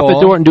terrible. Walk out the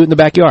door and do it in the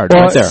backyard.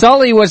 Well, right there.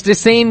 Sully was the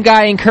same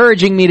guy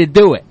encouraging me to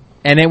do it,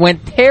 and it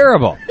went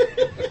terrible.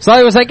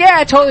 Sully was like, "Yeah,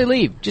 I totally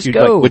leave. Just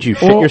go." Would you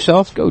shit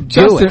yourself? Go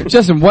do it.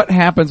 Justin, what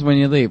happens when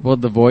you leave? Well,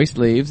 the voice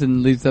leaves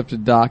and leaves up to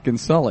Doc and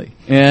Sully.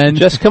 And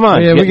just come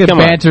on. Yeah, we can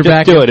banter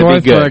back and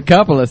forth for a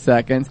couple of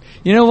seconds.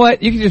 You know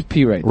what? You can just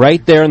pee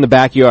right there in the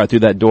backyard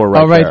through that door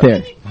right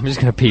there. I'm just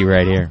gonna pee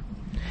right here.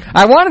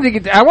 I wanted to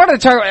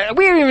talk.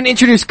 We haven't even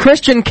introduced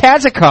Christian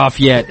Kazakov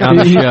yet on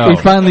the show. He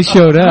finally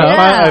showed up.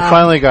 I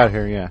finally got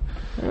here. Yeah.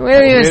 We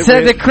haven't even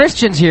said that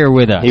Christian's here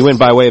with us. He went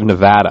by way of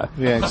Nevada.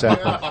 Yeah,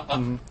 exactly.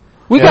 Mm-hmm.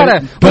 We got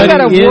a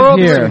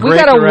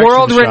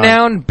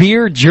world-renowned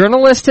beer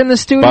journalist in the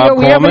studio. Bob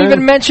we Coleman. haven't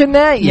even mentioned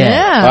that yet.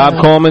 Yeah.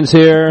 Bob Coleman's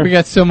here. We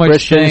got so much.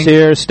 Christian's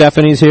here.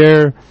 Stephanie's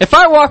here. If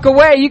I walk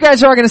away, you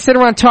guys are all going to sit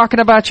around talking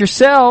about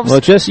yourselves.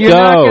 Well, just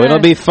go. It'll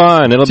be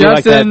fun. It'll be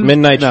like that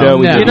midnight show.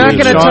 We You're not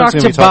going to talk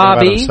to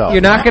Bobby.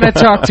 You're not going to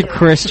talk to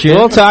Christian.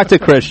 We'll talk to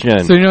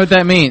Christian. So you know what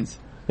that means?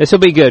 This will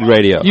be good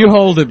radio. You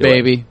hold it,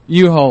 baby.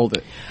 You hold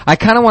it. I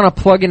kind of want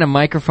to plug in a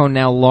microphone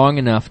now long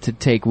enough to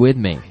take with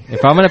me.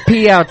 If I'm going to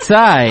pee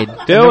outside,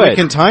 we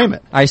can time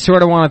it. I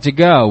sort of want it to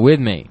go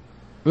with me.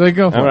 Let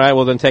go. All right,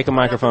 well then take a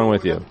microphone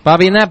with you.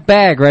 Bobby, in that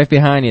bag right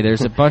behind you,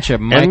 there's a bunch of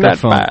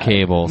microphone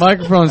cables.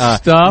 Microphone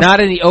stuff. Not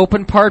in the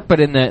open part, but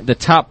in the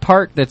top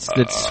part that's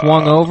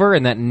swung over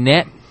in that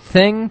net.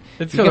 thing.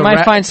 It's You the might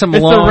rat- find some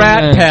it's the long...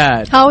 rat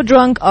pad. How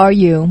drunk are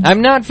you?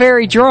 I'm not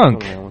very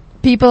drunk.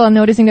 People are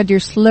noticing that you're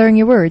slurring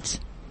your words.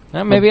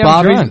 Maybe I'm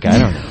Bobby's- drunk. I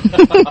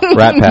don't know.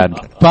 Rat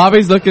pad.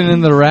 Bobby's looking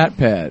in the rat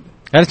pad.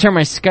 Gotta turn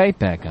my Skype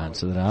back on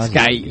so that I'll...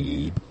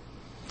 Skype.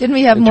 Didn't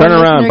we have more Turn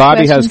around. listener Bobby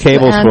has questions to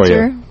cables for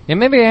answer? you. Yeah,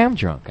 maybe I am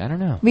drunk. I don't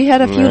know. We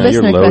had a few Nah, you're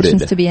listener loaded.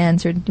 questions to be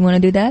answered. You want to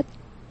do that?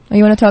 Or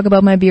you want to talk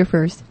about my beer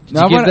first?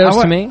 No, you give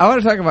those to me? I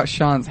want to talk about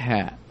Sean's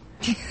hat.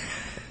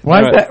 Why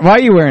All right. is that? Why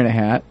are you wearing a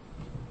hat?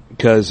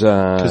 Because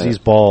he's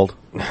bald.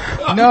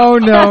 No.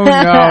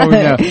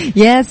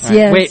 Yes.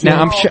 Wait,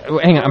 now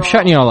hang on. I'm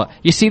shutting you all up.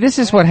 You see, this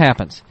is what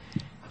happens.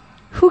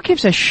 Who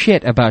gives a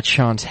shit about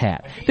Sean's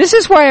hat? This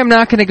is why I'm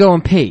not going to go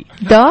and pee.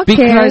 Dog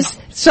Because cares.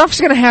 stuff's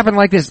going to happen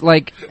like this.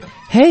 Like,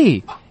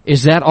 hey,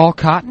 is that all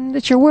cotton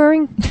that you're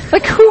wearing?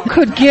 Like, who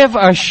could give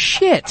a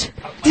shit?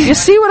 You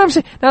see what I'm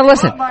saying? Now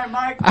listen.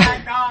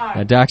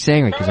 Doc's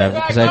angry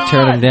because I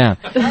turned him down.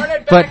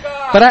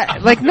 But I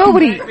like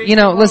nobody. You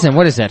know, listen.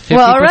 What is that? 50%?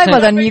 Well, all right. Well,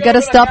 then you got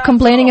to stop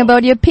complaining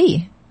about your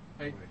pee.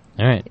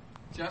 All right.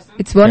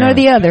 It's one or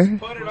the other.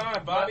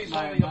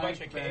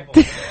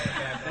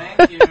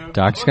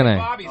 Doc's gonna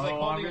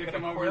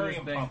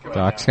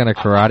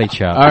karate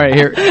chop. All right,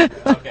 here.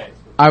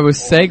 I was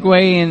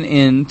segueing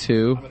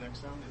into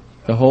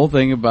the whole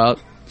thing about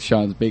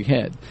Sean's big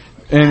head,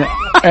 and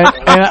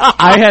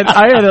I had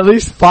at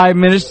least 5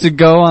 minutes to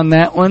go on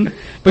that one,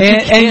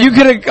 and you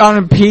could have gone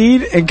and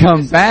peed and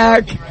come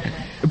back,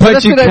 but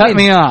that's you what I cut mean.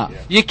 me off.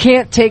 You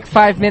can't take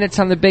 5 minutes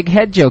on the big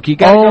head joke. You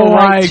gotta go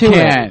right to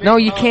it. No,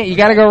 you can't. You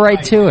gotta go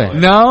right to it.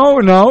 No.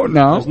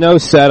 There's no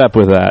setup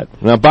with that.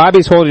 Now,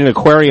 Bobby's holding an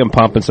aquarium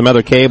pump and some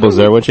other cables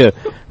there. Why don't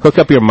you hook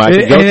up your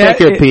mic? Go take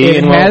your pee.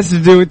 It has to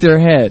do with your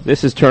head.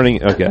 This is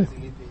turning...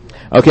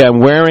 Okay, I'm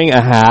wearing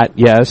a hat,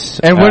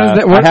 yes. And what is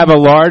that? I have a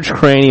large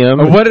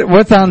cranium.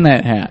 What's on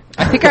that hat?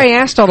 I think I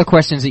asked all the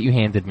questions that you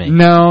handed me.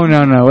 No.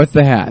 What's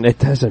the hat? It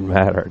doesn't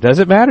matter. Does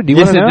it matter? Do you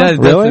Yes, want to know? it does.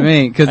 Really? To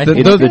me, because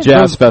It's the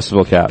Jazz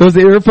Festival cap. Those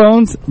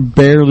earphones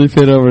barely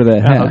fit over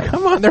that hat.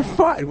 Come on, they're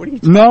fine. What are you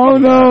talking No.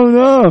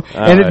 All And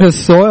right. it's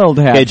a soiled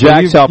hat. Okay, So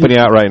Jack's helping you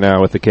out right now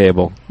with the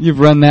cable.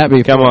 You've run that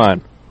before. Come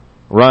on.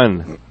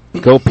 Run.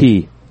 Go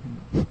pee.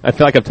 I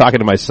feel like I'm talking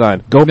to my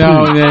son. Go pee.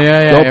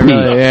 Yeah, Go pee.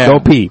 really, yeah. Go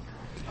pee.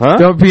 Huh?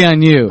 Don't pee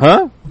on you.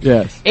 Huh?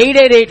 Yes.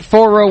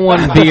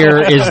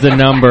 888-401-BEER is the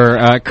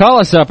number. Call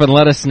us up and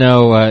let us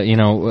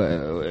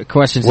know,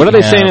 questions. What that are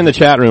you they have. saying in the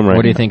chat room right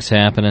What do you now? think's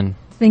happening?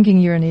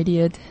 Thinking you're an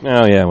idiot.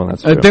 Oh, yeah, well,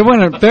 that's true. They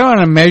want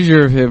to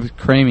measure his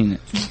cranium.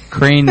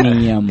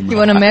 You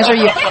want to measure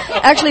you?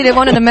 Actually, they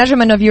wanted a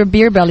measurement of your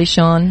beer belly,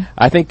 Sean.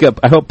 I think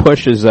I hope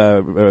Push is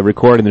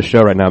recording the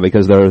show right now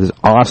because there's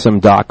awesome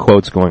Doc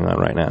quotes going on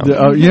right now.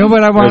 You know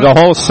what I want? There's a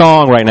whole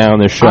song right now in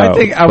this show. I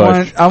think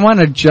Push. I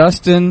want a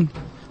Justin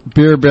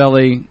beer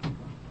belly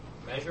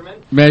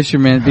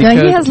measurement because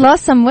Yeah, he has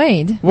lost some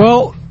weight.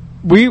 well,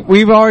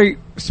 we've already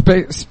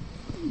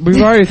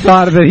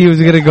thought that he was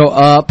going to go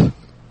up.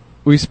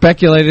 We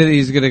speculated that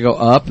he's going to go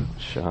up,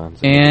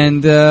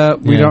 and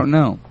we don't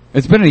know.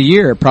 It's been a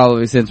year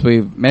probably since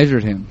we've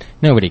measured him.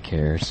 Nobody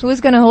cares.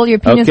 Who's going to hold your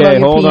penis Okay, while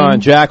you're hold peeing?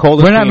 on, Jack. Hold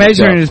his We're not penis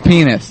measuring up. his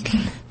penis.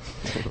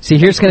 See,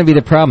 here's going to be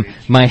the problem.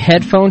 My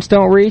headphones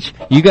don't reach.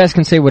 You guys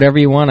can say whatever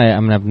you want.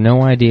 I'm going to have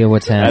no idea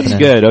what's happening. That's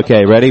good.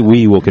 Okay, ready?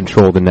 We will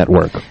control the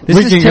network. This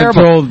We is can terrible.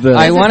 control the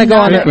I want to go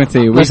on frequency.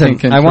 We Listen,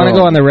 can I want to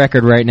control. go on the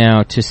record right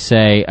now to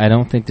say I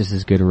don't think this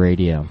is good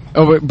radio.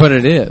 Oh, but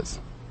it is.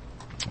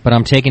 But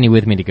I'm taking you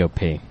with me to go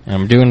pee.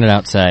 I'm doing it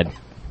outside.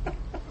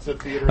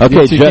 Okay,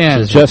 Yes, you can.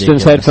 Justin's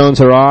Ridiculous.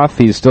 headphones are off.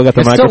 He's still got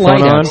the It's still microphone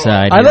light on.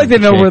 outside. I'd like to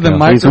know where the Jacob.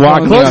 microphone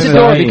walking Close the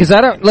door outside. because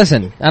I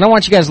don't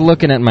want you guys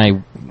looking at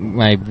my.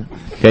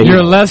 Okay,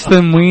 You're less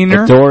than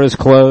wiener. The door is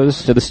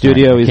closed to the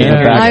studio. He's in the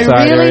Can't hear. I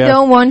backside really area.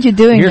 don't want you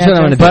doing Here's that. what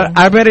I'm going to Justin. do.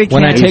 But I bet he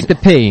When I can't. take the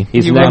pee,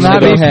 He's You next will to not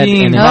the be door. ahead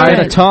peeing. and All instead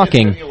right. of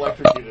talking,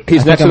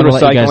 He's next to the I'm gonna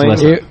let you guys recycling.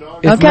 listen.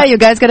 Okay, you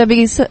guys got to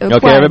be quiet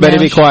Okay, everybody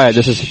now. be quiet.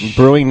 This is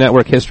Brewing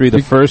Network history,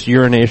 the first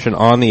urination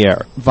on the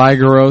air.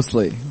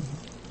 Vigorously.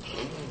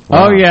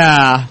 Wow. Oh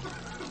yeah.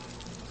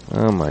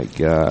 Oh my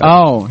god.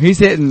 Oh, he's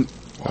hitting.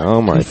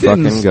 Oh my He's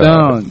hitting fucking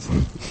god.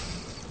 stones.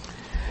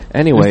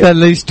 Anyway, It's at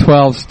least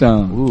 12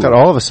 stones. God,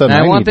 all of a sudden,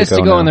 I I want need this to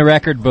to go go now. in the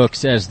record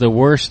books as the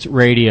worst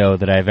radio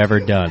that I've ever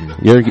done.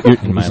 you're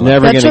in my he's life.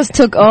 never That gonna. just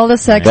took all the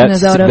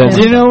sexiness out of that's-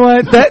 him. You know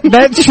what?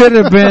 That should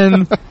have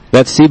been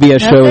That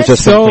CBS show is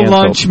just so been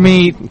canceled. lunch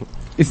meat.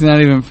 It's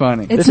not even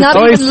funny. It's not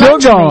oh, even he's still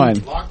lunch going.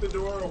 meat.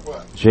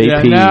 JP.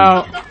 Yeah,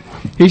 no,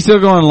 he's still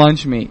going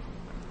lunch meat.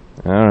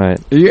 All right.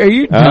 Are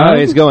you done?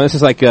 He's going. This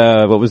is like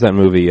what was that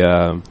movie?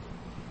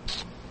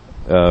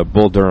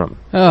 Bull Durham.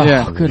 Oh,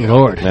 Yeah. good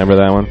lord. Remember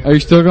that one? Are you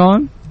still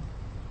going?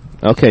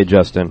 Okay,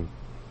 Justin.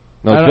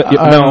 No, I don't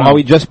know. oh,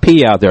 we just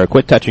pee out there.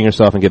 Quit touching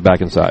yourself and get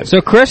back inside.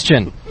 So,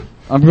 Christian,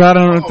 I'm glad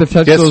I don't have to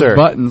touch Yes, those sir.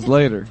 buttons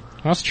later.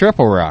 how's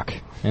Triple Rock?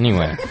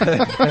 Anyway,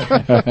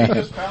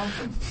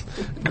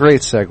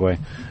 Great segue.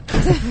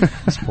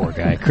 this poor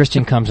guy.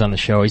 Christian comes on the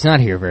show. He's not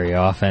here very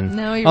often.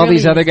 No, he all really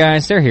these other is.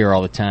 guys, they're here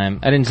all the time.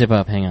 I didn't zip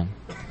up. Hang on.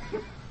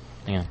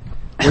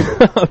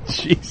 Oh,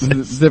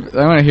 Jesus. Zip,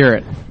 I want to hear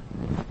it.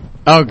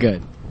 Oh,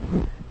 good.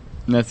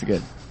 That's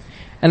good.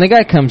 And the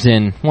guy comes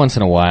in once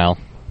in a while.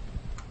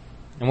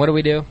 And what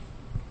do?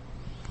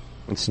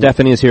 And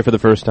Stephanie is here for the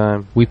first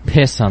time. We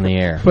piss on the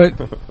air. But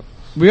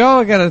we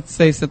all got to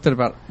say something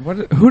about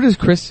who does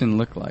Christian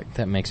look like?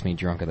 That makes me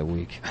drunk of the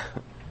week.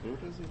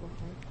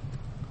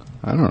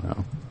 I don't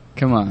know.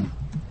 Come on.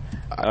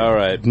 All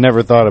right.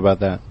 Never thought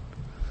about that.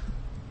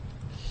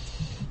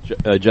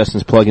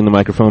 Justin's plugging the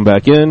microphone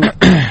back in.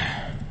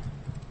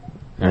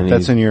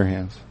 That's in your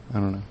hands. I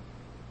don't know.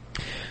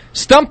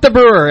 Stump the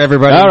Brewer,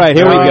 everybody. All right,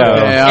 here we go.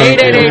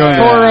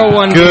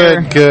 888-401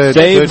 beer. Good.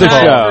 Save the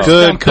show.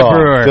 Good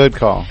call. Good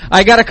call.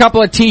 I got a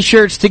couple of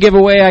T-shirts to give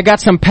away. I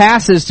got some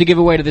passes to give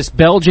away to this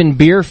Belgian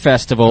beer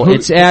festival.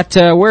 It's at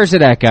where's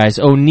it at, guys?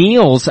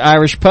 O'Neill's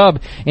Irish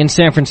Pub in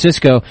San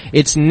Francisco.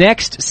 It's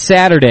next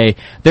Saturday.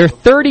 They're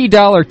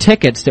 $30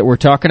 tickets that we're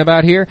talking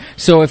about here.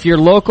 So if you're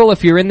local,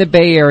 if you're in the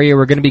Bay Area,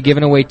 we're going to be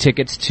giving away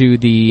tickets to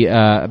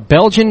the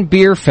Belgian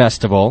Beer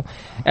Festival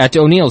at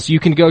O'Neill's. You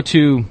can go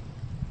to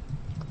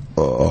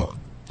I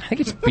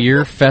think it's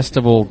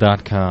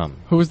beerfestival.com.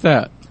 Who was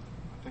that?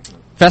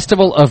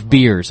 Festival of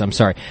Beers, I'm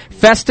sorry.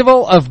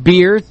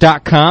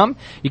 Festivalofbeer.com.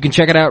 You can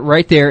check it out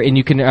right there, and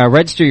you can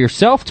register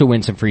yourself to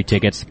win some free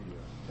tickets.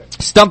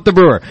 Stump the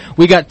Brewer.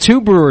 We got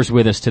two brewers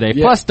with us today,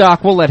 plus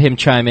Doc. We'll let him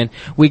chime in.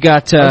 We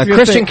got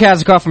Christian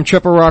Kazakov from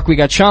Triple Rock. We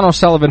got Sean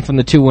O'Sullivan from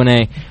the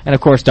 2-1A, and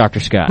of course Dr.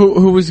 Scott.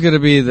 Who was going to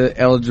be the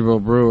eligible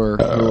brewer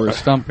who we're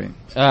stumping?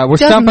 We're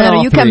doesn't stumping matter.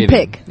 all You three can of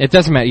them. pick. It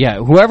doesn't matter. Yeah,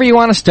 whoever you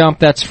want to stump,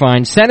 that's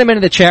fine. Send them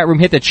into the chat room.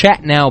 Hit the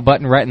Chat Now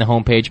button right in the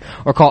homepage,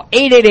 or call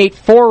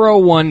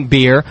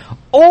 888-401-BEER.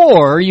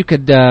 Or you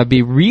could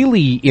be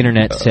really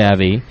internet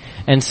savvy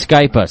and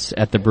Skype us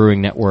at the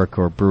Brewing Network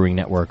or Brewing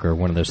Network or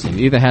one of those things.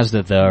 It either has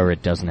the or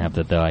it doesn't have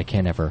the I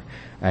can't ever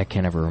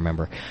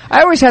remember.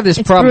 I always have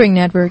this problem. Brewing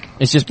Network.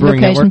 It's just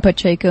Brewing Location Network.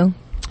 Pacheco.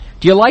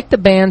 Do you like the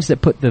bands that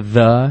put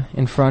the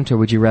in front, or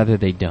would you rather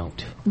they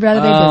don't?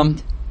 Rather they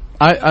don't.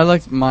 I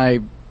like my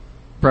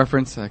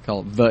preference. I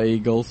call it the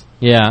Eagles.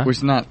 Yeah. Which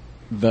is not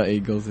the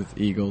Eagles. It's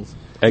Eagles.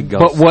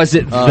 But was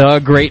it the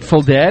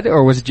Grateful Dead,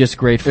 or was it just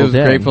Grateful Dead? It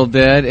was Grateful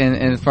Dead, and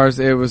as far as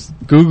it was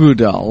Goo Goo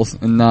Dolls,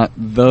 and not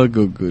the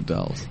Goo Goo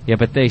Dolls. Yeah,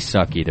 but they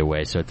suck either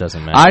way, so it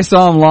doesn't matter. I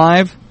saw them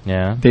live.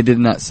 Yeah. They did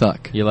not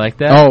suck. You like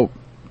that? Oh.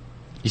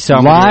 You saw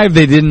them live,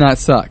 they did not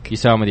suck. You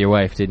saw them with your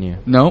wife, didn't you?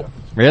 Nope.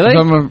 Really?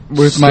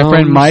 With my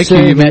friend Mike,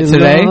 who you met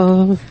today.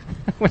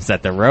 What's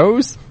that, the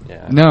Rose?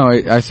 Yeah. No,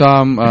 I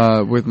saw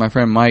him with my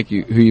friend Mike, who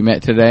you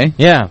met today.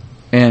 Yeah.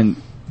 And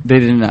they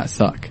did not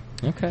suck.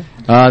 Okay.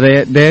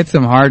 They had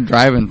some hard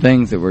driving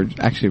things that were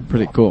actually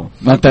pretty cool.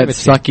 Not that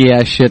sucky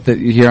ass shit that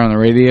you hear on the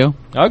radio.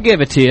 I'll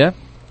give it to you.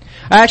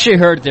 I actually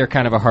heard they're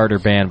kind of a harder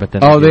band, but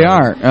then they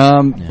are.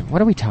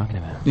 What are we talking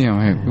about? You know,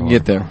 hey, we can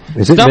get there.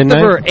 Is it Stump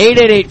midnight? the Brewer,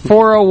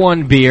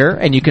 888-401-BEER,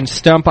 and you can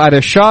stump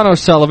either Sean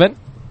O'Sullivan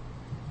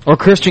or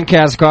Christian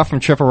Kazakov from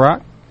Triple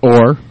Rock.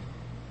 Or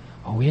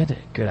we had a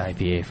good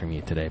IPA from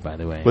you today, by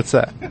the way. What's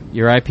that?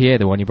 Your IPA,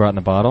 the one you brought in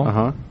the bottle.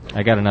 Uh-huh.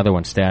 I got another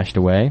one stashed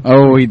away.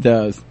 Oh, he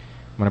does.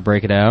 I'm going to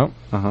break it out.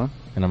 Uh-huh.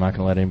 And I'm not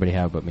going to let anybody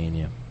have it but me and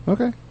you.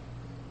 Okay.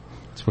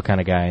 That's what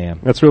kind of guy I am.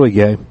 That's really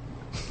gay.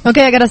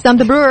 Okay, I got to stump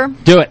the brewer.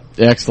 Do it.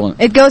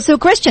 Excellent. It goes to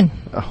Christian.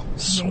 Oh,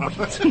 sweet.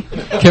 Christian.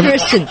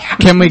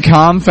 Can we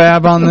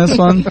confab on this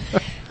one?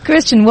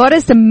 Christian, what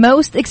is the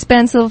most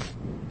expensive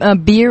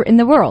beer in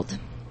the world?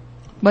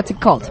 What's it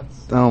called?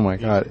 Oh my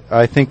God!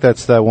 I think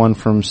that's that one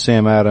from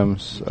Sam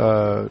Adams,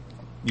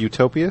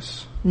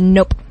 Utopias.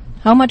 Nope.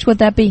 How much would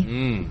that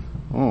be?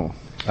 Oh,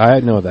 I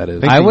know what that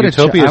is. I would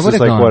Utopias is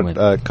like what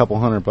a couple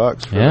 $100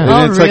 for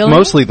Yeah. it's really? like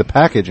mostly the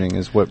packaging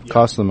is what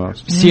costs the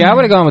most. See, I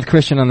would have gone with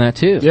Christian on that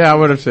too. Yeah, I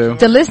would have too.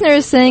 The listener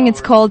is saying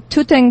it's called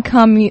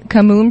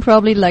Tutankhamun,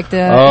 probably like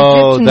the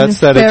Egyptian that's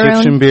that pharaoh.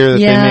 Egyptian beer that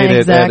they made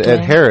exactly.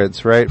 at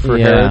Harrods, right? For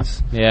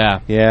Harrods.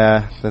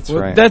 Yeah, that's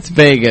Well, right. That's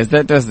Vegas.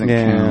 That doesn't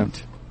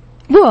count.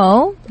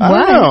 Well, I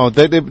why? don't know.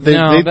 They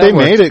that made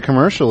works. it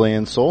commercially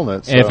and sold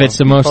it. So if it's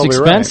the most probably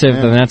expensive,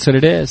 right, then that's what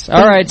it is.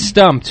 All right,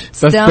 stumped.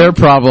 That's their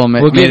problem.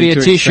 We'll give you a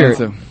T-shirt.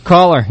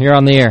 Caller, you're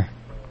on the air.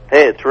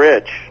 Hey, it's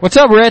Rich. What's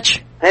up,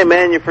 Rich? Hey,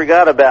 man, you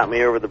forgot about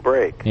me over the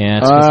break. Yeah,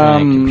 it's because my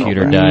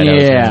computer died. I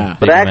was in a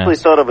But big I actually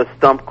mess. thought of a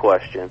stump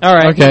question. All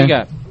right, what you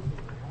got?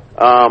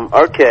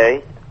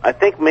 Okay. I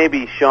think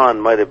maybe Sean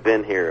might have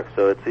been here,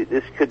 so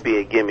this could be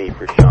a gimme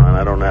for Sean.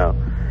 I don't know.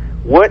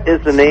 What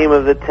is the name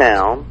of the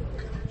town,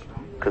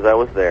 because I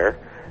was there,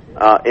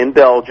 in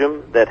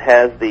Belgium that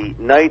has the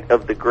Night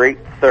of the Great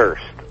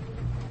Thirst?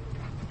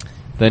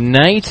 The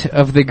Night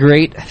of the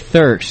Great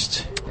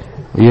Thirst.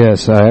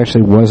 Yes, I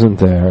actually wasn't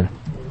there.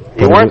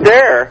 You weren't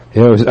there?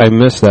 Yeah, I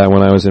missed that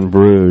when I was in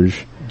Bruges.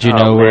 Do you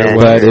know where it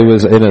was? But it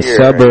was in a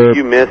suburb.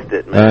 You missed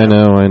it, man.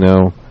 I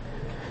know.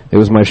 It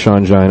was my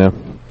Shangina.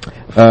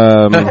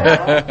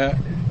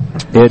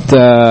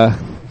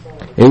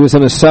 It was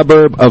in a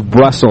suburb of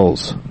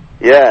Brussels.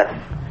 Yes.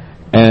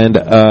 And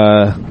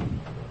I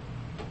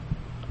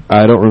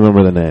don't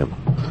remember the name.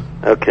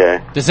 Okay.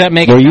 Does that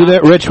make Were you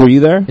there, Rich? Were you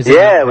there?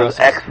 Yeah, it was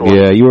excellent.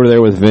 Yeah, you were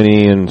there with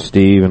Vinny and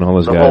Steve and all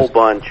those The guys. whole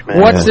bunch, man.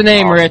 What's the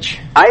name, Rich?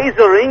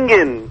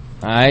 Iseringen.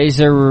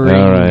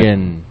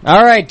 Iseringen.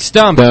 All right,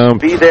 Stump.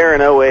 Be there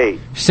in 08.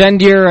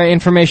 Send your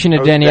information to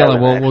 07,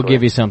 Daniela. We'll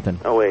give you something.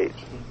 08.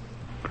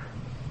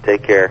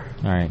 Take care.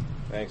 All right.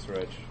 Thanks,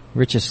 Rich.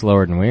 Rich is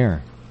slower than we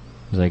are.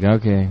 He's like,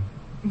 okay.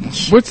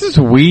 What's this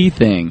we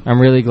thing? I'm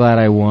really glad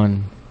I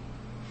won.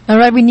 All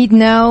right, we need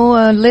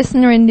now a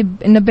listener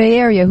in the Bay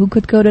Area who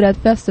could go to that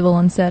festival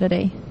on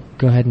Saturday.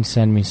 Go ahead and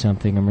send me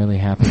something. I'm really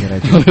happy that I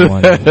just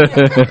won.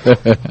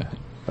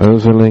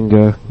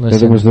 Rosalinga.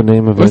 That was the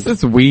name of What's it.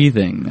 this we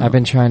thing? I've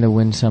been trying to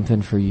win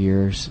something for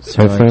years.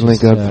 So I finally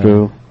got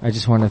through. I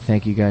just want to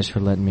thank you guys for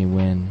letting me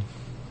win.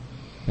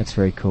 That's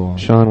very cool.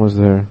 Sean was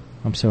there.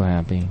 I'm so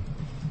happy.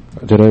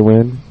 Did I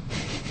win?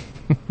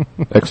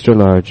 Extra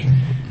large.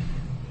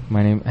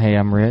 Hey,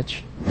 I'm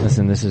Rich.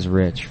 Listen, this is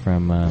Rich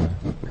from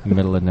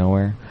middle of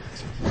nowhere.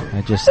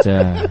 I just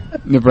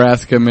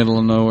Nebraska, middle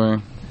of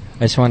nowhere.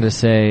 I just wanted to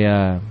say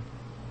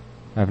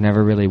I've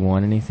never really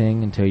won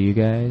anything until you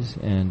guys,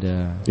 and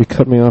you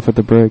cut me off at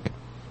the break.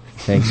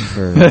 Thanks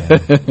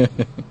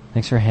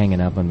for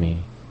hanging up on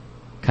me.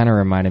 Kind of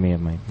reminded me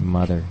of my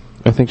mother.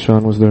 I think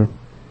Sean was there.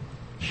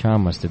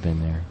 Sean must have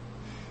been there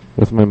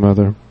with my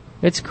mother.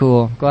 It's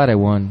cool. Glad I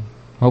won.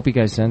 Hope you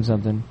guys send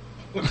something.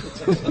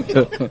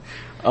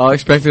 I'll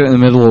expect it in the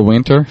middle of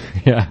winter.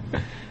 Yeah.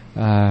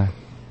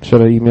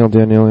 Should I email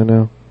Daniela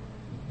now?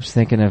 I was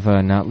thinking of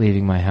not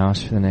leaving my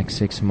house for the next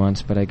 6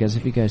 months, but I guess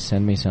if you guys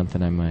send me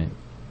something, I might.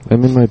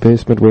 I'm in my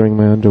basement wearing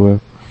my underwear.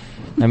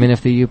 I mean,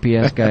 if the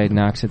UPS guy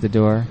knocks at the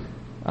door,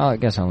 I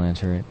guess I'll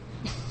answer it.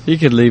 You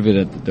could leave it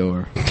at the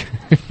door.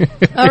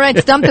 All right,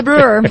 Stump the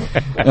Brewer.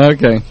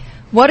 Okay.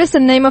 What is the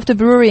name of the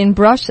brewery in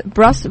how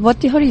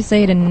do you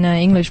say it in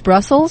English?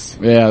 Brussels?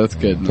 Yeah, that's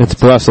good. It's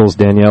Brussels,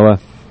 Daniela.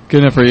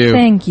 Good enough for you.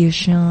 Thank you,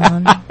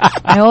 Sean.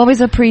 I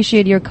always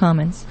appreciate your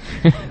comments.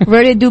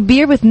 Where they do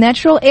beer with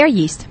natural air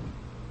yeast.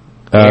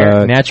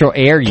 Natural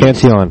air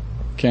yeast.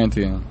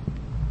 Cantillon.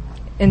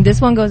 And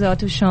this one goes out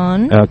to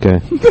Sean. Okay.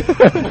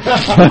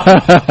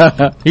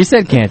 He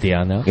said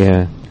Cantillon, though.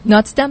 Yeah.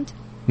 Not stumped.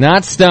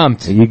 Not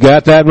stumped. You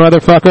got that,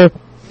 motherfucker?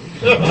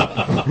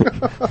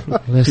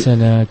 Listen,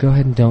 go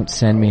ahead and don't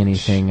send me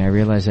anything. I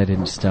realize I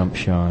didn't stump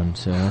Sean,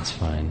 so that's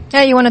fine.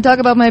 Hey, you want to talk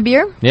about my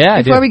beer? Yeah,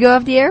 I do. Before we go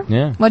off the air?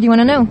 Yeah. What do you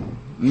want to know?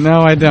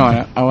 No, I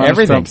don't. I want to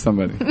Everything. stump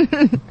somebody.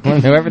 I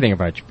want to know everything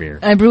about your beer.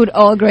 I brewed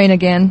all grain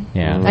again.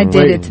 Yeah. I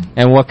did it.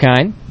 And what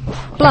kind?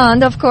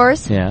 Blonde, of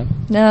course. Yeah.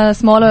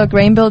 Smaller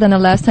grain bill than the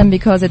last time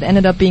because it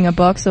ended up being a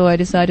box, so I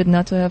decided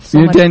not to have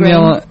so much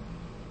Daniela, grain.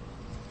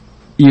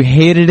 You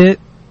hated it,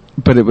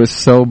 but it was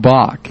so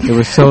Bach. It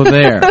was so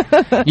there.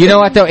 You know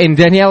what, though? In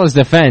Daniela's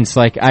defense,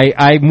 like,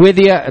 I'm with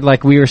you.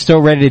 Like, we were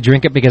still ready to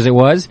drink it because it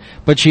was,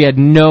 but she had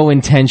no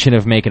intention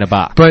of making a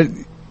Bach. But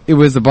it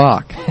was a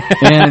Bach.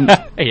 And,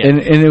 and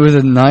it was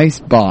a nice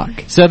Bach.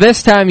 So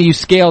this time you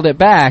scaled it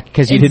back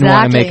because you didn't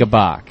want to make a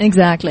Bach.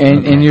 Exactly.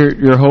 And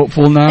you're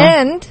hopeful now?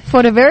 And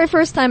for the very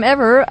first time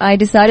ever, I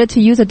decided to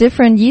use a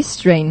different yeast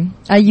strain.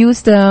 I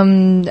used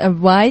a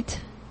White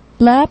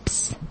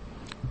Labs.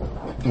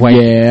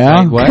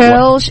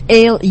 Kölsch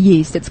Ale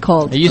yeast, it's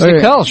called. You used the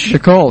Kölsch. The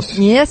Kölsch.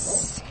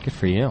 Yes. Good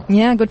for you.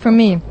 Yeah, good for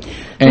me.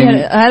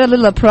 I had a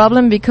little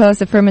problem because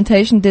the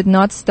fermentation did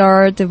not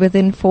start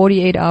within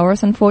 48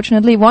 hours,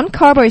 unfortunately. One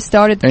carboy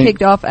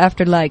kicked off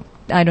after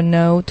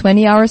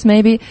 20 hours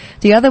maybe.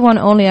 The other one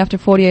only after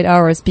 48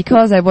 hours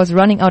because I was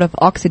running out of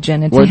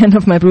oxygen at the end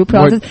of my brew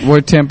process.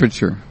 What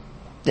temperature?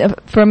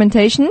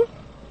 Fermentation?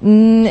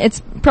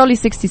 It's probably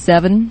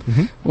 67.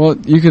 Mm-hmm. Well,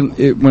 you can,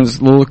 when it's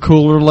a little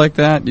cooler like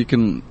that, you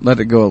can let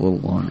it go a little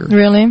longer.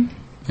 Really?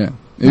 Yeah.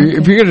 Okay.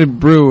 If you're going to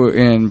brew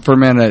and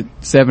ferment at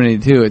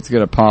 72, it's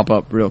going to pop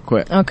up real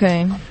quick.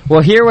 Okay.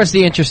 Well, here was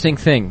the interesting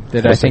thing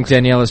that I think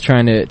Danielle is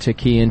trying to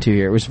key into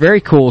here. It was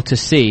very cool to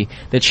see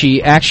that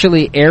she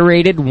actually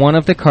aerated one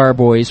of the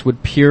carboys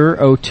with pure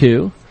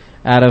O2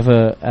 out of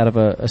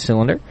a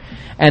cylinder.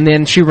 And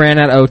then she ran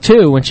out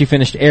O2 when she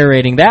finished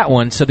aerating that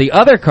one. So the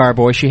other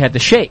carboy she had to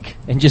shake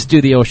and just do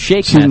the old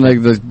shake. She didn't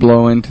like just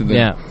blow into the...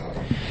 Yeah.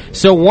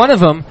 So one of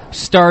them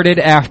started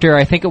after,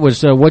 I think it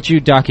was, what you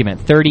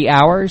document, 30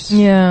 hours?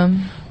 Yeah.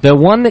 The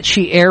one that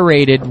she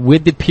aerated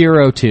with the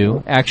pure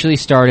O2 actually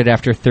started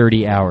after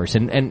 30 hours.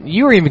 And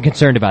you were even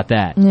concerned about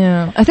that.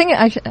 Yeah. I think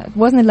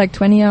wasn't it like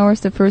 20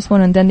 hours, the first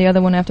one, and then the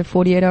other one after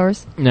 48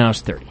 hours? No,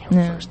 it's 30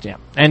 first, yeah.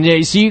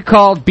 And so you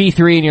called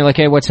B3 and you're like,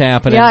 hey, what's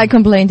happening? Yeah, I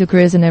complained to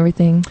Chris and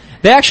everything.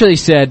 They actually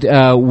said,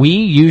 we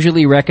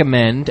usually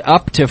recommend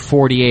up to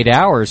 48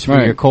 hours for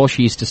your Kölsch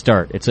yeast to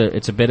start.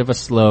 It's a bit of a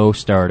slow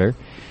starter.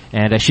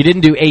 And she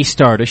didn't do a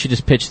starter, she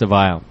just pitched the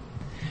vial.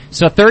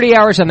 So 30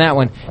 hours on that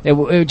one.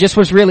 It just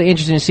was really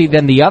interesting to see.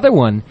 Then the other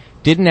one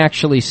didn't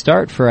actually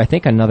start for, I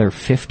think, another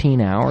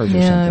 15 hours or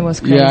something. Yeah, it was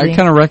crazy. Yeah, I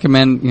kind of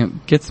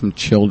recommend, get some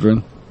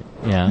children.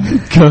 Yeah.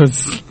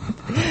 Because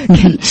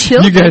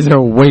you guys are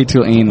way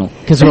too anal.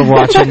 Because we're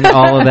watching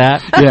all of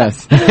that?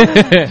 Yes.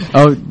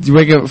 Oh, did you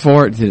wake up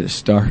for it? Did it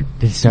start?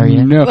 Did it start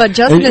yet? No. Well,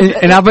 Justin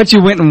and I bet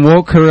you went and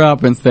woke her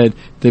up and said,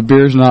 the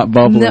beer's not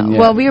bubbling No, yet.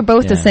 well, we are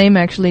both the same,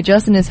 actually.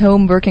 Justin is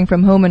home, working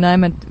from home, and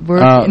I'm at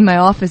work in my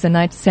office, and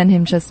I send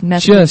him just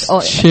messages.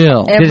 Just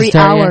chill. Every Did it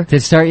start hour. Yet? Did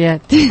it start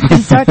yet? Did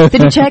it start?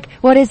 Did you check?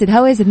 What is it?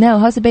 How is it now?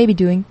 How's the baby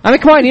doing? I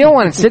mean, come on, you don't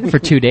want it sitting for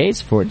 2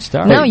 days before it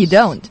starts. No, you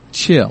don't.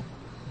 Chill.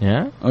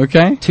 Yeah?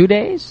 Okay? 2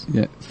 days?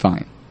 Yeah,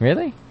 fine.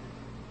 Really?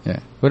 Yeah.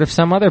 What if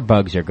some other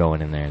bugs are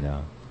going in there,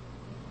 though?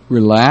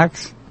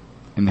 Relax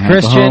and have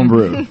Christian, a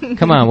homebrew.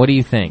 Come on, what do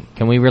you think?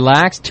 Can we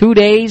relax? 2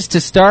 days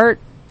to start?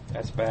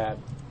 That's bad.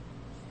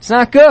 It's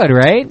not good,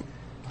 right?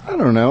 I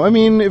don't know. I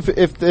mean,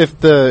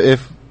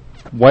 if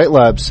White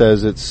Lab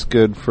says it's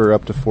good for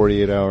up to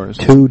 48 hours,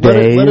 2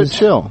 days, let it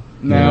chill.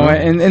 No,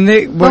 and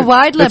they. Well,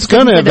 White Lab it's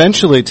going to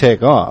eventually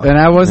take off, and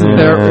I wasn't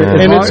there.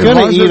 And it's going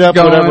to eat up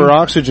whatever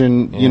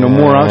oxygen,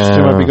 more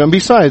oxygen might be going.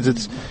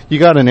 Besides, you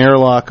got an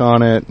airlock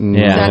on it, and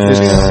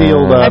it's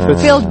sealed up.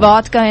 I filled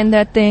vodka in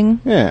that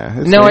thing.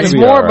 Yeah. No, it's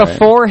more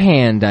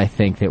beforehand, I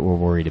think, that we're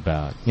worried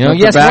about.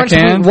 Yes,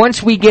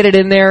 once we get it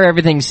in there,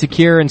 everything's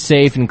secure and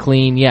safe and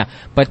clean, yeah.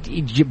 But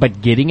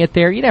getting it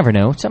there, you never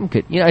know.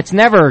 Something could, it's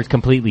never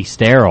completely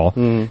sterile.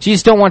 You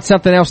just don't want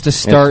something else to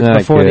start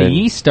before the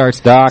yeast starts.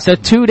 So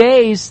 2 days.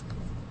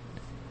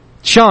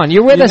 Sean,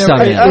 you're with us on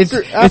this.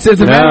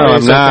 It's a matter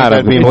I'm not.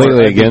 I'm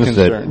completely against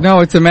it. No,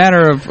 it's a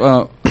matter of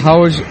how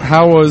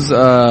was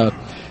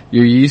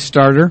your yeast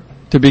starter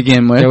to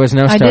begin with? There was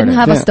no starter. I didn't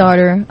have a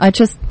starter. I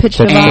just pitched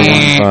a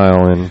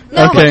vial.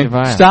 Okay,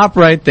 stop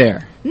right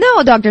there.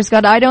 No, Dr.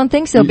 Scott, I don't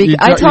think so.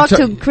 I talked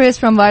to Chris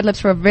from White Labs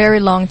for a very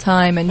long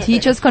time, and he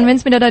just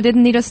convinced me that I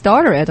didn't need a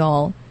starter at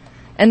all.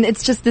 And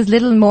it's just this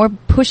little more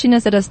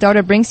pushiness that a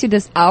starter brings you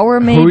this hour,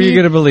 maybe. Who are you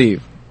going to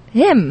believe?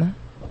 Him.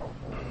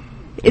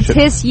 It's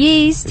his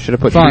yeast. Should have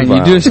put Fine,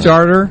 you do a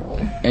starter,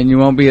 and you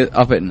won't be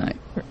up at night.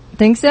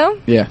 Think so?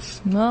 Yes.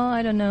 Well,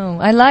 I don't know.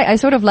 I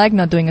sort of like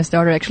not doing a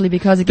starter, actually,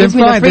 because it gives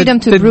me the freedom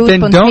to brew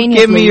spontaneously. Then don't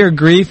give me your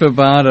grief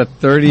about a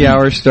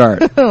 30-hour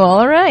start.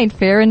 All right,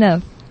 fair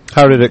enough.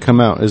 How did it come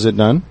out? Is it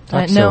done? No,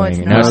 it's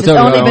not. It's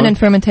only been in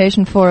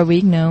fermentation for a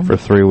week now. For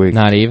 3 weeks.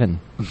 Not even.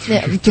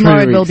 Yeah,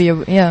 tomorrow it will be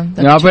I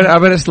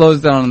bet it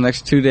slows down in the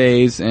next 2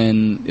 days,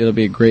 and it'll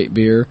be a great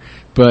beer.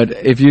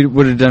 But if you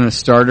would have done a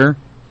starter,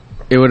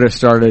 it would have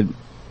started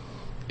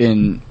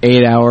in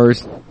 8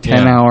 hours,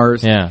 10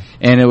 hours, and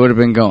it would have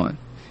been going.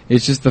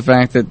 It's just the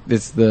fact that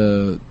it's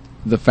the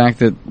fact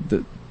that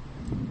the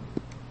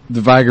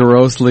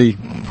vigorously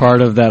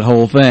part of that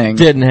whole thing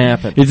didn't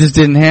happen. It just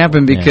didn't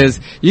happen because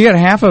you got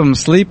half of them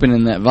sleeping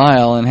in that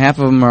vial and half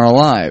of them are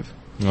alive.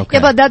 Okay.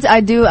 Yeah, but that's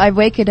I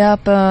wake it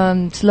up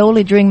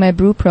slowly during my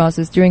brew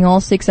process during all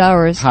 6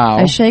 hours. How?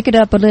 I shake it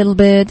up a little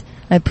bit.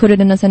 I put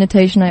it in a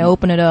sanitation. I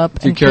open it up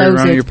Do you and carry close it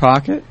around it. in your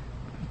pocket?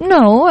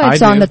 No,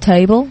 it's on the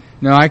table.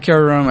 No, I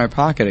carry it around in my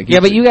pocket. It keeps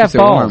but you have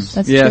balls.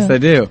 That's yes, true. I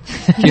do.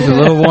 Keeps it a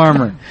little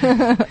warmer.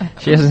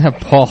 She doesn't have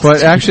balls.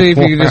 But actually, if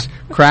you could just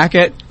crack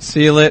it,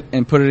 seal it,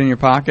 and put it in your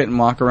pocket and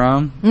walk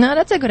around. No,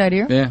 that's a good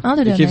idea. Yeah, I'll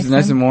do that. It keeps it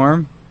nice and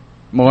warm,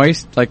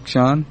 moist, like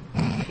Sean.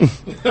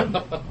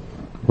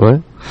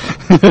 What?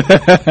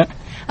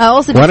 I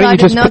also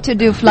decided not to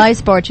do fly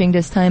sparging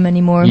this time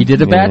anymore. You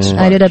did a batch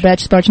I did a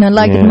batch sparge, and I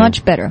liked it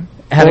much better.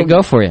 How'd it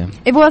go for you?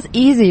 It was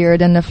easier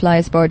than the fly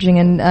sparging,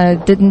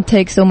 and didn't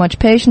take so much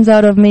patience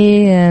out of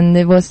me, and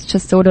it was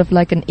just sort of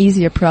like an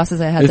easier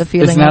process. I had the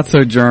feeling. It's not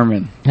so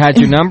German. How'd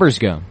your numbers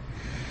go?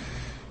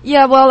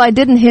 Yeah, well, I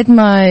didn't hit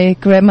my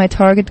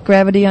target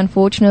gravity,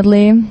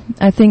 unfortunately.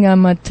 I think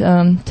I'm at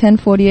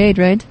 1048,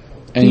 right?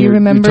 And Do you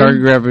remember? Your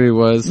target gravity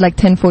was? Like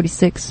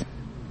 1046.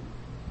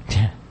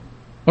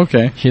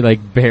 Okay. She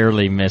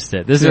barely missed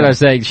it. This is what I was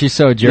saying. She's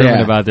so German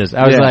about this.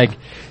 I was like,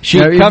 she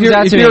now, comes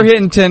out to me. If you're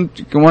hitting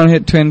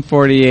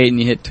 1048 and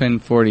you hit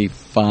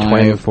 1045.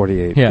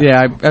 1048.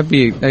 Yeah, I'd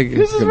be.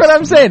 This is what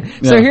I'm saying.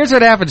 Yeah. So here's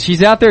what happens.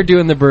 She's out there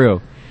doing the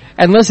brew.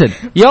 And listen,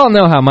 y'all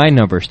know how my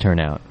numbers turn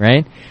out,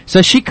 right?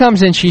 So she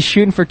comes in, she's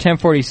shooting for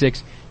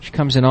 1046. She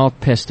comes in all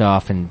pissed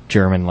off and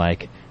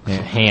German-like,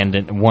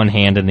 one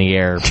hand in the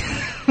air.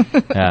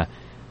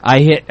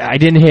 I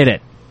didn't hit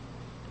it.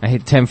 I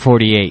hit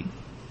 1048.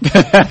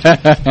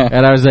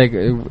 And I was like,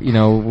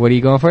 what are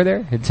you going for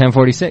there? Hit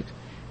 1046.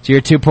 So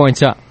you're 2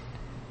 points up.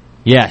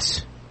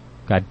 Yes.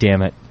 God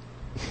damn it.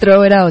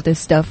 Throw it out, this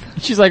stuff.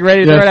 She's like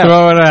ready to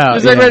throw it out.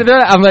 She's like ready to throw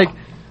it out. I'm like,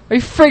 are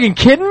you friggin'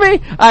 kidding me?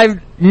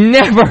 I've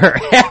never,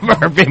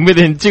 ever been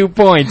within 2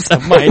 points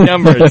of my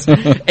numbers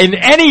in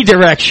any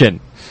direction.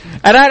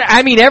 And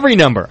I mean every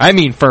number. I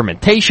mean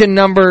fermentation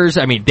numbers.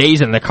 I mean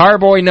days in the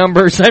carboy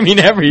numbers. I mean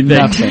everything.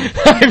 Nothing.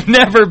 I've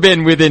never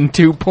been within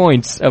 2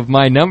 points of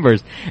my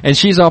numbers. And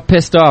she's all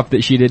pissed off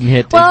that she didn't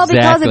hit exactly.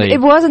 Because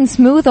it wasn't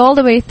smooth all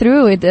the way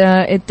through.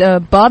 It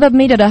bothered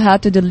me that I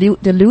had to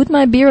dilute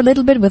my beer a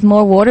little bit with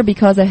more water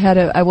because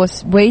I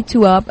was way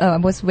too up. I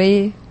was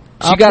way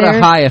She got a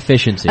high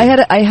efficiency.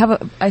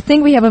 I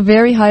think we have a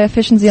very high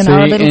efficiency on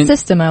our little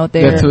system out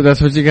there.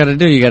 That's what you got to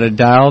do. You got to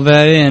dial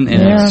that in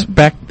and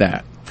expect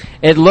that.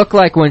 It looked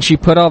like when she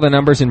put all the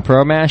numbers in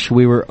ProMash,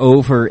 we were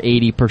over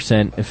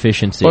 80%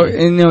 efficiency. Well,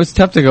 and it's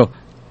tough to go,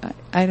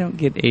 I don't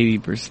get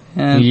 80%.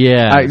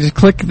 Yeah. I just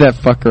click that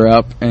fucker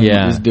up and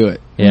just do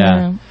it.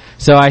 Yeah.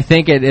 So I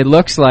think it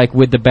looks like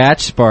with the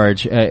batch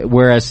sparge,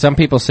 whereas some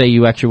people say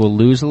you actually will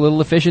lose a little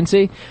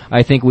efficiency,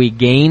 I think we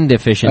gained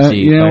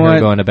efficiency by her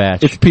going to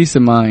batch. It's peace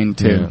of mind,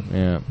 too.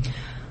 Yeah.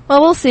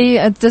 Well, we'll see.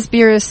 This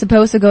beer is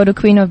supposed to go to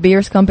Queen of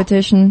Beers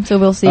competition, so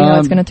we'll see how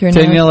it's going to turn out.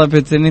 Danielle, if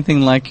it's anything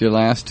like your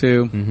last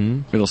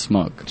two, it'll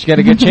smoke. She got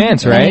a good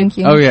chance, right? Thank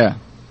you. Oh, yeah.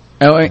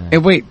 Oh,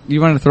 wait,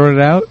 you want to throw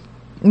it out?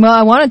 Well,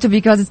 I wanted to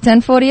because it's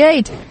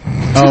 10:48.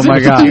 Oh, my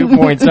God. 2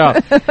 points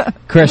up.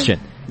 Christian.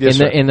 Yes,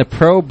 in the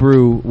pro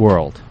brew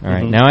world, all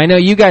right. Now I know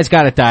you guys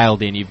got it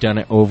dialed in. You've done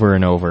it over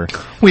and over.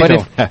 We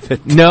don't have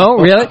it. No,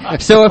 really.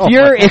 So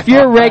if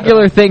your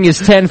regular thing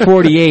is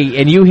 10:48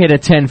 and you hit a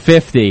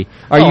 10:50,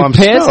 I'm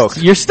pissed?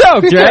 Stoked. You're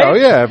stoked, right? Oh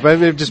yeah, but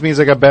it just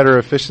means I got better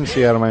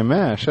efficiency out of my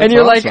mash. That's and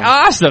you're awesome. like,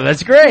 awesome.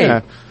 That's great.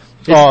 Yeah.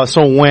 Oh,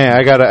 so wham!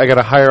 I got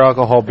a higher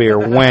alcohol beer.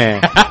 Wham!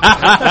 That's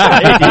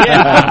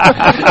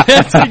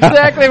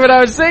exactly what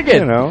I was thinking.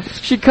 You know,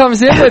 she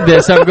comes in with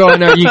this. I'm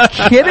going, are you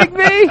kidding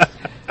me?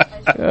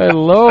 Good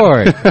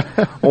Lord.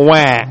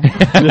 Wham!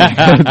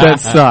 That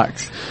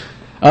sucks.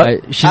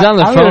 She's on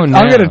the phone now.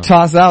 I'm going to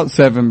toss out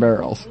 7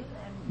 barrels.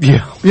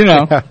 Yeah. You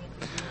know.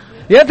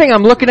 The other thing,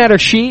 I'm looking at her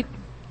sheet,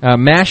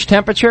 mash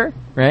temperature,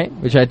 right?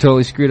 Which I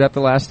totally screwed up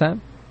the last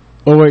time.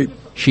 Oh, wait.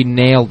 She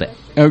nailed it.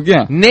 Oh,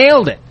 yeah.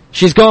 Nailed it.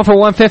 She's going for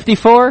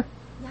 154?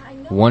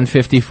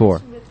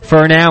 154.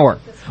 For an hour.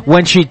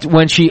 When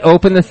she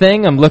opened the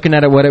thing, I'm looking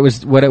at it what it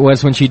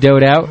was when she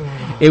doughed out.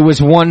 It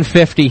was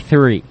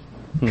 153.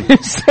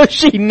 So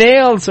she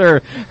nails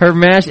her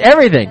mash,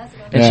 everything.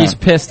 And she's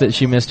pissed that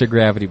she missed her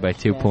gravity by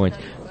 2 points.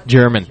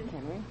 German.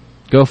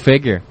 Go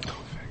figure.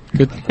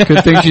 Good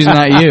thing she's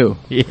not you.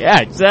 Yeah,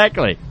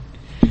 exactly.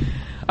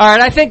 All right,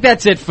 I think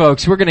that's it,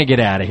 folks. We're going to get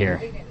out of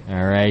here.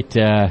 All right.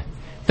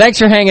 Thanks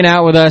for hanging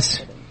out with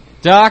us.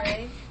 Doc?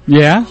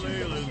 Yeah?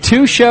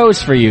 2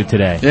 shows for you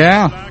today.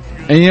 Yeah.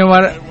 And you know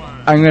what?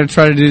 I'm going to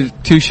try to do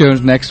 2 shows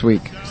next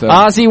week. So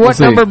Ozzy, what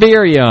number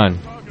beer are you on?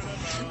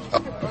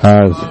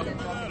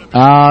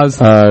 Oz.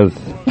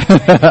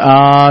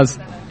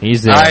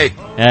 He's there.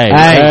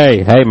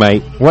 Hey,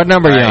 mate. What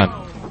number are you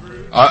on?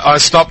 I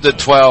stopped at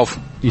 12.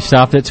 You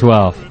stopped at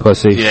 12.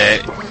 Pussy. Yeah,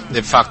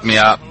 it fucked me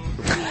up.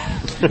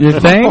 You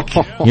think?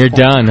 You're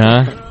done,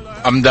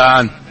 huh? I'm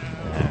done.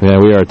 Yeah,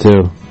 we are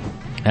too.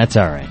 That's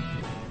all right.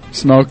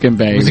 Smoking,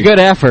 baby. It was a good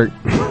effort.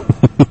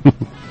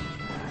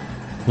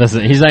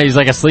 Listen, he's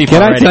like asleep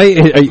Can already. I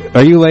tell you,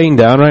 are you laying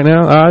down right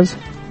now, Oz?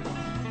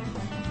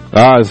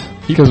 Oz.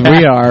 Because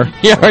we are.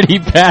 He already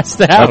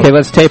passed out. Okay,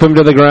 let's tape him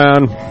to the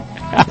ground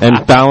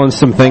and balance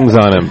some things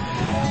on him.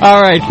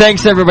 All right,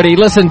 thanks, everybody.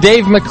 Listen,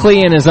 Dave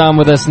McLean is on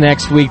with us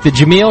next week. The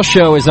Jameel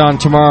Show is on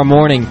tomorrow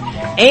morning.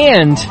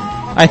 And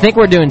I think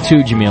we're doing 2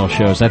 Jameel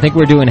shows. I think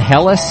we're doing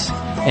Hellas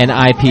and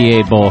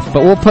IPA both.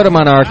 But we'll put them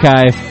on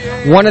archive.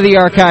 One of the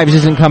archives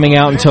isn't coming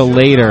out until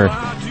later.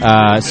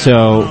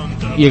 So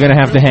you're going to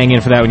have to hang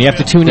in for that one. You have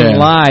to tune in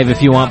live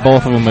if you want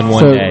both of them in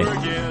one day.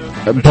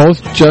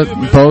 Both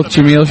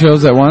Jameel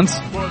shows at once?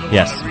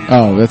 Yes.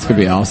 Oh, that's gonna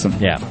be awesome.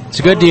 Yeah, it's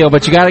a good deal,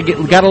 but you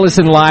gotta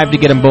listen live to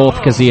get them both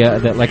because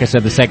like I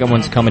said, the second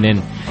one's coming in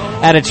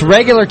at its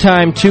regular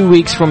time 2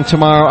 weeks from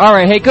tomorrow. All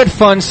right, hey, good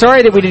fun.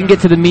 Sorry that we didn't get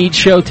to the Mead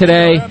show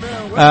today.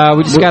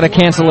 We just got a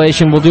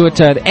cancellation. We'll do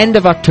it at the end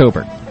of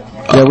October.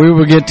 Yeah, we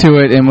will get to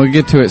it, and we'll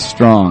get to it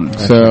strong.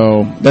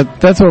 So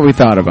that's what we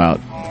thought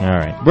about. All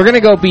right. We're going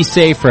to go be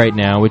safe right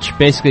now, which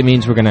basically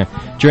means we're going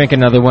to drink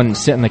another one and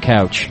sit on the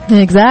couch.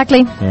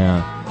 Exactly.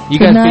 Yeah. You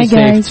Good guys night, be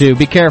safe, guys. too.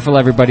 Be careful,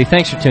 everybody.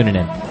 Thanks for tuning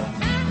in.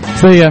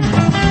 See ya.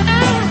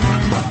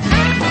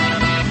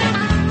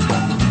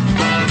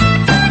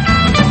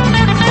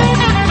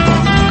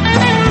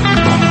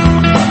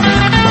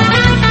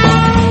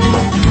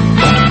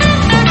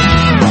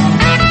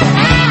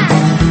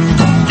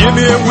 Give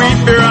me a wheat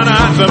beer on a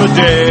hot summer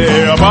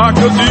day. A bark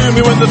will do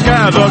me when the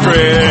skies are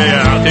gray.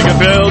 I'll take a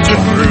Belgian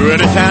brew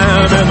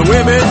anytime, and the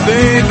women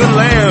think the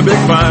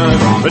lambic fine.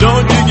 But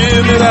don't you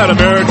give me that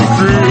American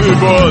crude,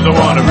 boys, I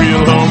want a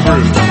real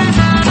homebrew.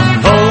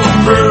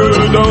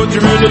 Homebrew, don't you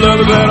really love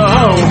it that a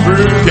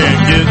homebrew?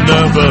 Can't get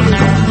enough of it.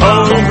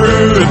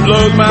 Homebrew, it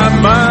blows my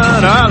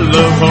mind. I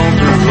love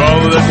homebrew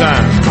all the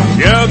time.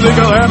 Yeah, I think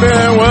I'll have me,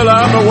 well,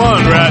 I'm the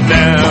one right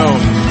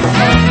now.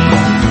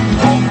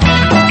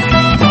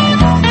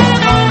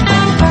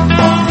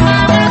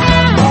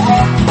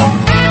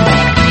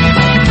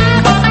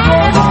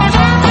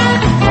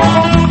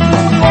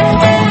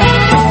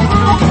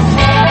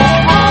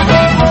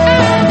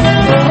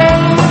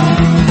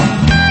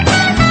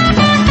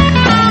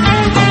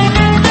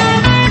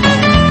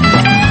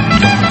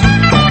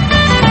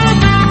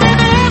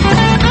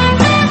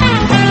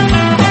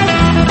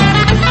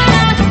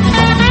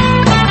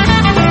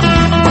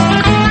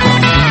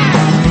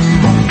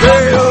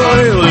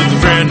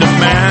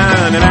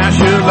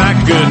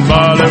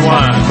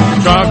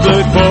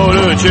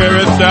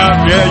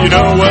 you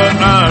know what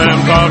I am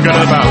talking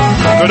about.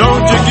 So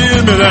don't you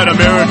give me that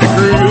American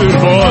crude,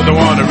 boys, I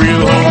want a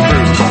real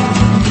homebrew.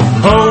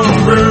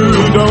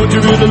 Homebrew, don't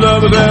you really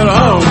love it, that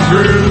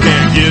homebrew?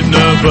 Can't get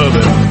enough of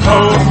it.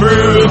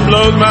 Homebrew, it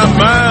blows my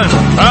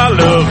mind.